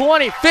at the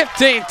 20,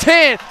 15,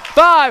 10,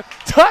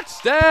 5.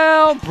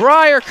 Touchdown,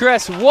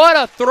 Briarcrest. What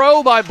a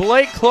throw by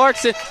Blake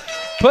Clarkson.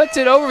 Puts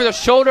it over the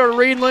shoulder to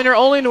Reed Linder,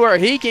 only to where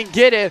he can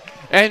get it.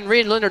 And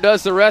Reed Linder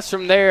does the rest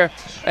from there.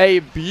 A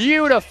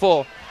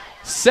beautiful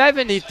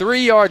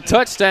 73-yard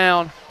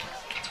touchdown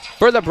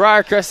for the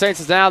Briarcrest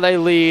Saints. Now they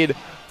lead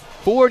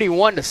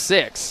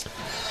 41-6.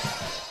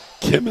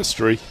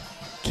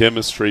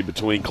 Chemistry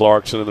between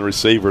Clarkson and the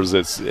receivers.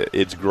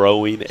 It's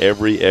growing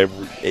every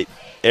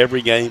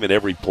game and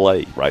every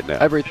play right now.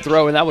 Every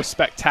throw, and that was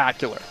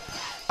spectacular.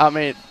 I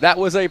mean, that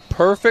was a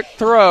perfect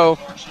throw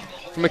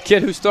from a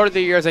kid who started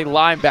the year as a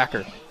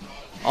linebacker.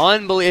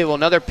 Unbelievable.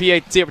 Another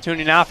PAT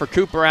opportunity now for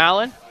Cooper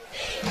Allen.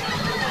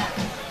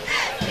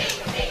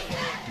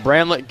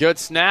 Bramlett, good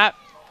snap.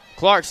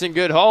 Clarkson,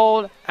 good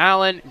hold.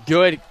 Allen,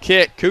 good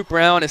kick. Cooper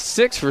Allen is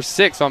 6 for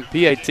 6 on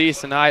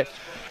PATs tonight,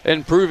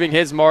 improving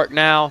his mark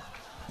now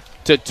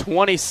to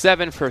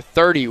 27 for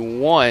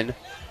 31.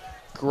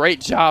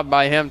 Great job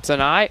by him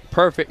tonight.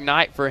 Perfect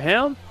night for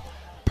him.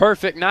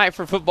 perfect night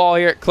for football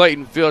here at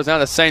Clayton Field. Now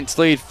the Saints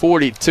lead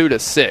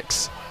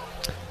 42-6.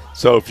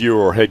 So if you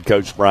were head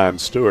coach Brian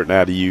Stewart,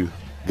 now do you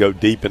go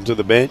deep into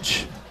the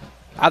bench?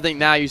 I think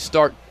now you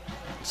start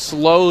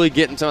slowly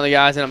getting some of the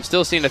guys, and I'm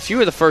still seeing a few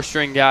of the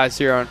first-string guys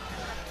here on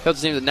the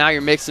team that now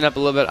you're mixing up a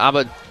little bit. I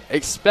would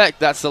expect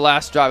that's the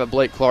last drive of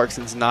Blake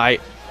Clarkson's night.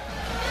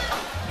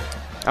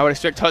 I would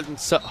expect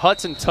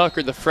Hudson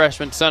Tucker, the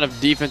freshman, son of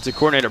defensive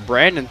coordinator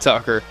Brandon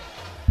Tucker,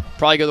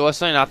 probably go to the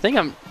West Lane. I think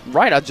I'm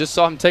right. I just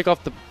saw him take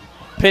off the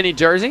penny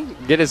jersey,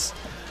 get his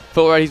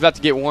foot ready. He's about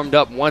to get warmed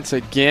up once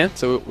again.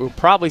 So we'll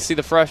probably see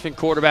the freshman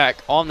quarterback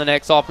on the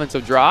next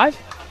offensive drive.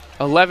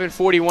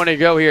 11:41 to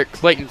go here at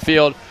Clayton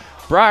Field.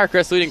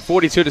 Briarcrest leading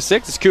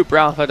 42-6 as Coop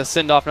Brown had to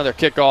send off another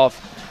kickoff.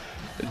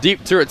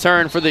 Deep to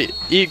return for the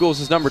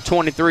Eagles is number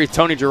 23,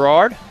 Tony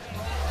Gerard.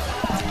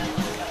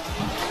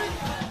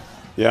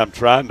 Yeah, I'm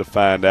trying to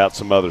find out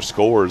some other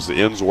scores. The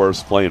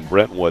Innsworth's playing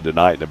Brentwood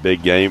tonight in a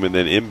big game, and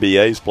then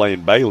MBA's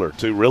playing Baylor,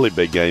 two really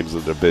big games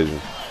of the division.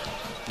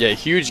 Yeah,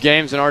 huge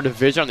games in our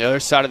division on the other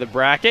side of the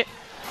bracket.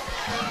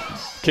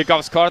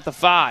 Kickoff's caught at the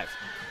 5.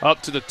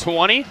 Up to the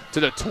 20, to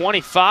the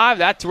 25.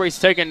 That's where he's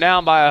taken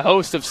down by a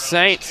host of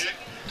Saints,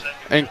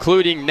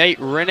 including Nate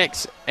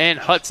Renix and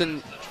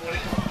Hudson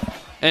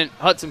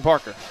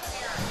Parker.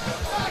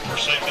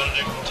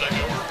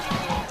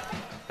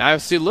 Now I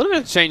see a little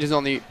bit of changes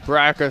on the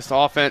Briarcrest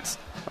offense.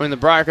 The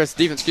Briarcrest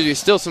defense,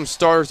 still some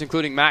starters,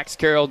 including Max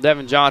Carroll,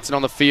 Devin Johnson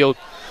on the field,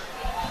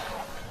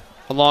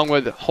 along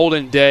with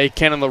Holden Day,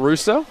 Cannon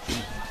LaRusso.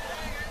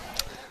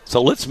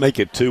 So let's make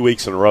it 2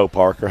 weeks in a row,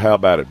 Parker. How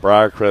about it?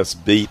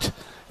 Briarcrest beat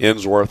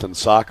Innsworth in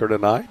soccer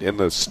tonight in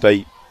the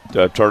state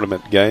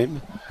tournament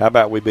game. How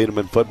about we beat them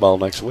in football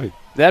next week?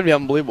 That'd be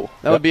unbelievable.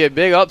 That would be a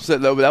big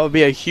upset, though, but that would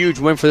be a huge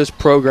win for this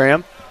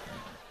program.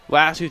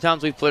 Last few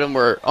times we played them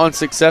were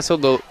unsuccessful.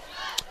 The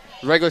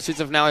regular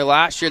season finale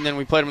last year, and then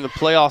we played them in the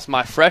playoffs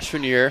my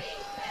freshman year.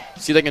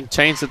 See if they can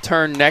change the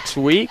turn next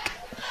week.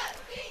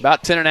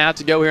 About 10.5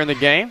 to go here in the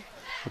game.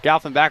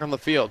 McAlpin back on the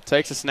field.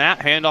 Takes a snap,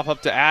 handoff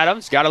up to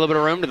Adams. Got a little bit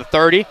of room to the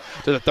 30,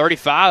 to the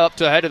 35, up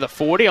to ahead to the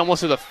 40,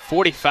 almost to the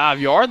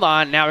 45-yard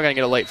line. Now we're going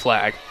to get a late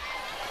flag.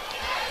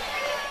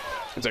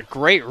 It's a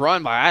great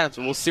run by Adams.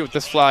 We'll see what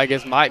this flag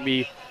is. Might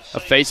be a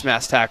face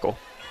mask tackle.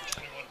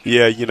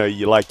 Yeah,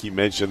 like you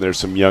mentioned, there's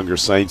some younger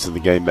Saints in the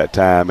game that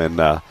time,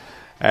 and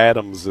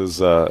Adams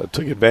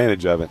took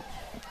advantage of it.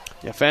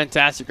 Yeah,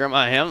 fantastic run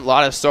by him. A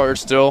lot of starters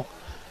still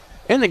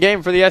in the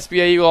game for the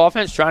SBA Eagle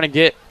offense, trying to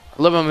get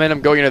a little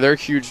momentum going into their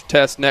huge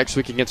test next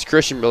week against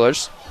Christian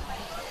Brothers.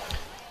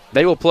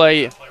 They will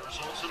play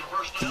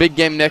the big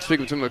game next week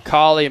between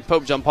McCauley and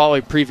Pope John Paul.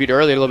 We previewed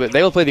earlier a little bit.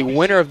 They will play the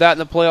winner of that in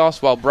the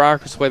playoffs, while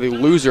Briarcrest will play the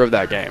loser of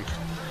that game.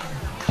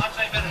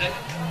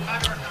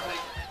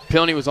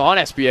 Penalty was on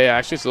SBA,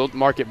 actually, so they'll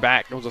mark it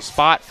back. It was a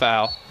spot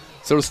foul.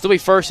 So it'll still be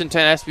 1st and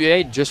 10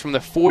 SBA, just from the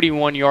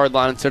 41-yard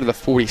line instead of the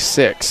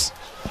 46.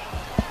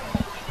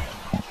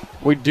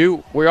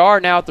 We are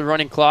now at the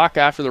running clock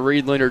after the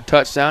Reed Leonard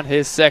touchdown,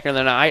 his second of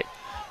the night.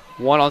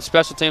 One on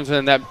special teams,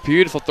 and that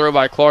beautiful throw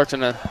by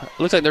Clarkson.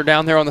 Looks like they're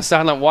down there on the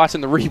sideline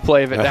watching the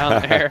replay of it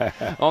down there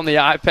on the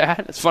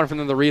iPad. It's fun for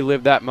them to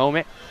relive that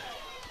moment.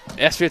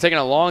 SBA taking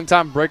a long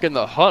time breaking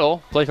the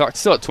huddle. Play clock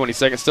still at 20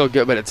 seconds, still a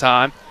good bit of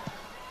time.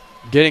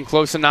 Getting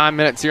close to 9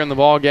 minutes here in the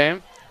ball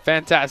game.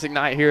 Fantastic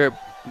night here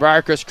at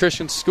Briarcrest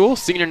Christian School.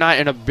 Senior night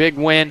and a big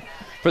win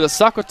for the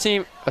soccer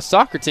team.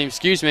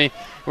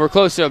 We're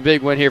close to a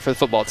big win here for the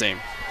football team.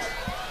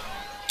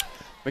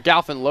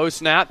 McAlpin low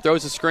snap,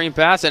 throws a screen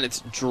pass, and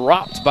it's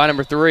dropped by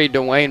number 3,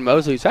 Dwayne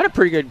Mosley, who's had a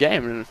pretty good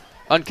game. An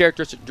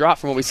uncharacteristic drop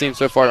from what we've seen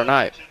so far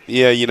tonight.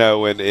 Yeah,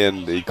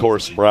 and of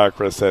course,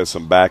 Briarcrest has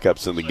some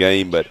backups in the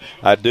game, but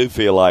I do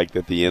feel like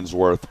that the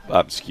Innsworth,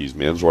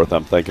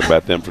 I'm thinking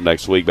about them for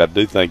next week, but I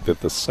do think that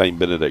the St.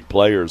 Benedict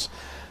players,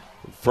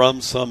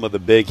 from some of the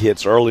big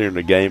hits earlier in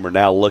the game, are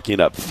now looking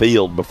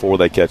upfield before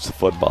they catch the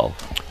football.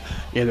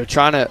 Yeah, they're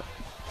trying to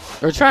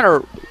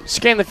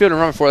scan the field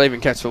and run before they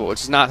even catch the football,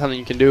 which is not something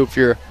you can do if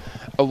you're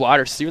a wide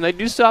receiver. And they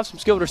do still have some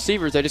skilled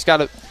receivers. They just got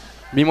to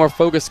be more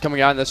focused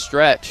coming out in this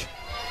stretch.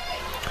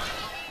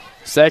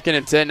 2nd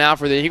and 10 now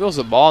for the Eagles.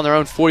 The ball on their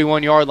own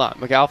 41-yard line.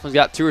 McAlpin's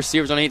got 2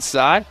 receivers on each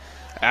side.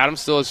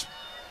 Adams still is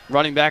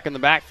running back in the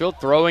backfield,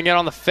 throwing it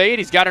on the fade.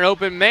 He's got an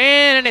open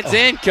man, and it's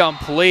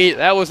incomplete.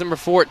 That was number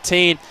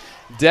 14,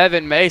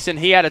 Devin Mason.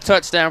 He had a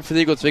touchdown for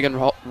the Eagles, so we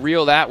can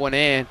reel that one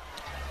in.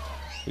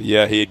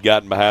 Yeah, he had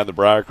gotten behind the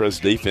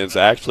Briarcrest defense.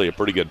 Actually, a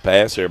pretty good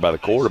pass here by the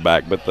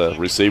quarterback, but the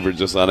receiver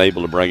just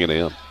unable to bring it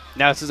in.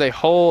 Now this is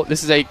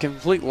a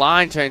complete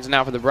line change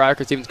now for the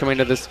Briarcrest teams coming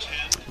into this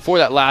before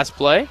that last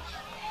play.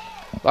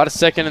 A lot of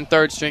 2nd and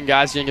 3rd string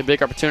guys getting a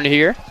big opportunity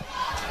here.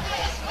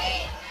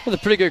 With a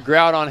pretty good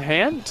grout on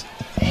hand.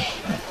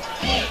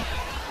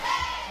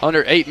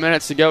 Under 8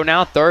 minutes to go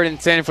now. 3rd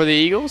and 10 for the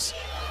Eagles.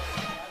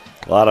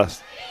 A lot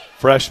of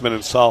freshmen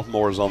and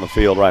sophomores on the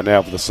field right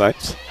now for the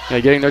Saints.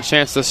 Yeah, getting their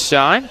chance to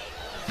shine.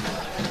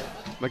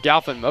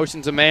 McAlpin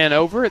motions a man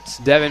over. It's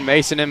Devin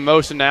Mason in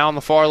motion now on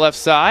the far left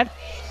side.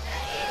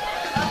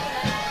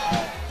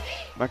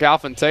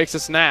 McAlpin takes a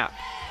snap.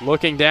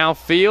 Looking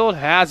downfield,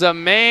 has a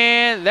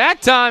man.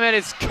 That time it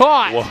is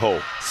caught.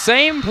 Whoa.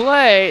 Same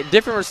play,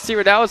 different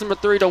receiver. That was number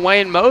 3,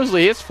 Dwayne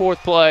Mosley, his 4th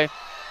play.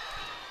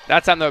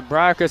 That time the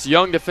Briarcrest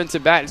young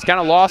defensive back is kind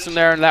of lost him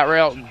there in that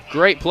rail.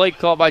 Great play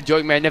called by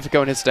Joey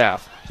Magnifico and his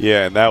staff.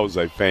 Yeah, and that was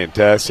a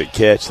fantastic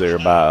catch there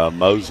by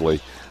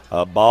Mosley.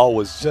 Ball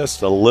was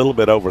just a little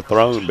bit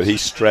overthrown, but he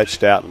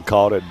stretched out and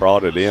caught it,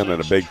 brought it in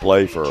a big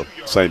play for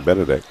St.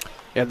 Benedict.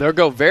 Yeah, they'll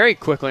go very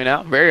quickly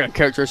now. Very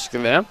uncharacteristic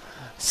of them.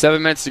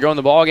 7 minutes to go in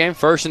the ball game.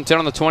 1st and 10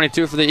 on the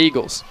 22 for the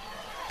Eagles.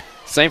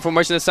 Same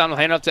formation this time. We'll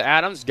hand it up to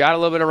Adams. Got a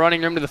little bit of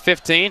running room to the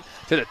 15,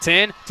 to the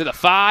 10, to the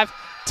 5.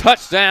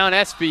 Touchdown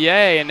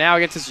SBA. And now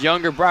against this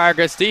younger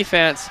Briarcrest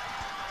defense,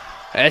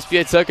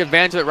 SBA took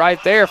advantage of it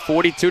right there.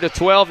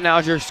 42-12 now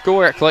is your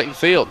score at Clayton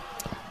Field.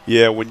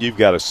 Yeah, when you've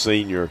got a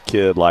senior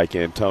kid like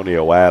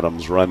Antonio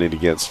Adams running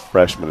against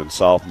freshman and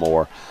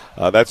sophomore,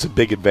 that's a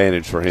big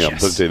advantage for him.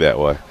 Yes. Put it that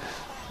way.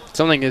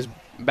 Something is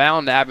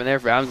bound to happen there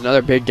for Adams.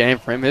 Another big game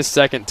for him. His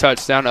 2nd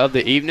touchdown of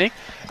the evening.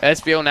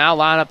 SBA will now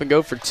line up and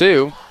go for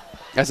 2.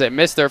 As they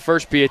missed their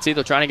first PAT,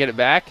 they're trying to get it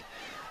back.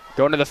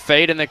 Going to the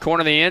fade in the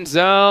corner of the end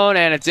zone,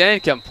 and it's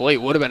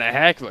incomplete. Would have been a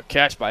heck of a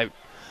catch by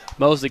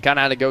Mosley. Kind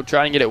of had to go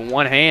try and get it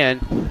one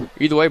hand.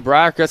 Either way,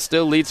 Briarcrest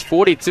still leads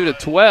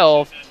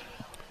 42-12.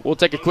 We'll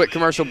take a quick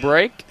commercial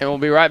break, and we'll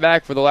be right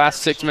back for the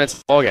last 6 minutes of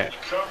the ball game.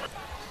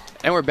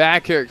 And we're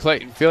back here at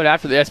Clayton Field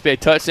after the SBA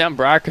touchdown.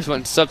 Briarcrest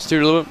went and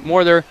substituted a little bit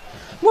more. Their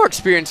more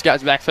experienced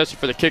guys back, especially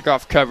for the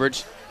kickoff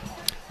coverage.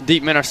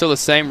 Deep men are still the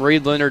same.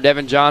 Reed Linder,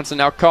 Devin Johnson.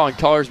 Now calling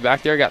callers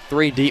back there. Got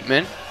 3 deep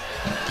men.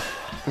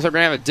 So we're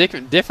going to have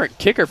a different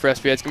kicker for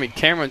SBA. It's going to be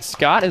Cameron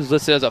Scott, who's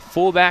listed as a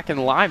fullback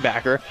and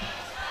linebacker.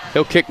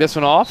 He'll kick this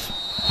one off.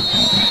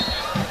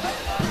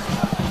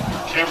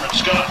 Cameron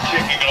Scott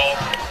kicking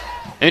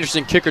off.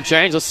 Interesting kicker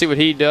change. Let's see what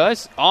he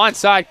does.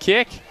 Onside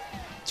kick.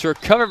 It's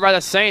recovered by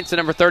the Saints. And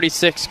number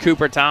 36,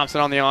 Cooper Thompson,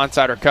 on the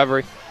onside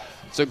recovery.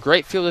 So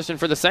great field position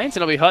for the Saints.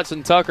 And it'll be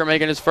Hudson Tucker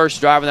making his first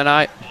drive of the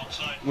night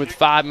with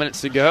 5 minutes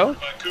to go.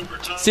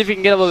 See if he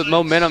can get a little bit of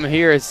momentum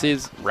here as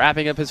he's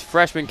wrapping up his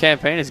freshman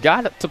campaign. He's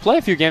got to play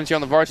a few games here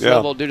on the varsity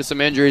level due to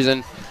some injuries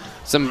and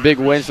some big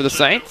wins for the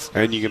Saints.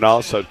 And you can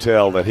also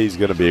tell that he's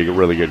going to be a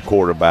really good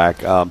quarterback.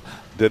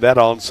 Did that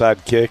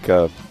onside kick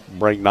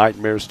bring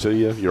nightmares to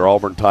you, your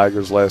Auburn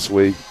Tigers last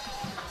week?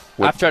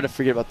 I've tried to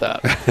forget about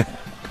that.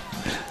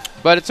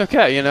 But it's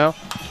okay, you know.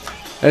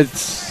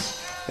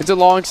 It's a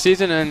long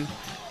season, and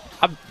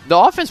the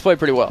offense played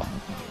pretty well.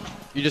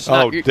 You're just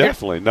not,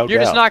 definitely, no doubt.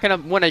 You're just not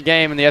going to win a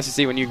game in the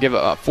SEC when you give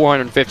up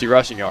 450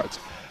 rushing yards.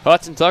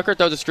 Hudson Tucker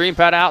throws a screen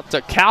pad out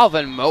to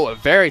Calvin Moe, a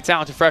very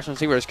talented freshman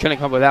receiver. Just couldn't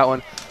come up with that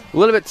one. A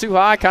little bit too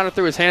high, kind of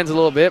threw his hands a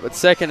little bit, but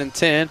 2nd and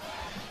 10.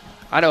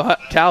 I know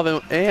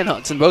Calvin and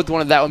Hudson both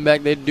wanted that one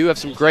back. They do have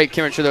some great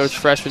chemistry, those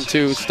freshman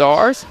 2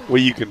 stars. Well,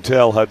 you can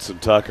tell Hudson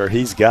Tucker,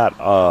 he's got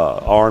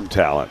arm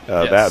talent.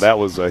 Yes. That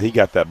was he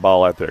got that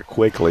ball out there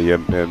quickly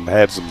and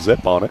had some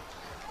zip on it.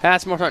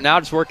 Has more time now,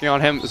 just working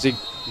on him as he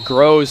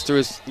grows through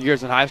his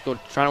years in high school,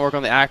 trying to work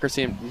on the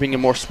accuracy and being a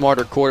more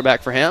smarter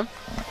quarterback for him.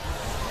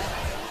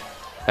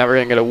 Now we're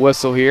going to get a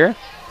whistle here.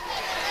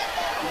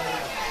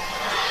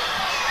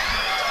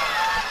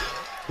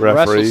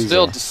 Refs will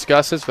still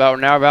discuss this, but we're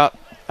now about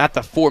at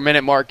the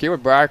 4-minute mark here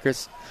with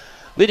Briarcrest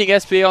leading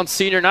SBA on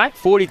senior night,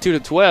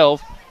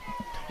 42-12.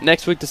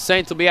 Next week, the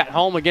Saints will be at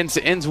home against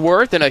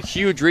Innsworth in a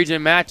huge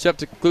region matchup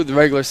to conclude the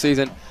regular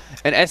season.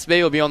 And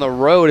SBA will be on the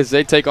road as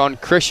they take on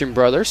Christian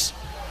Brothers.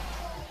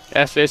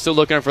 SBA is still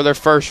looking for their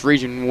first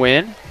region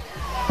win.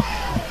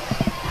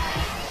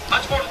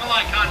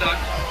 Unsportsmanlike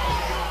conduct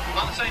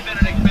on the St.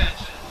 Benedict bench.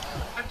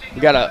 We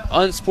got an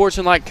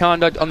unsportsmanlike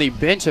conduct on the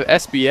bench of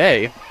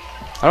SBA.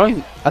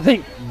 I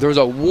think there was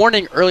a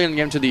warning early in the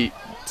game to the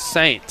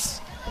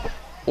Saints.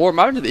 Or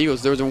might have been to the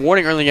Eagles. There was a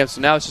warning early in the game, so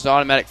now it's just an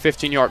automatic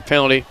 15-yard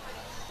penalty.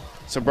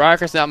 So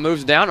Briarcrest now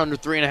moves down, under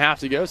 3.5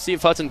 to go. See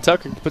if Hudson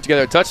Tucker can put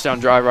together a touchdown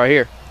drive right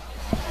here.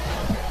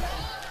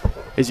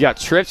 He's got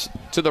trips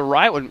to the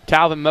right with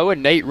Calvin Moe,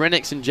 Nate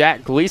Renix, and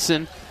Jack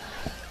Gleason.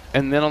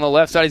 And then on the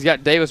left side, he's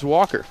got Davis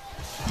Walker.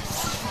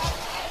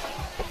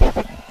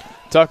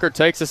 Tucker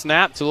takes a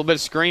snap. It's a little bit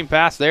of screen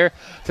pass there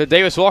to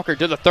Davis Walker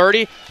to the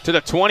 30, to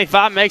the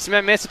 25. Makes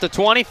him miss at the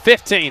 20,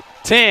 15,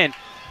 10.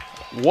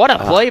 What a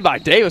play by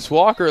Davis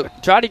Walker.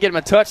 Tried to get him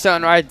a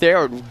touchdown right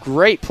there.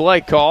 Great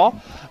play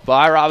call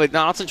by Robbie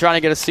Donaldson, trying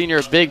to get a senior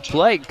a big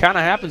play. Kind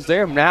of happens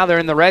there. Now they're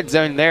in the red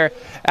zone there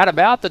at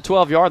about the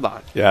 12-yard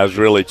line. Yeah, I was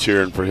really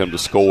cheering for him to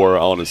score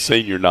on his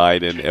senior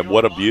night, and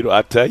what a beautiful –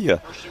 I tell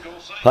you,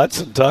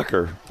 Hudson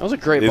Tucker that was a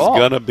great ball. Is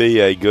going to be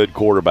a good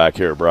quarterback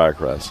here at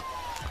Briarcrest.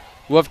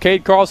 We'll have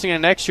Cade Carlson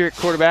in next year at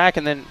quarterback,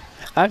 and then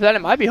after that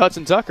it might be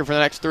Hudson Tucker for the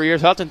next 3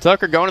 years. Hudson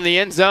Tucker going to the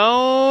end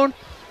zone,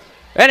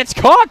 and it's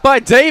caught by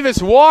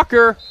Davis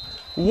Walker.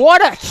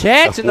 What a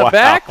catch in the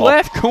back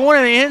left corner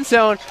of the end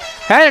zone.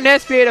 Had an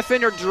SBA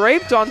defender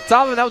draped on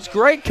top of him. That was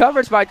great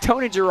coverage by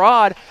Tony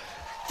Gerard.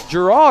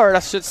 Gerard, I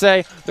should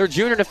say, their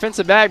junior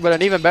defensive back, but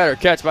an even better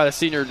catch by the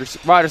senior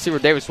wide receiver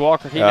Davis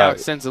Walker. He now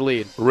extends the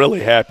lead.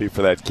 Really happy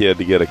for that kid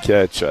to get a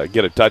catch,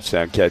 get a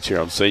touchdown catch here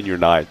on senior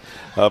night.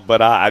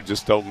 But I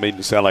just don't mean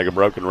to sound like a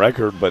broken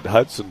record, but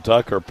Hudson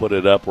Tucker put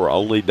it up where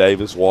only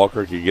Davis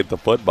Walker could get the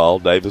football.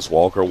 Davis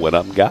Walker went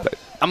up and got it.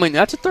 I mean,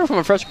 that's a throw from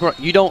a freshman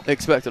you don't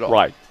expect at all.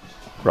 Right.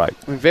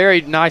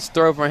 Very nice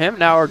throw for him.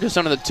 Now we're just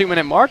under the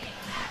 2-minute mark.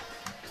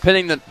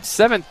 Pinning the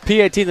 7th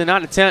PAT, the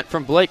 9th attempt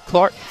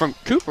from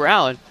Cooper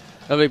Allen.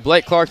 It'll be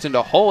Blake Clarkson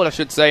to hold, I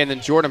should say, and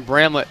then Jordan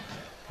Bramlett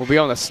will be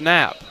on the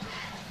snap.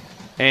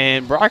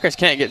 And Briarcrest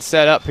can't get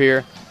set up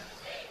here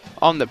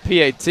on the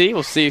PAT.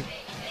 We'll see.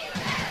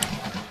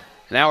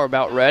 Now we're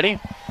about ready.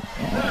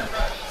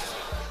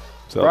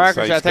 So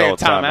Briarcrest got to take a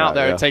timeout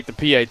there to take the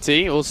PAT.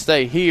 We'll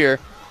stay here.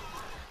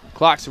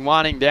 Clock's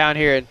winding down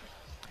here. And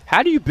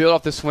how do you build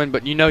off this win,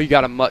 but you know you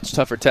got a much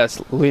tougher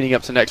test leading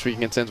up to next week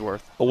against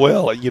Innsworth?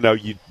 Well,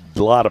 a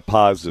lot of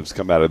positives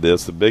come out of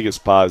this. The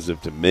biggest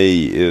positive to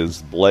me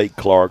is Blake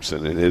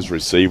Clarkson and his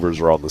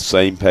receivers are on the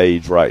same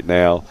page right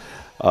now.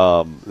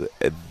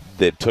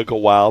 That took a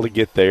while to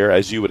get there,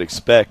 as you would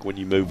expect when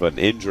you move an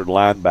injured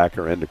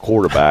linebacker into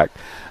quarterback.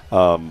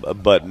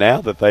 But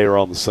now that they are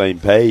on the same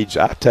page,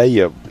 I tell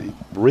you,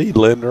 Reed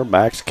Linder,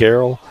 Max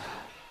Carroll,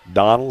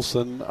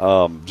 Donaldson,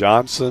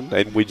 Johnson,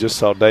 and we just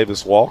saw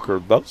Davis Walker,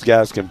 those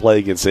guys can play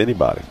against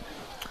anybody.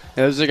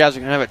 Yeah, those are the guys who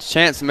are going to have a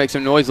chance to make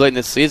some noise late in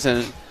this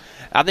season.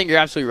 I think you're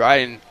absolutely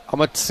right, and I'm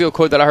going to steal a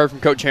quote that I heard from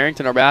Coach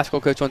Harrington, our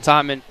basketball coach, one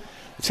time, and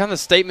it's kind of the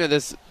statement of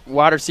this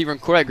wide receiver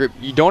and quarterback group.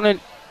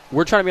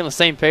 We're trying to be on the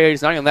same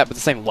page, not only on that, but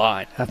the same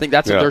line. I think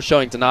that's what they're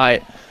showing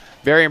tonight.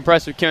 Very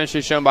impressive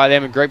chemistry shown by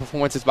them and great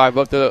performances by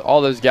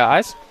all those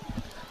guys.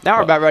 Now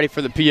we're about ready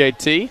for the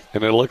PAT.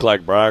 And it looked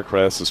like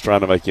Briarcrest is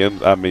trying to make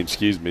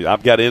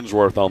I've got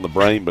Innsworth on the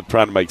brain, but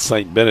trying to make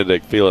St.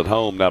 Benedict feel at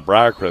home. Now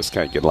Briarcrest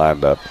can't get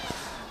lined up.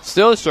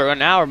 Still struggling.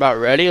 Now we're about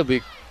ready. It'll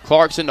be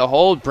Clarkson to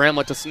hold,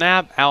 Bramlett to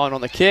snap, Allen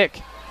on the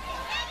kick.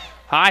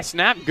 High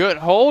snap, good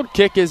hold.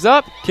 Kick is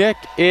up. Kick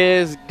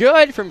is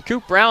good from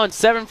Cooper Allen,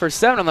 7 for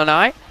 7 on the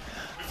night.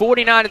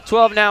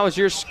 49-12 now is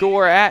your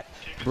score at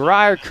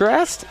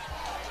Briarcrest.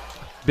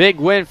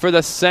 Big win for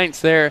the Saints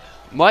there.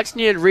 Much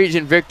needed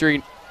region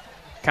victory.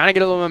 Kind of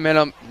get a little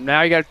momentum.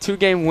 Now you got a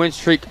 2-game win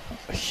streak.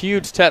 A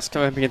huge test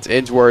coming up against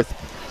Edgeworth.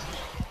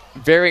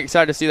 Very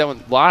excited to see that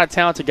one. A lot of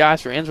talented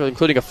guys for Edgeworth,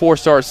 including a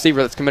 4-star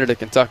receiver that's committed to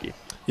Kentucky.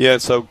 Yeah,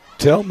 so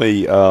tell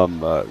me,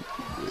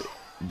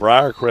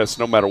 Briarcrest,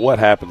 no matter what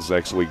happens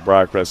next week,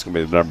 Briarcrest is going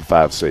to be the number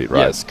 5 seed, right?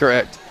 Yes,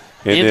 correct.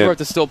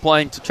 Edgeworth is still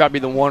playing to try to be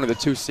the 1 or the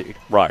 2 seed.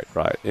 Right.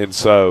 And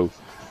so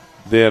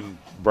then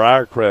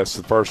Briarcrest,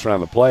 the first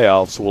round of the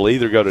playoffs, will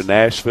either go to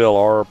Nashville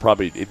or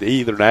probably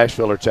either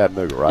Nashville or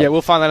Chattanooga, right? Yeah,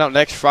 we'll find that out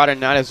next Friday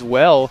night as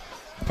well.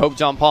 Pope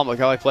John Paul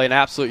McCullough play an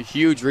absolute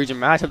huge region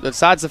matchup.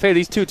 Besides the fact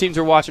these two teams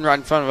are watching right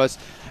in front of us,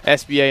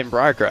 SBA and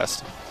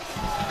Briarcrest.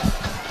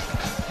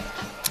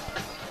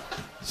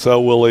 So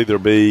we'll either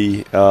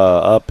be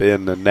up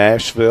in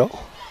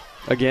Nashville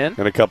again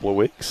in a couple of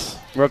weeks.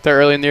 We're up there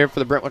early in the year for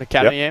the Brentwood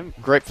Academy game.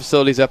 Great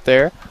facilities up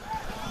there.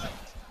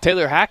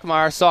 Taylor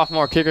Hackmeyer,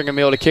 sophomore kicker, going to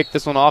be able to kick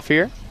this one off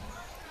here.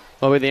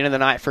 Will be the end of the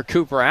night for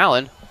Cooper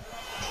Allen.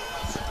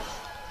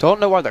 Don't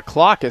know why the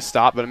clock is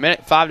stopped, but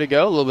 1:05 to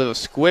go. A little bit of a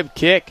squib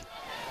kick.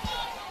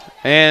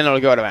 And it'll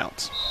go out of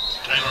bounds.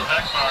 Taylor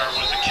Hackmeyer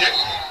with the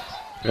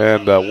kick.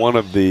 And one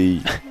of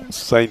the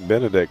St.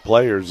 Benedict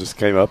players just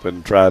came up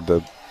and tried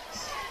to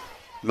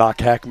knock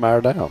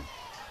Hackmeyer down.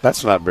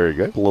 That's not very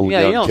good. A little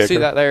young you don't kicker. see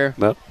that there.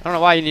 No. I don't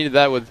know why you needed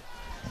that with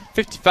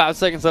 55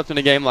 seconds left in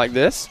a game like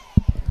this.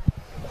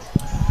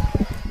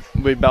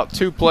 Will be about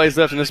 2 plays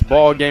left in this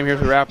ball game here.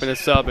 We're wrapping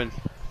this up, and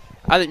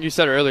I think you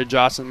said it earlier,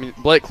 Josh. I mean,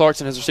 Blake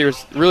Clarkson, his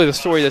receivers, really the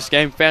story of this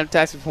game.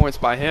 Fantastic performance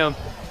by him.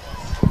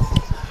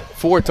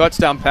 4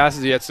 touchdown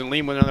passes. He had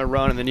Salim with another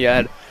run, and then you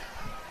had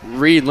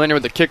Reed Linder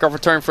with the kickoff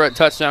return for a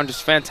touchdown.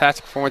 Just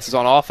fantastic performances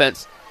on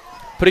offense.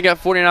 Putting up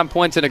 49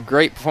 points in a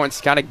great performance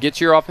to kind of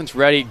get your offense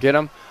ready, get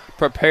them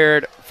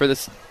prepared for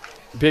this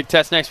big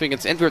test next week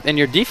against Innsworth, and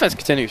your defense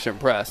continues to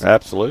impress.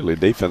 Absolutely.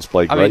 Defense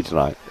played great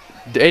tonight.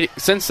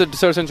 Since the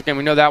DeSoto Central game,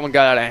 we know that one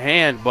got out of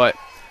hand, but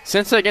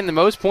since that game, the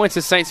most points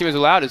the Saints team has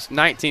allowed is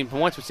 19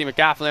 points. We see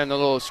McCaffrey there in the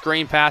little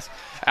screen pass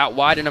out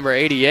wide to number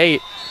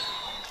 88.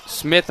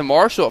 Smith and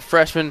Marshall, a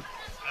freshman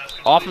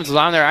offensive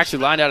line there,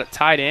 actually lined out at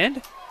tight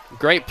end.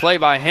 Great play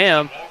by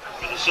him.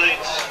 For the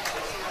Saints.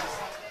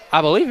 I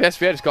believe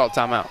SBA just called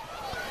timeout.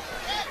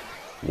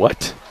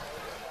 What?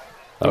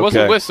 It was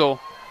a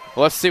whistle.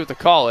 Well, let's see what the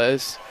call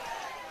is.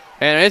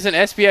 And it is an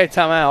SBA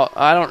timeout.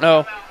 I don't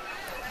know.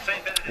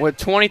 With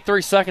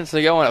 23 seconds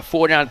to go in a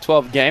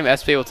 49-12 game,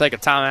 SBA will take a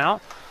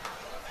timeout.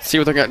 See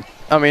what they're going to.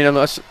 I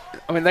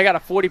mean, they got a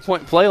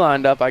 40-point play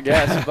lined up, I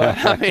guess.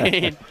 But, I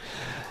mean,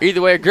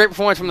 either way, a great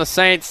performance from the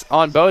Saints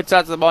on both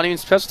sides of the ball. And even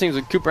special teams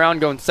with Cooper Allen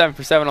going 7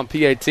 for 7 on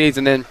PATs.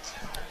 And then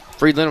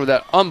Friedland with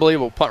that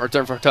unbelievable punt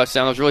return for a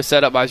touchdown. That was really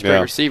set up by his great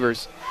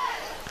receivers.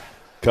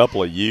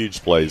 Couple of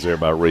huge plays there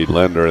by Reed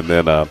Linder, and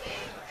then a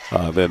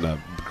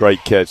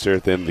great catch there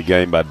at the end of the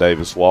game by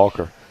Davis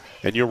Walker.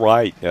 And you're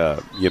right,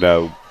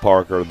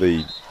 Parker,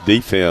 the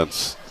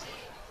defense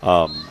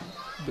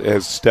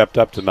has stepped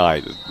up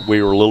tonight.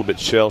 We were a little bit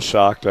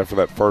shell-shocked after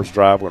that first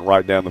drive, went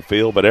right down the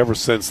field, but ever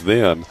since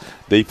then,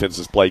 defense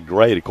has played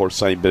great. Of course,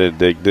 St.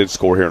 Benedict did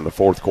score here in the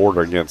fourth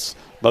quarter against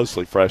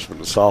mostly freshmen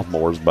and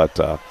sophomores, but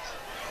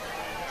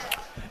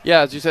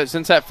yeah, as you said,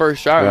 since that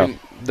first drive, I mean,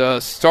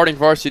 the starting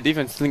varsity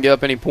defense didn't give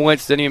up any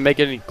points, didn't even make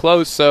it any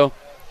close, so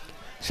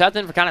shout out to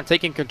them for kind of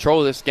taking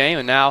control of this game,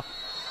 and now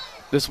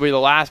this will be the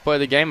last play of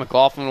the game.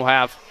 McLaughlin will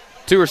have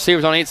two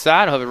receivers on each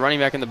side. He'll have a running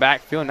back in the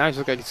backfield. Now he's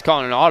looking like he's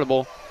calling an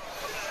audible.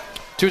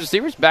 Two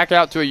receivers back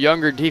out to a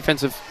younger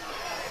defensive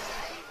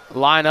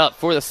lineup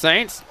for the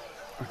Saints.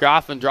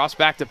 McLaughlin drops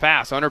back to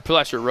pass. Under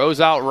pressure.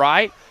 Rose out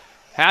right.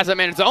 Has it,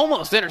 man. It's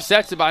almost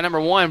intercepted by number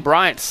 1,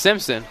 Bryant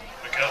Simpson.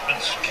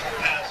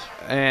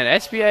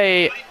 And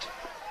SBA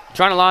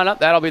trying to line up.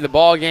 That'll be the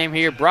ball game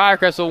here.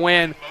 Briarcrest will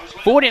win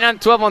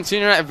 49-12 on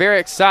senior night. A very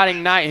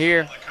exciting night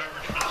here.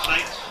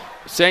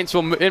 Saints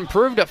will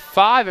improve to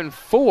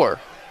 5-4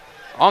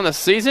 on the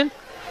season.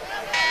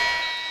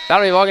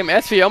 That'll be a ball game.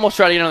 SVA almost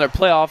tried to get another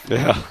playoff.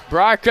 Yeah.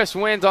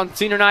 Briarcrest wins on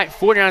senior night,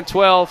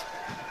 49-12.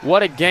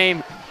 What a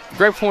game.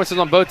 Great performances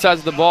on both sides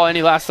of the ball.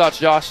 Any last thoughts,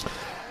 Josh?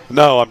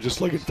 No, I'm just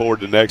looking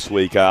forward to next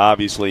week.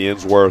 Obviously,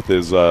 Innsworth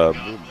is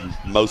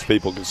most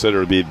people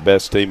consider to be the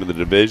best team in the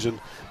division,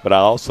 but I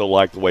also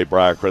like the way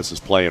Briarcrest is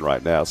playing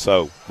right now.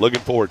 So looking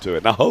forward to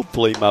it. Now,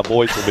 hopefully, my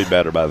voice will be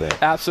better by then.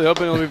 Absolutely.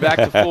 Hoping we'll be back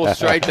to full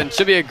strength, and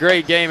should be a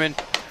great game. And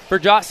for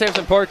Josh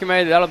Sampson Parker,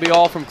 that'll be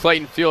all from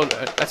Clayton Field.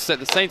 That's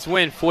it. The Saints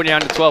win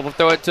 49-12. We'll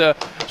throw it to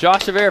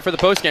Josh Rivera for the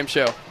postgame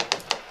show.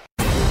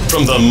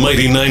 From the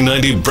Mighty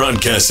 990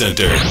 Broadcast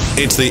Center,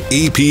 it's the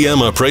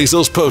EPM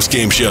Appraisals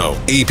postgame show.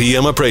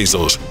 EPM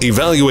Appraisals,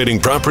 evaluating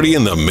property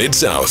in the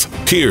Mid-South.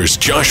 Here's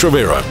Josh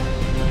Rivera.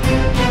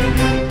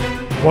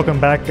 Welcome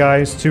back,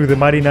 guys, to the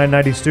Mighty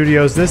 990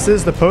 studios. This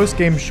is the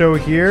postgame show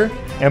here,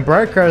 and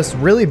Briarcrest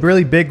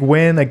really big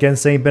win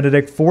against St.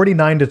 Benedict,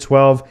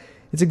 49-12.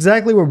 It's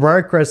exactly what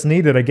Briarcrest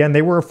needed. Again,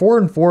 they were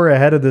 4-4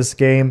 ahead of this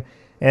game,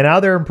 and now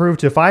they're improved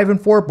to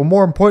 5-4, but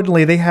more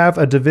importantly, they have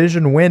a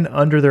division win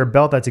under their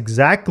belt. That's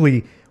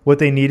exactly what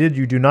they needed.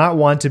 You do not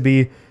want to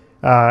be,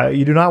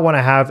 you do not want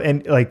to have,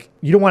 and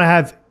you don't want to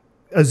have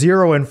a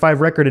 0-5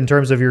 record in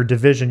terms of your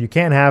division. You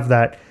can't have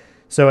that.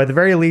 So at the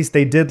very least,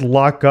 they did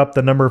lock up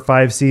the number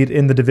 5 seed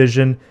in the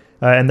division,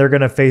 and they're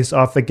going to face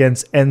off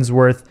against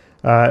Innsworth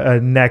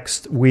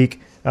next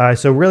week.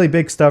 So really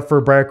big stuff for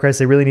Briarcrest.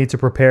 They really need to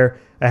prepare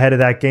ahead of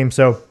that game.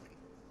 So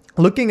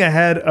looking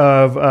ahead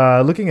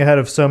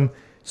of some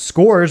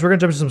scores, we're going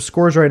to jump to some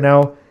scores right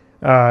now.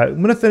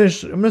 I'm going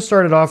to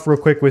start it off real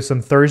quick with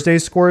some Thursday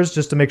scores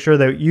just to make sure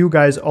that you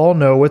guys all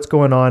know what's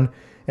going on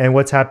and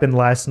what's happened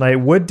last night.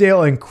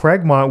 Wooddale and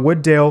Craigmont.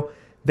 Wooddale,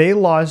 they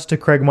lost to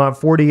Craigmont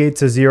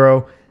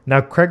 48-0.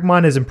 Now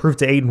Craigmont has improved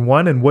to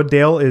 8-1, and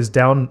Wooddale is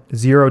down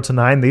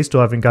 0-9. They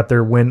still haven't got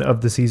their win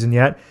of the season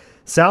yet.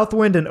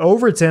 Southwind and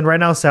Overton. Right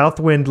now,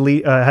 Southwind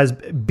has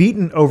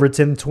beaten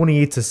Overton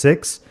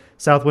 28-6.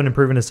 Southwind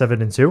improving to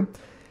 7-2.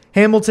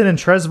 Hamilton and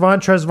Tresvant.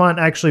 Tresvant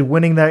actually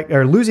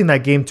losing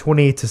that game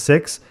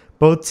 28-6.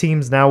 Both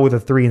teams now with a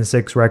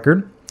 3-6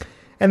 record.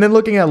 And then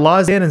looking at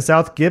Lausanne and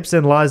South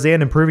Gibson,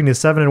 Lausanne improving to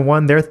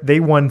 7-1. They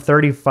won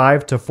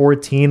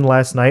 35-14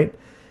 last night.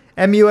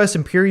 MUS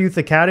and Pure Youth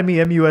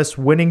Academy. MUS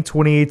winning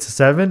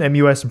 28-7.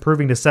 MUS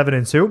improving to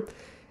 7-2.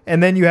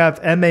 And then you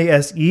have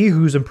MASE,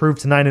 who's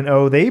improved to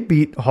 9-0. They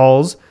beat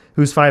Halls,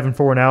 who's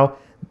 5-4 now.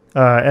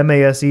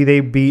 MASE,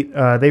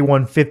 they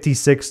won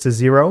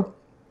 56-0.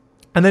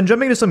 And then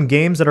jumping to some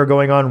games that are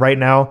going on right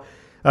now,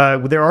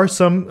 there are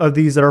some of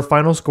these that are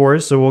final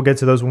scores, so we'll get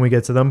to those when we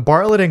get to them.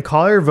 Bartlett and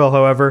Collierville,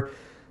 however,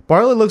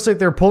 Bartlett looks like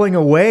they're pulling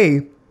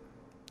away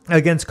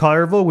against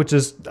Collierville, which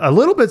is a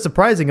little bit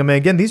surprising. I mean,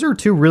 again, these are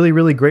two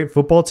really great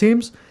football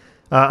teams.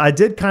 I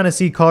did kind of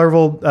see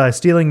Collierville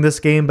stealing this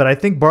game, but I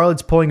think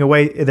Bartlett's pulling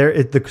away.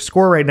 The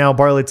score right now,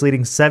 Bartlett's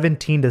leading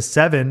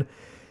 17-7.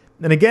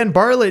 And again,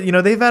 Bartlett,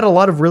 they've had a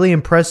lot of really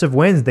impressive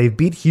wins. They've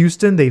beat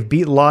Houston. They've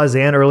beat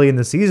Lausanne early in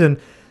the season.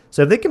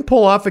 So if they can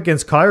pull off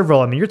against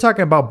Collierville, I mean, you're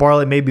talking about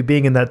Bartlett maybe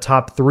being in that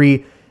top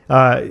 3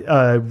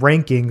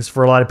 rankings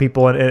for a lot of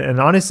people. And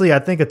honestly, I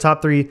think a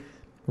top 3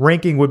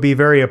 ranking would be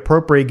very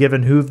appropriate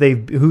given who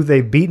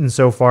they've beaten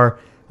so far.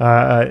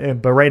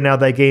 But right now,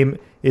 that game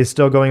is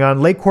still going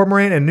on. Lake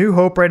Cormorant and New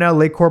Hope right now.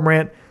 Lake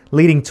Cormorant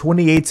leading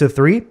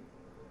 28-3.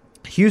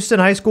 Houston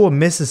High School and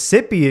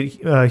Mississippi.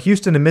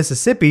 Houston and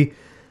Mississippi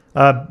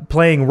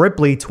playing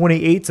Ripley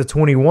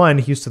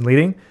 28-21. Houston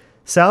leading.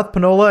 South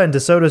Panola and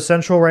DeSoto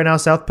Central right now.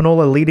 South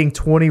Panola leading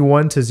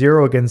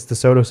 21-0 against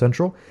DeSoto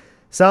Central.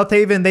 South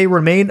Haven, they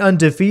remain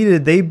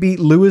undefeated. They beat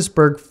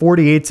Lewisburg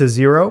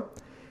 48-0.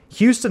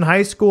 Houston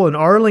High School and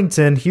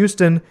Arlington.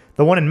 Houston,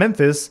 the one in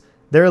Memphis,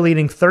 they're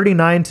leading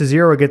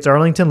 39-0 against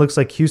Arlington. Looks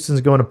like Houston's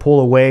going to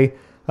pull away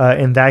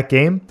in that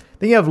game.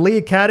 Then you have Lee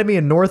Academy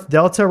and North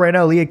Delta right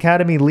now. Lee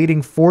Academy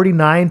leading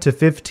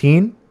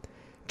 49-15.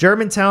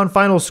 Germantown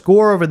final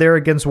score over there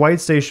against White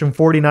Station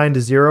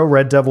 49-0.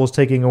 Red Devils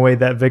taking away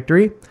that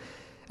victory.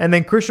 And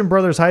then Christian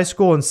Brothers High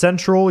School and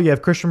Central, you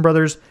have Christian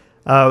Brothers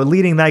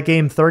leading that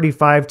game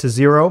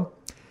 35-0.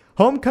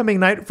 Homecoming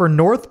night for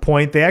North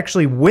Point, they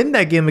actually win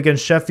that game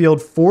against Sheffield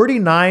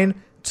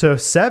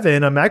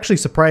 49-7. I'm actually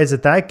surprised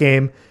at that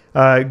game.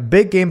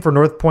 Big game for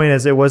North Point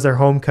as it was their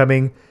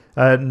homecoming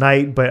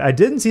night, but I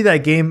didn't see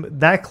that game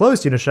that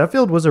close.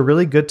 Sheffield was a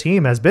really good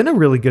team, has been a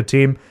really good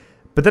team,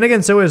 but then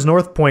again, so is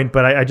North Point,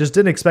 but I just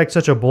didn't expect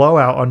such a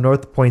blowout on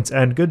North Point's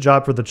end. Good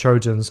job for the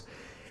Trojans.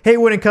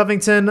 Haywood and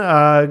Covington,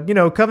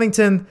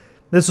 Covington,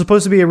 this was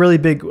supposed to be a really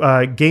big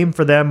game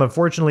for them.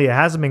 Unfortunately, it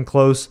hasn't been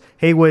close.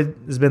 Haywood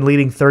has been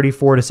leading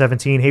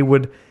 34-17.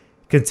 Haywood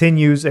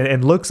continues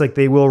and looks like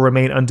they will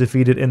remain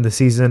undefeated in the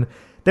season.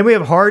 Then we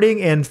have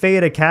Harding and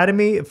Fayette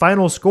Academy.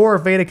 Final score,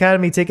 Fayette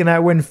Academy taking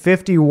that win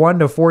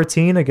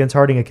 51-14 against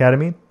Harding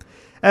Academy.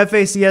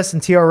 FACS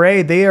and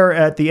TRA, they are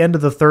at the end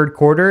of the third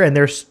quarter, and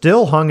they're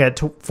still hung at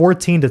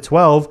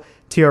 14-12,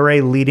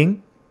 TRA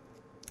leading.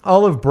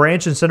 Olive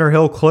Branch and Center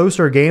Hill,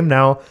 closer game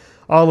now.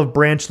 Olive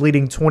Branch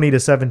leading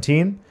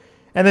 20-17.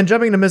 And then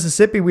jumping to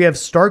Mississippi, we have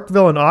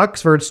Starkville and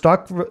Oxford.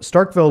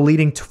 Starkville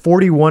leading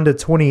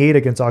 41-28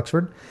 against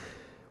Oxford.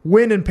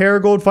 Win in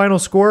Paragould, final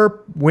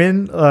score,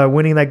 winning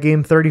that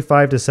game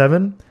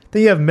 35-7.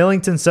 Then you have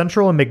Millington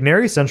Central and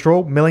McNary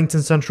Central.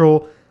 Millington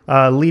Central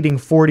leading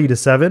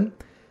 40-7.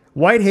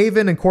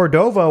 Whitehaven and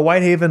Cordova.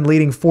 Whitehaven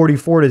leading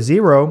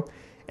 44-0.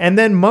 And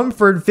then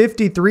Mumford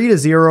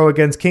 53-0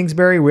 against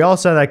Kingsbury. We all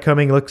saw that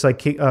coming. Looks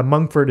like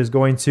Mumford is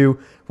going to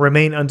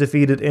remain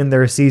undefeated in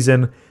their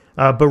season.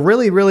 But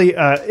really,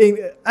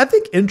 I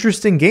think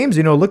interesting games.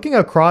 Looking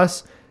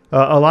across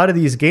a lot of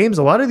these games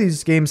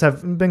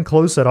haven't been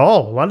close at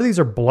all. A lot of these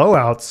are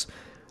blowouts,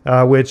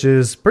 which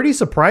is pretty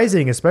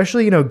surprising,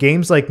 especially,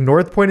 games like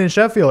North Point and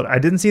Sheffield. I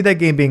didn't see that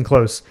game being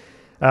close.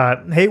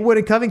 Haywood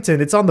and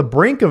Covington, it's on the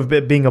brink of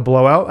it being a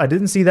blowout. I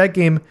didn't see that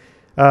game,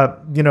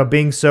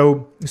 being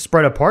so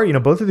spread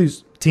apart. Both of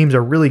these teams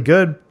are really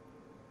good.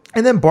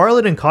 And then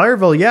Bartlett and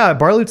Collierville, yeah,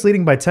 Bartlett's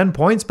leading by 10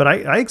 points, but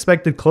I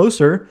expected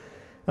closer.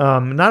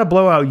 Not a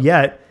blowout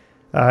yet.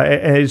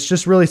 And it's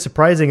just really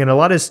surprising. And a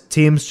lot of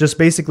teams just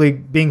basically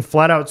being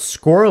flat out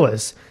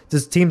scoreless.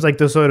 Just teams like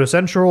DeSoto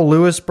Central,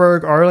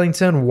 Lewisburg,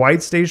 Arlington,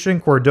 White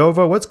Station,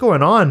 Cordova. What's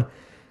going on?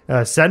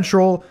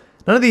 Central.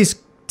 None of these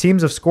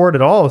teams have scored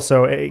at all.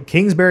 So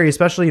Kingsbury,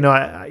 especially,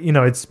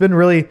 it's been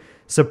really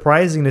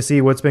surprising to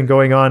see what's been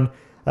going on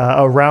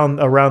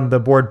around the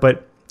board.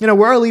 But we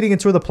are leading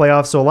into the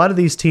playoffs. So a lot of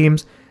these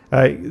teams,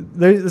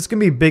 there's going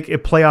to be big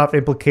playoff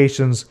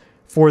implications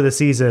for the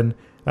season.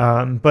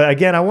 But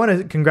again, I want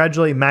to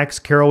congratulate Max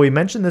Carroll. We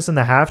mentioned this in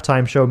the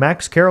halftime show.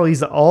 Max Carroll, he's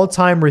the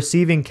all-time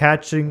receiving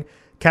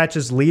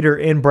catches leader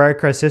in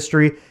Briarcrest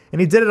history,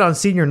 and he did it on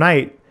senior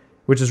night,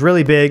 which is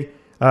really big.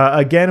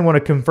 Again, I want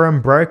to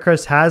confirm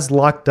Briarcrest has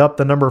locked up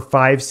the number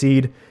 5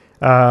 seed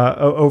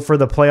for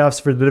the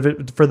playoffs,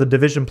 for the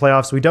division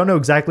playoffs. We don't know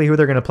exactly who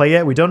they're going to play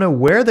yet. We don't know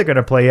where they're going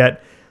to play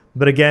yet.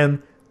 But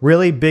again,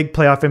 really big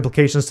playoff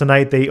implications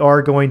tonight. They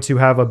are going to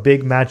have a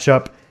big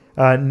matchup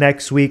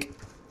next week.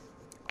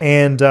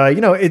 And,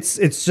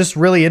 it's just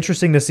really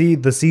interesting to see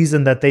the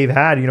season that they've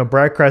had.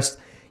 Briarcrest,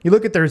 you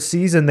look at their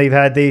season they've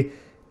had,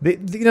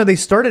 they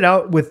started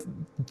out with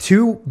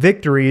 2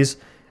 victories,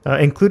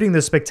 including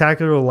the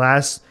spectacular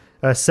last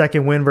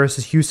second win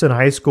versus Houston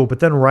High School. But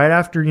then right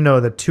after, the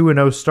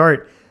 2-0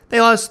 start, they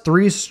lost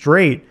 3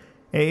 straight.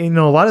 And,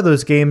 a lot of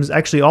those games,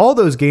 actually all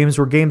those games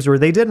were games where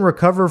they didn't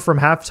recover from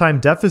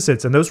halftime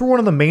deficits. And those were one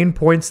of the main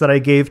points that I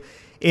gave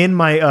in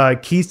my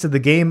keys to the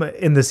game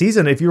in the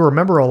season. If you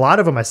remember a lot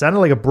of them, I sounded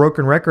like a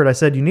broken record. I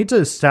said you need to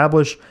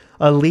establish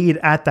a lead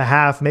at the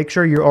half. Make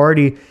sure you're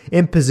already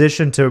in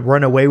position to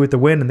run away with the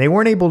win. And they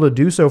weren't able to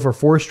do so for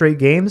 4 straight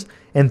games,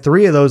 and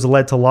 3 of those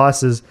led to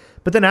losses.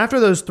 But then after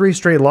those 3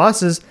 straight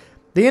losses,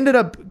 they ended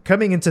up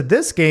coming into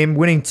this game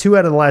winning 2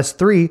 out of the last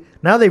 3.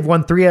 Now they've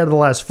won 3 out of the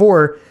last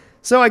 4.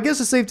 So I guess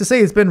it's safe to say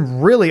it's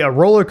been really a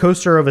roller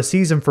coaster of a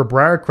season for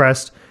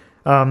Briarcrest.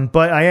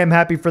 But I am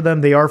happy for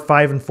them. They are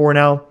 5-4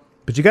 now.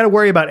 But you got to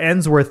worry about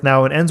Ensworth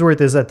now, and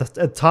Ensworth is at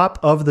the top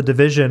of the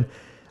division.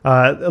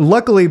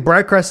 Luckily,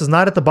 Briarcrest is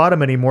not at the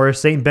bottom anymore.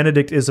 St.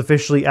 Benedict is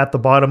officially at the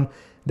bottom.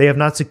 They have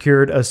not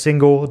secured a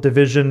single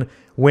division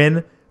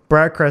win.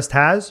 Briarcrest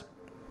has,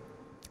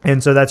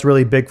 and so that's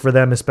really big for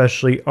them,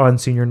 especially on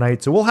senior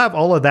night. So we'll have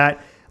all of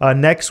that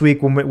next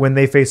week when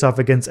they face off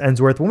against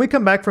Ensworth. When we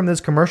come back from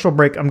this commercial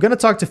break, I'm going to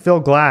talk to Phil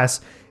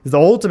Glass, the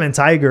ultimate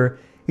Tiger.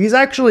 He's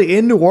actually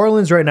in New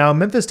Orleans right now.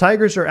 Memphis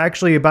Tigers are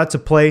actually about to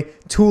play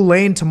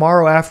Tulane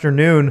tomorrow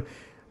afternoon.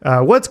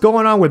 What's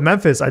going on with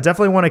Memphis? I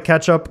definitely want to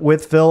catch up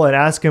with Phil and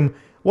ask him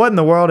what in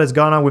the world has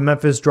gone on with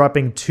Memphis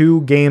dropping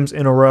 2 games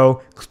in a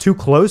row, 2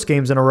 close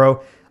games in a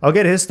row. I'll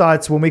get his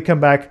thoughts when we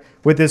come back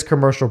with this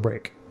commercial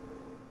break.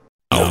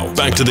 Now,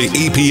 back to the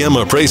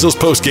EPM Appraisals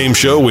postgame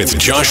show with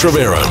Josh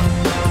Rivera.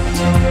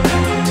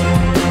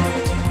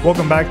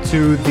 Welcome back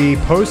to the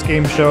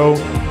postgame show.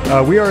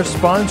 We are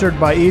sponsored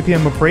by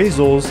EPM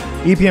Appraisals.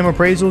 EPM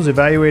Appraisals,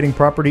 evaluating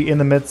property in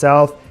the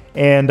Mid-South.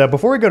 And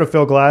before we go to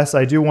Phil Glass,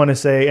 I do want to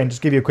say, and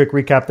just give you a quick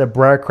recap, that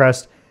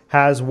Briarcrest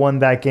has won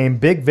that game.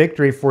 Big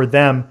victory for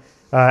them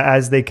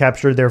as they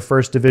captured their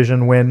first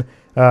division win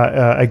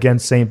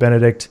against St.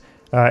 Benedict.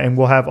 And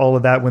we'll have all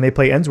of that when they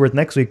play Ensworth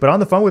next week. But on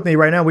the phone with me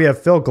right now, we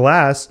have Phil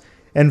Glass.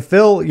 And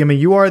Phil, I mean,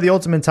 you are the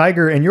ultimate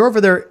Tiger, and you're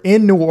over there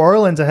in New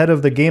Orleans ahead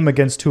of the game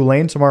against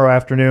Tulane tomorrow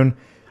afternoon.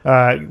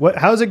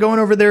 How's it going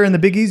over there in the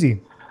Big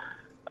Easy?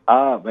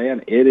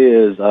 Man, it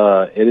has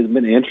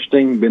been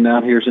interesting. Been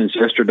down here since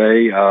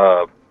yesterday.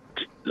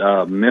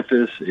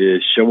 Memphis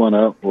is showing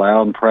up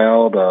loud and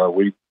proud.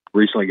 We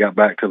recently got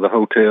back to the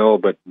hotel,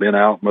 but been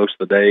out most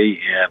of the day,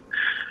 and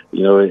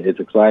it's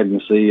exciting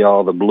to see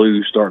all the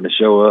blue starting to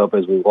show up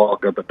as we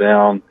walk up and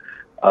down,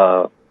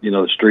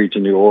 the streets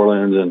of New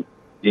Orleans, and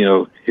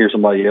hear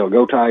somebody yell,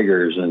 "Go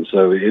Tigers!" And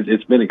so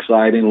it's been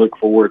exciting. Look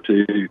forward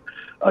to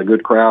a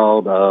good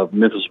crowd of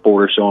Memphis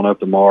supporters showing up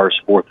tomorrow to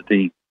support the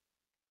team.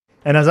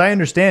 And as I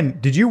understand,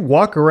 did you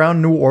walk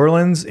around New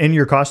Orleans in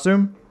your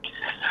costume?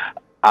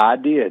 I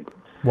did.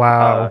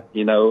 Wow.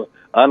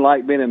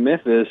 Unlike being in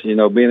Memphis,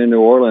 being in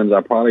New Orleans,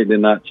 I probably did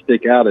not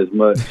stick out as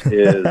much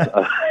as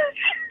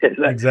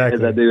as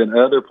I do in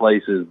other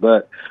places.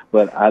 But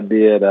I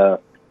did.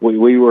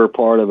 We were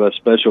part of a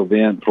special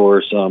event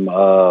for some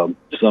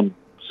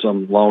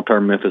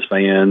long-term Memphis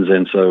fans,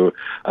 and so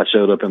I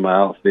showed up in my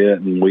outfit,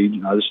 and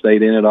I just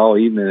stayed in it all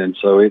evening, and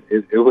so it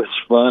was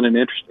fun and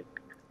interesting.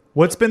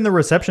 What's been the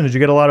reception? Did you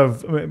get a lot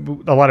of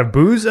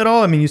boos at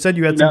all? I mean, you said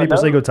you had some people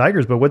say "Go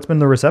Tigers," but what's been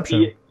the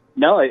reception?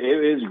 No, it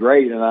was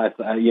great, and I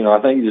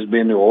think just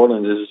being New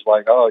Orleans is just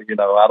like, I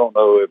don't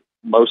know if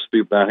most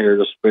people down here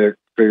just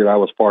figured I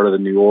was part of the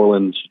New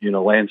Orleans,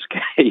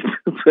 landscape,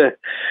 but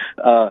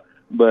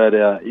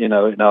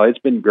it's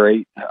been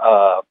great.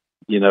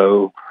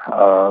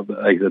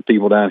 The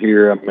people down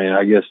here, I mean,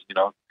 I guess,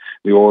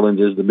 New Orleans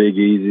is the Big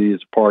Easy,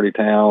 it's a party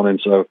town, and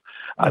so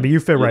but you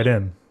fit right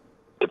in.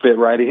 To fit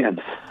right in.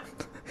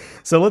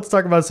 So let's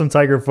talk about some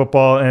Tiger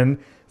football. And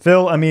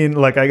Phil, I mean,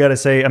 I got to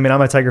say, I'm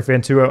a Tiger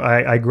fan too.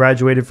 I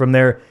graduated from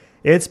there.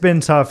 It's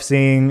been tough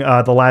seeing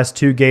the last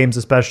two games,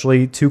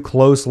 especially two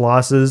close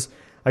losses.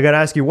 I got to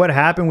ask you, what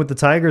happened with the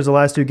Tigers the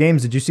last two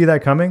games? Did you see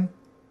that coming?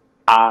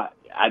 I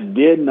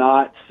did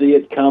not see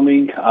it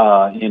coming.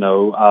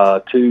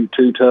 Two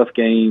tough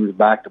games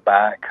back to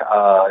back.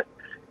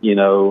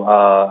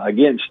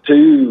 Against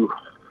two,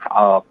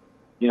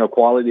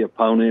 quality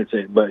opponents.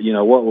 But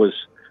what was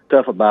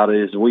tough about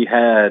it is we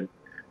had,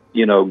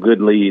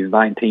 good leads,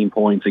 19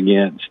 points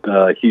against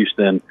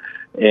Houston,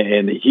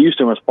 and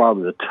Houston was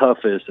probably the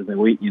toughest. And then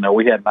we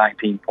had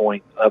 19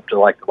 points up to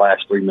the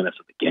last 3 minutes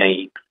of the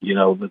game.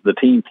 The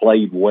team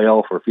played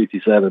well for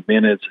 57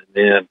 minutes, and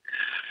then,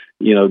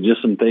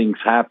 just some things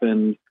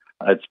happened.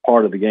 It's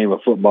part of the game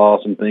of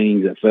football, some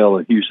things that fell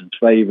in Houston's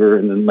favor,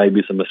 and then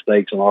maybe some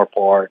mistakes on our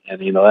part.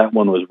 And, that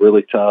one was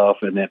really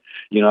tough. And then,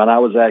 and I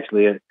was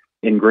actually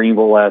in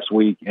Greenville last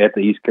week at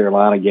the East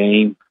Carolina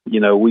game.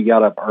 We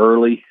got up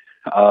early,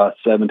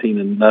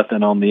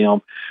 17-0 on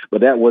them,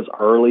 but that was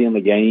early in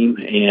the game.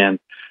 And,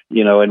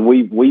 and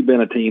we've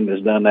been a team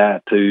that's done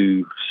that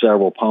to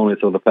several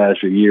opponents over the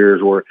past few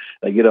years, where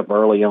they get up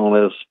early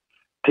on us,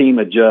 team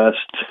adjusts,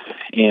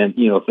 and,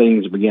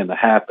 things begin to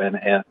happen.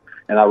 And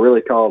I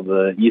really call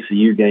the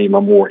ECU game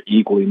a more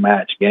equally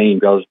matched game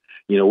because,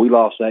 we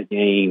lost that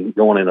game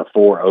going into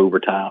 4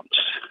 overtimes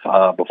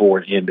before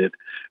it ended.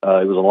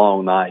 It was a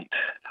long night.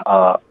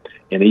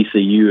 And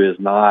ECU is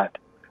not,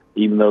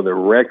 even though the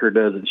record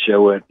doesn't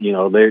show it,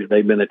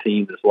 they've been a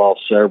team that's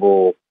lost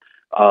several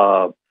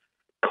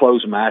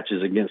close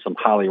matches against some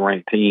highly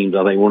ranked teams.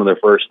 I think one of their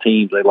first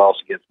teams they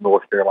lost against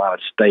North Carolina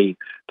State,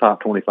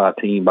 top 25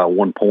 team by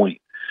 1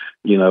 point.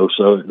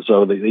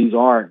 So these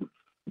aren't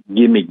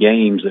gimme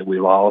games that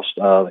we lost,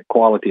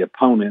 quality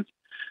opponents.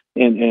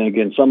 And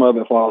again, some of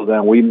it falls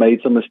down. We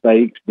made some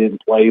mistakes,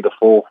 didn't play the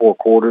full 4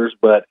 quarters,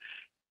 but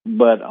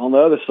on the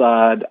other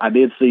side, I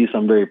did see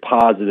some very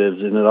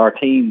positives in that our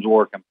teams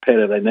were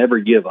competitive. They never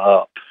give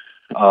up.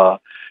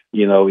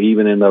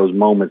 Even in those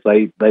moments,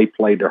 they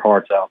played their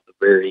hearts out at the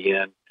very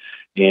end.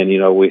 And,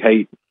 we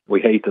hate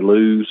to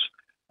lose.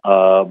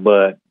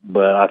 But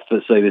I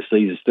say this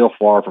season's still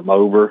far from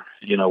over.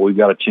 We've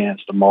got a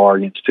chance tomorrow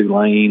against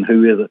Tulane,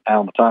 who is out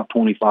in the top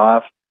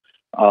 25.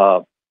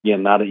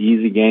 Again, not an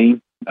easy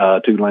game.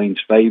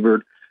 Tulane's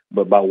favored,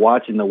 but by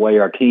watching the way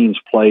our teams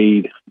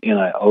played in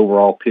an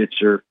overall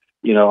picture,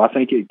 I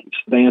think it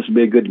stands to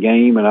be a good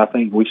game, and I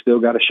think we still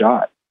got a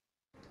shot.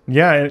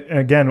 Yeah,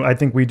 again, I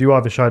think we do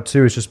have a shot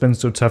too. It's just been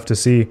so tough to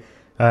see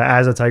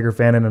as a Tiger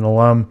fan and an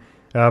alum.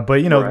 But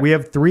right. We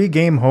have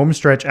 3-game home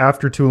stretch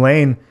after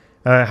Tulane.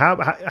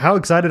 How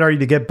excited are you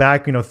to get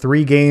back?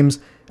 3 games.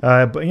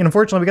 But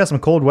unfortunately, we got some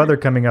cold weather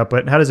coming up.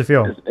 But how does it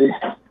feel?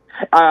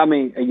 I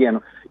mean, again,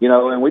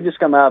 and we just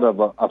come out of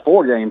a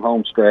 4-game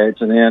home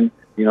stretch, and then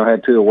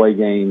had 2 away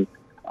games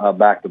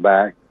back to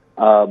back.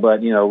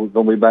 But we're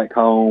gonna be back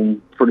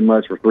home pretty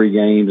much for 3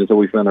 games until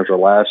we finish our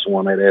last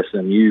one at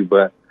SMU.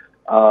 But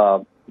I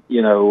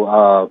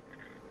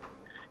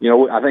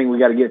think we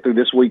got to get through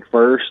this week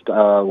first.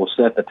 We'll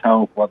set the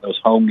tone for what those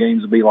home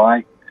games will be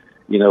like.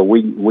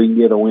 we can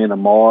get a win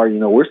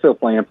tomorrow. We're still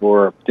playing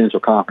for a potential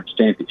conference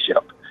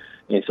championship.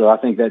 And so I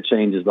think that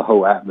changes the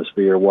whole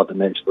atmosphere of what the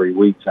next 3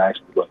 weeks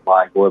actually look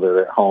like, whether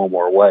they're at home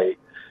or away.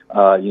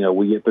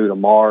 We get through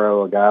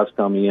tomorrow, guys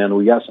come in.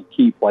 We got some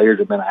key players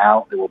that have been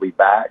out that will be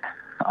back.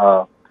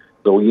 So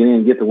we get in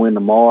and get the win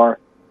tomorrow.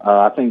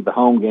 I think the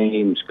home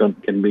games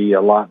can be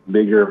a lot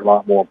bigger, a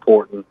lot more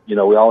important. We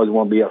always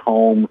want to be at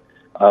home,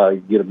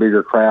 get a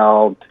bigger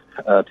crowd,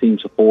 team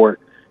support.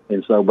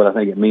 And so, but I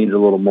think it means a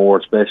little more,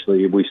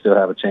 especially if we still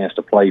have a chance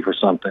to play for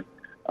something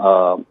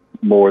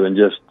more than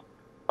just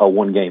a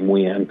one-game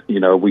win.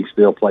 We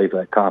still play for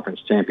that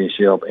conference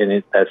championship,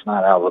 and that's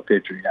not out of the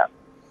picture yet.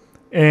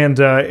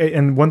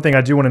 And one thing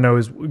I do want to know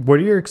is, what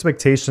are your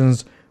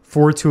expectations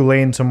for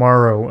Tulane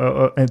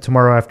tomorrow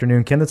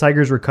afternoon? Can the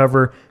Tigers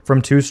recover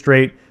from 2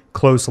 straight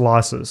close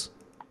losses?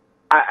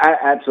 I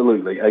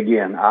absolutely.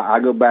 Again, I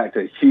go back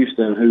to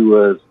Houston, who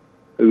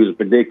was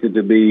predicted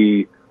to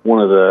be one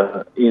of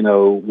the,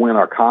 win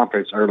our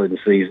conference early in the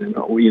season.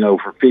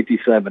 For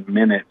 57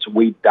 minutes,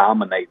 we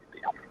dominated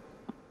them,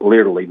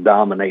 literally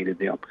dominated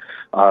them.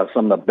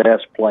 Some of the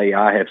best play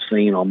I have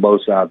seen on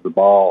both sides of the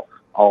ball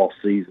all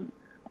season.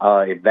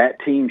 If that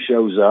team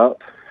shows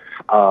up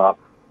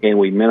and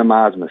we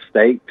minimize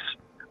mistakes,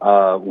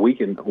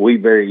 we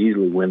very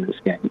easily win this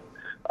game.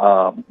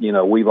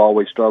 We've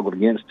always struggled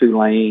against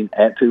Tulane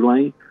at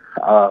Tulane,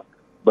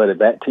 but if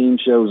that team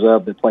shows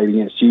up that played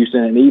against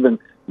Houston, and even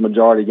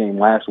majority game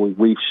last week,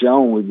 we've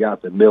shown we've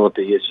got the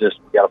ability. It's just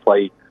we got to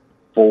play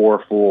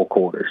 4 full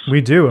quarters. We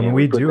do.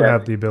 We do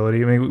have the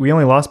ability. We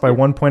only lost by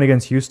 1 point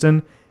against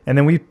Houston, and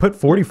then we put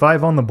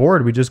 45 on the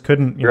board. We just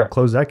couldn't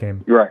close that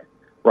game. Right.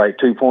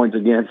 2 points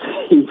against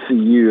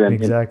ECU and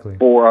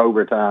 4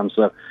 overtimes.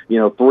 So,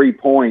 3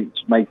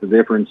 points make the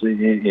difference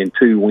in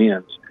 2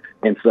 wins.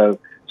 And so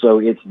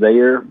it's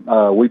there.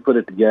 We put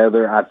it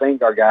together. I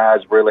think our guys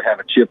really have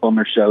a chip on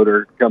their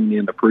shoulder coming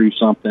in to prove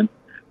something.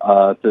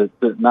 To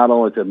not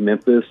only to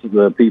Memphis,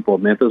 the people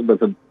of Memphis, but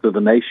to the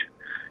nation.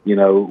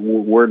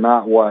 We're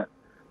not what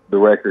the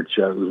record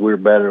shows. We're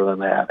better than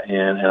that,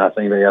 and I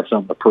think they have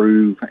something to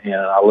prove. And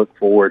I look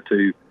forward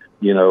to,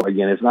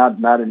 again, it's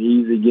not an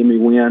easy gimme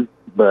win,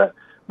 but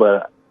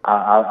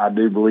I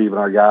do believe in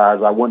our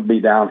guys. I wouldn't be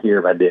down here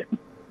if I didn't.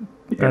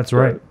 That's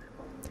right.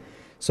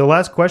 So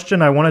last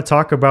question, I want to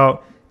talk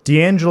about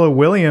D'Angelo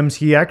Williams.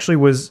 He actually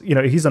was,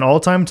 he's an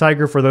all-time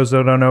Tiger. For those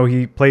that don't know,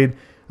 he played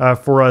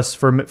for us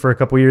for a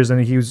couple years, and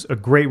he was a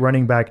great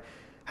running back.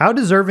 How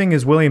deserving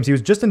is Williams? He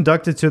was just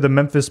inducted to the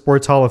Memphis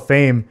Sports Hall of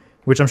Fame,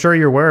 which I'm sure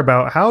you're aware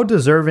about. How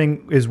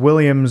deserving is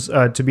Williams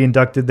to be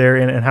inducted there,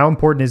 and how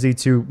important is he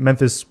to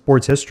Memphis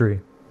sports history?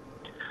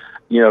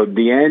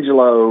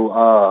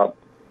 D'Angelo,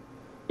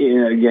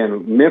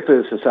 again,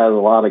 Memphis has had a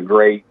lot of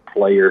great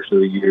players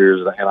through the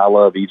years, and I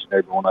love each and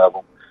every one of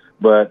them.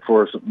 But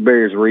for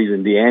various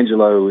reasons,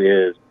 D'Angelo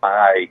is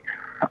my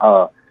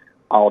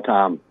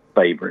all-time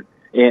favorite.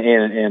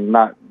 And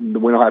not,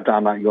 we don't have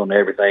time not to go into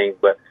everything,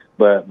 but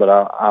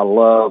I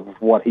love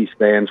what he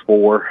stands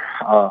for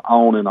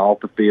on and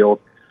off the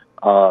field.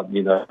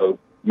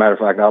 Matter of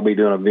fact, I'll be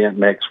doing an event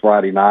next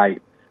Friday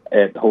night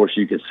at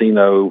Horseshoe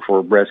Casino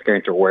for breast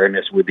cancer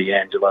awareness with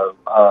D'Angelo.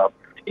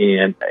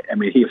 And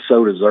he is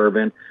so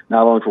deserving,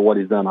 not only for what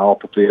he's done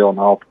off the field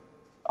and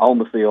on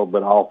the field,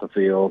 but off the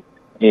field.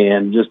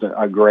 And just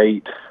a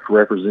great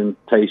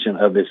representation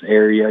of this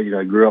area.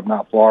 I grew up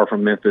not far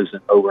from Memphis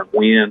and over in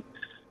Wynn.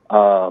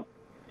 I'm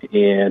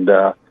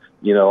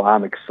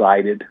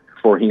excited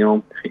for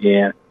him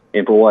and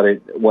for what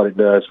it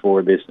does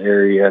for this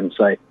area, and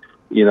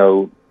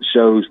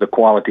shows the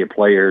quality of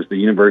players the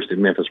University of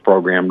Memphis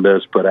program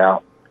does put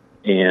out.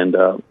 And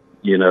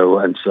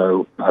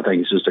so I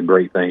think it's just a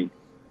great thing.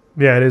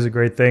 Yeah, it is a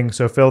great thing.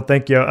 So Phil,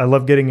 thank you. I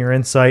love getting your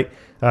insight.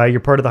 You're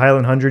part of the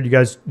Highland 100. You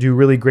guys do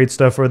really great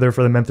stuff for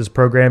the Memphis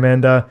program.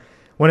 And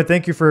want to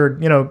thank you for,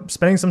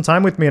 spending some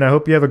time with me. And I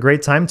hope you have a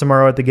great time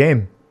tomorrow at the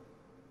game.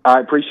 I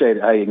appreciate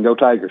it. Hey, and go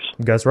Tigers.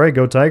 That's right.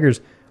 Go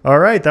Tigers. All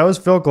right. That was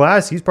Phil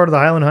Glass. He's part of the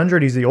Highland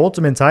 100. He's the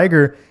ultimate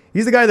Tiger.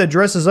 He's the guy that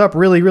dresses up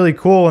really, really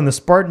cool in the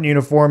Spartan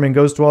uniform and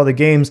goes to all the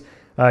games.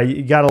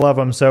 You got to love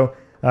him. So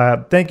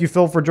thank you,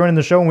 Phil, for joining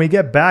the show. When we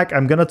get back,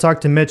 I'm going to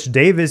talk to Mitch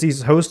Davis.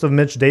 He's host of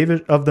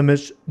the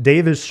Mitch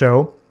Davis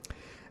Show.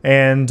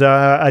 And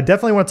I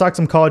definitely want to talk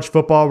some college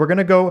football. We're going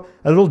to go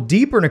a little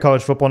deeper into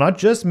college football, not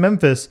just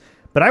Memphis,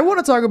 but I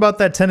want to talk about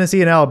that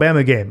Tennessee and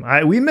Alabama game.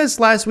 We missed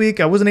last week.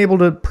 I wasn't able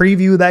to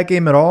preview that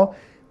game at all.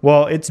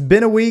 Well, it's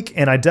been a week,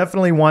 and I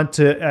definitely want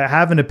to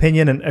have an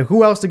opinion. And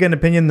who else to get an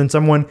opinion than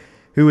someone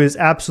who is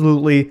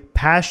absolutely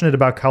passionate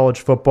about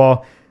college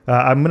football?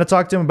 I'm going to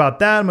talk to him about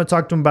that. I'm going to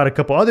talk to him about a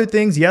couple other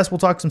things. Yes, we'll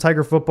talk some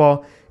Tiger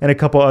football and a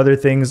couple other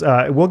things.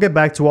 We'll get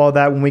back to all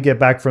that when we get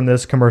back from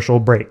this commercial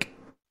break.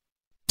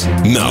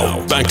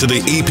 Now, back to the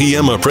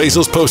EPM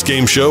Appraisals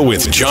postgame show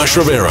with Josh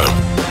Rivera.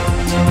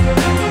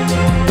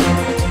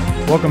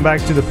 Welcome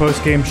back to the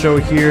postgame show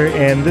here,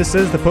 and this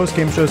is the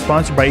postgame show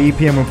sponsored by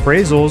EPM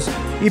Appraisals.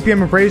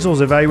 EPM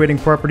Appraisals, evaluating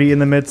property in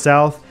the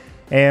Mid-South.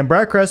 And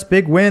Briarcrest,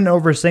 big win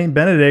over St.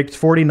 Benedict,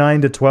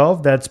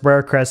 49-12. That's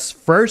Briarcrest's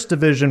first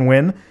division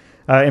win,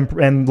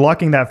 and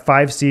locking that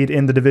 5 seed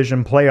in the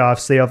division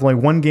playoffs. They have only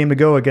 1 game to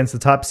go against the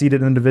top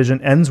seeded in the division,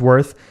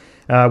 Ensworth.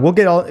 We'll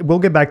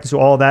get back to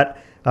all of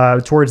that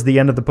towards the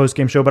end of the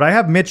post-game show. But I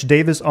have Mitch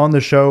Davis on the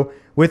show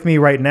with me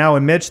right now.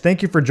 And Mitch,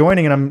 thank you for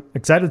joining, and I'm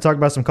excited to talk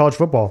about some college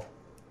football.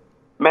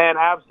 Man,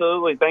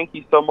 absolutely. Thank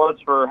you so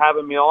much for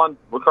having me on.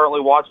 We're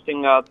currently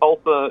watching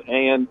Tulsa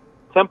and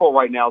Temple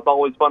right now. It's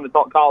always fun to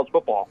talk college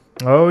football.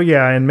 Oh,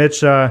 yeah. And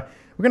Mitch, we're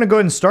going to go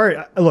ahead and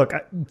start. Look,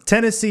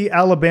 Tennessee,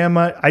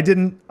 Alabama,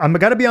 I'm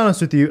got to be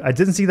honest with you, I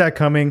didn't see that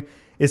coming.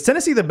 Is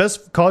Tennessee the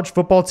best college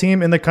football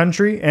team in the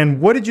country?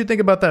 And what did you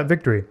think about that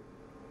victory?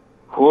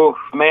 Oof,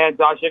 man,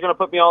 Josh, you're going to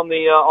put me on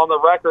the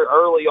record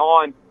early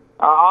on.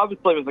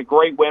 Obviously, it was a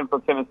great win for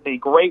Tennessee,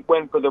 great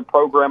win for their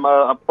program,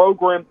 a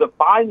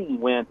program-defining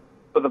win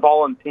for the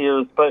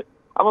Volunteers. But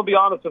I'm going to be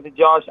honest with you,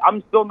 Josh,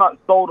 I'm still not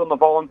sold on the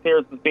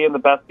Volunteers as being the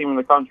best team in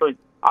the country.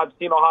 I've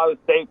seen Ohio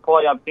State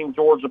play. I've seen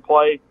Georgia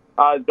play.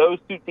 Those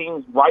 2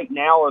 teams right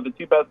now are the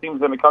 2 best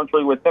teams in the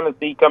country, with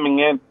Tennessee coming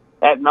in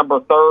at number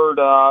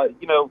 3rd.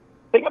 The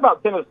thing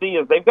about Tennessee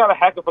is they've got a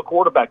heck of a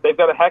quarterback. They've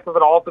got a heck of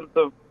an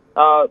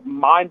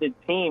offensive-minded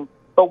team.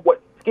 But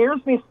what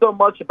scares me so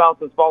much about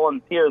this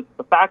Volunteers is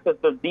the fact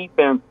that their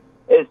defense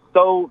is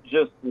so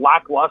just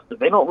lackluster.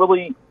 They don't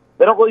really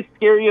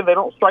scare you. They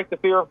don't strike the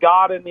fear of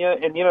God in you.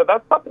 And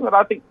that's something that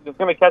I think is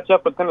going to catch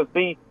up with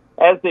Tennessee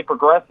as they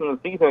progress in the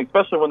season,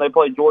 especially when they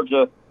play the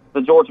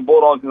Georgia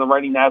Bulldogs in the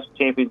reigning national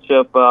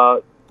championship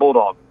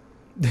Bulldogs.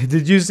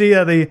 Did you see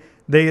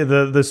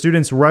the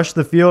students rushed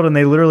the field and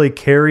they literally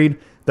carried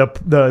the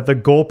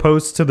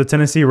goalposts to the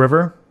Tennessee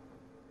River?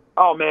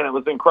 Oh, man, it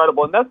was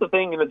incredible. And that's the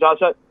thing, Josh,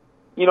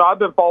 I've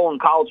been following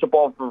college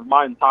football for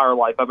my entire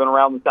life. I've been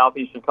around the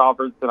Southeastern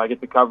Conference, and I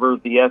get to cover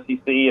the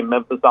SEC and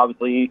Memphis,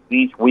 obviously,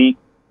 each week.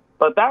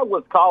 But that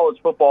was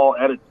college football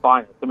at its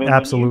finest. I mean,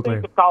 absolutely. When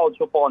you think of college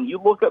football and you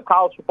look at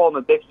college football in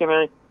the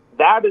dictionary,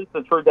 that is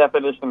the true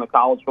definition of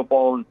college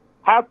football. And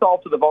hats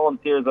off to the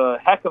Volunteers, a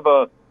heck of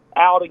a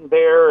outing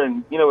there.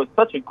 And, it's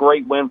such a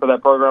great win for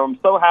that program. I'm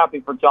so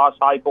happy for Josh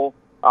Heupel,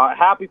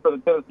 happy for the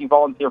Tennessee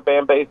Volunteer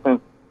fan base. And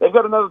they've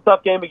got another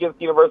tough game against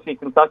the University of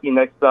Kentucky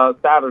next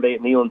Saturday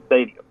at Neyland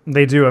Stadium.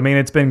 They do. I mean,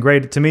 it's been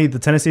great. To me, the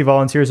Tennessee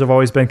Volunteers have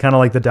always been kind of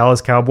like the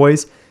Dallas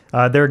Cowboys.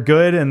 They're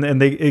good,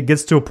 and it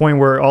gets to a point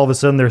where all of a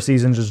sudden their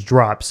season just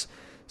drops.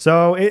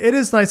 So it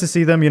is nice to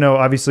see them,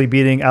 obviously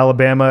beating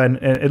Alabama, and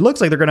it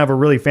looks like they're going to have a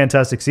really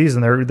fantastic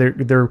season.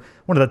 They're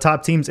one of the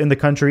top teams in the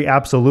country,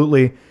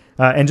 absolutely.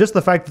 And just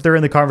the fact that they're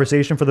in the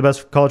conversation for the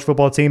best college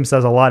football team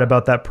says a lot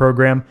about that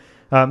program.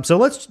 So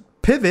let's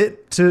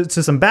pivot to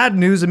some bad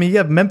news. I mean, you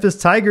have Memphis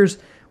Tigers.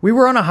 We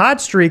were on a hot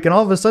streak, and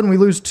all of a sudden we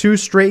lose 2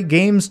 straight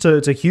games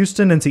to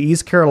Houston and to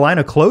East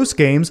Carolina, close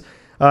games.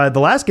 The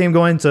last game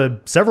going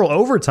to several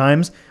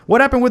overtimes.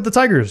 What happened with the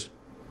Tigers?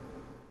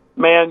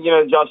 Man,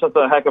 Josh, that's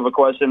a heck of a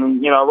question.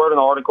 And, I wrote an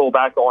article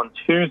back on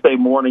Tuesday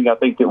morning, I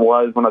think it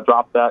was, when I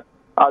dropped that,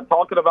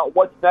 talking about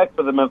what's next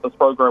for the Memphis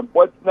program,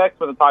 what's next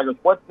for the Tigers,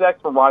 what's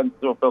next for Ryan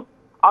Steelfield.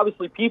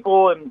 Obviously,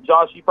 people, and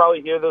Josh, you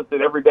probably hear this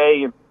every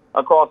day and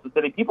across the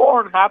city, people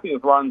aren't happy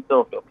with Ryan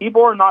Steelfield.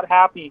 People are not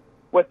happy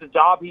with the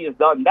job he has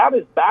done. That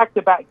is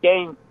back-to-back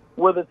games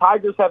where the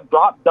Tigers have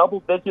dropped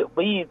double-digit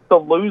leads to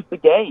lose the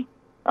game.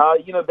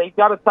 They've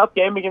got a tough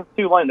game against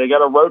Tulane. They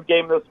got a road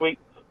game this week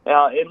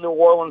in New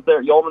Orleans there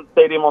at Yeoman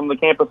Stadium on the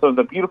campus of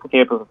the beautiful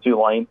campus of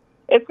Tulane.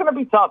 It's going to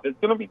be tough. It's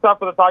going to be tough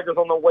for the Tigers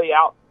on the way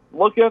out.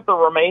 Looking at the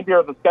remainder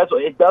of the schedule,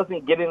 it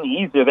doesn't get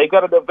any easier. They've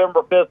got a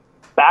November 5th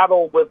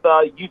battle with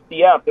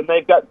UCF, and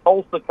they've got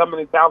Tulsa coming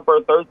in town for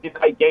a Thursday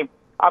night game.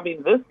 I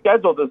mean, this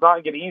schedule does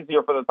not get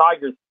easier for the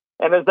Tigers.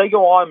 And as they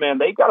go on, man,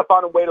 they've got to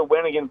find a way to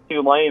win against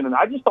Tulane, and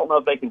I just don't know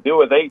if they can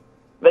do it.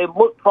 They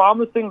look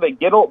promising. They'll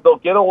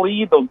get a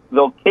lead.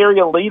 They'll carry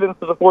a lead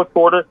into the fourth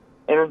quarter,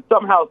 and in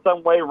somehow,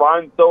 some way,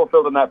 Ryan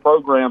Steelfield in that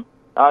program,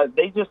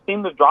 they just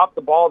seem to drop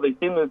the ball. They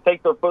seem to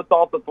take their foot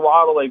off the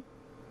throttle. They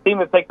seem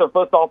to take their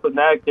foot off the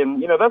neck,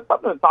 and that's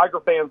something that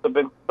Tiger fans have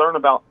been concerned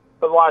about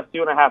for the last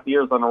 2.5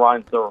 years under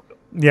Ryan Steelfield.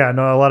 Yeah,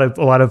 no, a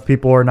lot of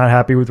people are not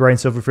happy with Ryan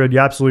Steelfield.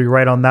 You're absolutely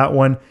right on that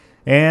one.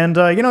 And,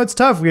 it's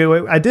tough.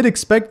 I did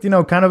expect,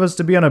 kind of us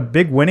to be on a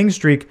big winning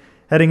streak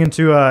heading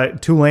into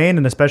Tulane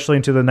and especially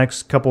into the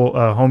next couple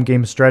home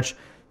game stretch.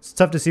 It's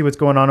tough to see what's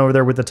going on over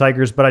there with the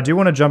Tigers, but I do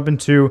want to jump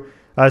into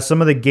some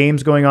of the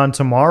games going on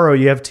tomorrow.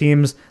 You have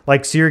teams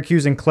like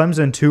Syracuse and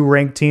Clemson, 2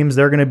 ranked teams.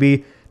 They're going to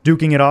be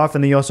duking it off,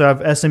 and then you also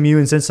have SMU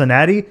and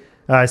Cincinnati.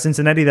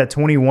 Cincinnati, that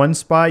 21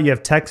 spot. You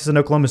have Texas and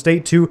Oklahoma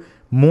State, 2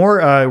 more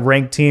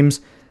ranked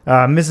teams.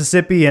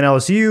 Mississippi and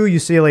LSU,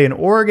 UCLA and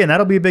Oregon.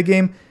 That'll be a big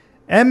game.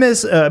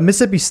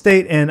 Mississippi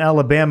State and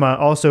Alabama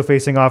also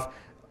facing off.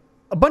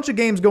 A bunch of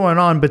games going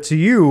on, but to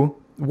you,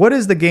 what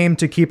is the game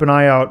to keep an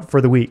eye out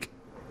for the week?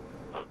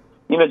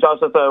 Josh,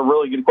 that's a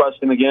really good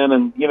question again.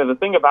 And, the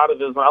thing about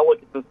it is when I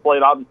look at this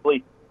slate,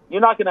 obviously,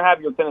 you're not going to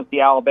have your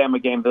Tennessee-Alabama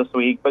game this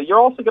week, but you're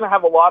also going to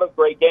have a lot of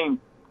great games.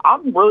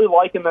 I'm really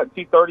liking that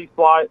 2:30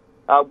 slot.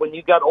 when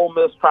you got Ole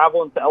Miss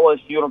traveling to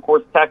LSU and, of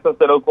course, Texas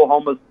at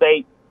Oklahoma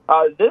State.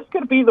 This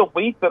could be the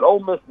week that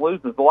Ole Miss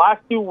loses. The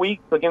last 2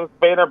 weeks against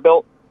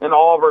Vanderbilt and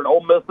Auburn,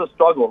 Ole Miss has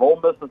struggled. Ole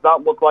Miss does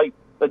not look like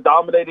the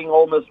dominating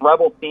Ole Miss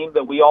Rebel team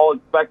that we all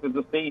expected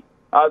to see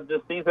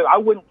this season. I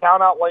wouldn't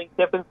count out Lane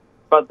Kiffin,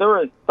 but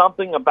there is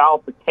something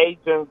about the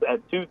Cajuns at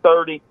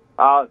 2:30,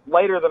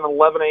 later than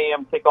 11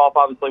 a.m. kickoff,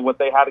 obviously, what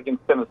they had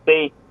against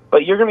Tennessee.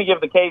 But you're going to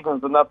give the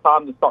Cajuns enough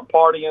time to start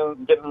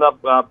partying, get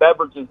enough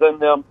beverages in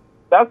them.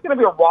 That's going to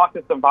be a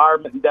raucous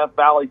environment in Death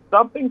Valley.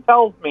 Something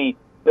tells me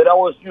that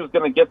LSU is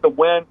going to get the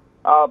win.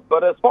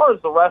 But as far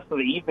as the rest of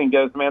the evening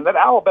goes, man, that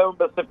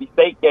Alabama-Mississippi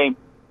State game,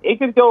 it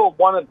could go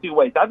one of two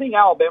ways. I think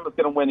Alabama's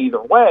going to win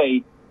either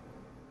way,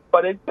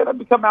 but it's going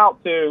to come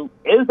out to,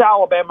 is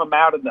Alabama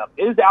mad enough?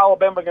 Is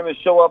Alabama going to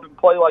show up and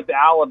play like the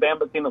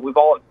Alabama team that we've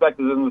all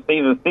expected them to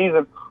see this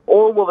season?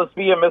 Or will this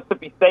be a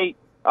Mississippi State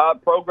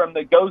program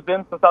that goes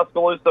into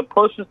Tuscaloosa,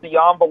 pushes the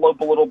envelope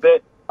a little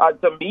bit?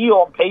 To me,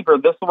 on paper,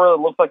 this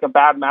really looks like a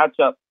bad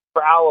matchup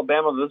for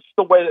Alabama. This is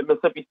the way that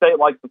Mississippi State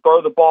likes to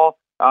throw the ball.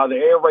 The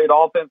air raid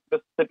offense,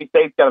 Mississippi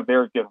State's got a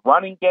very good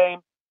running game.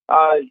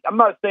 I'm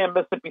not saying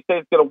Mississippi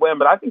State's going to win,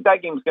 but I think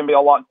that game's going to be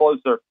a lot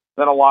closer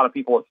than a lot of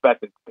people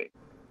expect it to be.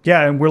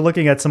 Yeah, and we're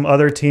looking at some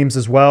other teams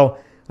as well.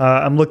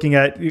 I'm looking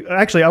at,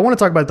 actually, I want to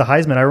talk about the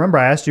Heisman. I remember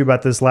I asked you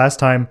about this last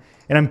time,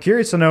 and I'm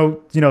curious to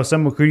know,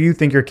 some who you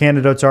think your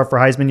candidates are for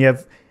Heisman. You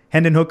have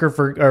Hendon Hooker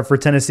for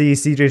Tennessee,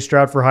 C.J.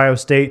 Stroud for Ohio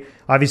State,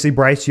 obviously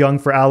Bryce Young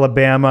for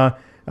Alabama.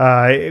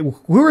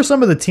 Who are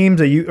some of the teams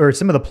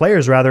some of the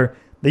players rather,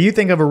 that you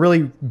think have a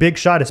really big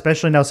shot,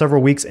 especially now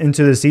several weeks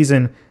into the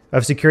season,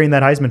 of securing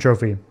that Heisman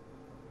Trophy?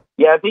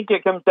 Yeah, I think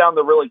it comes down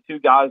to really two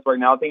guys right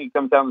now. I think it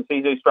comes down to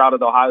C.J. Stroud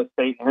at Ohio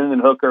State and Hendon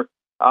Hooker.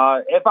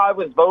 If I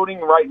was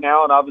voting right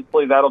now, and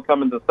obviously that'll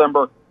come in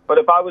December, but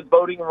if I was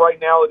voting right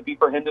now, it'd be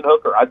for Hendon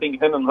Hooker. I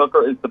think Hendon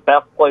Hooker is the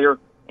best player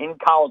in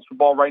college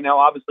football right now.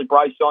 Obviously,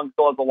 Bryce Young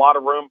still has a lot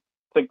of room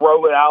to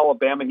grow with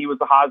Alabama. He was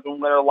the Heisman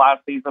winner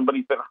last season, but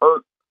he's been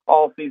hurt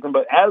all season.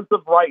 But as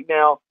of right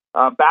now,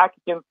 back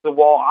against the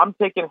wall, I'm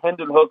taking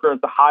Hendon Hooker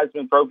as the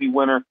Heisman Trophy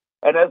winner.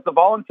 And as the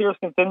Volunteers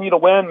continue to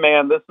win,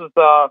 man, this is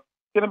going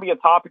to be a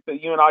topic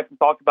that you and I can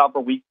talk about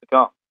for weeks to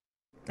come.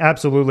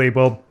 Absolutely.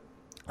 Well,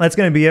 that's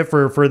going to be it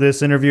for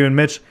this interview. And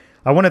Mitch,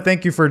 I want to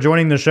thank you for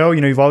joining the show.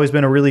 You've always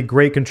been a really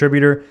great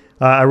contributor.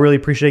 I really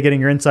appreciate getting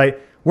your insight.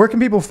 Where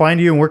can people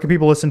find you and where can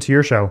people listen to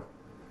your show?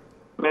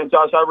 Man,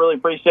 Josh, I really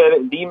appreciate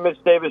it.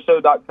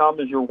 TheMitchDavisShow.com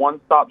is your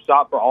one-stop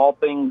shop for all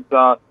things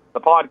the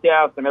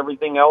podcast and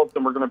everything else.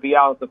 And we're going to be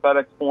out at the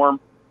FedEx Forum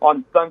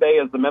on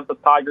Sunday as the Memphis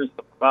Tigers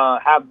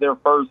have their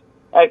first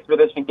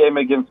exhibition game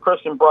against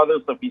Christian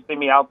Brothers. So if you see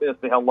me out there,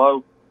 say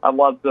hello. I'd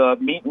love to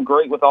meet and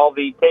greet with all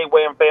the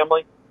KWAM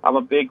family. I'm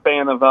a big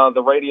fan of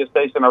the radio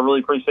station. I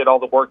really appreciate all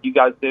the work you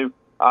guys do.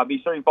 Be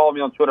sure you follow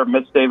me on Twitter,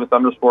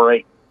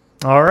 MitchDavis_8.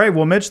 All right.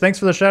 Well, Mitch, thanks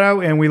for the shout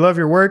out, and we love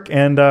your work,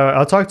 and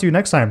I'll talk to you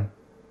next time.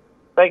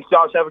 Thanks,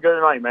 Josh. Have a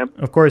good night, man.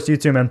 Of course. You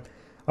too, man.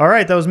 All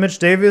right. That was Mitch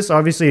Davis.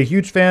 Obviously a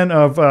huge fan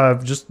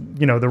of just,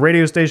 the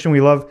radio station.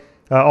 We love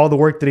all the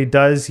work that he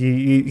does.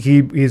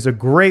 He's a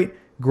great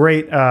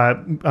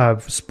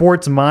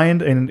sports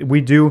mind, and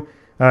we do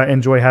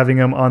enjoy having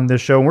him on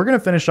this show. And we're going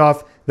to finish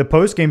off the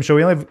post-game show.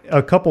 We only have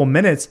a couple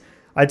minutes.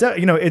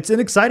 It's an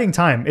exciting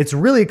time. It's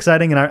really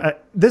exciting, and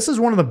this is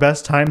one of the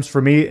best times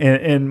for me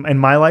in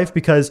my life,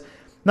 because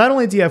not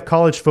only do you have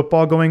college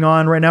football going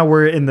on right now,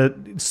 we're in the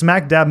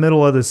smack dab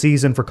middle of the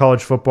season for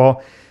college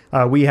football.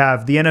 We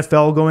have the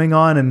NFL going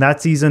on, and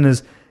that season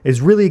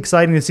is really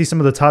exciting to see some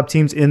of the top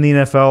teams in the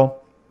NFL.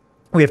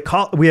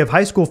 We have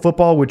high school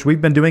football, which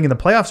we've been doing, and the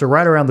playoffs are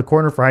right around the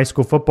corner for high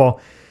school football.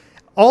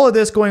 All of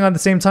this going on at the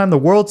same time. The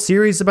World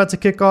Series is about to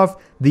kick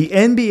off. The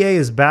NBA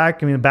is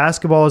back.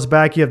 Basketball is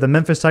back. You have the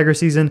Memphis Tigers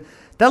season.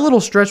 That little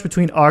stretch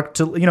between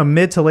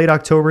mid to late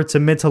October to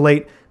mid to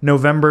late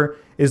November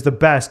is the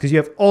best, because you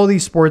have all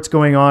these sports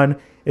going on.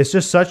 It's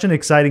just such an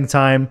exciting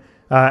time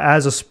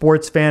as a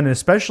sports fan, and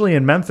especially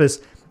in Memphis.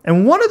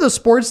 And one of the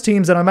sports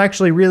teams that I'm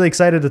actually really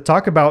excited to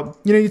talk about,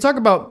 you talk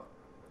about,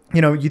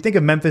 you think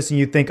of Memphis and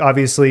you think,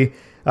 obviously,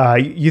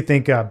 you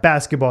think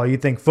basketball, you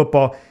think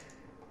football.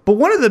 But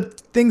one of the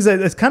things that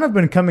has kind of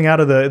been coming out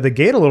of the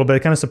gate a little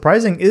bit, kind of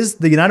surprising, is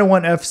the United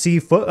One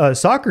FC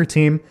soccer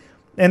team.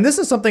 And this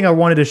is something I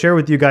wanted to share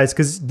with you guys,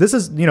 because this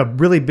is,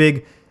 really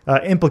big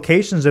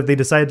implications if they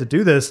decide to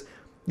do this.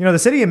 The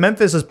city of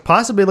Memphis is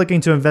possibly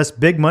looking to invest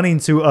big money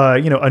into,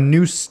 a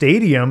new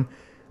stadium.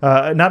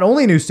 Not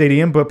only a new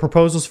stadium, but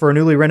proposals for a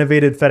newly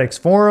renovated FedEx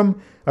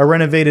Forum,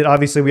 renovated,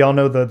 obviously we all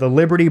know the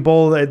Liberty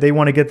Bowl, they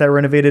want to get that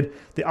renovated,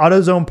 the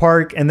AutoZone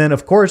Park, and then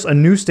of course a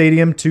new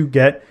stadium to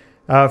get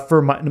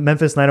for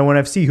Memphis 901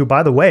 FC, who,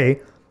 by the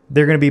way,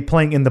 they're going to be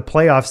playing in the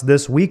playoffs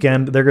this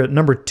weekend. They're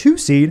number 2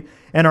 seed,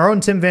 and our own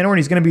Tim Van Orn,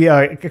 he's going to be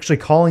actually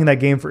calling that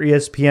game for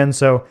ESPN,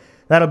 so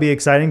that'll be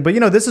exciting. But,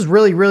 this is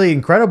really, really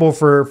incredible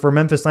for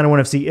Memphis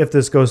 901 FC if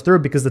this goes through,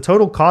 because the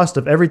total cost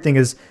of everything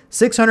is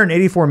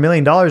 $684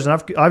 million,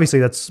 and obviously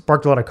that's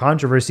sparked a lot of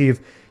controversy if,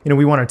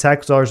 we want our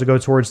tax dollars to go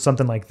towards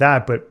something like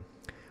that. But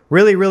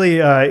really, really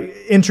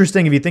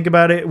interesting if you think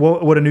about it,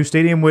 what a new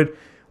stadium would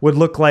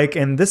look like.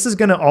 And this is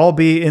going to all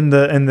be in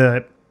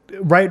the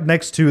right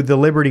next to the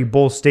Liberty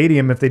Bowl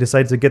Stadium if they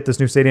decide to get this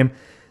new stadium.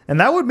 And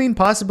that would mean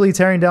possibly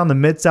tearing down the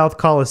Mid-South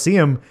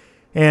Coliseum.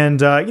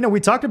 And, we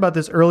talked about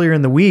this earlier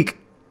in the week,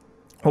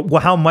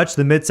 how much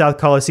the Mid-South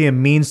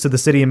Coliseum means to the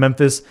city of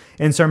Memphis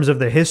in terms of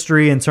the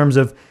history, in terms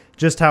of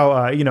just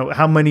how,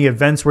 how many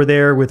events were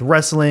there with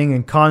wrestling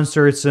and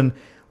concerts. And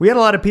we had a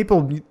lot of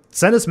people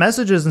send us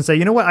messages and say,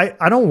 you know what,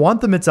 I don't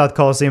want the Mid-South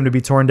Coliseum to be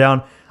torn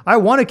down. I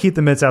want to keep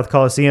the Mid-South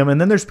Coliseum.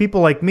 And then there's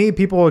people like me,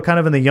 people kind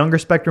of in the younger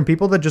spectrum,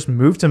 people that just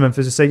moved to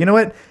Memphis to say, you know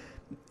what,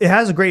 it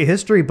has a great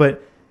history,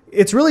 but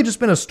it's really just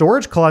been a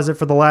storage closet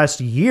for the last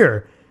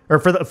year, or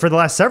for the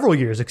last several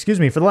years,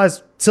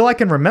 till I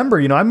can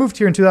remember. I moved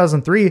here in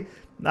 2003.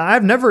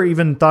 I've never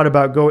even thought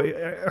about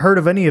heard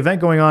of any event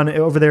going on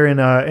over there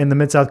in the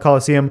Mid-South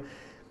Coliseum.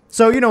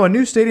 So, a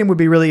new stadium would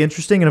be really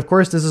interesting. And of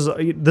course, this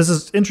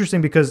is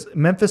interesting because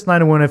Memphis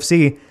 901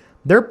 FC,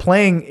 they're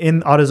playing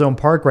in AutoZone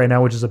Park right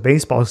now, which is a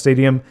baseball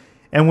stadium.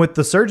 And with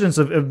the surgence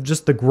of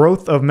just the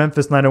growth of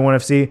Memphis 901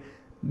 FC,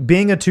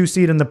 being a 2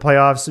 seed in the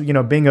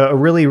playoffs, being a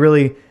really,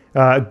 really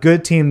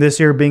good team this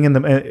year, being in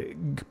the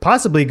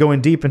possibly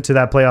going deep into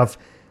that playoff,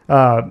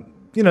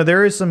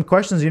 there is some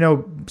questions.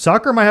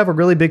 Soccer might have a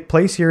really big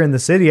place here in the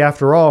city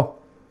after all.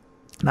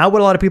 Not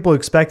what a lot of people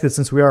expected,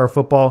 since we are a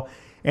football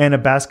and a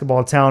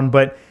basketball town,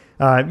 but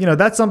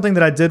that's something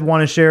that I did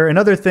want to share.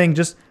 Another thing,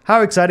 just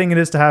how exciting it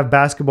is to have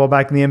basketball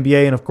back in the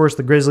NBA, and of course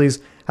the Grizzlies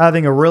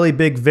having a really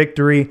big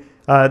victory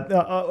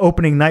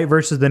opening night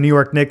versus the New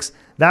York Knicks.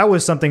 That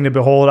was something to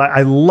behold.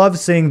 I love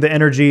seeing the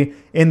energy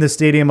in the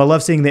stadium. I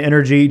love seeing the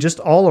energy just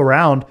all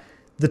around.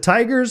 The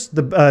Tigers,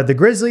 the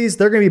Grizzlies,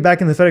 they're going to be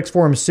back in the FedEx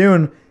Forum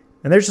soon,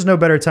 and there's just no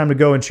better time to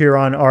go and cheer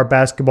on our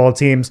basketball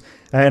teams.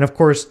 And of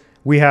course,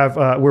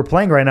 we're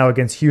playing right now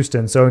against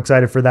Houston, so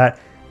excited for that.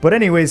 But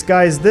anyways,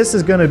 guys, this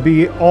is going to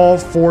be all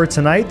for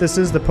tonight. This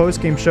is the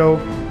post-game show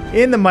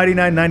in the Mighty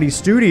 990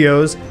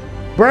 studios.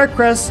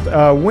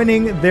 Briarcrest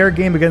winning their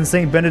game against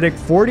St. Benedict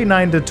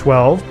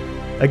 49-12.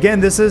 Again,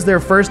 this is their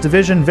first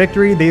division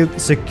victory. They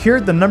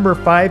secured the number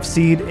 5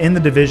 seed in the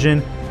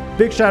division.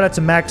 Big shout out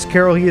to Max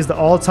Carroll. He is the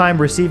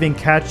all-time receiving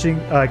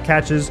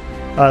catches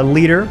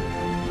leader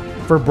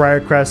for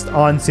Briarcrest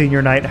on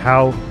senior night.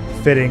 How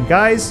fitting.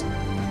 Guys,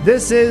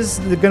 this is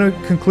going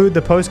to conclude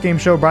the post-game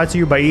show brought to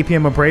you by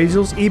EPM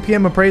Appraisals.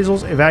 EPM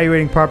Appraisals,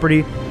 evaluating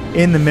property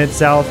in the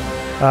Mid-South.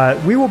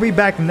 We will be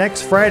back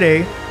next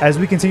Friday as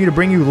we continue to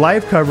bring you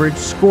live coverage,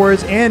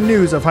 scores, and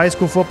news of high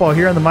school football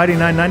here on the Mighty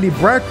 990.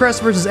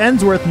 Briarcrest versus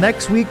Ensworth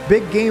next week.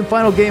 Big game,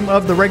 final game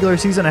of the regular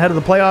season ahead of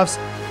the playoffs.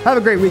 Have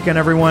a great weekend,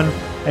 everyone,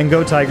 and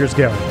go Tigers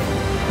go.